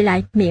sự thì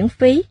lại miễn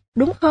phí,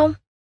 đúng không?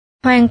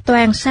 Hoàn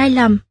toàn sai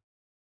lầm.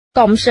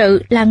 Cộng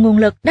sự là nguồn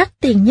lực đắt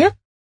tiền nhất,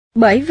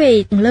 bởi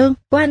vì tiền lương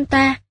của anh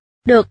ta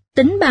được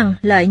tính bằng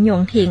lợi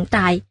nhuận hiện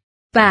tại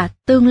và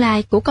tương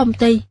lai của công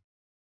ty.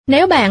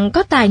 Nếu bạn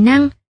có tài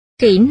năng,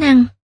 kỹ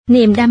năng,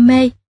 niềm đam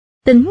mê,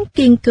 tính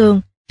kiên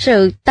cường,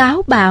 sự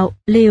táo bạo,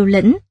 liều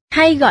lĩnh,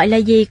 hay gọi là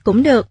gì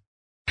cũng được,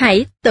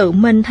 hãy tự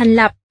mình thành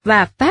lập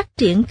và phát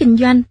triển kinh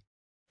doanh.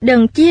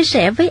 Đừng chia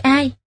sẻ với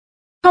ai,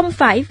 không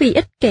phải vì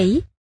ích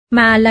kỷ,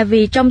 mà là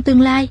vì trong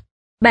tương lai,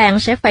 bạn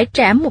sẽ phải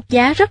trả một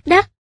giá rất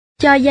đắt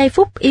cho giây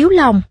phút yếu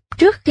lòng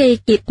trước khi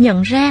kịp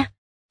nhận ra,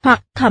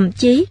 hoặc thậm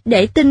chí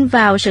để tin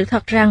vào sự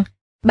thật rằng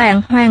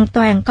bạn hoàn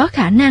toàn có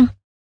khả năng.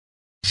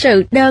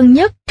 Sự đơn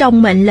nhất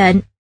trong mệnh lệnh.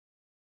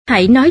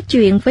 Hãy nói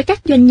chuyện với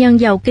các doanh nhân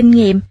giàu kinh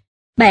nghiệm,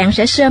 bạn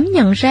sẽ sớm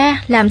nhận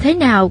ra làm thế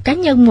nào cá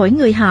nhân mỗi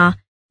người họ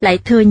lại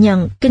thừa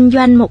nhận kinh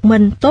doanh một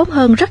mình tốt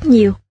hơn rất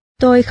nhiều.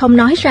 Tôi không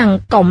nói rằng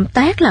cộng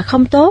tác là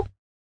không tốt.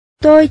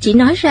 Tôi chỉ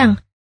nói rằng,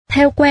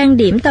 theo quan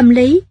điểm tâm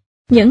lý,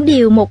 những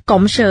điều một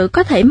cộng sự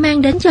có thể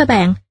mang đến cho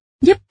bạn,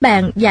 giúp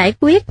bạn giải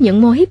quyết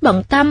những mối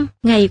bận tâm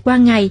ngày qua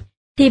ngày,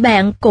 thì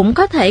bạn cũng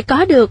có thể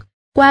có được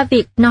qua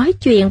việc nói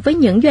chuyện với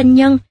những doanh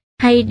nhân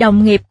hay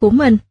đồng nghiệp của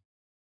mình.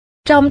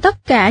 Trong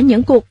tất cả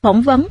những cuộc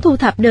phỏng vấn thu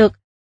thập được,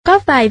 có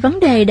vài vấn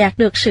đề đạt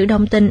được sự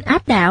đồng tình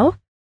áp đảo.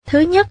 Thứ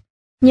nhất,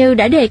 như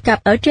đã đề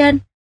cập ở trên,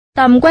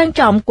 tầm quan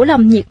trọng của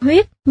lòng nhiệt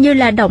huyết như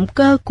là động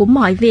cơ của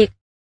mọi việc.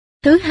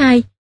 Thứ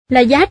hai, là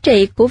giá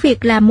trị của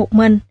việc làm một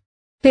mình.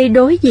 Khi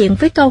đối diện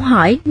với câu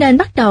hỏi nên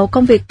bắt đầu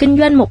công việc kinh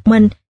doanh một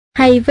mình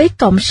hay với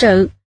cộng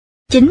sự,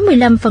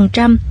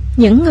 95%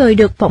 những người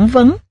được phỏng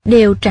vấn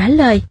đều trả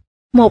lời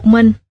một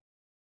mình.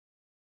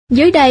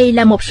 Dưới đây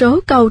là một số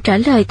câu trả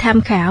lời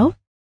tham khảo.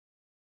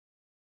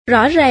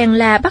 Rõ ràng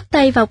là bắt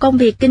tay vào công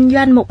việc kinh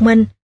doanh một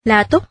mình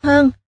là tốt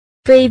hơn,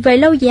 vì về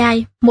lâu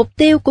dài, mục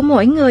tiêu của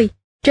mỗi người,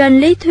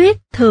 trên lý thuyết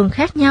thường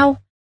khác nhau,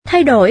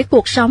 thay đổi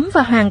cuộc sống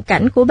và hoàn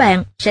cảnh của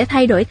bạn sẽ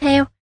thay đổi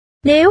theo.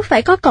 Nếu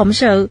phải có cộng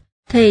sự,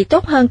 thì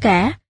tốt hơn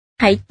cả,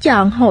 hãy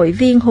chọn hội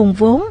viên hùng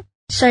vốn,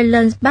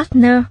 silent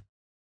partner,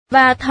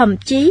 và thậm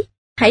chí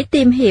hãy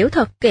tìm hiểu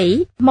thật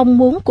kỹ mong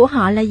muốn của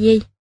họ là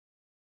gì.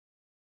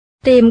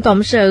 Tìm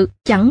cộng sự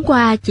chẳng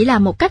qua chỉ là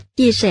một cách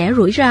chia sẻ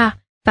rủi ro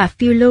và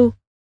phiêu lưu.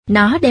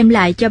 Nó đem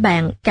lại cho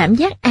bạn cảm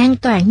giác an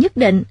toàn nhất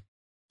định.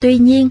 Tuy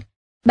nhiên,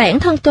 bản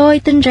thân tôi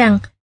tin rằng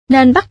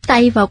nên bắt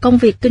tay vào công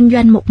việc kinh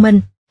doanh một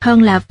mình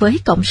hơn là với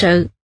cộng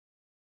sự.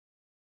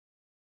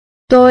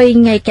 Tôi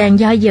ngày càng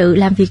do dự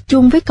làm việc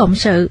chung với cộng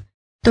sự.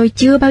 Tôi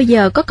chưa bao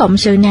giờ có cộng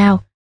sự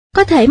nào.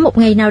 Có thể một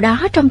ngày nào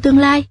đó trong tương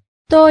lai,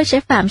 tôi sẽ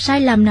phạm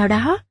sai lầm nào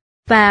đó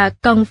và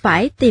cần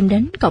phải tìm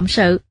đến cộng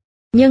sự.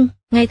 Nhưng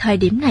ngay thời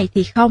điểm này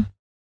thì không.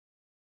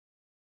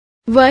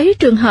 Với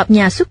trường hợp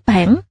nhà xuất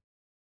bản,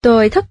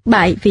 tôi thất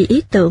bại vì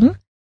ý tưởng,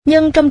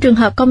 nhưng trong trường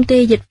hợp công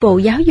ty dịch vụ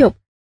giáo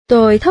dục,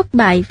 tôi thất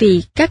bại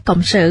vì các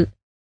cộng sự.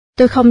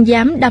 Tôi không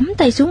dám đấm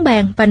tay xuống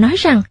bàn và nói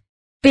rằng,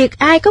 việc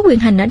ai có quyền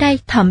hành ở đây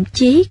thậm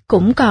chí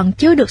cũng còn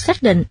chưa được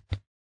xác định.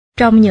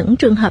 Trong những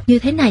trường hợp như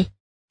thế này,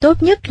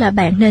 tốt nhất là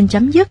bạn nên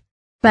chấm dứt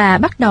và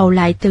bắt đầu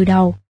lại từ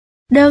đầu.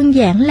 Đơn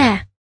giản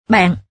là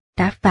bạn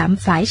đã phạm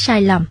phải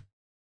sai lầm.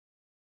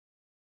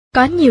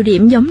 Có nhiều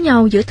điểm giống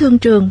nhau giữa thương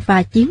trường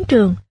và chiến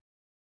trường.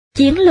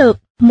 Chiến lược,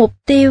 mục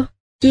tiêu,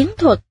 chiến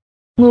thuật,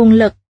 nguồn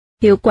lực,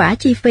 hiệu quả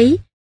chi phí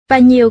và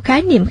nhiều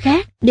khái niệm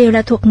khác đều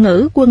là thuật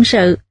ngữ quân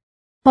sự.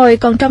 Hồi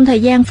còn trong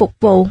thời gian phục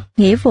vụ,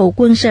 nghĩa vụ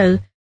quân sự,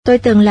 tôi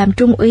từng làm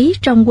trung úy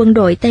trong quân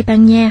đội Tây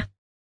Ban Nha.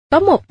 Có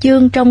một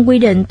chương trong quy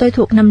định tôi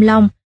thuộc nằm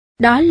lòng,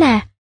 đó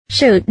là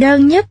sự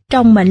đơn nhất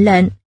trong mệnh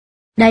lệnh.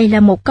 Đây là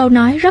một câu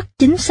nói rất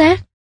chính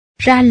xác.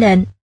 Ra lệnh,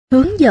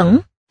 hướng dẫn,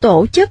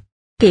 tổ chức,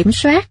 kiểm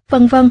soát,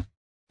 vân vân,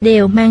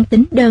 đều mang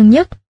tính đơn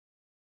nhất.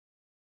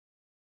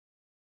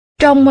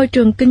 Trong môi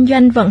trường kinh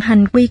doanh vận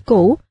hành quy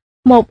củ,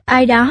 một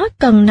ai đó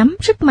cần nắm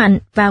sức mạnh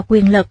và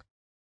quyền lực.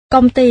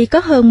 Công ty có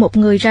hơn một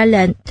người ra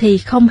lệnh thì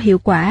không hiệu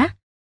quả,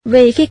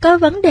 vì khi có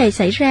vấn đề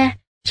xảy ra,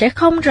 sẽ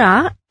không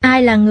rõ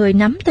ai là người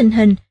nắm tình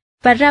hình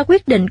và ra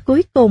quyết định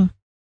cuối cùng.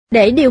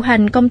 Để điều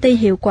hành công ty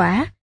hiệu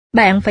quả,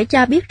 bạn phải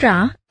cho biết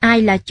rõ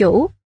ai là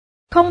chủ.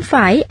 Không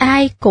phải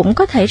ai cũng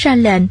có thể ra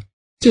lệnh,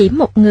 chỉ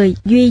một người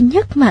duy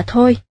nhất mà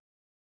thôi.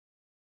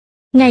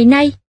 Ngày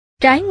nay,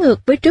 trái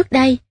ngược với trước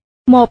đây,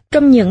 một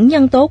trong những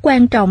nhân tố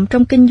quan trọng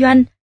trong kinh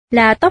doanh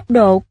là tốc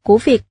độ của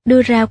việc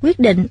đưa ra quyết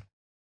định.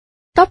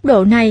 Tốc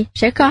độ này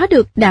sẽ khó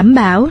được đảm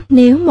bảo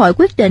nếu mọi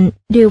quyết định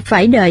đều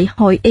phải đợi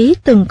hội ý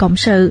từng cộng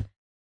sự.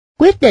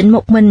 Quyết định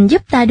một mình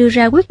giúp ta đưa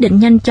ra quyết định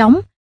nhanh chóng.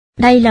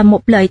 Đây là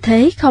một lợi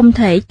thế không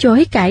thể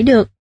chối cãi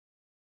được.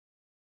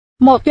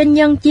 Một doanh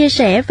nhân chia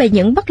sẻ về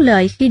những bất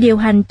lợi khi điều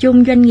hành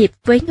chung doanh nghiệp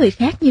với người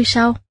khác như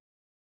sau.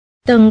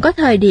 Từng có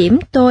thời điểm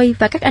tôi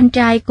và các anh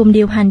trai cùng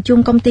điều hành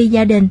chung công ty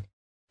gia đình,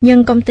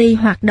 nhưng công ty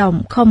hoạt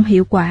động không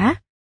hiệu quả.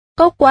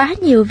 Có quá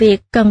nhiều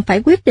việc cần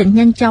phải quyết định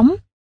nhanh chóng,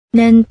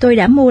 nên tôi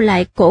đã mua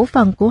lại cổ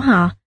phần của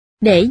họ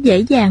để dễ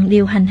dàng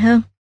điều hành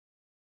hơn.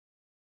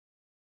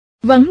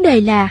 Vấn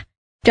đề là,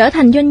 trở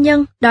thành doanh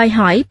nhân đòi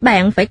hỏi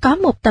bạn phải có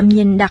một tầm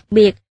nhìn đặc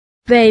biệt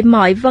về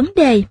mọi vấn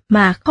đề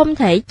mà không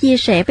thể chia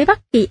sẻ với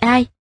bất kỳ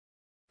ai.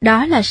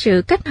 Đó là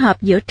sự kết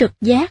hợp giữa trực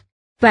giác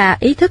và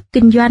ý thức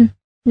kinh doanh.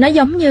 Nó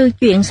giống như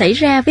chuyện xảy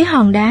ra với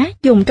hòn đá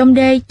dùng trong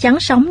đê chắn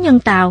sóng nhân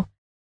tạo.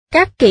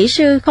 Các kỹ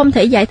sư không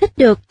thể giải thích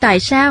được tại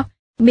sao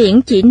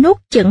biển chỉ nuốt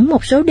chửng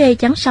một số đê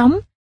chắn sóng,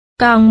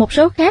 còn một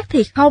số khác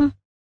thì không.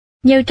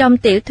 Như trong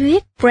tiểu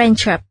thuyết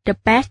Friendship the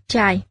Bad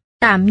Child,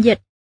 tạm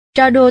dịch,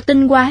 trò đùa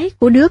tinh quái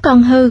của đứa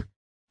con hư,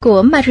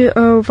 của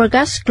Mario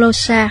Vargas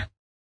Llosa.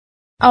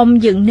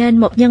 Ông dựng nên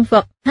một nhân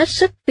vật hết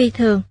sức phi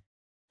thường.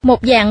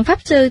 một dạng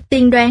pháp sư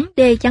tiên đoán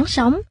đê chắn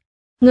sóng.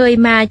 Người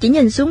mà chỉ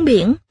nhìn xuống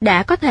biển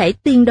đã có thể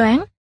tiên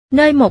đoán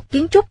nơi một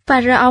kiến trúc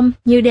pharaoh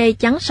như đê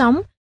chắn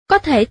sóng có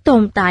thể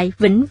tồn tại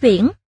vĩnh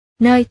viễn,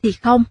 nơi thì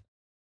không.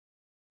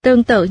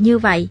 Tương tự như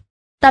vậy,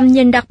 tầm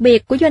nhìn đặc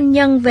biệt của doanh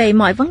nhân về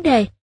mọi vấn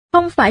đề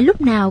không phải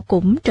lúc nào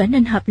cũng trở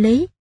nên hợp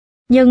lý,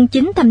 nhưng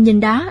chính tầm nhìn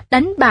đó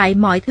đánh bại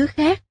mọi thứ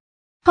khác.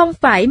 Không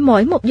phải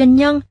mỗi một doanh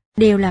nhân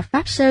đều là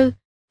pháp sư,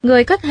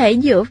 người có thể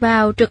dựa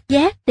vào trực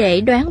giác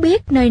để đoán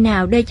biết nơi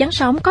nào đê chắn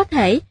sóng có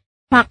thể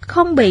hoặc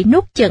không bị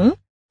nuốt chửng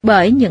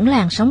bởi những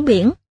làn sóng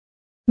biển.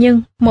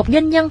 Nhưng một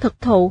doanh nhân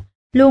thực thụ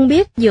luôn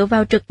biết dựa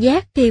vào trực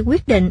giác khi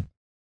quyết định.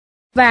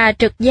 Và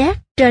trực giác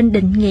trên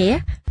định nghĩa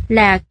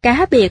là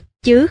cá biệt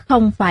chứ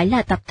không phải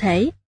là tập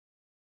thể.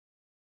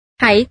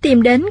 Hãy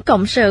tìm đến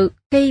cộng sự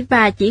khi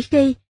và chỉ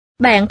khi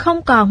bạn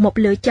không còn một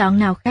lựa chọn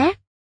nào khác.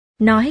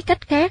 Nói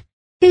cách khác,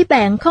 khi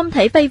bạn không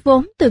thể vay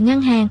vốn từ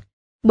ngân hàng,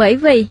 bởi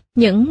vì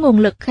những nguồn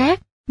lực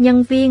khác,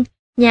 nhân viên,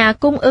 nhà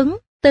cung ứng,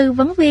 tư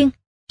vấn viên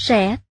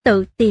sẽ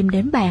tự tìm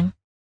đến bạn.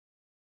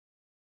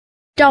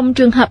 Trong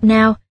trường hợp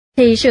nào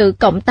thì sự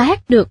cộng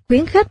tác được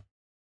khuyến khích?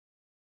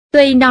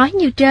 Tuy nói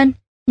như trên,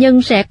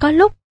 nhưng sẽ có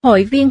lúc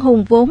hội viên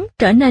hùn vốn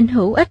trở nên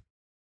hữu ích.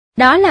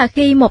 Đó là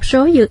khi một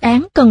số dự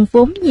án cần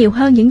vốn nhiều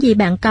hơn những gì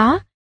bạn có,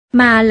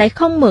 mà lại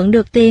không mượn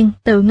được tiền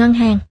từ ngân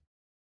hàng.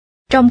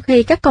 Trong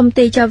khi các công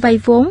ty cho vay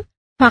vốn,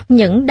 hoặc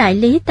những đại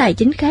lý tài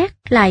chính khác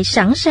lại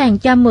sẵn sàng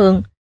cho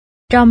mượn.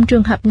 Trong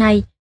trường hợp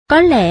này,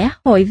 có lẽ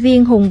hội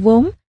viên hùn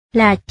vốn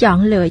là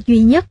chọn lựa duy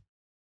nhất.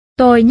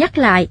 Tôi nhắc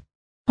lại,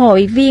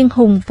 hội viên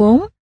hùn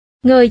vốn,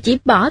 người chỉ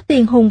bỏ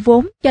tiền hùn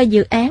vốn cho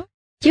dự án,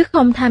 chứ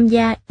không tham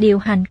gia điều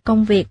hành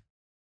công việc.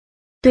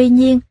 Tuy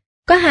nhiên,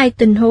 có hai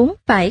tình huống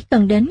phải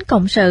cần đến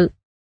cộng sự.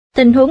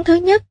 Tình huống thứ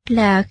nhất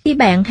là khi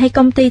bạn hay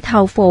công ty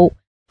thầu phụ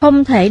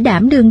không thể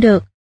đảm đương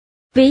được.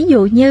 Ví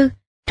dụ như,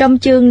 trong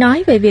chương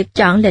nói về việc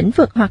chọn lĩnh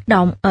vực hoạt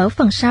động ở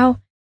phần sau,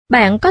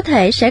 bạn có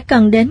thể sẽ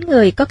cần đến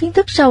người có kiến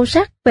thức sâu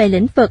sắc về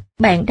lĩnh vực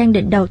bạn đang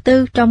định đầu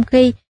tư trong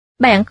khi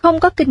bạn không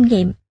có kinh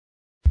nghiệm.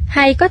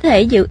 Hay có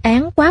thể dự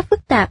án quá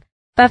phức tạp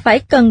và phải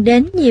cần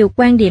đến nhiều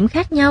quan điểm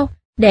khác nhau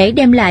để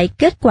đem lại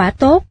kết quả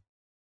tốt.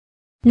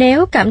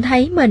 Nếu cảm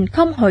thấy mình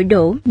không hội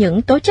đủ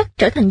những tố chất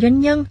trở thành doanh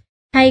nhân,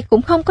 hay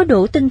cũng không có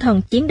đủ tinh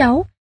thần chiến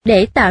đấu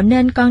để tạo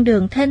nên con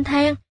đường thênh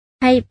thang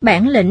hay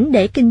bản lĩnh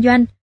để kinh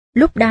doanh,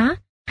 lúc đó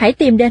hãy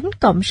tìm đến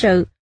cộng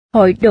sự,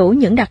 hội đủ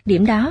những đặc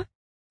điểm đó.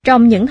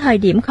 Trong những thời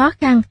điểm khó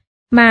khăn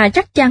mà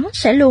chắc chắn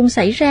sẽ luôn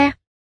xảy ra,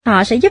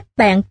 họ sẽ giúp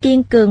bạn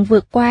kiên cường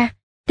vượt qua.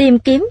 Tìm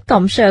kiếm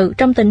cộng sự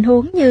trong tình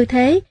huống như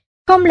thế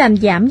không làm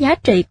giảm giá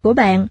trị của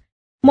bạn.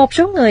 Một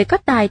số người có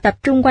tài tập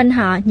trung quanh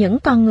họ những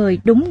con người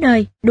đúng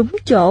nơi, đúng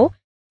chỗ,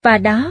 và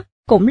đó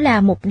cũng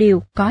là một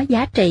điều có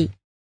giá trị.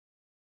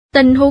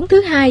 Tình huống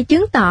thứ hai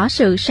chứng tỏ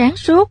sự sáng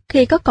suốt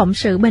khi có cộng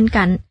sự bên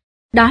cạnh.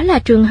 Đó là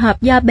trường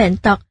hợp do bệnh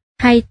tật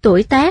hay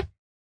tuổi tác.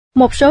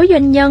 Một số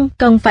doanh nhân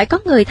cần phải có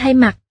người thay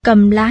mặt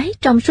cầm lái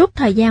trong suốt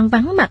thời gian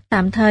vắng mặt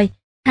tạm thời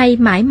hay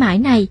mãi mãi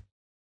này.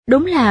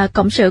 Đúng là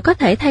cộng sự có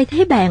thể thay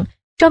thế bạn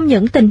trong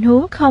những tình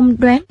huống không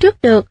đoán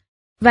trước được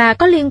và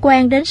có liên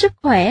quan đến sức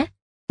khỏe.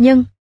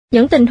 Nhưng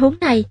những tình huống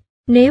này,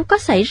 nếu có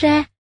xảy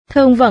ra,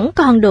 thường vẫn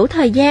còn đủ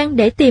thời gian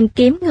để tìm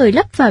kiếm người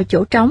lấp vào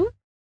chỗ trống.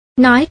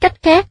 Nói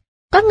cách khác,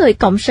 có người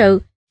cộng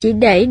sự chỉ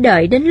để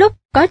đợi đến lúc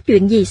có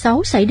chuyện gì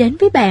xấu xảy đến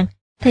với bạn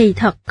thì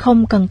thật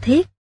không cần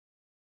thiết.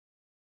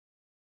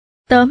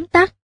 Tóm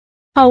tắt,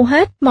 hầu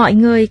hết mọi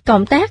người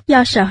cộng tác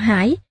do sợ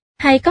hãi,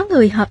 hay có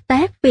người hợp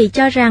tác vì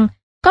cho rằng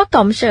có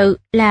cộng sự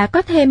là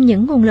có thêm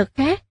những nguồn lực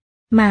khác,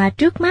 mà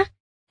trước mắt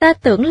ta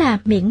tưởng là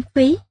miễn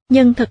phí,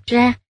 nhưng thực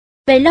ra,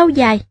 về lâu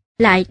dài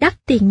lại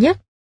đắt tiền nhất.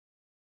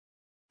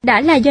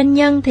 Đã là doanh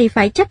nhân thì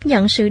phải chấp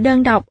nhận sự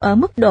đơn độc ở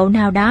mức độ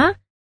nào đó,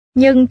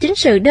 nhưng chính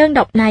sự đơn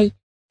độc này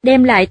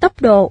đem lại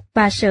tốc độ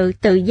và sự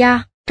tự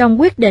do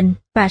trong quyết định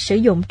và sử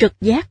dụng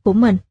trực giác của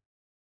mình.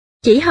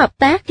 Chỉ hợp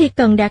tác khi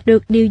cần đạt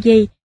được điều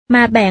gì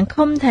mà bạn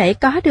không thể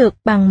có được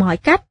bằng mọi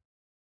cách.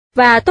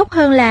 Và tốt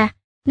hơn là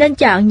nên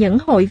chọn những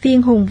hội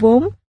viên hùn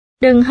vốn,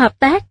 đừng hợp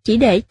tác chỉ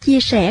để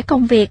chia sẻ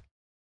công việc.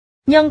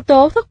 Nhân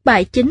tố thất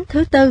bại chính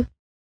thứ tư,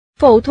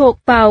 phụ thuộc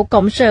vào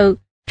cộng sự,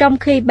 trong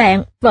khi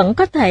bạn vẫn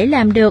có thể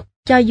làm được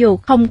cho dù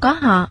không có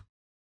họ.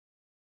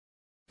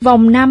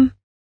 Vòng 5,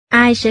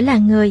 ai sẽ là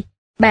người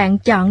bạn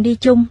chọn đi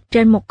chung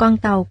trên một con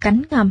tàu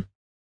cánh ngầm?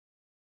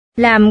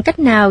 Làm cách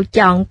nào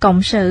chọn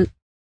cộng sự?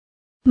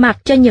 Mặc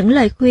cho những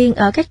lời khuyên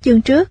ở các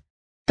chương trước,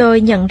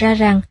 tôi nhận ra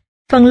rằng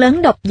phần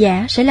lớn độc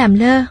giả sẽ làm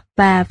lơ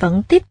và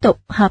vẫn tiếp tục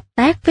hợp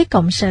tác với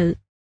cộng sự.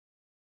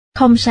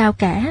 Không sao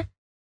cả.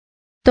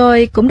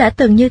 Tôi cũng đã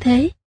từng như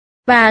thế,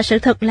 và sự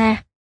thật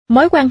là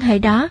mối quan hệ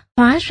đó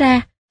hóa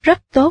ra rất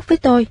tốt với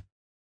tôi.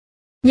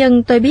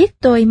 Nhưng tôi biết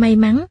tôi may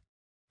mắn,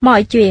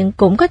 mọi chuyện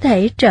cũng có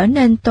thể trở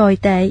nên tồi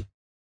tệ,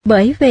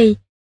 bởi vì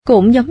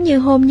cũng giống như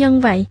hôn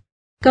nhân vậy,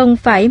 cần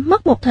phải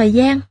mất một thời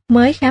gian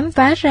mới khám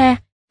phá ra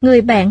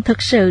người bạn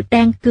thực sự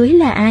đang cưới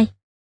là ai.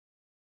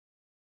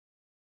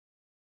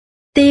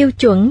 Tiêu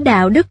chuẩn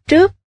đạo đức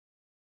trước.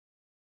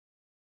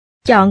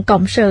 Chọn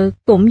cộng sự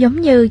cũng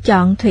giống như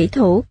chọn thủy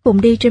thủ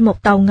cùng đi trên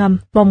một tàu ngầm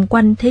vòng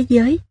quanh thế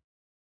giới.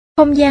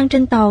 Không gian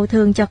trên tàu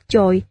thường chật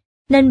chội,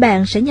 nên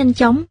bạn sẽ nhanh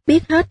chóng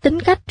biết hết tính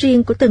cách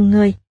riêng của từng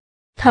người,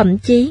 thậm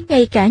chí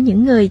ngay cả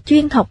những người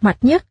chuyên thọc mạch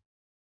nhất.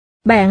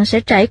 Bạn sẽ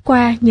trải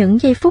qua những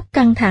giây phút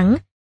căng thẳng,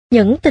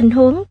 những tình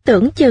huống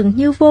tưởng chừng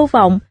như vô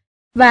vọng,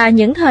 và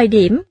những thời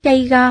điểm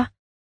gay go,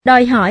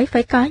 đòi hỏi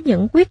phải có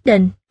những quyết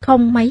định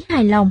không mấy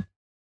hài lòng.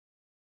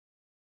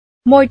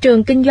 Môi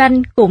trường kinh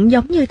doanh cũng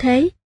giống như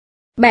thế.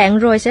 Bạn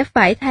rồi sẽ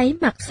phải thấy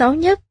mặt xấu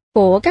nhất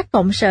của các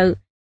cộng sự,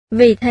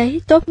 vì thế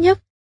tốt nhất,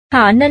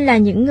 họ nên là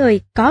những người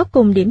có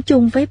cùng điểm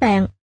chung với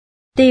bạn,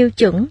 tiêu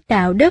chuẩn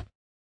đạo đức.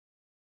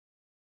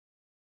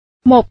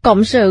 Một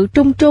cộng sự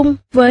trung trung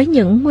với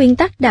những nguyên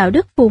tắc đạo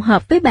đức phù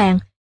hợp với bạn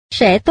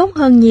sẽ tốt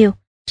hơn nhiều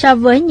so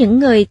với những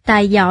người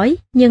tài giỏi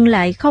nhưng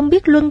lại không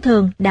biết luân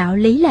thường đạo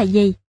lý là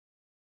gì.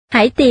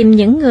 Hãy tìm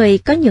những người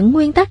có những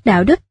nguyên tắc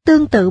đạo đức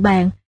tương tự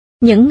bạn,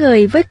 những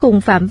người với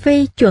cùng phạm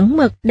vi chuẩn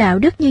mực đạo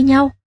đức như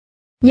nhau.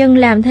 Nhưng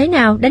làm thế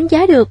nào đánh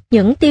giá được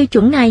những tiêu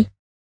chuẩn này?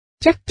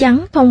 Chắc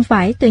chắn không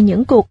phải từ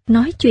những cuộc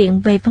nói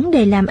chuyện về vấn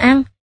đề làm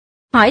ăn,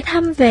 hỏi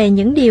thăm về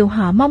những điều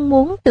họ mong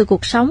muốn từ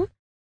cuộc sống,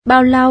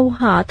 bao lâu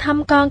họ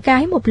thăm con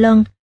cái một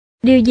lần,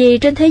 điều gì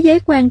trên thế giới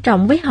quan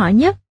trọng với họ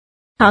nhất,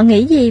 họ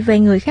nghĩ gì về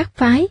người khác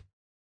phái,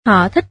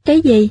 họ thích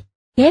cái gì,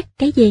 ghét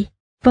cái gì,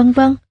 vân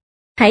vân.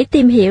 Hãy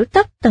tìm hiểu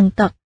tất tần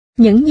tật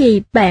những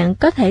gì bạn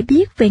có thể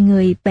biết về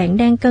người bạn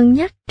đang cân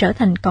nhắc trở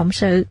thành cộng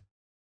sự.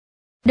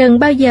 Đừng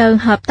bao giờ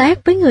hợp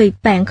tác với người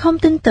bạn không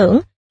tin tưởng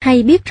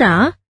hay biết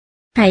rõ.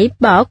 Hãy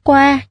bỏ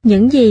qua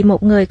những gì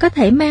một người có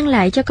thể mang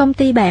lại cho công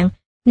ty bạn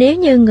nếu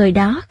như người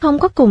đó không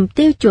có cùng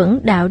tiêu chuẩn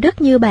đạo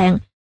đức như bạn,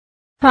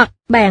 hoặc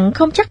bạn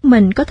không chắc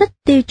mình có thích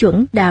tiêu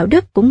chuẩn đạo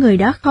đức của người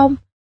đó không.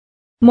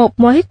 Một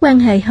mối quan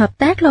hệ hợp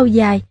tác lâu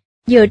dài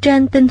dựa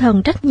trên tinh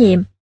thần trách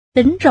nhiệm,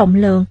 tính rộng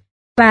lượng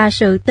và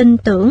sự tin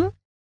tưởng.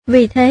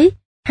 Vì thế,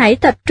 hãy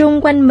tập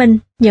trung quanh mình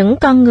những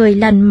con người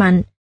lành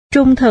mạnh,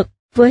 trung thực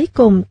với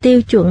cùng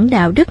tiêu chuẩn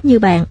đạo đức như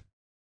bạn.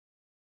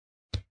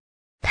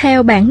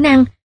 Theo bản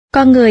năng,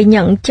 con người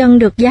nhận chân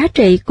được giá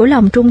trị của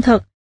lòng trung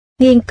thực.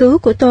 Nghiên cứu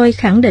của tôi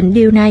khẳng định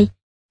điều này.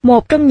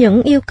 Một trong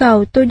những yêu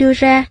cầu tôi đưa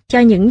ra cho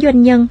những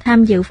doanh nhân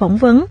tham dự phỏng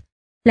vấn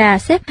là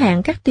xếp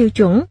hạng các tiêu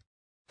chuẩn,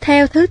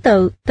 theo thứ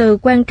tự từ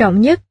quan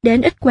trọng nhất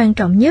đến ít quan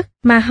trọng nhất,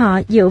 mà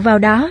họ dựa vào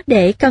đó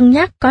để cân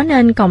nhắc có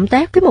nên cộng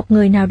tác với một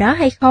người nào đó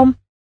hay không.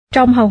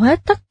 Trong hầu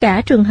hết tất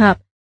cả trường hợp,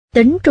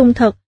 tính trung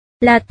thực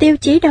là tiêu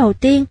chí đầu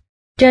tiên,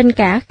 trên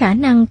cả khả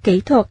năng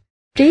kỹ thuật,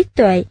 trí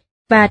tuệ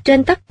và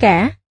trên tất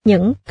cả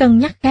những cân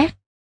nhắc khác.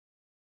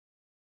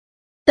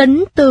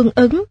 Tính tương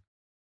ứng.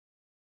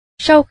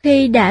 Sau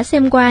khi đã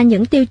xem qua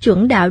những tiêu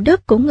chuẩn đạo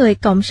đức của người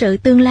cộng sự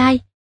tương lai,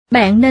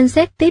 bạn nên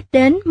xét tiếp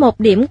đến một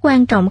điểm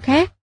quan trọng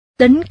khác,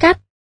 tính cách.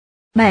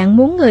 Bạn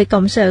muốn người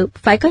cộng sự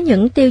phải có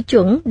những tiêu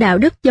chuẩn đạo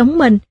đức giống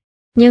mình,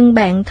 nhưng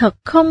bạn thật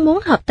không muốn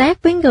hợp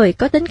tác với người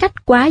có tính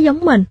cách quá giống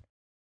mình.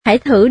 Hãy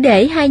thử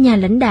để hai nhà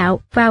lãnh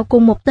đạo vào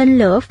cùng một tên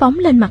lửa phóng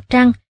lên mặt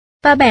trăng,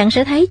 và bạn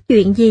sẽ thấy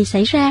chuyện gì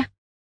xảy ra.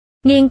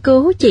 Nghiên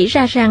cứu chỉ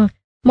ra rằng,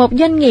 một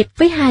doanh nghiệp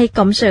với hai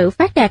cộng sự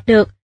phát đạt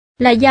được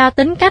là do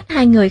tính cách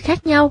hai người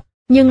khác nhau,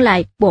 nhưng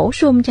lại bổ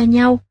sung cho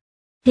nhau.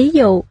 Thí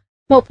dụ,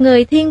 một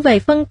người thiên về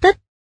phân tích,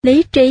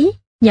 lý trí,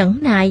 nhẫn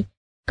nại,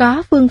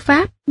 có phương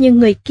pháp, nhưng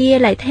người kia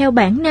lại theo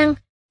bản năng,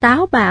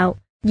 táo bạo,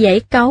 dễ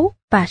cáu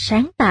và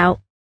sáng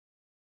tạo.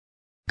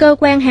 Cơ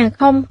quan hàng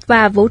không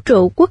và vũ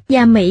trụ quốc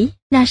gia Mỹ,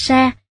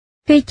 NASA,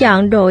 khi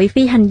chọn đội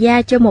phi hành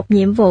gia cho một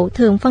nhiệm vụ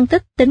thường phân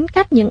tích tính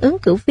cách những ứng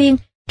cử viên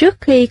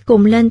trước khi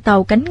cùng lên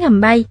tàu cánh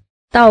ngầm bay,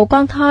 tàu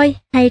con thoi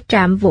hay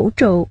trạm vũ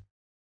trụ.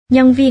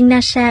 Nhân viên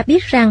NASA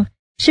biết rằng,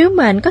 sứ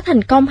mệnh có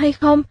thành công hay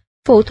không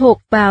phụ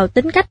thuộc vào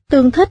tính cách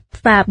tương thích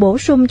và bổ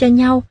sung cho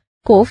nhau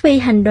của phi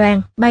hành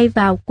đoàn bay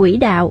vào quỹ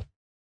đạo.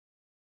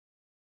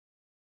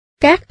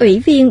 Các ủy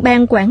viên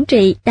ban quản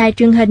trị đài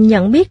truyền hình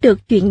nhận biết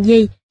được chuyện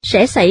gì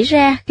sẽ xảy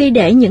ra khi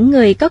để những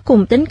người có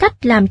cùng tính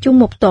cách làm chung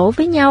một tổ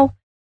với nhau.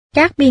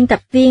 Các biên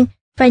tập viên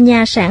và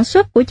nhà sản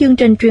xuất của chương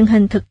trình truyền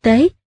hình thực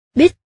tế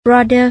Big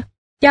Brother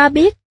cho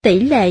biết tỷ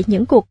lệ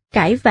những cuộc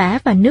cãi vã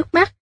và nước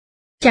mắt,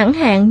 chẳng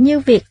hạn như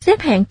việc xếp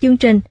hạng chương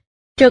trình,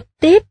 trực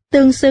tiếp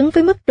tương xứng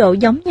với mức độ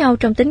giống nhau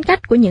trong tính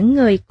cách của những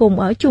người cùng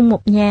ở chung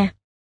một nhà.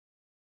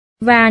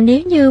 Và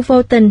nếu như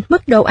vô tình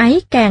mức độ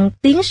ấy càng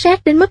tiến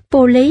sát đến mức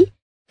vô lý,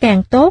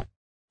 càng tốt.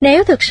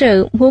 Nếu thực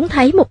sự muốn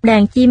thấy một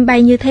đàn chim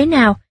bay như thế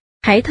nào,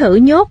 hãy thử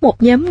nhốt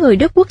một nhóm người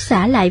Đức Quốc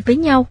xã lại với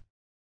nhau.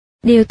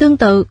 Điều tương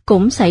tự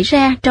cũng xảy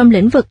ra trong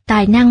lĩnh vực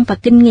tài năng và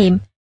kinh nghiệm.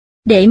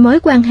 Để mối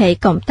quan hệ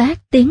cộng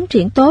tác tiến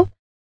triển tốt,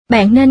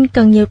 bạn nên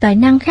cần nhiều tài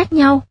năng khác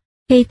nhau.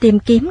 Khi tìm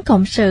kiếm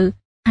cộng sự,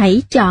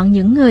 hãy chọn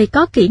những người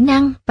có kỹ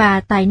năng và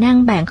tài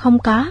năng bạn không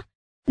có.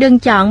 Đừng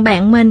chọn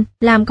bạn mình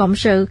làm cộng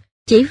sự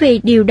chỉ vì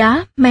điều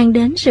đó mang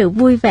đến sự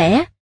vui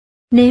vẻ.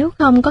 Nếu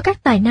không có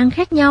các tài năng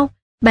khác nhau,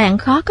 bạn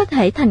khó có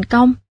thể thành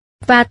công,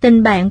 và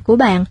tình bạn của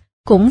bạn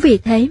cũng vì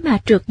thế mà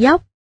trượt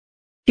dốc.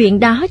 Chuyện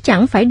đó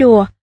chẳng phải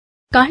đùa.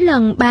 Có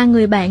lần 3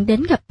 người bạn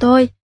đến gặp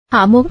tôi,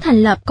 họ muốn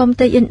thành lập công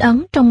ty in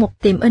ấn trong một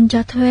tiệm in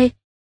cho thuê.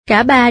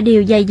 Cả ba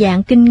đều dày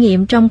dạn kinh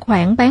nghiệm trong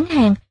khoản bán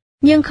hàng,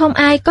 nhưng không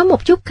ai có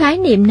một chút khái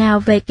niệm nào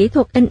về kỹ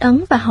thuật in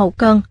ấn và hậu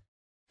cần.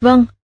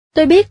 Vâng,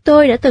 tôi biết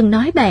tôi đã từng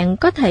nói bạn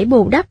có thể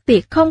bù đắp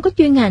việc không có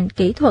chuyên ngành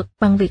kỹ thuật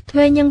bằng việc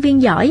thuê nhân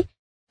viên giỏi,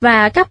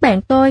 và các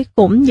bạn tôi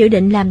cũng dự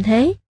định làm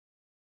thế.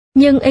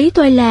 Nhưng ý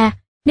tôi là,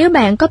 nếu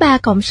bạn có 3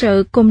 cộng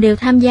sự cùng đều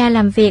tham gia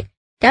làm việc,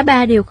 cả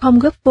ba đều không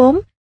góp vốn,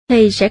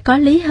 thì sẽ có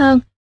lý hơn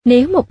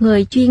nếu một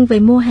người chuyên về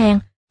mua hàng,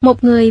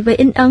 một người về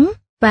in ấn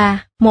và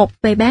một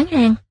về bán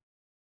hàng.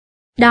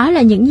 Đó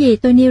là những gì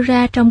tôi nêu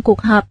ra trong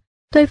cuộc họp.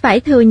 Tôi phải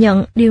thừa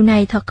nhận điều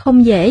này thật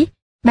không dễ.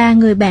 3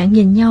 người bạn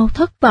nhìn nhau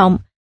thất vọng.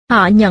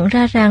 Họ nhận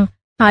ra rằng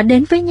họ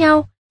đến với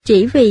nhau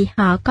chỉ vì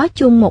họ có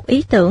chung một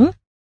ý tưởng.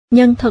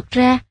 Nhưng thực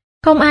ra,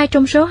 không ai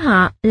trong số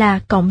họ là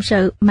cộng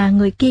sự mà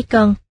người kia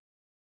cần.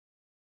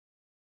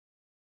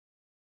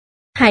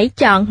 Hãy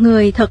chọn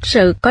người thật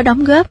sự có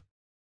đóng góp.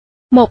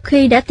 Một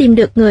khi đã tìm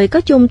được người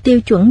có chung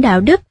tiêu chuẩn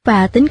đạo đức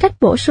và tính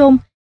cách bổ sung,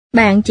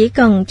 bạn chỉ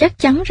cần chắc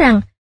chắn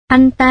rằng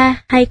anh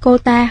ta hay cô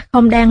ta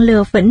không đang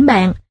lừa phỉnh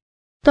bạn.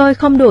 Tôi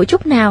không đùa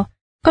chút nào,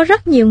 có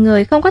rất nhiều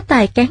người không có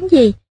tài cán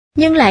gì,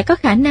 nhưng lại có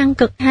khả năng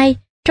cực hay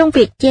trong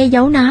việc che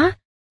giấu nó,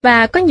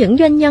 và có những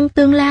doanh nhân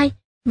tương lai,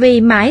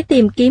 vì mãi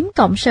tìm kiếm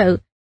cộng sự,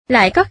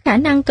 lại có khả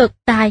năng cực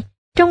tài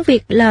trong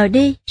việc lờ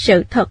đi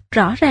sự thật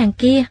rõ ràng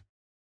kia.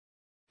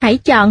 Hãy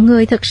chọn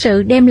người thực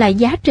sự đem lại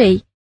giá trị,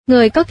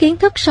 người có kiến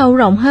thức sâu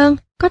rộng hơn,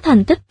 có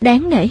thành tích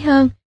đáng nể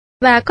hơn,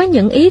 và có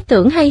những ý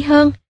tưởng hay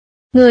hơn.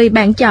 Người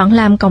bạn chọn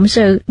làm cộng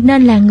sự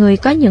nên là người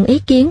có những ý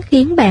kiến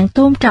khiến bạn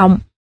tôn trọng,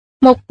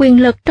 một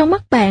quyền lực trong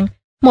mắt bạn,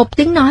 một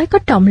tiếng nói có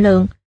trọng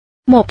lượng.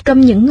 Một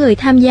trong những người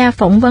tham gia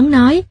phỏng vấn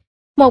nói,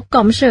 một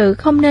cộng sự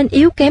không nên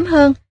yếu kém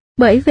hơn,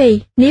 bởi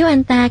vì nếu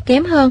anh ta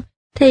kém hơn,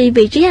 thì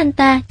vị trí anh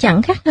ta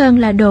chẳng khác hơn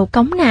là đồ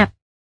cống nạp.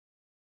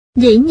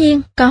 Dĩ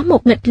nhiên, có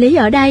một nghịch lý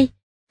ở đây,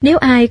 nếu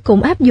ai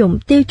cũng áp dụng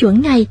tiêu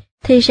chuẩn này,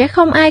 thì sẽ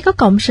không ai có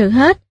cộng sự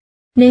hết.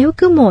 Nếu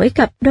cứ mỗi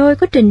cặp đôi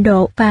có trình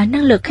độ và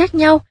năng lực khác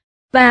nhau,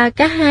 và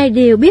cả hai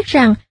đều biết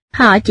rằng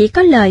họ chỉ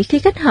có lợi khi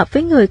kết hợp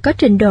với người có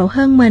trình độ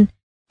hơn mình,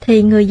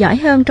 thì người giỏi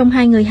hơn trong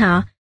hai người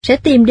họ sẽ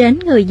tìm đến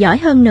người giỏi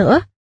hơn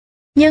nữa.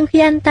 Nhưng khi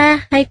anh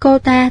ta hay cô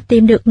ta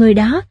tìm được người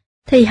đó,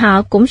 thì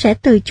họ cũng sẽ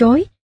từ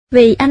chối,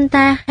 vì anh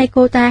ta hay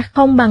cô ta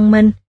không bằng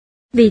mình.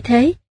 Vì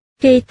thế,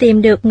 khi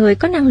tìm được người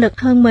có năng lực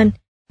hơn mình,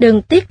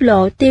 đừng tiết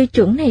lộ tiêu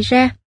chuẩn này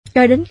ra,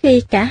 cho đến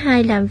khi cả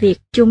hai làm việc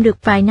chung được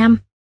vài năm.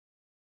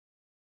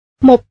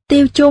 Mục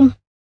tiêu chung.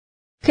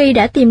 Khi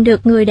đã tìm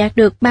được người đạt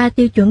được 3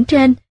 tiêu chuẩn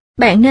trên,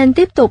 bạn nên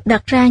tiếp tục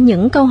đặt ra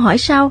những câu hỏi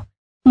sau.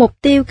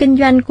 Mục tiêu kinh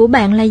doanh của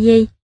bạn là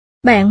gì?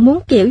 Bạn muốn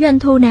kiểu doanh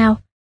thu nào?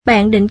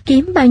 Bạn định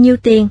kiếm bao nhiêu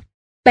tiền?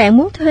 Bạn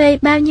muốn thuê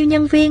bao nhiêu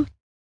nhân viên?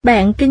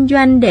 Bạn kinh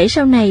doanh để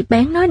sau này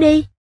bán nó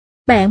đi?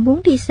 Bạn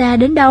muốn đi xa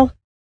đến đâu?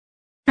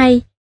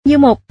 Hay, như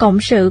một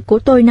cộng sự của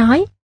tôi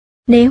nói,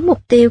 nếu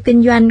mục tiêu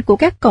kinh doanh của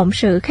các cộng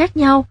sự khác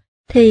nhau,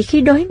 thì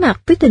khi đối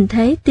mặt với tình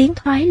thế tiến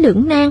thoái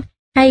lưỡng nan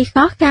hay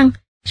khó khăn,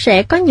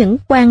 sẽ có những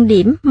quan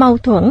điểm mâu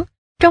thuẫn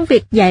trong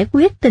việc giải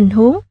quyết tình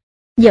huống,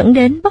 dẫn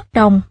đến bất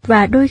đồng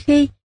và đôi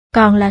khi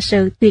còn là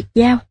sự tuyệt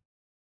giao.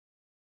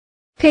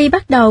 Khi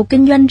bắt đầu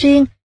kinh doanh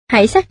riêng,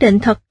 hãy xác định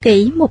thật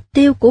kỹ mục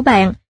tiêu của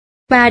bạn,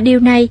 và điều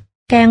này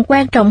càng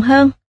quan trọng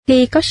hơn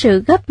khi có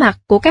sự góp mặt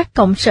của các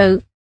cộng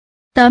sự.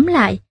 Tóm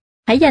lại,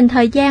 hãy dành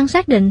thời gian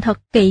xác định thật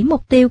kỹ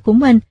mục tiêu của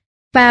mình,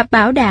 và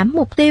bảo đảm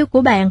mục tiêu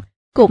của bạn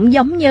cũng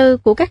giống như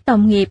của các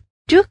đồng nghiệp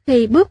trước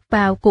khi bước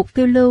vào cuộc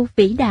phiêu lưu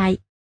vĩ đại.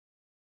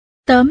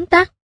 Tóm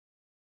tắt,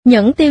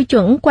 những tiêu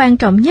chuẩn quan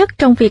trọng nhất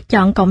trong việc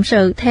chọn cộng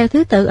sự theo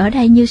thứ tự ở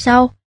đây như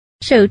sau: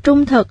 sự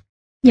trung thực,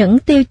 những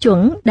tiêu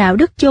chuẩn đạo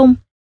đức chung,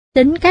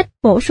 tính cách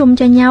bổ sung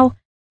cho nhau,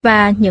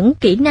 và những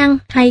kỹ năng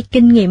hay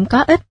kinh nghiệm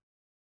có ích.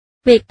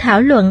 Việc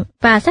thảo luận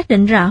và xác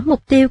định rõ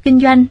mục tiêu kinh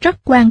doanh rất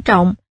quan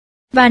trọng,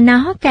 và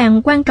nó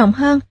càng quan trọng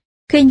hơn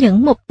khi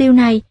những mục tiêu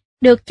này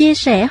được chia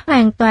sẻ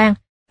hoàn toàn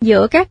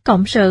giữa các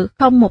cộng sự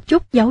không một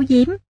chút giấu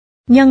giếm.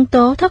 Nhân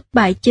tố thất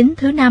bại chính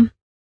thứ 5.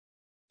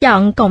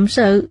 Chọn cộng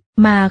sự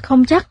mà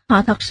không chắc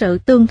họ thật sự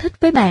tương thích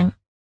với bạn.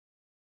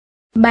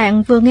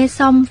 Bạn vừa nghe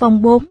xong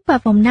vòng 4 và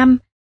vòng 5,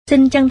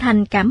 xin chân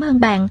thành cảm ơn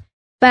bạn,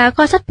 và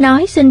Kho Sách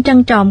Nói xin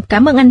trân trọng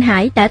cảm ơn anh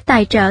Hải đã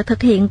tài trợ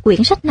thực hiện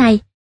quyển sách này.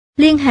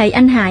 Liên hệ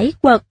anh Hải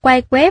quật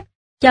quay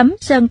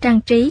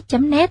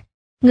web.sơntrantrí.net,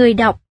 người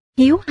đọc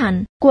Hiếu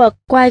Hạnh, quật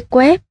quay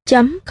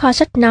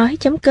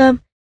web.kho-sách-nói.com.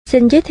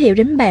 Xin giới thiệu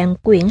đến bạn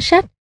quyển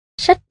sách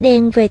Sách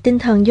đen về tinh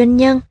thần doanh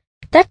nhân,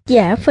 tác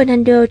giả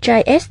Fernando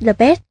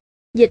Tries-Lebet,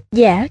 dịch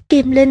giả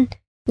Kim Linh,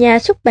 nhà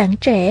xuất bản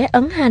Trẻ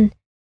Ấn Hành.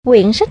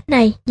 Quyển sách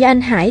này do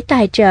anh Hải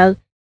tài trợ.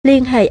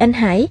 Liên hệ anh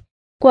Hải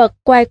quật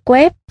quay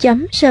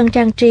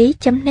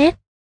web.sơntrantrí.net.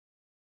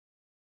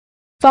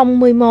 Vòng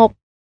 11.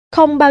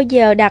 Không bao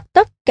giờ đặt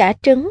tất cả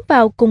trứng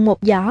vào cùng một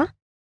giỏ.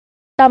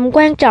 Tầm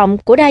quan trọng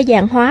của đa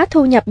dạng hóa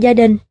thu nhập gia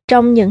đình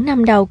trong những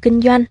năm đầu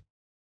kinh doanh.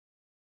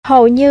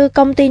 Hầu như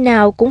công ty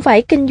nào cũng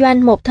phải kinh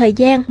doanh một thời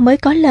gian mới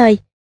có lời.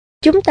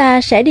 Chúng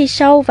ta sẽ đi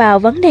sâu vào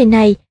vấn đề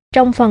này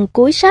trong phần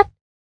cuối sách.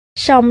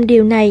 Song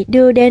điều này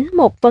đưa đến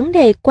một vấn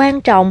đề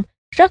quan trọng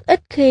rất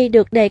ít khi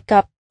được đề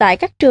cập tại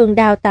các trường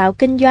đào tạo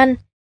kinh doanh.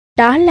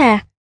 Đó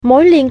là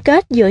mối liên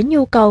kết giữa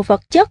nhu cầu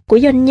vật chất của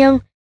doanh nhân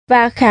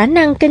và khả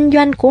năng kinh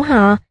doanh của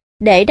họ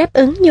để đáp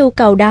ứng nhu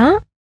cầu đó.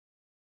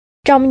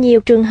 Trong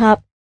nhiều trường hợp,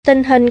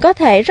 tình hình có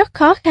thể rất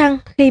khó khăn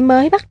khi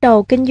mới bắt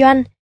đầu kinh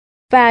doanh,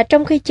 và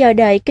trong khi chờ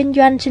đợi kinh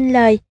doanh sinh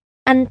lời,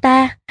 anh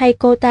ta hay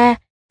cô ta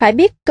phải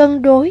biết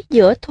cân đối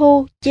giữa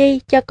thu chi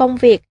cho công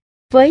việc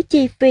với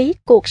chi phí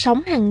cuộc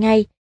sống hàng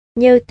ngày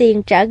như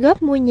tiền trả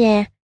góp mua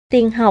nhà,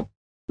 tiền học,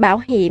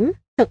 bảo hiểm,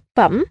 thực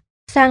phẩm,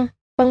 xăng,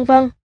 vân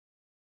vân.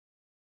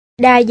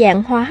 Đa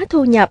dạng hóa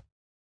thu nhập.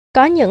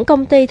 Có những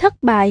công ty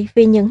thất bại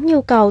vì những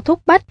nhu cầu thúc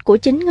bách của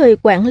chính người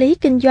quản lý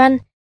kinh doanh,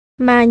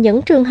 mà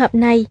những trường hợp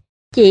này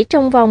chỉ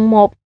trong vòng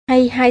 1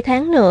 hay 2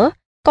 tháng nữa,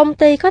 công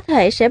ty có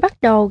thể sẽ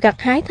bắt đầu gặt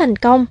hái thành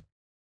công.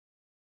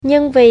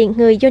 Nhưng vì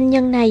người doanh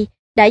nhân này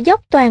đã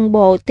dốc toàn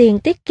bộ tiền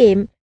tiết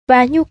kiệm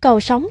và nhu cầu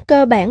sống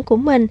cơ bản của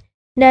mình,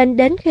 nên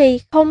đến khi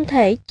không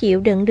thể chịu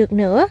đựng được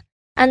nữa,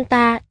 anh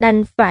ta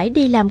đành phải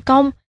đi làm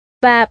công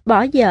và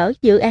bỏ dở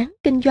dự án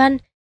kinh doanh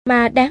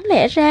mà đáng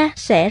lẽ ra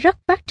sẽ rất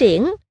phát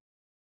triển.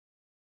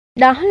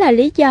 Đó là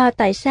lý do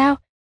tại sao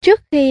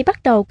trước khi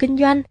bắt đầu kinh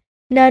doanh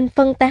nên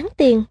phân tán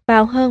tiền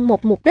vào hơn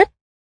một mục đích,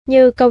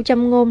 như câu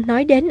châm ngôn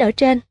nói đến ở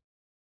trên.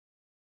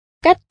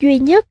 Cách duy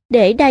nhất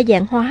để đa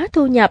dạng hóa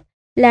thu nhập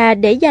là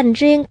để dành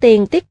riêng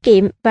tiền tiết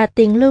kiệm và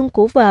tiền lương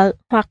của vợ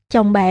hoặc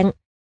chồng bạn.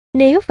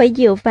 Nếu phải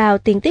dựa vào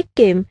tiền tiết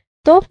kiệm,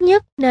 tốt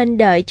nhất nên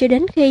đợi cho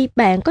đến khi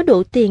bạn có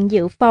đủ tiền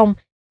dự phòng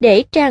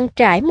để trang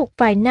trải một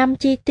vài năm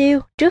chi tiêu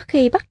trước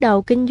khi bắt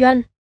đầu kinh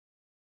doanh.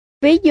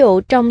 Ví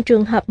dụ trong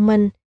trường hợp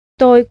mình,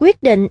 tôi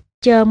quyết định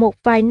chờ một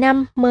vài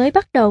năm mới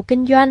bắt đầu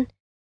kinh doanh.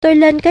 Tôi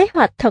lên kế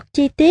hoạch thật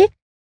chi tiết.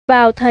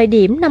 Vào thời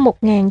điểm năm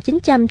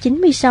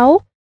 1996,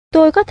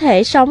 tôi có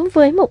thể sống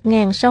với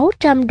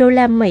 1.600 đô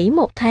la Mỹ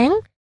một tháng.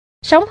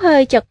 Sống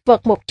hơi chật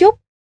vật một chút,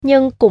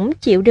 nhưng cũng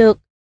chịu được.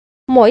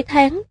 Mỗi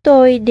tháng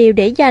tôi đều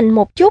để dành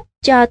một chút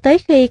cho tới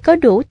khi có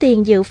đủ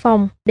tiền dự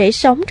phòng để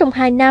sống trong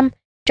 2 năm,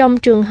 trong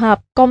trường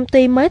hợp công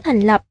ty mới thành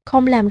lập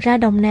không làm ra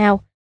đồng nào.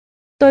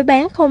 Tôi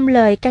bán không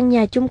lời căn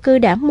nhà chung cư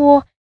đã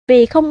mua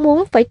vì không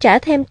muốn phải trả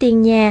thêm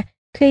tiền nhà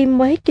khi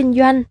mới kinh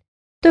doanh.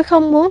 Tôi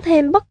không muốn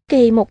thêm bất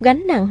kỳ một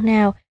gánh nặng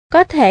nào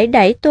có thể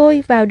đẩy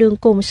tôi vào đường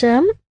cùng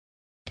sớm.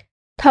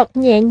 Thật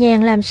nhẹ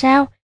nhàng làm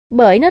sao,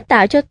 bởi nó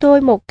tạo cho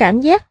tôi một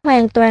cảm giác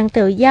hoàn toàn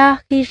tự do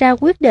khi ra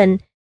quyết định,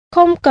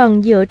 không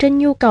cần dựa trên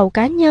nhu cầu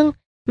cá nhân,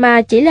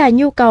 mà chỉ là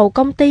nhu cầu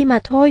công ty mà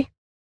thôi.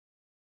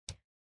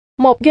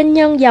 Một doanh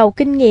nhân giàu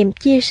kinh nghiệm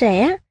chia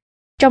sẻ,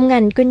 trong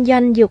ngành kinh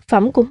doanh dược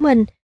phẩm của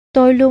mình,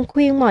 tôi luôn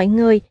khuyên mọi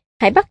người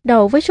hãy bắt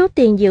đầu với số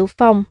tiền dự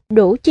phòng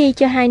đủ chi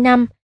cho 2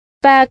 năm,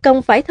 và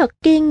cần phải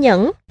thật kiên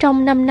nhẫn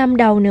trong 5 năm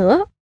đầu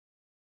nữa.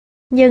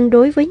 Nhưng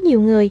đối với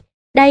nhiều người,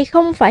 đây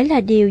không phải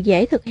là điều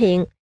dễ thực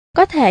hiện.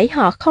 Có thể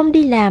họ không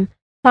đi làm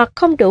hoặc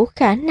không đủ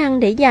khả năng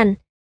để dành.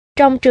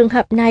 Trong trường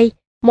hợp này,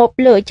 một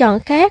lựa chọn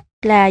khác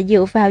là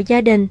dựa vào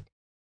gia đình.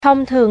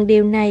 Thông thường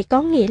điều này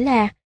có nghĩa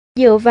là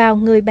dựa vào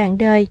người bạn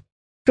đời.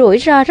 Rủi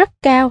ro rất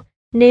cao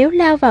nếu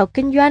lao vào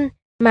kinh doanh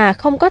mà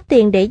không có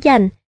tiền để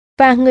dành,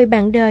 và người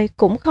bạn đời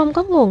cũng không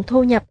có nguồn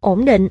thu nhập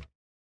ổn định.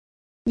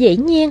 Dĩ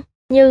nhiên,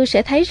 như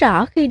sẽ thấy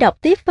rõ khi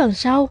đọc tiếp phần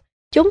sau,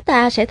 chúng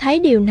ta sẽ thấy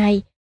điều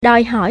này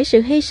đòi hỏi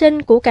sự hy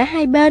sinh của cả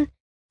hai bên.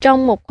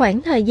 Trong một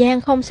khoảng thời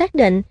gian không xác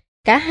định,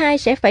 cả hai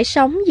sẽ phải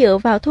sống dựa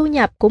vào thu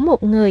nhập của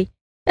một người,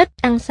 ít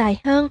ăn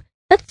xài hơn,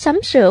 ít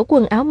sắm sửa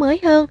quần áo mới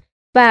hơn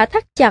và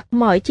thắt chặt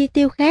mọi chi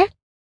tiêu khác.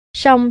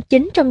 Song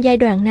chính trong giai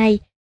đoạn này,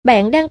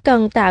 bạn đang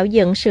cần tạo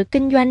dựng sự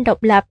kinh doanh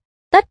độc lập,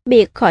 tách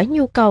biệt khỏi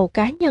nhu cầu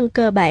cá nhân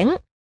cơ bản.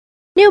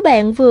 Nếu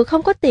bạn vừa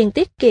không có tiền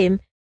tiết kiệm,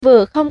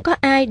 vừa không có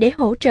ai để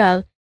hỗ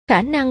trợ,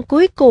 khả năng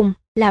cuối cùng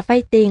là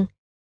vay tiền.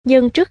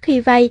 Nhưng trước khi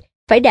vay,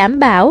 phải đảm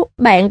bảo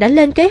bạn đã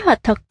lên kế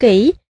hoạch thật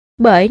kỹ,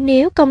 bởi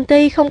nếu công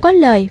ty không có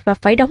lời và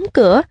phải đóng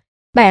cửa,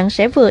 bạn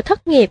sẽ vừa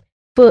thất nghiệp,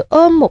 vừa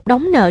ôm một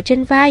đống nợ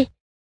trên vai.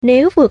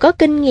 Nếu vừa có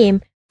kinh nghiệm,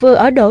 vừa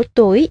ở độ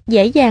tuổi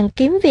dễ dàng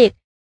kiếm việc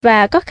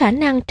và có khả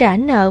năng trả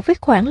nợ với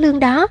khoản lương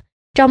đó,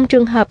 trong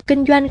trường hợp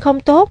kinh doanh không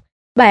tốt,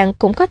 bạn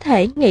cũng có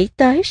thể nghĩ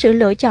tới sự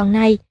lựa chọn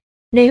này.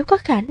 Nếu có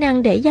khả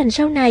năng để dành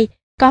sau này,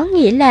 có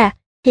nghĩa là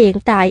hiện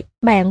tại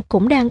bạn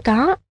cũng đang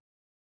có.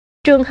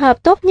 Trường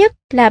hợp tốt nhất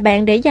là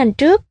bạn để dành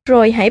trước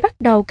rồi hãy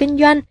bắt đầu kinh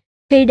doanh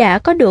khi đã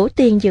có đủ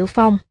tiền dự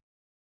phòng.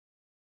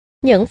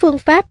 Những phương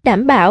pháp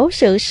đảm bảo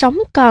sự sống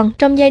còn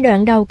trong giai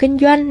đoạn đầu kinh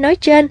doanh nói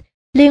trên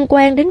liên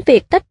quan đến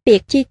việc tách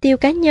biệt chi tiêu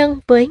cá nhân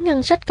với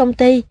ngân sách công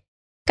ty.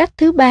 Cách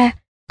thứ ba,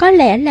 có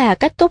lẽ là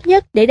cách tốt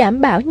nhất để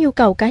đảm bảo nhu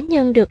cầu cá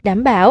nhân được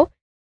đảm bảo,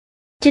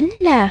 chính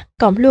là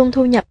cộng luôn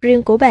thu nhập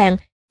riêng của bạn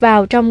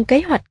vào trong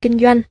kế hoạch kinh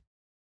doanh.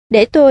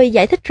 Để tôi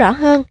giải thích rõ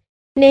hơn,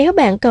 nếu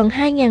bạn cần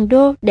 2.000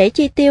 đô để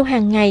chi tiêu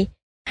hàng ngày,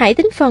 hãy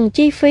tính phần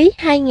chi phí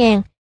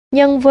 2.000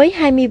 nhân với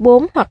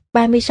 24 hoặc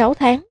 36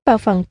 tháng vào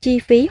phần chi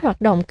phí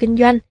hoạt động kinh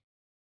doanh.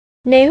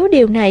 Nếu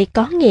điều này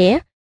có nghĩa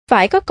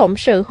phải có cộng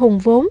sự hùng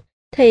vốn,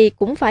 thì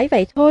cũng phải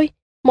vậy thôi.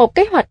 Một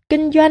kế hoạch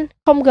kinh doanh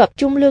không gộp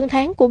chung lương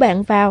tháng của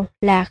bạn vào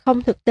là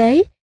không thực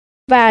tế.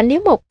 Và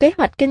nếu một kế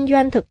hoạch kinh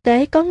doanh thực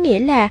tế có nghĩa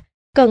là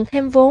cần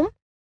thêm vốn,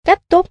 cách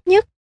tốt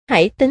nhất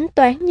hãy tính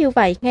toán như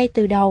vậy ngay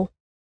từ đầu.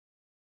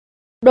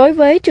 Đối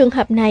với trường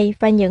hợp này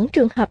và những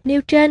trường hợp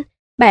nêu trên,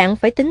 bạn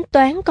phải tính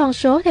toán con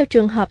số theo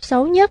trường hợp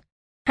xấu nhất.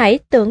 Hãy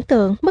tưởng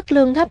tượng mức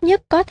lương thấp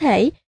nhất có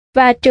thể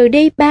và trừ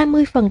đi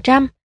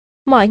 30%.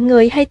 Mọi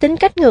người hay tính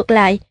cách ngược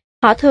lại,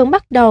 họ thường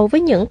bắt đầu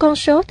với những con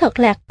số thật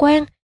lạc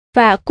quan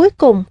và cuối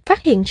cùng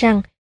phát hiện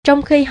rằng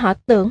trong khi họ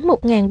tưởng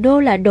 1.000 đô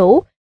là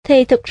đủ,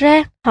 thì thực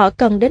ra họ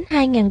cần đến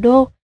 2.000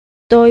 đô.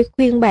 Tôi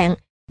khuyên bạn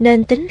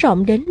nên tính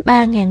rộng đến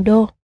 3.000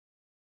 đô.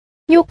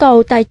 Nhu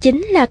cầu tài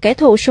chính là kẻ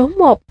thù số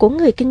 1 của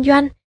người kinh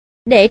doanh.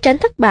 Để tránh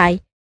thất bại,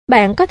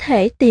 bạn có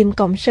thể tìm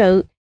cộng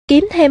sự,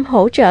 kiếm thêm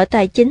hỗ trợ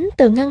tài chính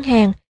từ ngân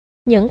hàng,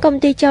 những công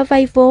ty cho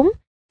vay vốn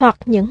hoặc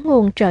những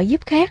nguồn trợ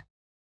giúp khác.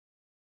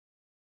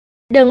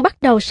 Đừng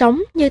bắt đầu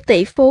sống như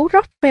tỷ phú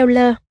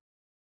Rockefeller.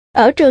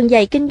 Ở trường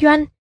dạy kinh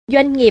doanh,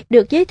 doanh nghiệp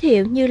được giới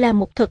thiệu như là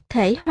một thực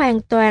thể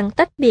hoàn toàn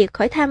tách biệt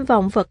khỏi tham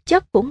vọng vật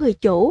chất của người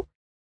chủ.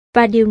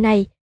 Và điều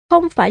này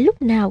không phải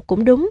lúc nào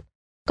cũng đúng.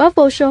 Có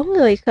vô số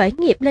người khởi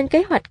nghiệp lên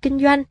kế hoạch kinh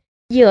doanh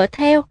dựa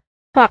theo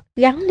hoặc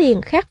gắn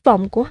liền khát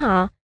vọng của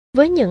họ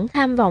với những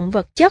tham vọng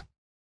vật chất.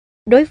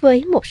 Đối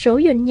với một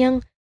số doanh nhân,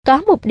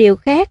 có một điều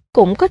khác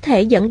cũng có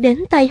thể dẫn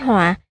đến tai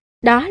họa,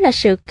 đó là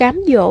sự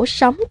cám dỗ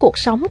sống cuộc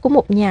sống của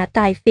một nhà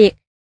tài phiệt,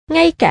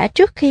 ngay cả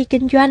trước khi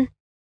kinh doanh.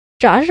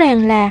 Rõ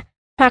ràng là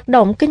hoạt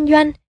động kinh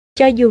doanh,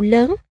 cho dù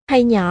lớn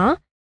hay nhỏ,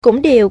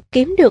 cũng đều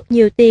kiếm được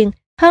nhiều tiền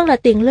hơn là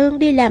tiền lương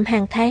đi làm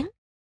hàng tháng.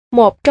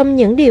 Một trong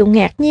những điều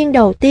ngạc nhiên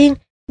đầu tiên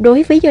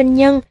đối với doanh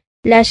nhân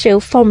là sự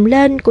phồng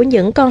lên của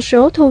những con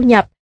số thu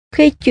nhập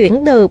khi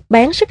chuyển từ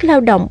bán sức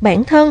lao động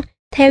bản thân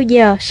theo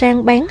giờ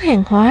sang bán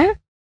hàng hóa.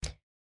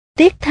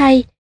 Tiếc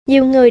thay,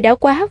 nhiều người đã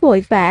quá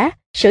vội vã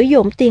sử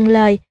dụng tiền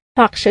lời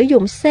hoặc sử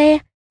dụng xe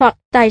hoặc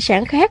tài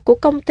sản khác của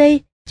công ty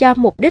cho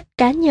mục đích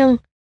cá nhân.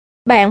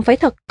 Bạn phải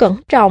thật cẩn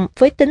trọng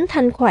với tính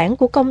thanh khoản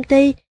của công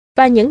ty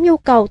và những nhu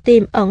cầu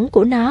tiềm ẩn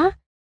của nó.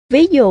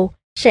 Ví dụ,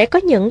 sẽ có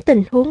những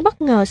tình huống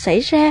bất ngờ xảy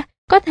ra,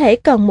 có thể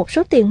cần một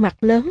số tiền mặt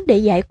lớn để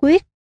giải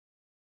quyết.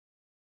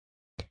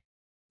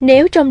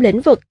 Nếu trong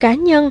lĩnh vực cá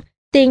nhân,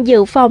 tiền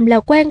dự phòng là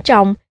quan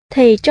trọng,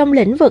 thì trong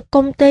lĩnh vực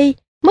công ty,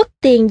 mức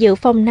tiền dự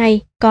phòng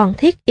này còn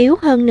thiết yếu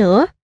hơn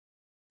nữa.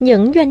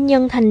 Những doanh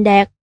nhân thành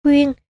đạt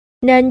khuyên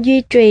nên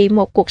duy trì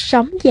một cuộc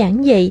sống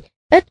giản dị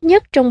ít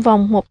nhất trong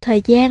vòng một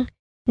thời gian.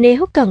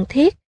 Nếu cần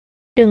thiết,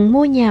 đừng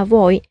mua nhà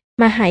vội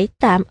mà hãy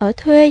tạm ở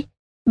thuê,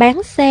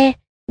 bán xe,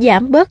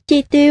 giảm bớt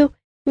chi tiêu.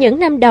 Những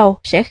năm đầu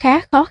sẽ khá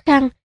khó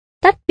khăn,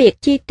 tách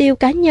biệt chi tiêu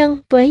cá nhân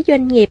với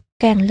doanh nghiệp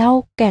càng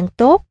lâu càng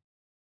tốt.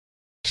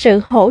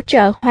 Sự hỗ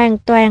trợ hoàn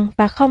toàn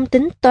và không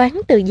tính toán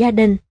từ gia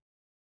đình.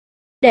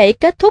 Để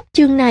kết thúc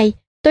chương này,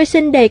 tôi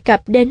xin đề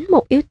cập đến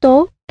một yếu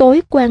tố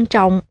tối quan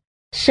trọng,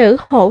 sự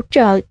hỗ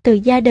trợ từ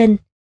gia đình.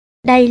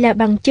 Đây là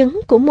bằng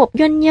chứng của một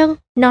doanh nhân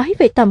nói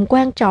về tầm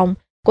quan trọng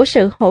của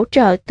sự hỗ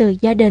trợ từ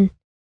gia đình.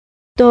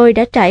 Tôi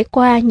đã trải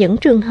qua những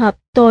trường hợp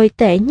tồi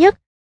tệ nhất,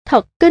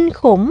 thật kinh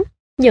khủng,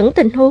 những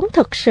tình huống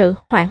thực sự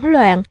hoảng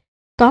loạn.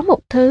 Có một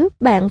thứ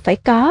bạn phải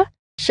có,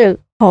 sự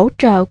hỗ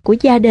trợ của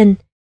gia đình.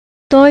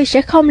 Tôi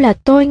sẽ không là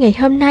tôi ngày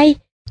hôm nay,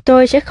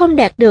 tôi sẽ không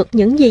đạt được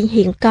những gì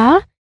hiện có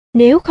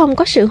nếu không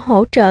có sự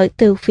hỗ trợ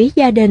từ phía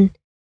gia đình.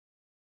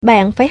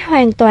 Bạn phải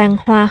hoàn toàn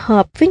hòa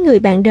hợp với người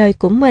bạn đời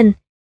của mình.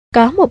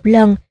 Có một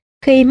lần,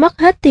 khi mất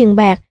hết tiền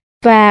bạc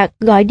và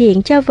gọi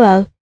điện cho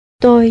vợ,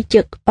 tôi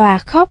chực òa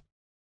khóc.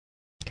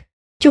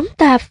 Chúng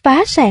ta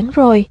phá sản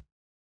rồi.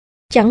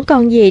 Chẳng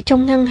còn gì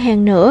trong ngân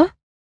hàng nữa.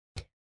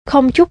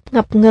 Không chút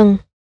ngập ngừng,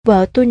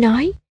 vợ tôi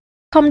nói,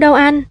 không đâu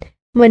anh,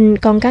 mình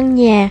còn căn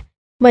nhà,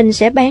 mình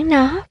sẽ bán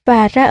nó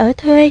và ra ở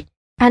thuê,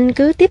 anh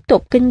cứ tiếp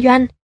tục kinh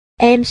doanh,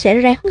 em sẽ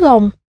ráng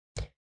gồng.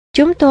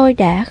 Chúng tôi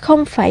đã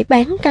không phải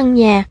bán căn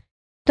nhà,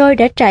 tôi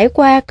đã trải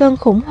qua cơn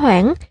khủng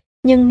hoảng,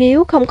 nhưng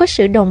nếu không có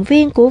sự động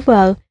viên của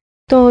vợ,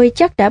 tôi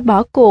chắc đã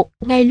bỏ cuộc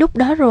ngay lúc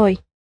đó rồi.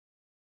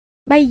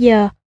 Bây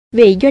giờ,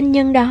 vị doanh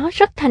nhân đó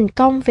rất thành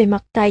công về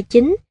mặt tài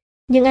chính,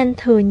 nhưng anh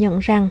thừa nhận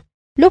rằng,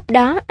 lúc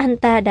đó anh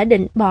ta đã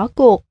định bỏ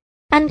cuộc.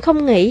 Anh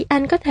không nghĩ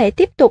anh có thể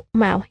tiếp tục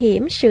mạo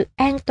hiểm sự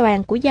an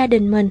toàn của gia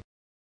đình mình.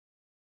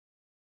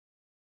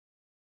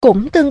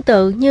 Cũng tương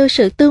tự như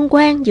sự tương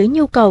quan giữa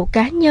nhu cầu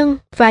cá nhân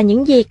và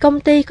những gì công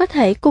ty có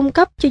thể cung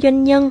cấp cho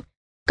doanh nhân,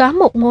 có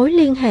một mối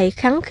liên hệ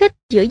khăng khít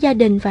giữa gia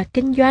đình và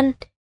kinh doanh.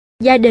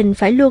 Gia đình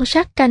phải luôn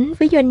sát cánh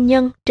với doanh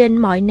nhân trên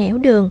mọi nẻo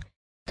đường.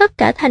 Tất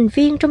cả thành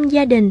viên trong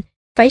gia đình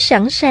phải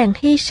sẵn sàng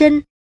hy sinh.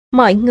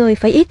 Mọi người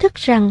phải ý thức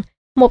rằng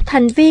một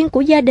thành viên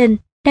của gia đình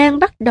đang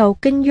bắt đầu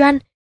kinh doanh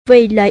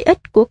vì lợi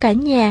ích của cả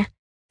nhà,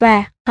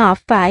 và họ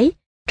phải,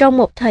 trong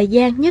một thời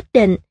gian nhất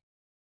định,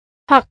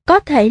 hoặc có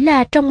thể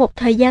là trong một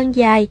thời gian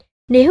dài,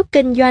 nếu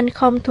kinh doanh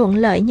không thuận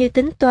lợi như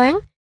tính toán,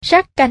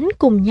 sát cánh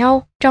cùng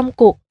nhau trong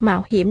cuộc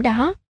mạo hiểm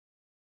đó.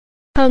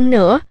 Hơn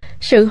nữa,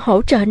 sự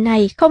hỗ trợ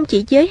này không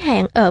chỉ giới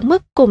hạn ở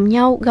mức cùng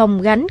nhau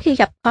gồng gánh khi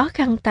gặp khó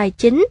khăn tài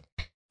chính,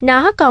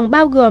 nó còn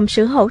bao gồm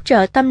sự hỗ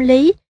trợ tâm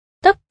lý.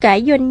 Tất cả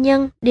doanh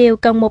nhân đều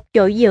cần một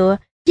chỗ dựa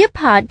giúp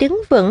họ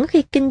đứng vững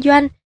khi kinh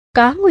doanh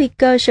có nguy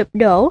cơ sụp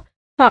đổ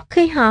hoặc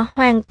khi họ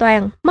hoàn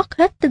toàn mất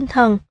hết tinh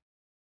thần.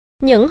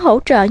 Những hỗ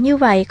trợ như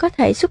vậy có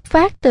thể xuất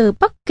phát từ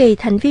bất kỳ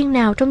thành viên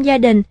nào trong gia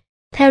đình,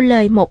 theo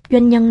lời một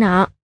doanh nhân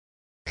nọ.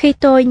 Khi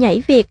tôi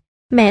nhảy việc,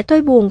 mẹ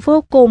tôi buồn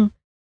vô cùng.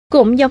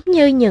 Cũng giống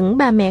như những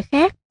bà mẹ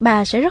khác,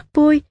 bà sẽ rất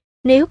vui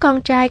nếu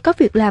con trai có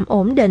việc làm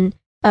ổn định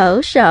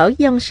ở sở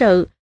dân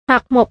sự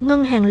hoặc một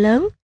ngân hàng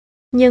lớn.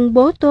 Nhưng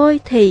bố tôi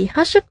thì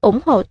hết sức ủng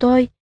hộ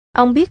tôi.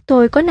 Ông biết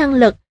tôi có năng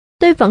lực,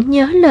 tôi vẫn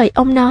nhớ lời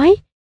ông nói.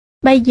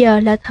 Bây giờ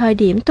là thời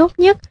điểm tốt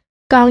nhất,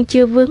 con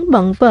chưa vướng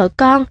bận vợ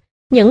con.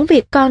 Những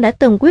việc con đã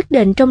từng quyết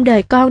định trong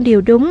đời con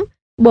đều đúng.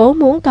 Bố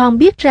muốn con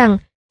biết rằng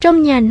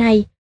trong nhà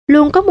này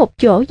luôn có một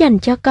chỗ dành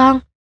cho con.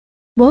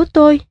 Bố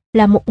tôi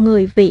là một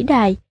người vĩ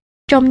đại.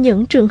 Trong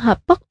những trường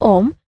hợp bất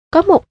ổn,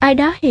 có một ai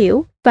đó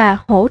hiểu và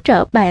hỗ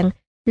trợ bạn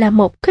là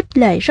một khích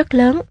lệ rất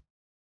lớn.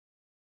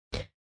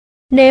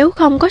 Nếu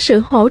không có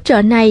sự hỗ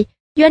trợ này,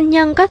 doanh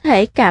nhân có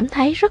thể cảm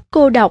thấy rất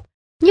cô độc,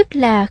 nhất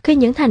là khi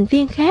những thành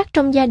viên khác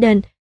trong gia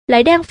đình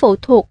lại đang phụ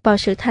thuộc vào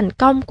sự thành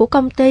công của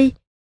công ty.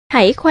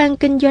 Hãy khoan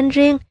kinh doanh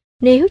riêng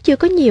nếu chưa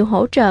có nhiều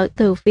hỗ trợ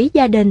từ phía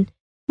gia đình.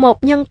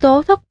 Một nhân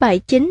tố thất bại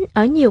chính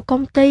ở nhiều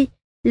công ty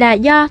là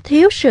do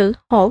thiếu sự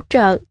hỗ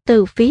trợ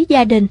từ phía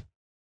gia đình.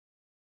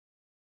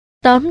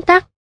 Tóm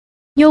tắt,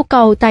 nhu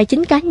cầu tài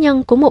chính cá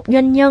nhân của một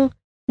doanh nhân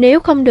nếu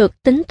không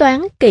được tính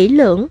toán kỹ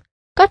lưỡng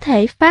có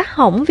thể phá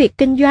hỏng việc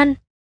kinh doanh.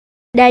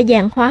 Đa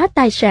dạng hóa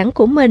tài sản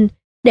của mình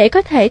để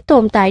có thể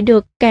tồn tại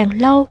được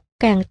càng lâu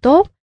càng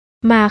tốt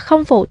mà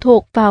không phụ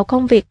thuộc vào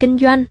công việc kinh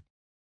doanh.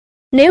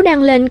 Nếu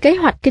đang lên kế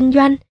hoạch kinh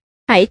doanh,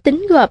 hãy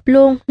tính gộp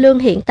luôn lương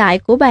hiện tại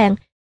của bạn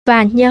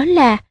và nhớ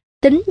là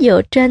tính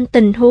dựa trên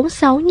tình huống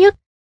xấu nhất,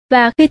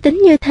 và khi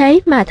tính như thế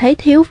mà thấy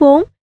thiếu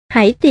vốn,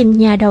 hãy tìm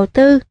nhà đầu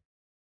tư.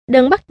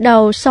 Đừng bắt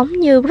đầu sống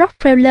như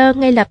Rockefeller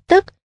ngay lập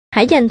tức,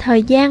 hãy dành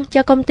thời gian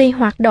cho công ty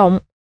hoạt động.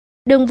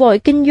 Đừng vội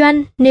kinh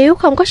doanh nếu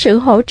không có sự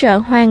hỗ trợ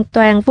hoàn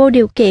toàn vô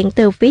điều kiện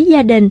từ phía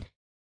gia đình.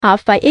 Họ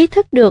phải ý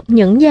thức được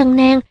những gian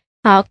nan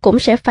họ cũng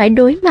sẽ phải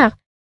đối mặt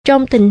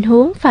trong tình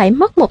huống phải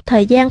mất một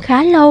thời gian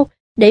khá lâu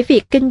để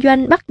việc kinh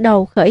doanh bắt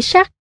đầu khởi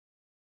sắc.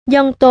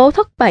 Nhân tố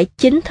thất bại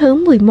chính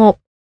thứ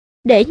 11.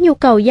 Để nhu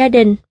cầu gia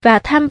đình và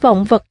tham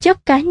vọng vật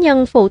chất cá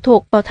nhân phụ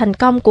thuộc vào thành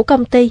công của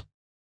công ty.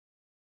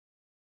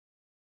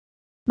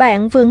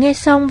 Bạn vừa nghe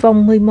xong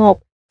vòng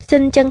 11.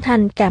 Xin chân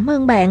thành cảm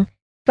ơn bạn,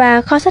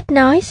 và Kho Sách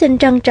Nói xin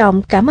trân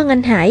trọng cảm ơn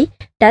anh Hải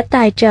đã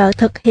tài trợ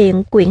thực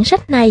hiện quyển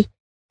sách này.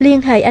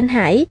 Liên hệ anh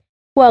Hải,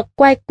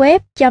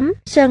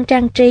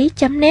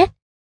 www.sơntrantrí.net.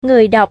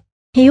 Người đọc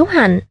Hiếu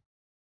Hạnh.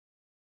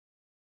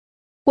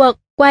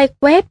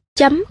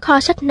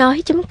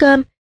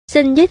 www.kho-sách-nói.com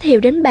xin giới thiệu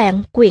đến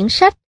bạn quyển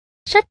sách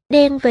Sách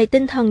đen về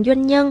tinh thần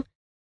doanh nhân.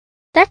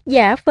 Tác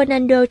giả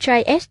Fernando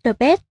Tries,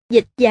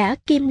 dịch giả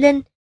Kim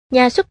Linh,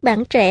 nhà xuất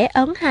bản Trẻ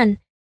Ấn Hành.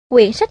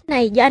 Quyển sách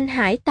này do anh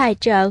Hải tài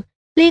trợ.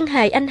 Liên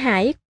hệ anh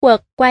Hải,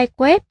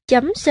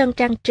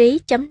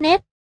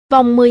 www.sơntrantrí.net.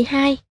 Vòng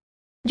 12.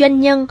 Doanh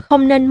nhân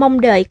không nên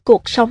mong đợi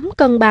cuộc sống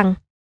cân bằng.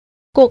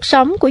 Cuộc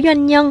sống của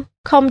doanh nhân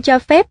không cho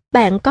phép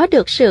bạn có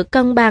được sự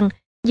cân bằng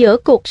giữa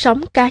cuộc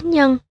sống cá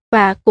nhân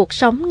và cuộc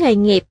sống nghề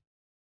nghiệp.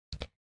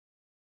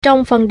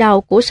 Trong phần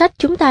đầu của sách,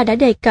 chúng ta đã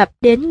đề cập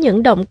đến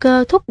những động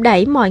cơ thúc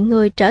đẩy mọi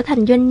người trở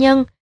thành doanh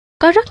nhân.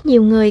 Có rất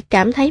nhiều người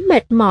cảm thấy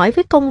mệt mỏi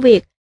với công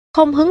việc,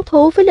 không hứng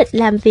thú với lịch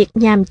làm việc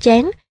nhàm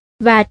chán,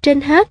 và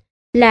trên hết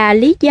là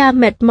lý do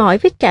mệt mỏi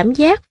với cảm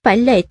giác phải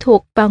lệ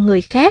thuộc vào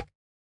người khác.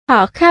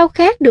 Họ khao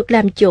khát được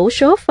làm chủ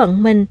số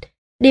phận mình.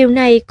 Điều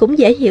này cũng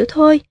dễ hiểu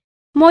thôi.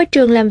 Môi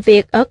trường làm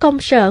việc ở công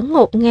sở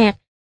ngột ngạt.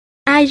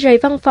 Ai rời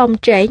văn phòng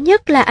trễ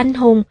nhất là anh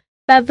hùng,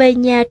 và về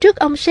nhà trước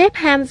ông sếp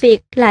ham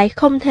việc lại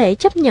không thể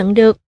chấp nhận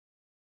được.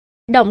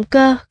 Động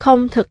cơ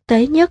không thực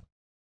tế nhất.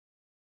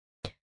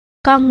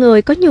 Con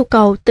người có nhu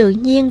cầu tự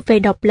nhiên về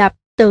độc lập,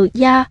 tự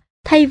do,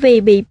 thay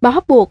vì bị bó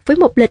buộc với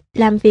một lịch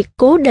làm việc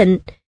cố định.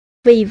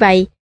 Vì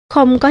vậy,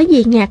 không có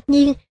gì ngạc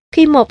nhiên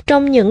khi một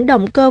trong những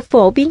động cơ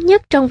phổ biến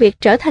nhất trong việc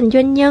trở thành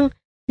doanh nhân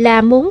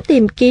là muốn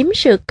tìm kiếm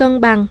sự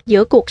cân bằng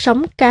giữa cuộc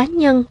sống cá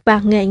nhân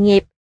và nghề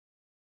nghiệp.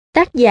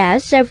 Tác giả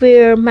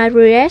Javier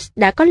Marias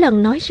đã có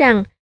lần nói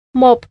rằng,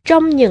 một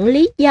trong những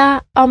lý do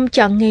ông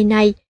chọn nghề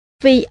này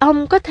vì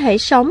ông có thể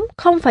sống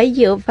không phải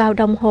dựa vào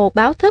đồng hồ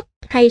báo thức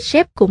hay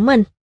sếp của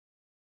mình.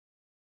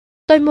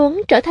 Tôi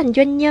muốn trở thành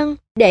doanh nhân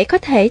để có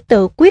thể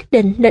tự quyết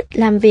định lịch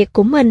làm việc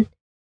của mình.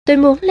 Tôi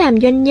muốn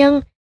làm doanh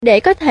nhân để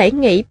có thể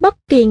nghỉ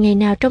bất kỳ ngày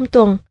nào trong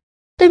tuần.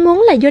 Tôi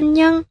muốn là doanh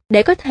nhân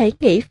để có thể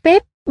nghỉ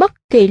phép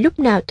bất kỳ lúc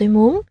nào tôi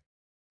muốn.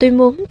 Tôi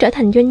muốn trở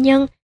thành doanh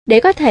nhân để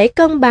có thể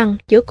cân bằng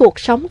giữa cuộc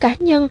sống cá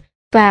nhân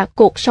và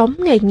cuộc sống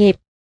nghề nghiệp.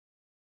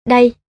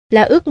 Đây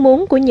là ước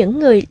muốn của những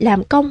người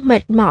làm công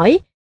mệt mỏi,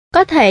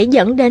 có thể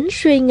dẫn đến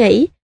suy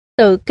nghĩ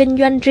tự kinh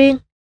doanh riêng.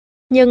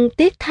 Nhưng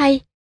tiếc thay,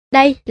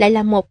 đây lại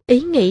là một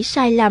ý nghĩ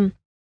sai lầm.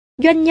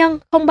 Doanh nhân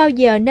không bao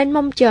giờ nên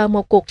mong chờ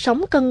một cuộc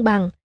sống cân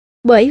bằng,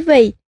 bởi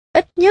vì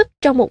ít nhất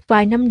trong một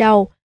vài năm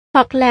đầu,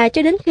 hoặc là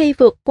cho đến khi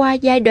vượt qua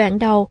giai đoạn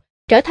đầu,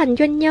 trở thành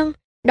doanh nhân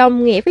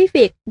đồng nghĩa với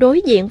việc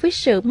đối diện với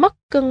sự mất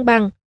cân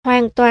bằng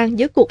hoàn toàn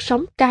giữa cuộc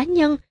sống cá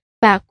nhân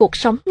và cuộc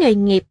sống nghề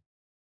nghiệp.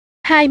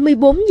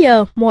 24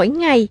 giờ mỗi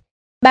ngày,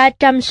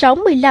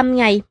 365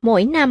 ngày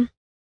mỗi năm.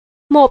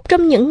 Một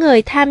trong những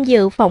người tham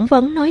dự phỏng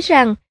vấn nói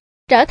rằng,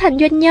 trở thành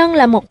doanh nhân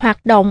là một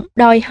hoạt động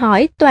đòi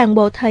hỏi toàn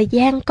bộ thời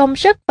gian, công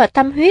sức và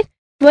tâm huyết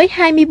với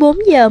 24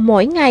 giờ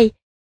mỗi ngày,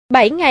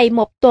 7 ngày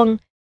một tuần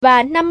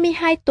và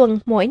 52 tuần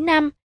mỗi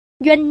năm.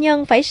 Doanh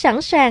nhân phải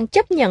sẵn sàng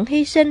chấp nhận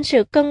hy sinh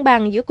sự cân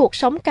bằng giữa cuộc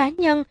sống cá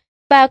nhân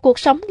và cuộc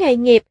sống nghề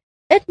nghiệp,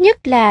 ít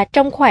nhất là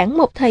trong khoảng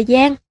một thời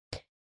gian.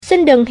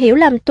 Xin đừng hiểu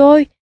lầm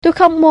tôi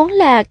không muốn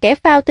là kẻ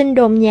phao tin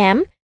đồn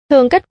nhảm.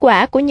 Thường kết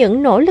quả của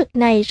những nỗ lực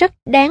này rất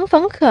đáng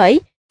phấn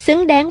khởi,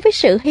 xứng đáng với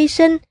sự hy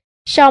sinh,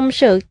 song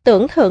sự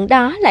tưởng thưởng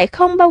đó lại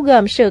không bao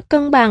gồm sự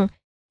cân bằng.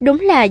 Đúng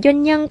là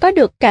doanh nhân có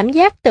được cảm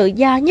giác tự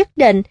do nhất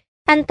định,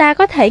 anh ta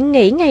có thể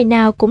nghỉ ngày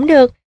nào cũng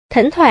được,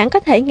 thỉnh thoảng có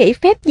thể nghỉ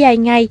phép dài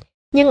ngày,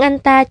 nhưng anh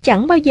ta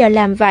chẳng bao giờ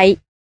làm vậy.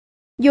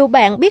 Dù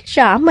bạn biết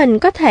rõ mình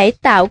có thể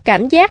tạo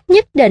cảm giác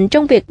nhất định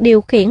trong việc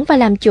điều khiển và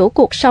làm chủ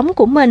cuộc sống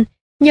của mình,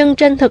 nhưng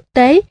trên thực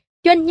tế,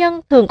 doanh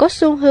nhân thường có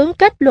xu hướng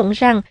kết luận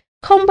rằng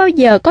không bao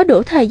giờ có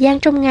đủ thời gian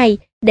trong ngày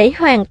để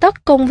hoàn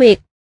tất công việc.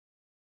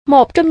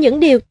 Một trong những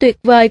điều tuyệt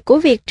vời của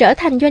việc trở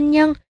thành doanh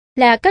nhân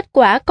là kết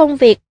quả công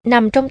việc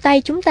nằm trong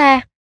tay chúng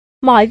ta.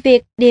 Mọi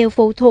việc đều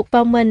phụ thuộc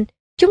vào mình,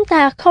 chúng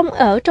ta không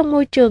ở trong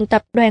môi trường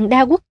tập đoàn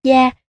đa quốc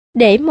gia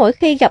để mỗi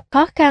khi gặp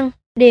khó khăn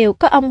đều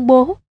có ông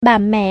bố, bà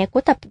mẹ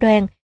của tập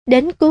đoàn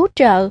đến cứu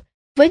trợ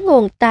với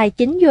nguồn tài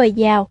chính dồi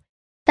dào.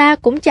 Ta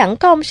cũng chẳng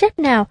có ông sếp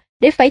nào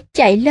để phải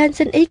chạy lên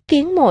xin ý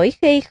kiến mỗi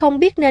khi không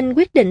biết nên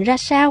quyết định ra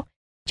sao.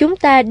 Chúng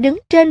ta đứng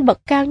trên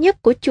bậc cao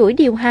nhất của chuỗi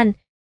điều hành,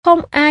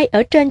 không ai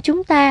ở trên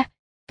chúng ta,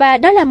 và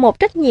đó là một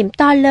trách nhiệm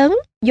to lớn,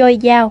 dồi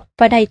dào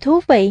và đầy thú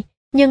vị,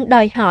 nhưng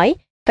đòi hỏi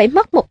phải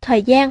mất một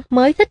thời gian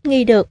mới thích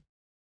nghi được.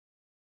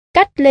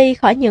 Cách ly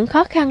khỏi những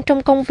khó khăn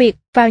trong công việc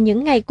vào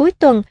những ngày cuối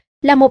tuần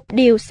là một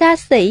điều xa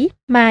xỉ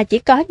mà chỉ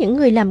có những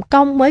người làm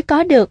công mới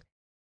có được.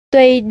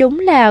 Tuy đúng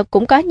là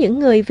cũng có những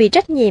người vì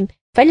trách nhiệm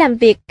phải làm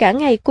việc cả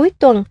ngày cuối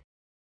tuần.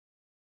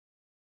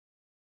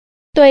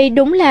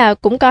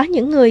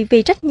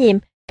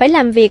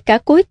 Cả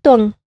cuối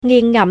tuần,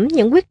 nghiền ngẫm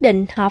những quyết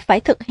định họ phải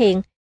thực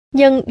hiện.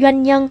 Nhưng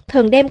doanh nhân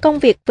thường đem công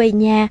việc về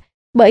nhà,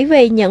 bởi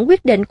vì những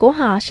quyết định của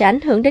họ sẽ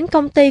ảnh hưởng đến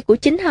công ty của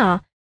chính họ,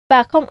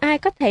 và không ai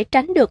có thể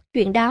tránh được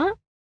chuyện đó.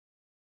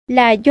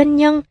 Là doanh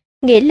nhân,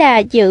 nghĩa là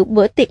dự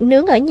bữa tiệc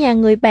nướng ở nhà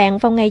người bạn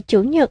vào ngày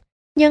Chủ nhật,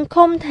 nhưng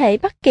không thể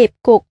bắt kịp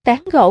cuộc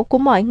tán gẫu của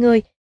mọi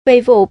người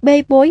về vụ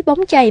bê bối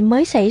bóng chày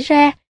mới xảy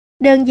ra,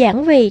 đơn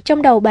giản vì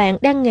trong đầu bạn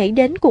đang nghĩ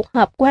đến cuộc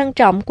họp quan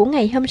trọng của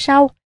ngày hôm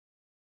sau.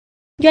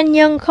 Doanh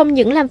nhân không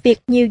những làm việc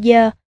nhiều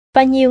giờ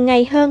và nhiều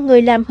ngày hơn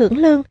người làm hưởng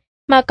lương,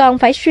 mà còn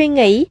phải suy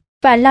nghĩ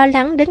và lo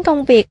lắng đến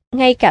công việc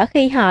ngay cả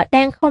khi họ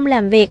đang không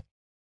làm việc.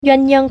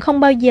 Doanh nhân không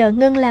bao giờ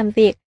ngưng làm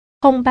việc,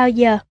 không bao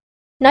giờ.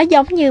 Nó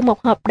giống như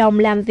một hợp đồng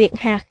làm việc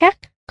hà khắc,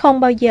 không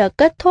bao giờ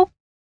kết thúc.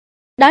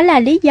 Đó là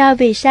lý do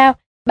vì sao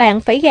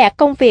bạn phải gạt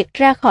công việc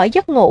ra khỏi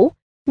giấc ngủ,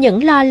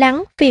 những lo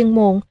lắng, phiền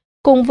muộn,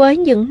 cùng với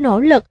những nỗ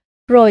lực,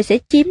 rồi sẽ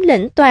chiếm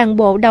lĩnh toàn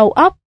bộ đầu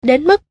óc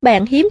đến mức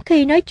bạn hiếm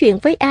khi nói chuyện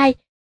với ai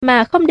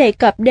mà không đề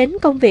cập đến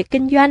công việc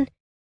kinh doanh.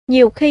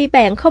 Nhiều khi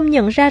bạn không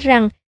nhận ra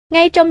rằng,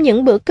 ngay trong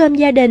những bữa cơm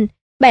gia đình,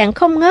 bạn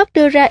không ngớt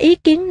đưa ra ý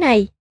kiến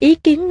này, ý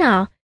kiến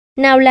nọ,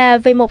 nào là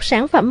về một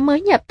sản phẩm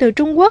mới nhập từ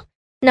Trung Quốc,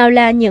 nào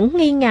là những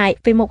nghi ngại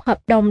về một hợp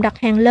đồng đặt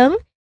hàng lớn,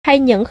 hay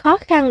những khó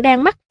khăn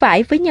đang mắc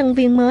phải với nhân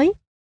viên mới.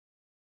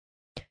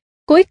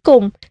 Cuối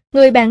cùng,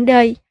 người bạn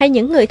đời hay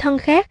những người thân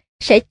khác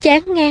sẽ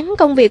chán ngán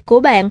công việc của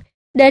bạn.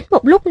 Đến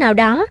một lúc nào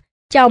đó,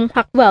 chồng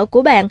hoặc vợ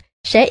của bạn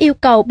sẽ yêu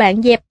cầu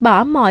bạn dẹp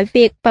bỏ mọi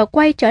việc và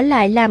quay trở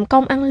lại làm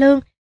công ăn lương,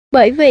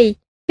 bởi vì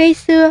khi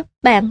xưa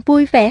bạn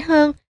vui vẻ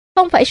hơn,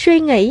 không phải suy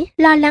nghĩ,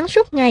 lo lắng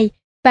suốt ngày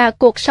và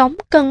cuộc sống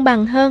cân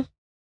bằng hơn.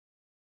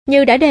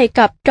 Như đã đề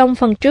cập trong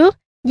phần trước,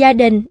 gia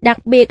đình,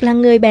 đặc biệt là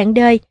người bạn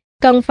đời,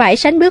 cần phải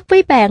sánh bước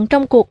với bạn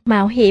trong cuộc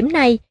mạo hiểm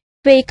này,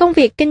 vì công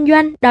việc kinh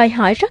doanh đòi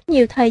hỏi rất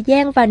nhiều thời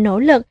gian và nỗ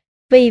lực,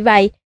 vì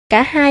vậy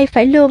cả hai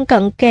phải luôn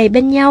cận kề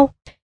bên nhau.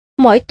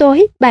 Mỗi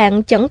tối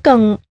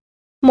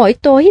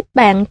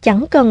bạn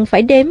chẳng cần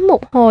phải đếm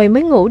một hồi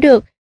mới ngủ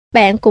được,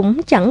 bạn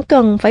cũng chẳng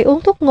cần phải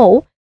uống thuốc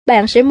ngủ,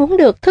 bạn sẽ muốn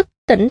được thức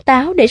tỉnh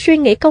táo để suy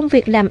nghĩ công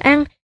việc làm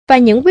ăn và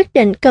những quyết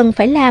định cần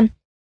phải làm.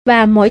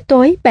 Và mỗi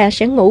tối bạn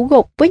sẽ ngủ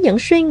gục với những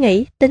suy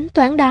nghĩ, tính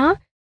toán đó.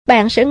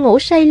 Bạn sẽ ngủ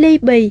say ly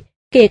bì,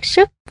 kiệt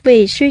sức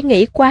vì suy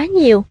nghĩ quá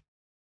nhiều.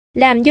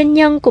 Làm doanh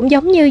nhân cũng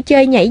giống như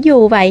chơi nhảy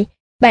dù vậy,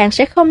 bạn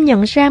sẽ không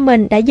nhận ra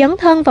mình đã dấn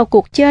thân vào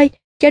cuộc chơi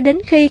cho đến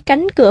khi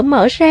cánh cửa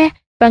mở ra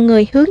và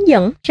người hướng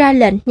dẫn ra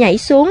lệnh nhảy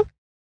xuống.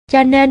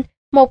 Cho nên,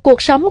 một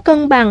cuộc sống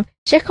cân bằng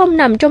sẽ không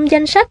nằm trong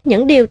danh sách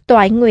những điều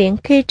toại nguyện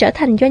khi trở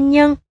thành doanh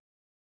nhân.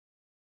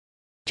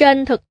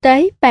 Trên thực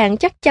tế, bạn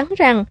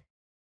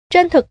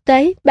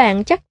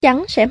chắc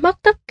chắn sẽ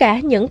mất tất cả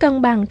những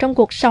cân bằng trong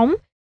cuộc sống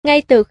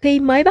ngay từ khi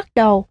mới bắt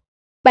đầu.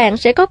 Bạn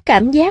sẽ có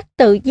cảm giác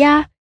tự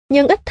do,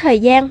 nhưng ít thời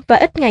gian và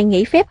ít ngày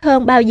nghỉ phép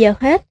hơn bao giờ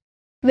hết.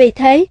 Vì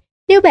thế,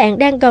 nếu bạn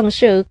đang cần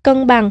sự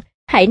cân bằng,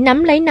 hãy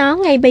nắm lấy nó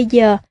ngay bây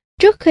giờ,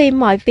 trước khi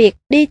mọi việc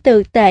đi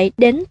từ tệ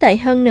đến tệ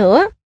hơn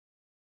nữa.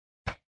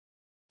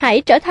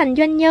 Hãy trở thành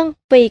doanh nhân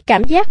vì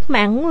cảm giác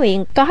mãn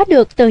nguyện có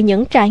được từ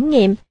những trải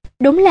nghiệm.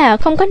 Đúng là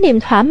không có niềm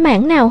thỏa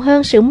mãn nào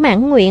hơn sự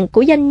mãn nguyện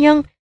của doanh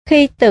nhân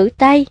khi tự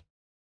tay.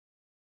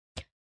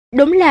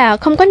 Đúng là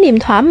không có niềm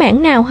thỏa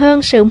mãn nào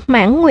hơn sự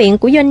mãn nguyện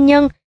của doanh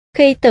nhân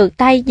khi tự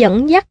tay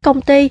dẫn dắt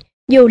công ty,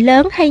 dù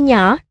lớn hay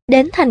nhỏ,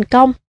 đến thành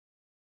công.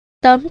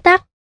 Tóm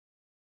tắt,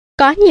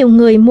 có nhiều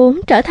người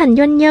muốn trở thành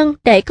doanh nhân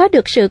để có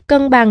được sự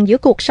cân bằng giữa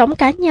cuộc sống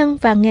cá nhân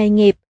và nghề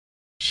nghiệp.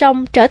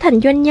 Song trở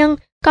thành doanh nhân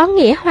có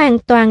nghĩa hoàn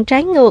toàn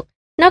trái ngược,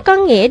 nó có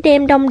nghĩa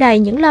đem đong đầy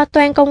những lo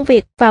toan công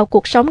việc vào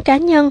cuộc sống cá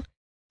nhân.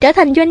 Trở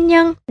thành doanh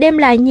nhân đem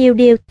lại nhiều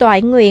điều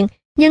toại nguyện,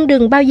 nhưng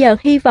đừng bao giờ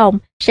hy vọng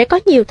sẽ có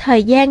nhiều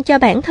thời gian cho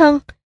bản thân.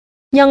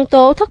 Nhân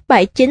tố thất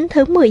bại chính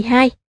thứ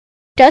 12.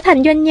 Trở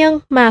thành doanh nhân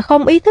mà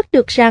không ý thức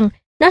được rằng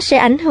nó sẽ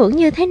ảnh hưởng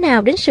như thế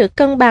nào đến sự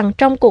cân bằng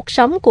trong cuộc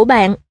sống của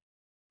bạn.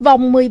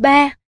 Vòng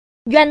 13.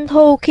 Doanh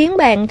thu khiến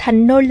bạn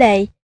thành nô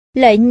lệ,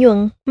 lợi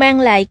nhuận mang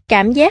lại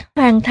cảm giác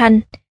hoàn thành.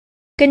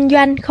 Kinh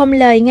doanh không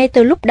lời ngay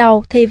từ lúc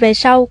đầu thì về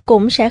sau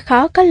cũng sẽ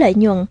khó có lợi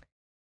nhuận.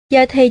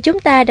 Giờ thì chúng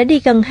ta đã đi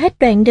gần hết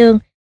đoạn đường.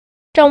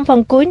 Trong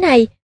phần cuối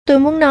này, tôi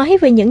muốn nói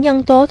về những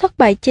nhân tố thất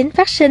bại chính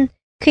phát sinh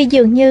khi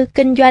dường như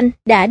kinh doanh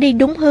đã đi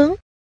đúng hướng.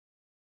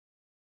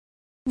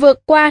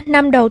 Vượt qua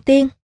năm đầu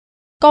tiên,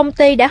 công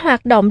ty đã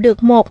hoạt động được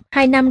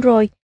 1-2 năm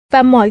rồi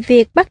và mọi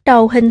việc bắt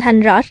đầu hình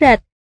thành rõ rệt.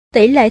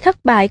 Tỷ lệ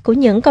thất bại của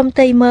những công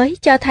ty mới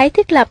cho thấy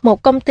thiết lập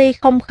một công ty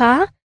không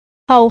khó.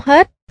 Hầu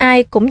hết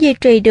ai cũng duy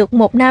trì được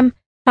 1 năm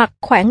hoặc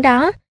khoảng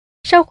đó.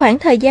 Sau khoảng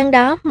thời gian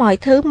đó, mọi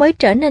thứ mới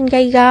trở nên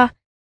gay go.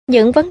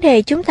 Những vấn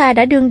đề chúng ta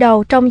đã đương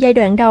đầu trong giai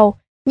đoạn đầu,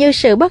 như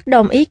sự bất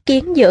đồng ý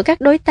kiến giữa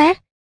các đối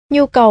tác,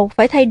 nhu cầu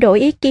phải thay đổi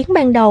ý kiến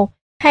ban đầu,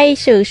 hay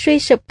sự suy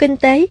sụp kinh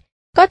tế,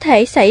 có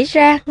thể xảy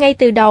ra ngay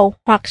từ đầu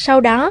hoặc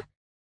sau đó.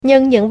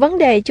 Nhưng những vấn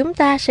đề chúng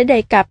ta sẽ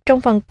đề cập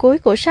trong phần cuối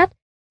của sách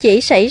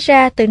chỉ xảy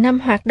ra từ năm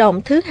hoạt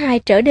động thứ 2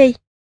 trở đi.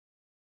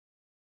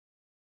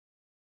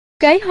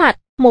 Kế hoạch,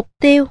 mục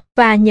tiêu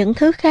và những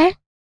thứ khác.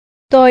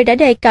 Tôi đã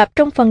đề cập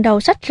trong phần đầu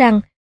sách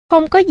rằng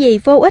không có gì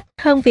vô ích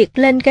hơn việc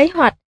lên kế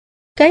hoạch.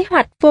 Kế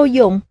hoạch vô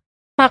dụng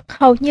hoặc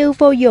hầu như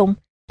vô dụng,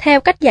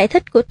 theo cách giải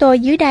thích của tôi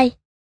dưới đây.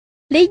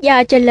 Lý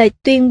do cho lời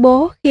tuyên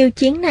bố khiêu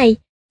chiến này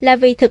là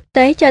vì thực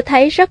tế cho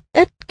thấy rất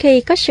ít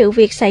khi có sự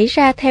việc xảy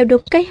ra theo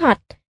đúng kế hoạch.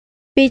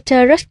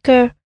 Peter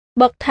Drucker,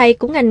 bậc thầy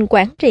của ngành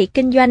quản trị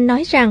kinh doanh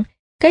nói rằng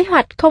kế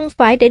hoạch không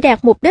phải để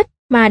đạt mục đích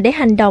mà để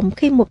hành động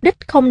khi mục đích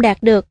không đạt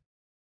được.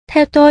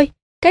 Theo tôi,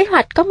 kế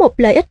hoạch có một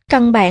lợi ích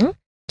căn bản.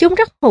 Chúng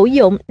rất hữu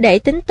dụng để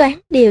tính toán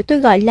điều tôi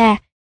gọi là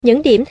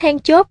những điểm then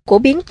chốt của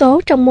biến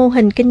tố trong mô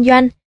hình kinh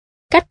doanh.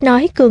 Cách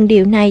nói cường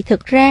điệu này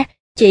thực ra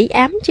chỉ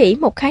ám chỉ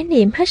một khái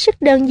niệm hết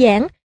sức đơn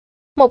giản.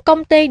 Một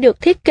công ty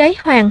được thiết kế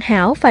hoàn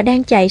hảo và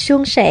đang chạy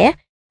suôn sẻ,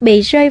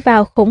 bị rơi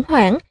vào khủng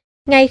hoảng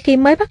ngay khi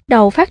mới bắt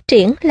đầu phát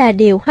triển là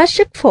điều hết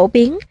sức phổ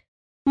biến.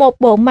 Một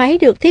bộ máy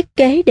được thiết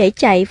kế để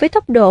chạy với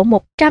tốc độ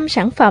 100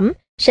 sản phẩm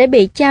sẽ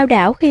bị chao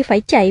đảo khi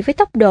phải chạy với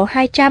tốc độ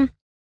 200.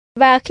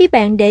 Và khi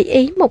bạn để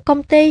ý một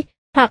công ty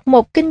hoặc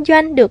một kinh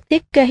doanh được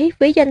thiết kế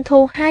với doanh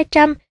thu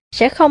 200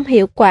 sẽ không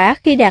hiệu quả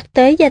khi đạt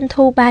tới doanh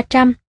thu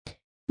 300.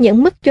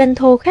 Những mức doanh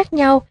thu khác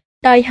nhau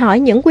đòi hỏi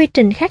những quy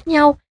trình khác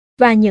nhau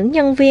và những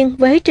nhân viên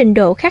với trình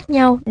độ khác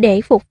nhau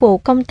để phục vụ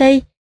công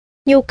ty.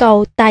 Nhu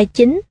cầu tài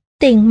chính,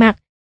 tiền mặt,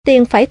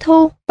 tiền phải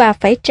thu và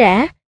phải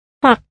trả,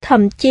 hoặc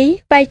thậm chí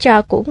vai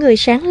trò của người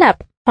sáng lập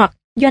hoặc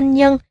doanh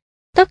nhân,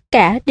 tất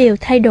cả đều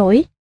thay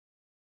đổi.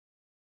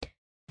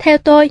 Theo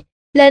tôi,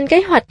 lên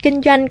kế hoạch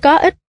kinh doanh có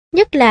ích,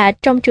 nhất là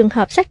trong trường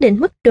hợp xác định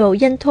mức độ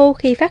doanh thu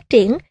khi phát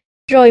triển,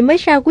 rồi mới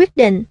ra quyết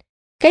định.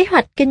 Kế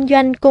hoạch kinh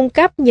doanh cung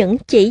cấp những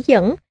chỉ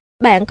dẫn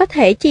bạn có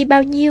thể chi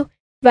bao nhiêu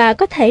và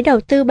có thể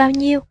đầu tư bao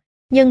nhiêu,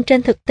 nhưng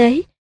trên thực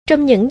tế,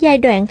 trong những giai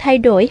đoạn thay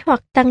đổi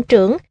hoặc tăng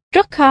trưởng,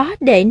 rất khó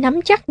để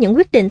nắm chắc những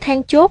quyết định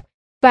then chốt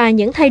và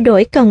những thay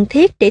đổi cần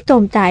thiết để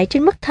tồn tại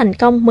trên mức thành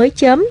công mới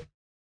chớm.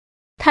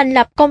 Thành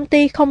lập công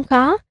ty không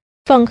khó,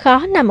 phần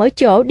khó nằm ở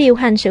chỗ điều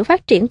hành sự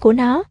phát triển của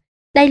nó.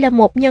 Đây là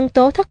một nhân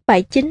tố thất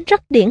bại chính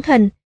rất điển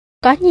hình.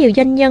 Có nhiều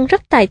doanh nhân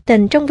rất tài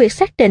tình trong việc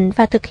xác định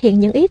và thực hiện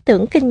những ý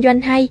tưởng kinh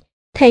doanh hay.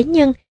 Thế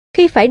nhưng,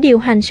 khi phải điều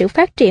hành sự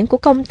phát triển của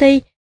công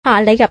ty,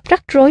 họ lại gặp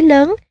rắc rối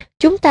lớn.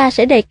 Chúng ta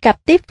sẽ đề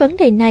cập tiếp vấn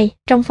đề này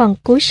trong phần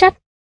cuối sách.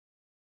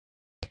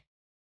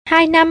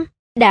 2 năm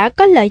đã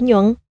có lợi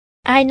nhuận,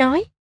 ai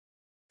nói?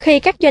 Khi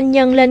các doanh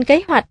nhân lên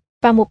kế hoạch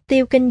và mục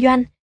tiêu kinh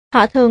doanh,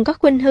 họ thường có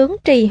khuynh hướng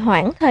trì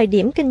hoãn thời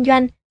điểm kinh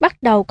doanh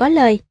bắt đầu có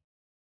lời.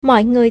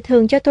 Mọi người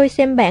thường cho tôi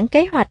xem bảng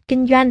kế hoạch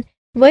kinh doanh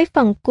với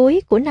phần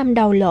cuối của năm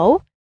đầu lỗ.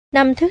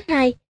 Năm thứ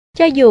 2,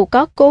 cho dù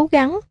có cố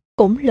gắng,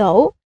 cũng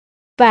lỗ.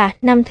 Và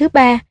năm thứ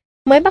 3,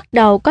 mới bắt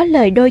đầu có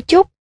lời đôi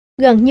chút.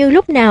 Gần như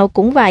lúc nào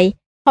cũng vậy,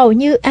 hầu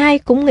như ai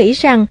cũng nghĩ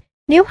rằng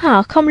nếu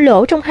họ không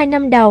lỗ trong 2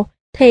 năm đầu,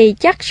 thì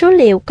chắc số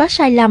liệu có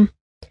sai lầm.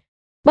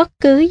 Bất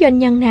cứ doanh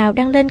nhân nào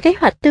đang lên kế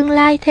hoạch tương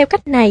lai theo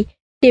cách này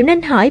đều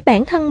nên hỏi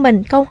bản thân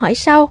mình câu hỏi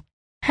sau.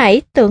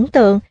 Hãy tưởng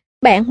tượng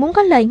bạn muốn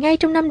có lời ngay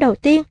trong năm đầu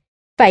tiên,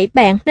 vậy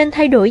bạn nên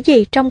thay đổi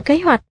gì trong kế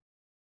hoạch?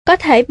 Có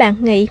thể bạn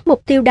nghĩ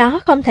mục tiêu đó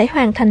không thể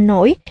hoàn thành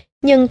nổi,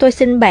 nhưng tôi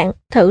xin bạn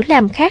thử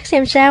làm khác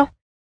xem sao.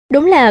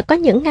 Đúng là có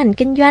những ngành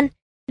kinh doanh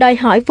đòi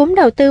hỏi vốn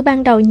đầu tư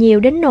ban đầu nhiều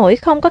đến nỗi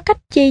không có cách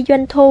chi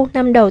doanh thu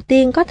năm đầu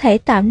tiên có thể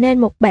tạo nên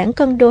một bảng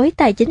cân đối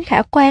tài chính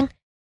khả quan.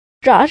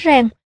 Rõ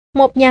ràng,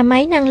 một nhà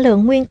máy năng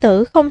lượng nguyên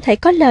tử không thể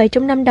có lời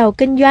trong năm đầu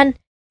kinh doanh,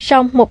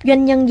 song một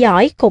doanh nhân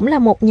giỏi cũng là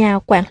một nhà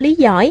quản lý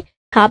giỏi,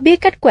 họ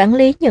biết cách quản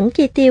lý những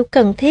chi tiêu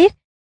cần thiết.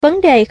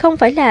 Vấn đề không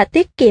phải là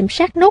tiết kiệm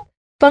sát nút,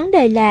 vấn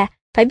đề là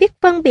phải biết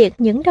phân biệt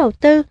những đầu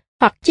tư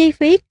hoặc chi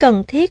phí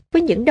cần thiết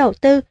với những đầu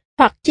tư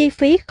hoặc chi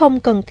phí không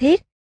cần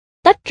thiết.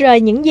 Tách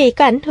rời những gì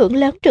có ảnh hưởng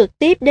lớn trực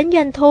tiếp đến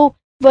doanh thu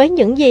với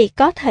những gì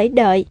có thể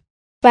đợi,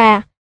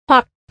 và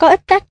hoặc có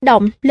ít tác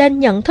động lên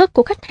nhận thức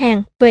của khách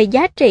hàng về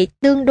giá trị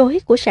tương đối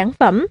của sản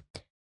phẩm.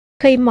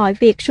 Khi mọi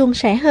việc suôn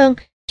sẻ hơn,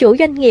 chủ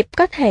doanh nghiệp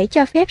có thể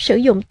cho phép sử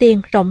dụng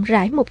tiền rộng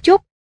rãi một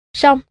chút.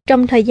 Song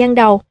trong thời gian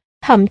đầu,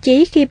 thậm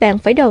chí khi bạn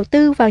phải đầu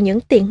tư vào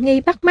những tiện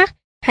nghi bắt mắt,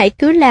 hãy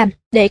cứ làm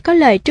để có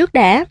lời trước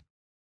đã.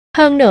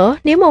 Hơn nữa,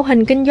 nếu mô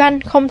hình kinh doanh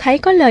không thấy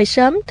có lời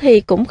sớm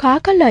thì cũng khó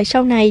có lời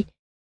sau này.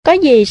 Có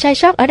gì sai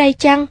sót ở đây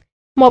chăng?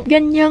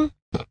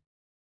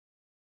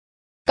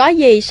 Có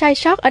gì sai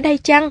sót ở đây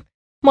chăng?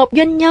 Một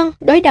doanh nhân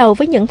đối đầu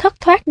với những thất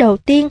thoát đầu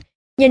tiên,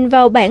 nhìn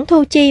vào bảng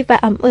thu chi và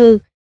ậm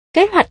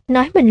kế hoạch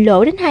nói mình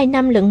lỗ đến 2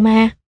 năm lận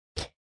mà.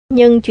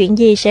 Nhưng chuyện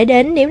gì sẽ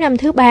đến nếu năm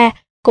thứ 3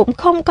 cũng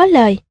không có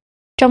lời?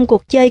 Trong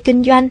cuộc chơi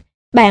kinh doanh,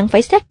 bạn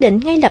phải xác định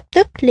ngay lập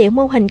tức liệu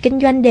mô hình kinh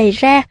doanh đề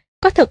ra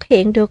có thực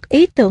hiện được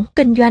ý tưởng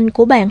kinh doanh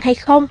của bạn hay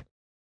không.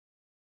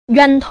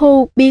 Doanh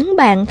thu biến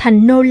bạn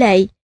thành nô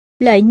lệ,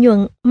 lợi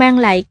nhuận mang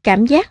lại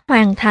cảm giác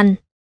hoàn thành.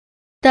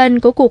 Tên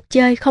của cuộc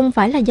chơi không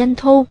phải là doanh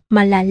thu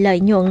mà là lợi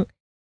nhuận.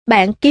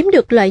 Bạn kiếm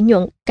được lợi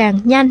nhuận càng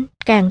nhanh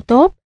càng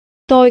tốt.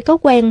 Tôi có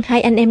quen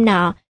 2 anh em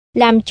nọ,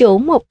 làm chủ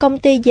một công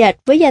ty dệt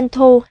với doanh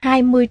thu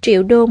 20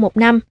 triệu đô một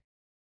năm.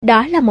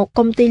 Đó là một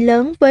công ty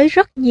lớn với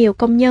rất nhiều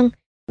công nhân.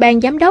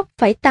 Ban giám đốc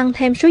phải tăng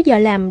thêm số giờ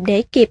làm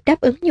để kịp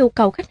đáp ứng nhu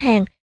cầu khách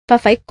hàng và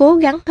phải cố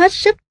gắng hết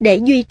sức để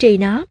duy trì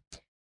nó.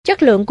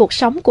 Chất lượng cuộc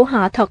sống của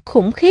họ thật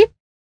khủng khiếp.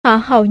 Họ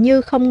hầu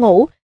như không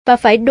ngủ và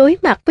phải đối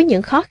mặt với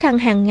những khó khăn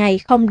hàng ngày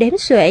không đếm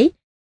xuể.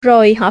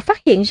 Rồi họ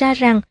phát hiện ra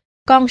rằng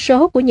con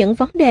số của những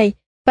vấn đề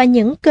và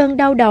những cơn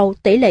đau đầu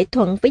tỷ lệ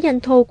thuận với doanh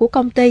thu của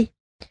công ty.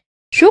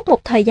 Suốt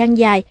một thời gian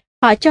dài,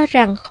 họ cho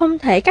rằng không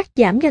thể cắt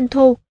giảm doanh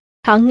thu.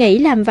 Họ nghĩ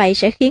làm vậy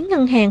sẽ khiến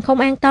ngân hàng không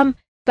an tâm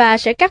và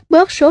sẽ cắt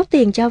bớt số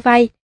tiền cho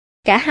vay.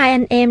 Cả hai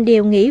anh em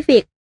đều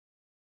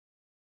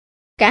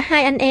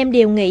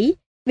nghĩ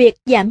việc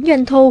giảm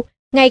doanh thu,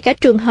 ngay cả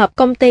trường hợp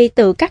công ty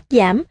tự cắt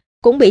giảm,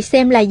 cũng bị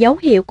xem là dấu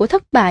hiệu của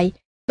thất bại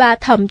và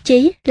thậm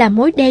chí là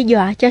mối đe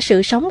dọa cho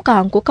sự sống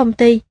còn của công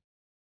ty.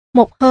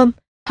 Một hôm,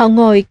 họ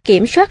ngồi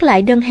kiểm soát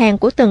lại đơn hàng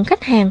của từng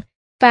khách hàng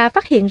và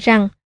phát hiện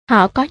rằng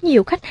họ có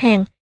nhiều khách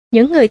hàng,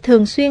 những người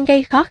thường xuyên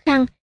gây khó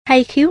khăn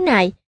hay khiếu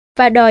nại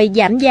và đòi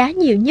giảm giá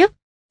nhiều nhất.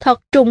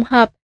 Thật trùng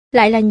hợp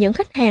lại là những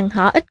khách hàng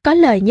họ ít có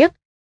lời nhất,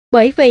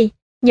 bởi vì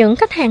những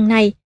khách hàng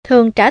này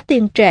thường trả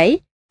tiền trễ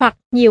hoặc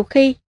nhiều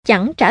khi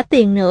chẳng trả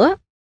tiền nữa.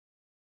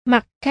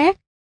 Mặt khác,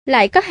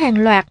 lại có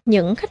hàng loạt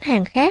những khách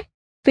hàng khác,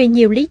 vì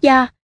nhiều lý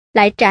do,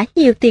 lại trả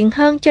nhiều tiền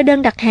hơn cho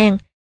đơn đặt hàng,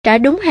 trả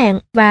đúng hạn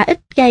và ít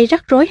gây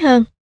rắc rối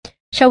hơn.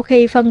 Sau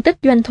khi phân tích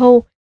doanh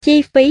thu,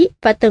 chi phí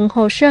và từng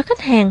hồ sơ khách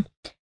hàng,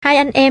 hai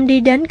anh em đi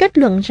đến kết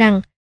luận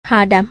rằng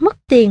họ đã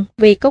mất tiền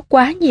vì có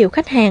quá nhiều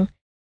khách hàng.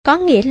 Có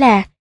nghĩa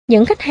là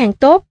những khách hàng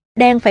tốt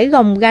đang phải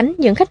gồng gánh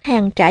những khách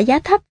hàng trả giá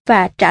thấp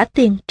và trả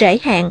tiền trễ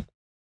hạn.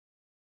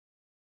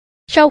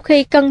 Sau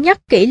khi cân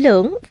nhắc kỹ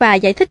lưỡng và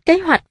giải thích kế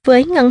hoạch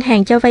với ngân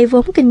hàng cho vay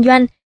vốn kinh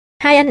doanh,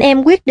 hai anh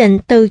em quyết định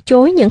từ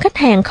chối những khách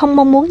hàng không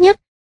mong muốn nhất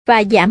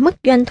và giảm mức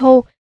doanh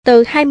thu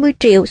từ 20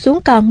 triệu xuống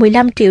còn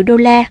 15 triệu đô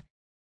la.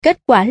 Kết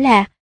quả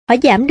là họ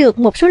giảm được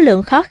một số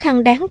lượng khó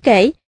khăn đáng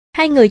kể.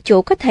 Hai người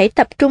chủ có thể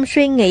tập trung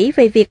suy nghĩ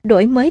về việc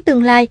đổi mới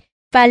tương lai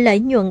và lợi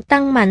nhuận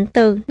tăng mạnh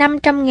từ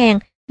 500.000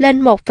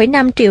 lên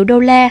 1,5 triệu đô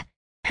la.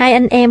 Hai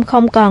anh em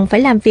không còn phải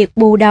làm việc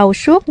bù đầu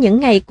suốt những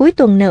ngày cuối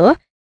tuần nữa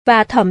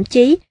và thậm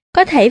chí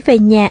có thể về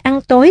nhà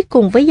ăn tối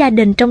cùng với gia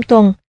đình trong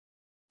tuần.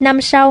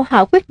 Năm sau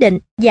họ quyết định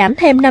giảm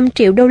thêm 5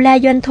 triệu đô la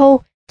doanh thu,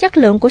 chất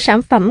lượng của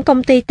sản phẩm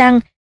công ty tăng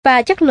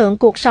và chất lượng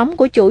cuộc sống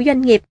của chủ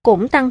doanh nghiệp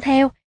cũng tăng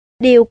theo.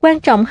 Điều quan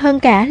trọng hơn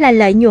cả là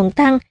lợi nhuận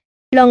tăng.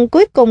 Lần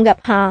cuối cùng gặp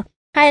họ,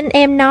 hai anh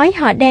em nói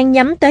họ đang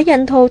nhắm tới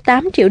doanh thu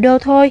 8 triệu đô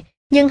thôi,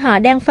 nhưng họ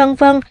đang phân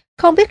vân,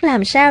 không biết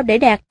làm sao để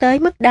đạt tới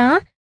mức đó.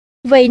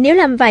 Vì nếu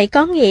làm vậy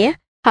có nghĩa,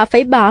 họ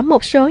phải bỏ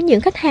một số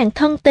những khách hàng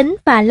thân tín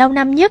và lâu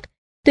năm nhất.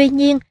 Tuy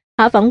nhiên,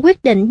 họ vẫn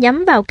quyết định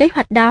nhắm vào kế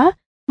hoạch đó.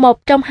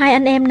 Một trong hai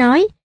anh em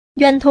nói,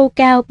 doanh thu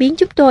cao biến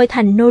chúng tôi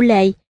thành nô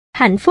lệ.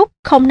 Hạnh phúc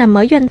không nằm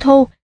ở doanh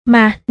thu,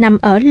 mà nằm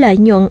ở lợi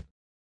nhuận.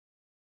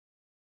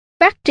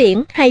 Phát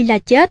triển hay là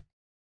chết?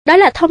 Đó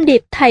là thông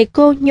điệp thầy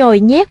cô nhồi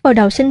nhét vào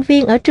đầu sinh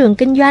viên ở trường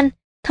kinh doanh.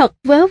 Thật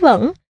vớ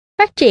vẩn,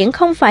 phát triển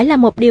không phải là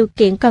một điều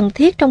kiện cần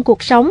thiết trong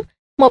cuộc sống.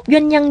 Một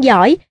doanh nhân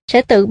giỏi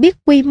sẽ tự biết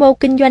quy mô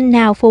kinh doanh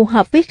nào phù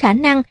hợp với khả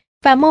năng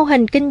và mô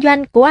hình kinh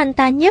doanh của anh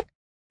ta nhất.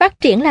 Phát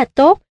triển là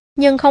tốt,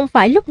 nhưng không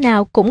phải lúc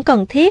nào cũng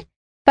cần thiết,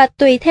 và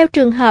tùy theo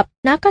trường hợp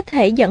nó có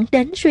thể dẫn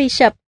đến suy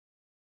sụp.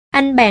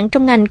 Anh bạn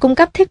trong ngành cung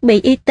cấp thiết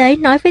bị y tế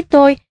nói với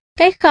tôi,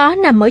 Cái khó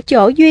nằm ở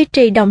chỗ duy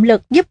trì động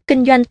lực giúp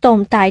kinh doanh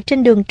tồn tại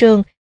trên đường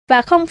trường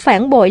và không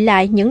phản bội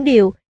lại những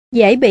điều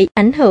dễ bị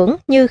ảnh hưởng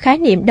như khái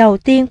niệm đầu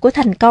tiên của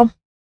thành công.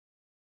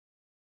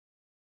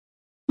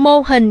 Mô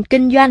hình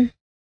kinh doanh.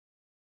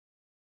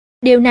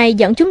 Điều này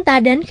dẫn chúng ta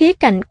đến khía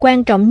cạnh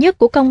quan trọng nhất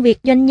của công việc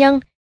doanh nhân,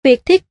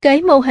 việc thiết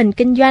kế mô hình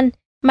kinh doanh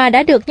mà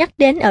đã được nhắc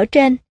đến ở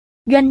trên.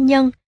 Doanh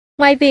nhân,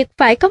 ngoài việc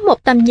phải có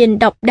một tầm nhìn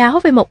độc đáo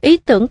về một ý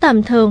tưởng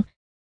tầm thường,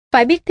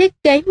 phải biết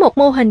thiết kế một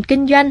mô hình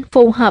kinh doanh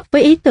phù hợp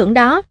với ý tưởng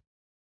đó.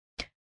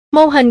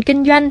 Mô hình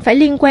kinh doanh phải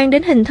liên quan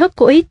đến hình thức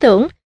của ý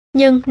tưởng,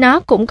 nhưng nó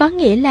cũng có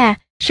nghĩa là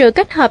sự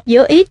kết hợp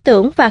giữa ý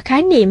tưởng và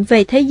khái niệm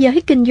về thế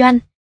giới kinh doanh.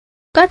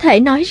 Có thể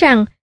nói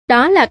rằng,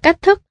 đó là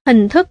cách thức,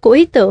 hình thức của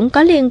ý tưởng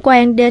có liên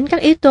quan đến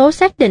các yếu tố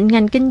xác định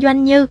ngành kinh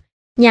doanh như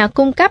nhà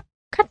cung cấp,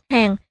 khách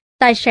hàng,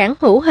 tài sản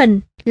hữu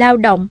hình, lao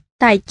động,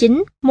 tài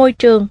chính, môi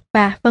trường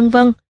và vân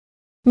vân.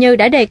 Như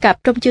đã đề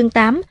cập trong chương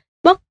 8,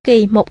 bất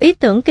kỳ một ý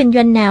tưởng kinh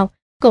doanh nào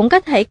cũng có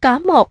thể có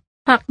một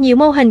hoặc nhiều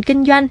mô hình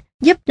kinh doanh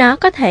giúp nó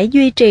có thể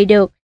duy trì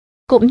được,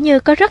 cũng như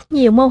có rất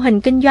nhiều mô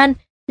hình kinh doanh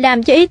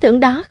làm cho ý tưởng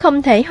đó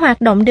không thể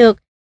hoạt động được.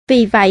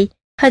 Vì vậy,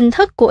 hình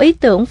thức của ý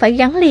tưởng phải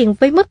gắn liền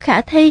với mức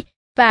khả thi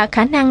và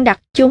khả năng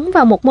đặt chúng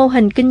vào một mô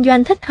hình kinh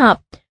doanh thích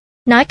hợp.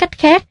 Nói cách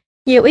khác,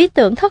 nhiều ý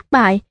tưởng thất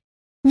bại,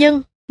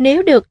 nhưng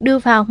nếu được đưa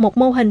vào một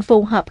mô hình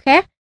phù hợp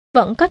khác,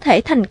 vẫn có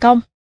thể thành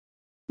công.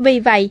 Vì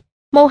vậy,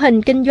 mô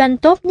hình kinh doanh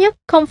tốt nhất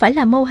không phải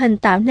là mô hình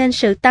tạo nên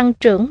sự tăng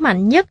trưởng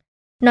mạnh nhất.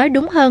 Nói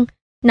đúng hơn,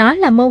 nó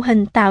là mô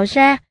hình tạo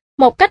ra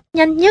một cách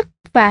nhanh nhất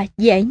và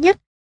dễ nhất,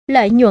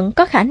 lợi nhuận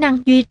có khả năng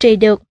duy trì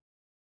được.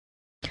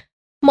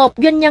 Một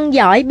doanh nhân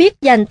giỏi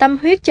biết dành tâm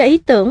huyết cho ý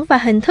tưởng và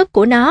hình thức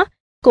của nó,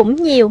 cũng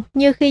nhiều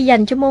như khi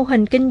dành cho mô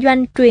hình kinh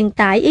doanh truyền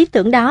tải ý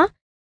tưởng đó,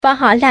 và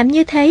họ làm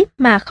như thế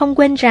mà không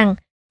quên rằng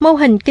mô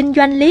hình kinh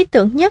doanh lý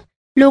tưởng nhất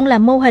luôn là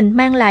mô hình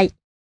mang lại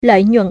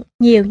lợi nhuận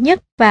nhiều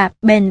nhất và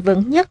bền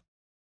vững nhất.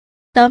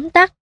 Tóm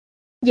tắt,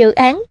 dự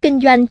án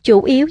kinh doanh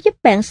chủ yếu giúp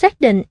bạn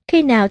xác định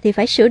khi nào thì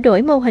phải sửa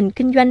đổi mô hình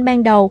kinh doanh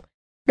ban đầu.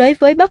 Đối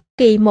với bất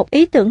kỳ một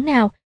ý tưởng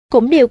nào,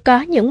 cũng đều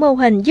có những mô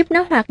hình giúp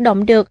nó hoạt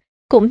động được,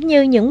 cũng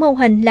như những mô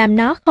hình làm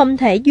nó không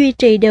thể duy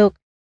trì được.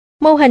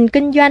 Mô hình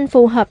kinh doanh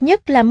phù hợp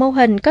nhất là mô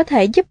hình có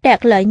thể giúp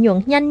đạt lợi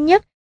nhuận nhanh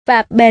nhất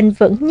và bền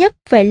vững nhất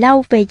về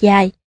lâu về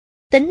dài.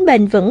 Tính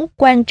bền vững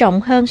quan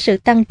trọng hơn sự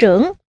tăng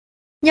trưởng.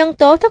 Nhân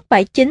tố thất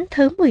bại chính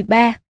thứ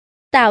 13.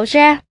 Tạo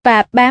ra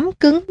và bám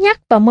cứng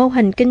nhắc vào mô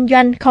hình kinh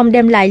doanh không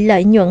đem lại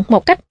lợi nhuận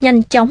một cách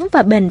nhanh chóng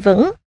và bền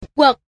vững.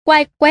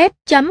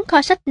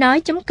 Web.kho sách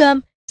nói.com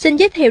xin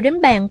giới thiệu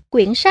đến bạn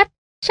quyển sách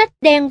Sách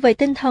đen về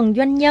tinh thần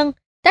doanh nhân,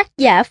 tác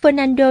giả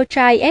Fernando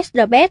Tries,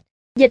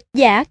 dịch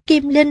giả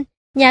Kim Linh,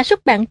 nhà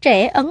xuất bản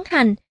Trẻ Ấn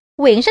Hành.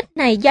 Quyển sách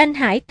này do anh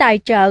Hải tài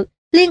trợ.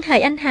 Liên hệ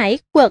anh Hải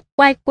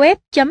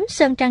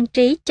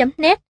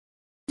www.sơn-trang-trí.net.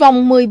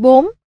 Vòng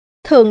 14.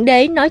 Thượng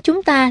đế nói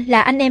chúng ta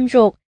là anh em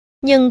ruột,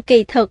 nhưng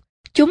kỳ thực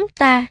chúng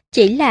ta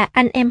chỉ là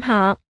anh em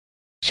họ.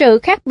 Sự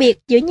khác biệt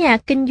giữa nhà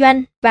kinh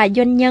doanh và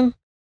doanh nhân.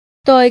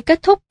 Tôi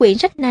kết thúc quyển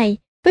sách này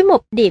với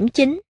một điểm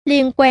chính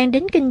liên quan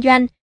đến kinh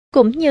doanh,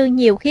 cũng như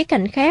nhiều khía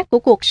cạnh khác của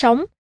cuộc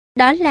sống,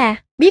 đó là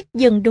biết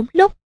dừng đúng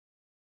lúc.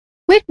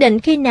 Quyết định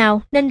khi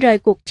nào nên rời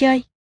cuộc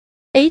chơi.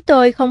 Ý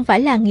tôi không phải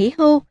là nghỉ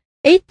hưu,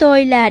 ý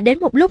tôi là đến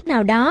một lúc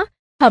nào đó,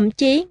 thậm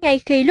chí ngay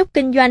khi lúc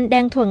kinh doanh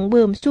đang thuận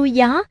buồm xuôi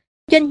gió,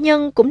 doanh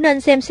nhân cũng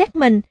nên xem xét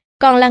mình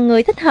còn là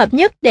người thích hợp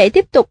nhất để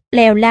tiếp tục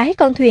lèo lái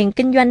con thuyền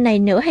kinh doanh này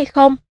nữa hay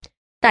không.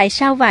 Tại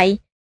sao vậy?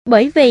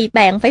 Bởi vì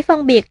bạn phải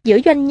phân biệt giữa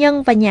doanh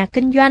nhân và nhà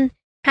kinh doanh,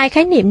 hai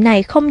khái niệm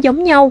này không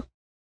giống nhau.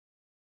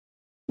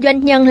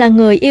 Doanh nhân là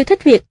người yêu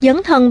thích việc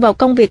dấn thân vào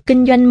công việc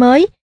kinh doanh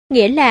mới,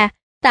 nghĩa là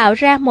tạo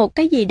ra một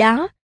cái gì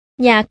đó.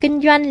 Nhà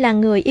kinh doanh là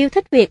người yêu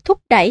thích việc thúc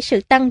đẩy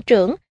sự tăng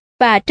trưởng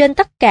và trên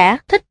tất cả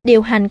thích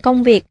điều hành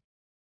công việc.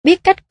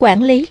 Biết cách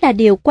quản lý là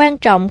điều quan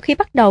trọng khi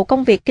bắt đầu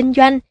công việc kinh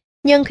doanh,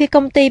 nhưng khi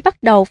công ty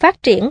bắt đầu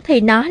phát triển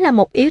thì nó là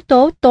một yếu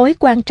tố tối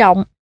quan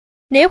trọng.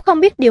 Nếu không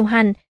biết điều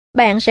hành,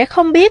 bạn sẽ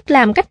không biết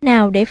làm cách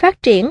nào để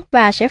phát triển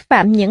và sẽ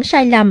phạm những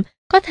sai lầm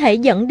có thể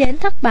dẫn đến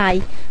thất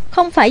bại.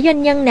 Không phải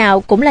doanh nhân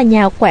nào cũng là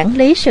nhà quản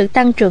lý sự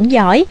tăng trưởng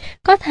giỏi,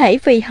 có thể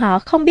vì họ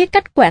không biết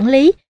cách quản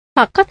lý,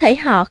 hoặc có thể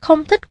họ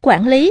không thích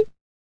quản lý.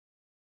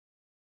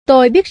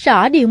 Tôi biết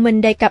rõ điều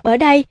mình đề cập ở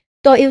đây,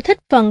 tôi yêu thích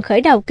phần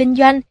khởi đầu kinh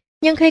doanh,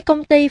 nhưng khi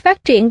công ty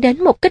phát triển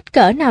đến một kích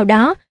cỡ nào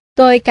đó,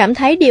 tôi cảm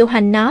thấy điều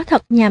hành nó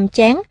thật nhàm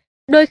chán.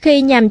 Đôi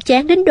khi nhàm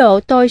chán đến độ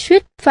tôi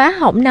suýt phá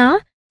hỏng nó,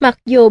 mặc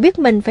dù biết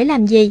mình phải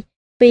làm gì.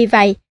 Vì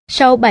vậy,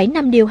 sau 7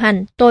 năm điều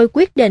hành, tôi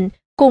quyết định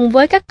cùng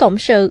với các cộng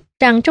sự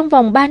rằng trong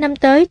vòng 3 năm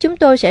tới chúng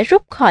tôi sẽ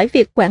rút khỏi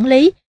việc quản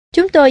lý.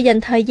 Chúng tôi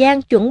dành thời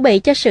gian chuẩn bị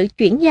cho sự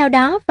chuyển giao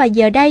đó và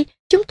giờ đây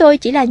chúng tôi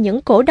chỉ là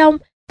những cổ đông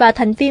và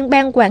thành viên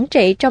ban quản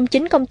trị trong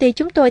chính công ty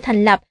chúng tôi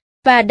thành lập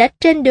và đã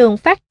trên đường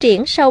phát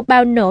triển sau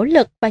bao nỗ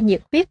lực và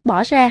nhiệt huyết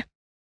bỏ ra.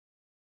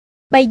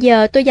 Bây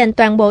giờ tôi dành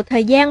toàn bộ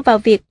thời gian vào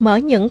việc mở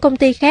những công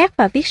ty khác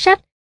và viết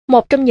sách,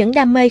 một trong những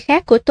đam mê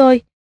khác của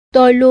tôi.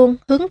 Tôi luôn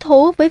hứng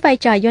thú với vai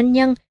trò doanh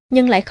nhân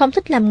nhưng lại không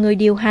thích làm người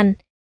điều hành.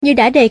 Như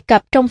đã đề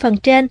cập trong phần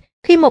trên,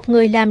 khi một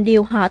người làm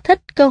điều họ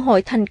thích, cơ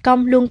hội thành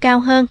công luôn cao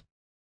hơn.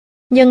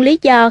 Nhưng lý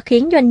do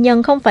khiến doanh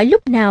nhân không phải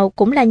lúc nào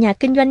cũng là nhà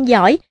kinh doanh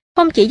giỏi,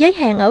 không chỉ giới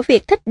hạn ở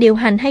việc thích điều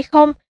hành hay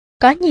không.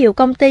 Có nhiều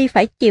công ty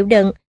phải chịu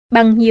đựng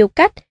bằng nhiều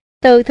cách.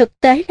 Từ thực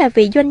tế là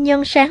vị doanh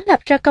nhân sáng lập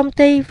ra công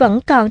ty vẫn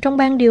còn trong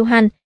ban điều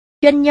hành.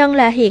 Doanh nhân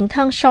là hiện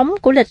thân sống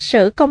của lịch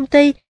sử công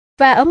ty,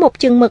 và ở một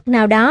chừng mực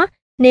nào đó,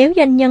 nếu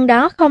doanh nhân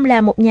đó không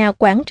là một nhà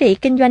quản trị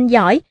kinh doanh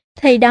giỏi,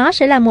 thì đó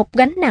sẽ là một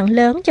gánh nặng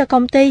lớn cho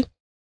công ty.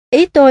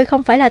 Ý tôi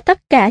không phải là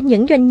tất cả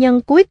những doanh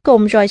nhân cuối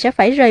cùng rồi sẽ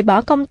phải rời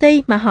bỏ công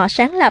ty mà họ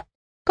sáng lập.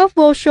 Có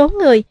vô số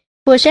người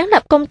vừa sáng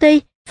lập công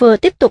ty, vừa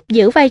tiếp tục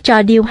giữ vai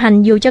trò điều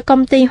hành dù cho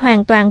công ty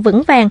hoàn toàn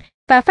vững vàng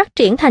và phát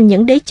triển thành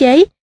những đế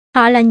chế.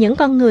 Họ là những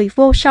con người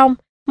vô song,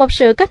 một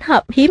sự kết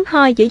hợp hiếm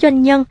hoi giữa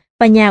doanh nhân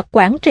và nhà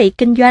quản trị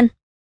kinh doanh.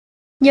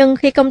 Nhưng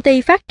khi công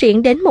ty phát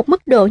triển đến một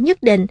mức độ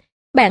nhất định,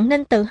 bạn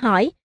nên tự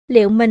hỏi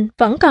liệu mình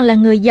vẫn còn là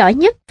người giỏi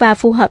nhất và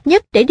phù hợp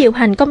nhất để điều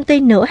hành công ty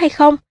nữa hay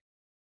không?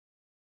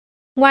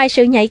 Ngoài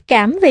sự nhạy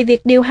cảm về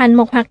việc điều hành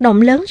một hoạt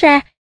động lớn ra,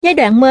 giai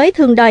đoạn mới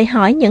thường đòi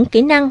hỏi những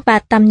kỹ năng và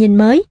tầm nhìn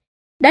mới.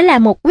 Đó là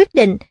một quyết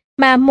định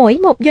mà mỗi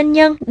một doanh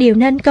nhân đều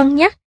nên cân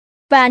nhắc.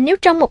 Và nếu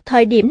trong một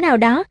thời điểm nào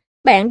đó,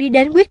 bạn đi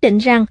đến quyết định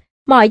rằng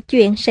mọi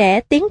chuyện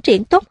sẽ tiến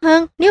triển tốt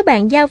hơn nếu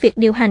bạn giao việc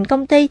điều hành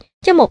công ty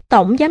cho một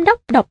tổng giám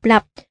đốc độc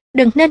lập,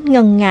 đừng nên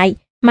ngần ngại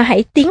mà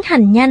hãy tiến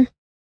hành nhanh.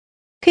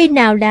 Khi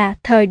nào là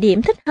thời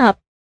điểm thích hợp?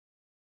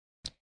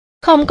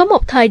 Không có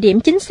một thời điểm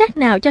chính xác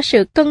nào cho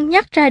sự cân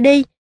nhắc ra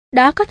đi.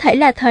 Đó có thể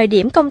là thời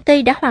điểm công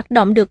ty đã hoạt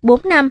động được 4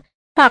 năm,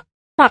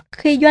 hoặc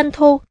khi doanh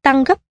thu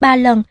tăng gấp 3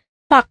 lần,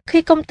 hoặc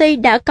khi công ty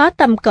đã có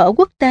tầm cỡ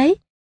quốc tế.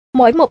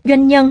 Mỗi một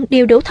doanh nhân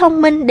đều đủ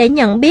thông minh để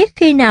nhận biết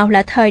khi nào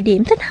là thời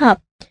điểm thích hợp.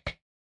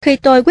 Khi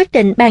tôi quyết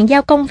định bàn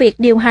giao công việc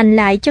điều hành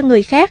lại cho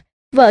người khác,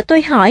 vợ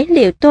tôi hỏi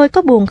liệu tôi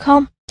có buồn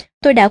không.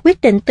 Tôi đã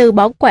quyết định từ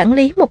bỏ quản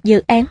lý một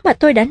dự án mà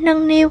tôi đã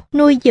nâng niu,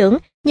 nuôi dưỡng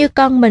như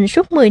con mình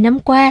suốt 10 năm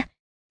qua.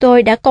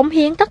 Tôi đã cống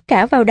hiến tất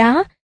cả vào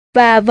đó,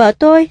 và vợ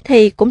tôi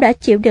thì cũng đã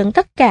chịu đựng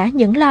tất cả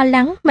những lo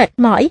lắng, mệt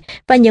mỏi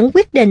và những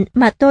quyết định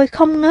mà tôi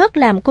không ngớt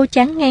làm cô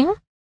chán ngán.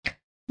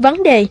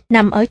 Vấn đề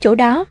nằm ở chỗ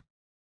đó.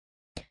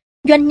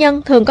 Doanh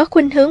nhân thường có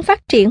khuynh hướng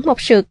phát triển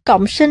một sự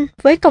cộng sinh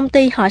với công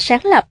ty họ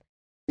sáng lập.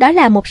 Đó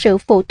là một sự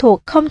phụ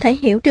thuộc không thể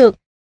hiểu được.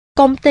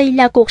 Công ty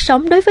là cuộc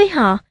sống đối với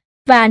họ,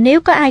 và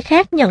nếu có ai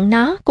khác nhận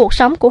nó, cuộc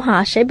sống của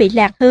họ sẽ bị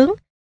lạc hướng.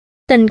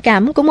 Tình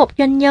cảm của một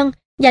doanh nhân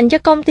dành cho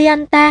công ty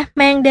anh ta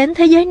mang đến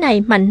thế giới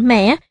này mạnh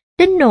mẽ,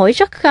 đến nỗi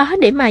rất khó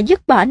để mà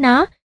dứt bỏ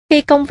nó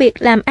khi công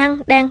việc làm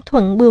ăn đang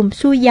thuận buồm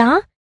xuôi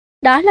gió.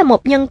 Đó là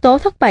một nhân tố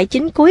thất bại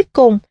chính cuối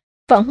cùng.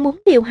 Vẫn muốn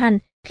điều hành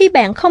khi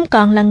bạn không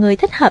còn là người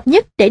thích hợp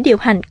nhất để điều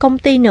hành công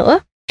ty nữa.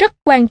 Rất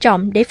quan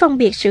trọng để phân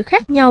biệt sự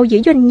khác nhau giữa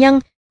doanh nhân,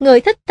 người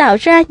thích tạo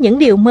ra những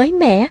điều mới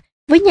mẻ,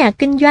 với nhà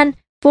kinh doanh,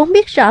 vốn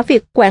biết rõ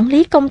việc quản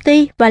lý công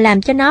ty và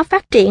làm cho nó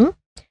phát triển.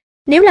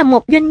 Nếu là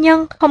một doanh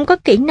nhân không có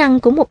kỹ năng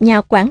của một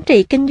nhà quản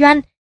trị kinh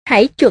doanh,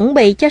 hãy chuẩn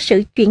bị cho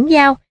sự chuyển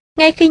giao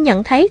ngay khi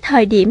nhận thấy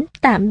thời điểm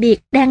tạm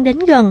biệt đang đến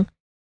gần.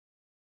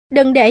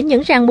 Đừng để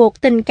những ràng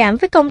buộc tình cảm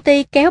với công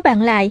ty kéo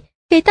bạn lại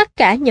khi tất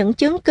cả những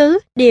chứng cứ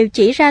đều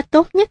chỉ ra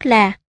tốt nhất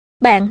là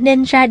bạn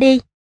nên ra đi.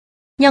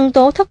 Nhân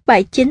tố thất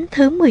bại chính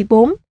thứ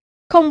 14,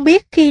 không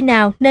biết khi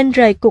nào nên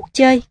rời cuộc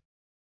chơi.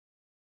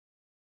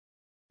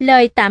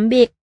 Lời tạm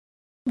biệt.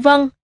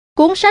 Vâng,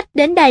 cuốn sách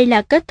đến đây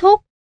là kết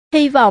thúc.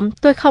 Hy vọng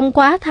tôi không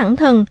quá thẳng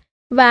thừng,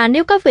 và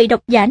nếu có vị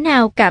độc giả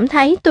nào cảm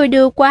thấy tôi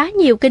đưa quá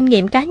nhiều kinh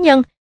nghiệm cá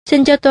nhân,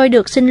 xin cho tôi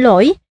được xin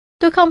lỗi.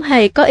 Tôi không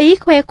hề có ý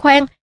khoe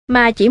khoang,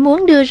 mà chỉ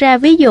muốn đưa ra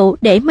ví dụ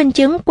để minh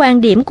chứng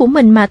quan điểm của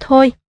mình mà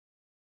thôi.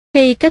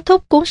 Khi kết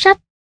thúc cuốn sách,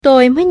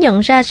 tôi mới nhận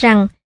ra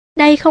rằng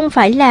đây không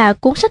phải là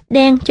cuốn sách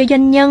đen cho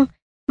doanh nhân,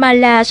 mà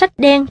là sách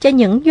đen cho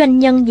những doanh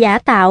nhân giả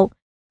tạo.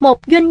 Một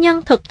doanh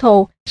nhân thực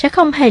thụ sẽ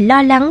không hề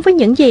lo lắng với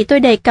những gì tôi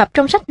đề cập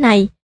trong sách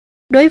này.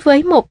 Đối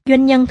với một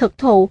doanh nhân thực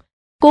thụ,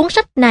 cuốn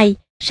sách này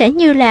sẽ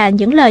như là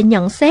những lời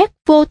nhận xét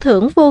vô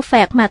thưởng vô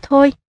phạt mà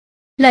thôi.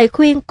 Lời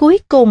khuyên cuối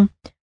cùng,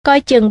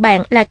 coi chừng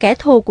bạn là kẻ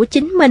thù của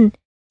chính mình,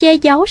 che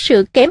giấu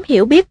sự kém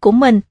hiểu biết của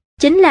mình,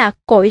 chính là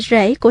cội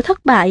rễ của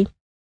thất bại.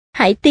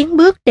 Hãy tiến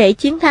bước để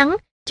chiến thắng,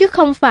 chứ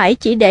không phải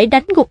chỉ để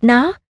đánh gục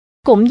nó.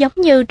 Cũng giống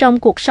như trong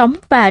cuộc sống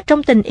và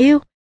trong tình yêu,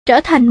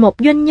 trở thành một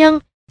doanh nhân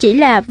chỉ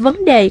là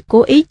vấn đề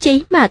của ý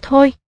chí mà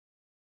thôi.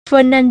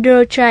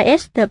 Fernando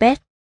Traes.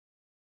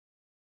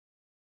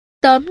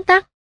 Tóm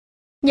tắt,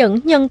 những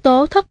nhân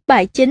tố thất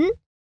bại chính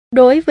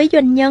đối với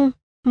doanh nhân.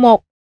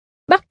 1.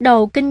 Bắt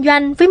đầu kinh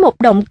doanh với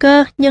một động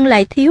cơ nhưng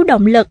lại thiếu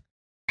động lực.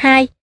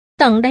 2.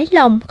 Tận đáy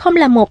lòng không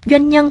là một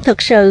doanh nhân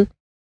thực sự.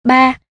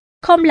 3.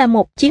 Không là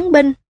một chiến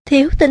binh,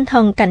 thiếu tinh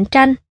thần cạnh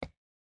tranh.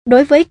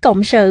 Đối với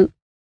cộng sự.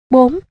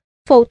 4.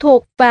 Phụ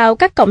thuộc vào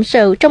các cộng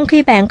sự trong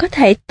khi bạn có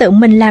thể tự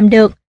mình làm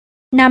được.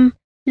 5.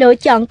 Lựa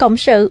chọn cộng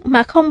sự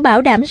mà không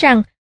bảo đảm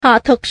rằng họ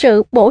thực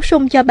sự bổ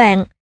sung cho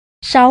bạn.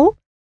 6.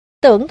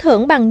 Tưởng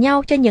thưởng bằng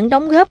nhau cho những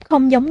đóng góp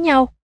không giống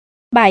nhau.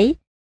 7.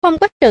 Không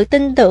có sự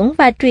tin tưởng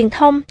và truyền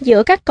thông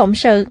giữa các cộng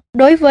sự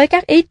đối với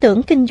các ý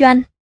tưởng kinh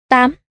doanh.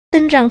 8.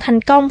 Tin rằng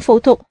thành công phụ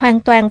thuộc hoàn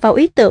toàn vào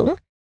ý tưởng.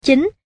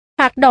 9.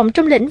 Hoạt động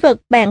trong lĩnh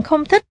vực bạn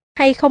không thích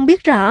hay không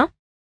biết rõ.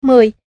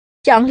 10.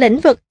 Chọn lĩnh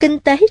vực kinh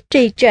tế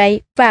trì trệ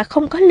và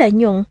không có lợi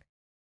nhuận.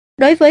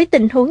 Đối với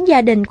tình huống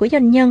gia đình của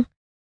doanh nhân.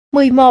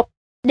 11.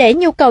 Để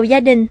nhu cầu gia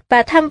đình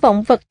và tham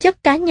vọng vật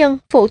chất cá nhân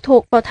phụ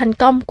thuộc vào thành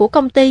công của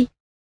công ty.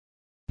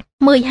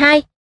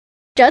 12.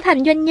 Trở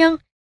thành doanh nhân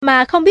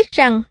mà không biết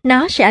rằng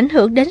nó sẽ ảnh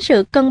hưởng đến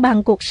sự cân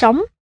bằng cuộc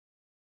sống.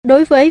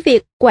 Đối với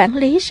việc quản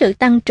lý sự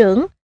tăng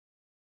trưởng.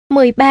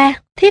 13.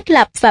 Thiết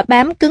lập và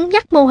bám cứng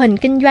nhắc mô hình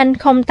kinh doanh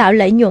không tạo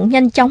lợi nhuận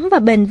nhanh chóng và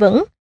bền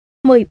vững.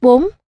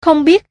 14.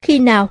 Không biết khi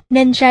nào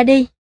nên ra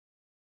đi.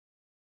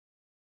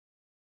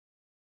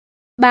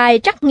 Bài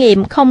trắc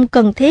nghiệm không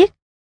cần thiết.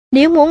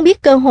 Nếu muốn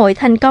biết cơ hội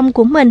thành công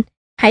của mình,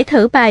 hãy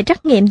thử bài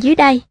trắc nghiệm dưới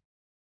đây.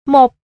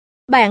 1.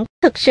 Bạn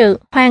thực sự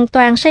hoàn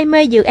toàn say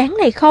mê dự án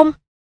này không?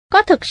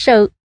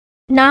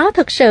 Nó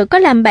thực sự có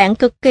làm bạn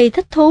cực kỳ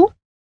thích thú?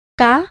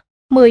 Có,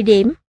 10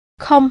 điểm,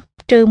 không,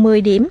 trừ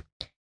 10 điểm.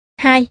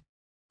 2.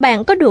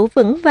 Bạn có đủ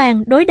vững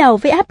vàng đối đầu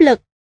với áp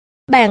lực?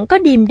 Bạn có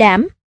điềm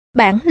đạm,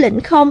 bản lĩnh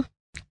không?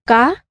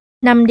 Có,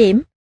 5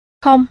 điểm,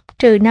 không,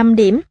 trừ 5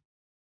 điểm.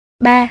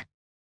 3.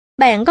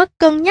 Bạn có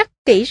cân nhắc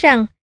kỹ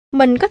rằng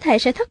mình có thể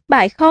sẽ thất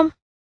bại không?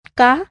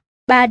 Có,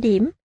 3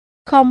 điểm,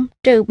 không,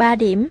 trừ 3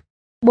 điểm.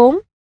 4.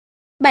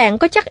 Bạn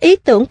có chắc ý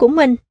tưởng của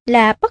mình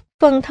là bất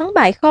phân thắng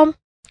bại không?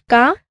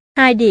 Có,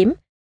 2 điểm,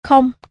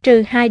 không,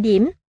 trừ 2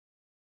 điểm.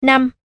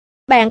 5.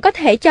 Bạn có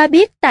thể cho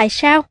biết tại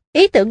sao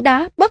ý tưởng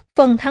đó bất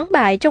phân thắng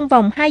bại trong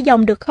vòng 2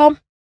 dòng được không?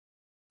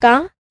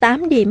 Có,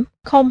 8 điểm,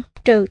 không,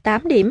 trừ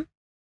 8 điểm.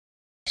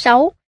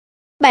 6.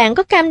 Bạn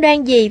có cam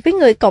đoan gì với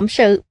người cộng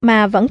sự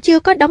mà vẫn chưa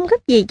có đóng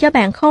góp gì cho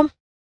bạn không?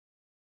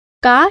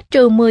 Có,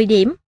 trừ 10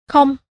 điểm,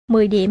 không,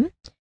 10 điểm.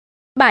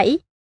 7.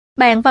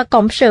 Bạn và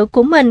cộng sự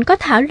của mình có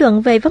thảo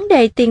luận về vấn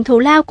đề tiền thù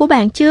lao của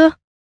bạn chưa?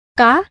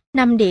 Có,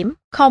 5 điểm,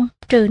 không,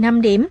 trừ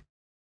 5 điểm.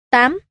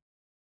 8.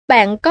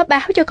 Bạn có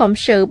báo cho cộng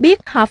sự biết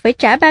họ phải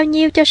trả bao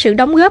nhiêu cho sự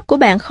đóng góp của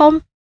bạn không?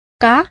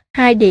 Có,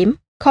 2 điểm,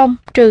 không,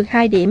 trừ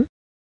 2 điểm.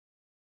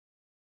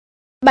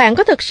 Bạn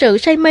có thực sự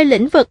say mê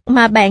lĩnh vực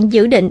mà bạn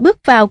dự định bước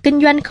vào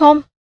kinh doanh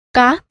không?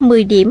 Có,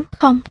 10 điểm,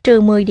 không,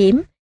 trừ 10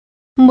 điểm.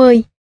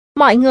 10.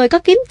 Mọi người có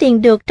kiếm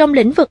tiền được trong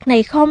lĩnh vực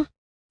này không?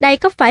 Đây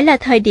có phải là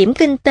thời điểm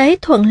kinh tế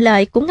thuận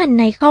lợi của ngành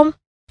này không?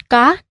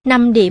 Có,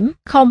 5 điểm,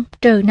 không,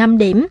 trừ 5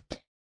 điểm.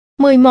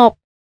 11.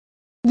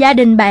 Gia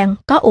đình bạn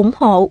có ủng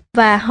hộ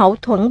và hậu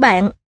thuẫn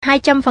bạn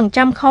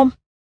 200% không?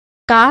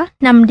 Có,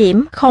 5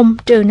 điểm, không,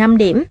 trừ 5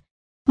 điểm.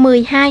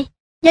 12.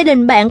 Gia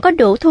đình bạn có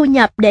đủ thu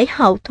nhập để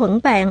hậu thuẫn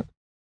bạn?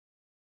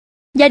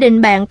 Gia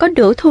đình bạn có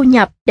đủ thu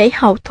nhập để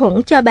hậu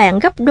thuẫn cho bạn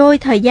gấp đôi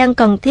thời gian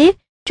cần thiết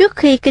trước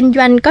khi kinh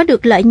doanh có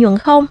được lợi nhuận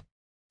không?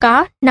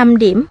 Có, 5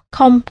 điểm,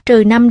 không,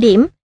 trừ 5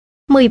 điểm.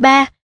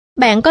 13.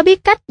 Bạn có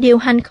biết cách điều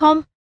hành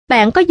không?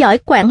 Bạn có giỏi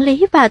quản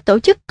lý và tổ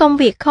chức công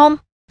việc không?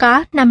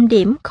 Có, 5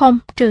 điểm, không,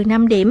 trừ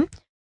 5 điểm.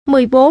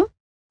 14.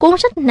 Cuốn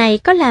sách này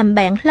có làm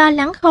bạn lo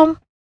lắng không?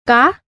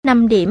 Có,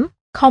 5 điểm,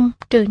 không,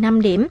 trừ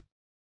 5 điểm.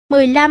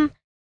 15.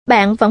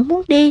 Bạn vẫn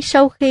muốn đi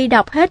sau khi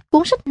đọc hết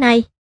cuốn sách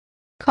này?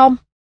 Không.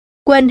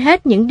 Quên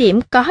hết những điểm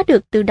có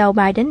được từ đầu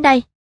bài đến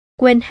đây.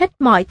 Quên hết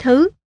mọi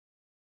thứ.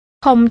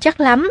 Không chắc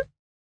lắm.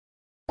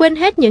 Quên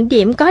hết những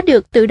điểm có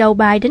được từ đầu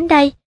bài đến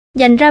đây,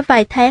 dành ra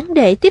vài tháng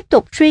để tiếp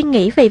tục suy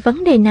nghĩ về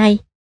vấn đề này.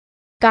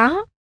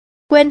 Có.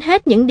 Quên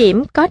hết những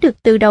điểm có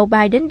được từ đầu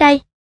bài đến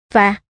đây,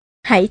 và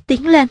hãy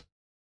tiến lên.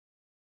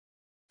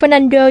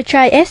 Fernando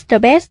Tries the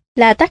Best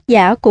là tác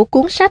giả của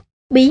cuốn sách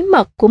Bí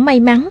mật của may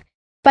mắn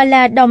và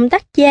là đồng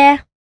tác gia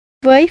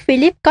với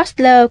Philip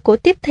Kotler của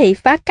tiếp thị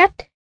Phá Cách,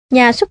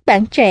 nhà xuất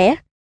bản trẻ.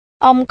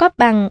 Ông có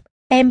bằng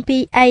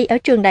MBA ở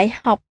trường đại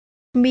học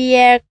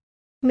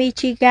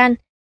Michigan.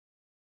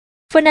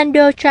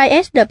 Fernando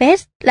Tries the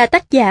Best là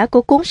tác giả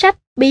của cuốn sách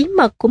Bí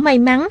mật của may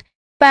mắn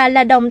và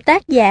là đồng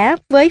tác giả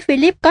với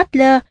Philip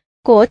Kotler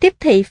của tiếp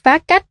thị Phá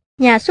Cách,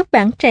 nhà xuất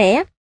bản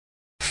trẻ.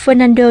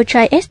 Fernando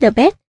Tries the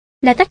Best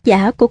là tác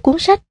giả của cuốn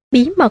sách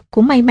Bí mật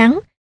của may mắn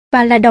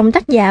và là đồng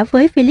tác giả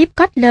với Philip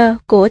Kotler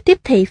của tiếp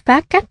thị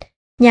Phá Cách,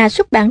 nhà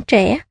xuất bản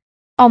trẻ.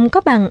 Ông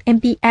có bằng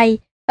MBA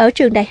ở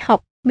trường đại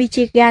học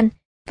Michigan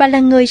và là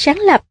người sáng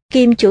lập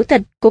kiêm chủ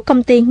tịch của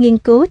công ty nghiên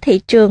cứu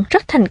thị trường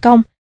rất thành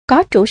công,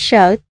 có trụ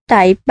sở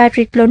tại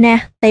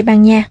Barcelona, Tây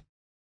Ban Nha.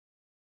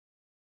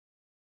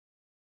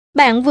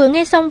 Bạn vừa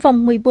nghe xong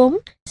vòng 14,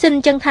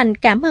 xin chân thành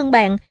cảm ơn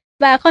bạn,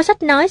 và Kho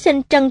Sách Nói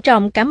xin trân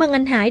trọng cảm ơn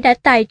anh Hải đã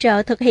tài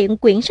trợ thực hiện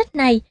quyển sách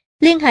này.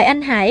 Liên hệ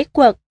anh Hải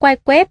quật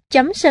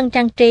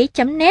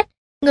quay-web.sântrantrí.net,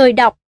 người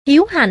đọc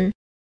Hiếu Hạnh.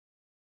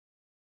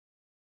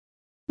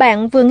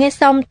 Bạn vừa nghe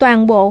xong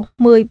toàn bộ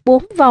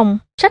 14 vòng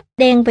sách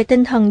đen về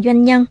tinh thần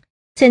doanh nhân.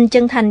 Xin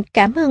chân thành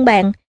cảm ơn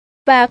bạn,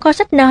 và Kho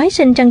Sách Nói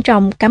xin trân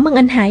trọng cảm ơn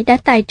anh Hải đã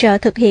tài trợ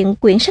thực hiện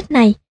quyển sách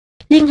này.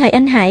 Liên hệ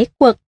anh Hải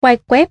quật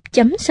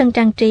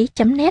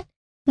quay-web.sântrantrí.net,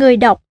 người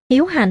đọc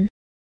Hiếu Hạnh.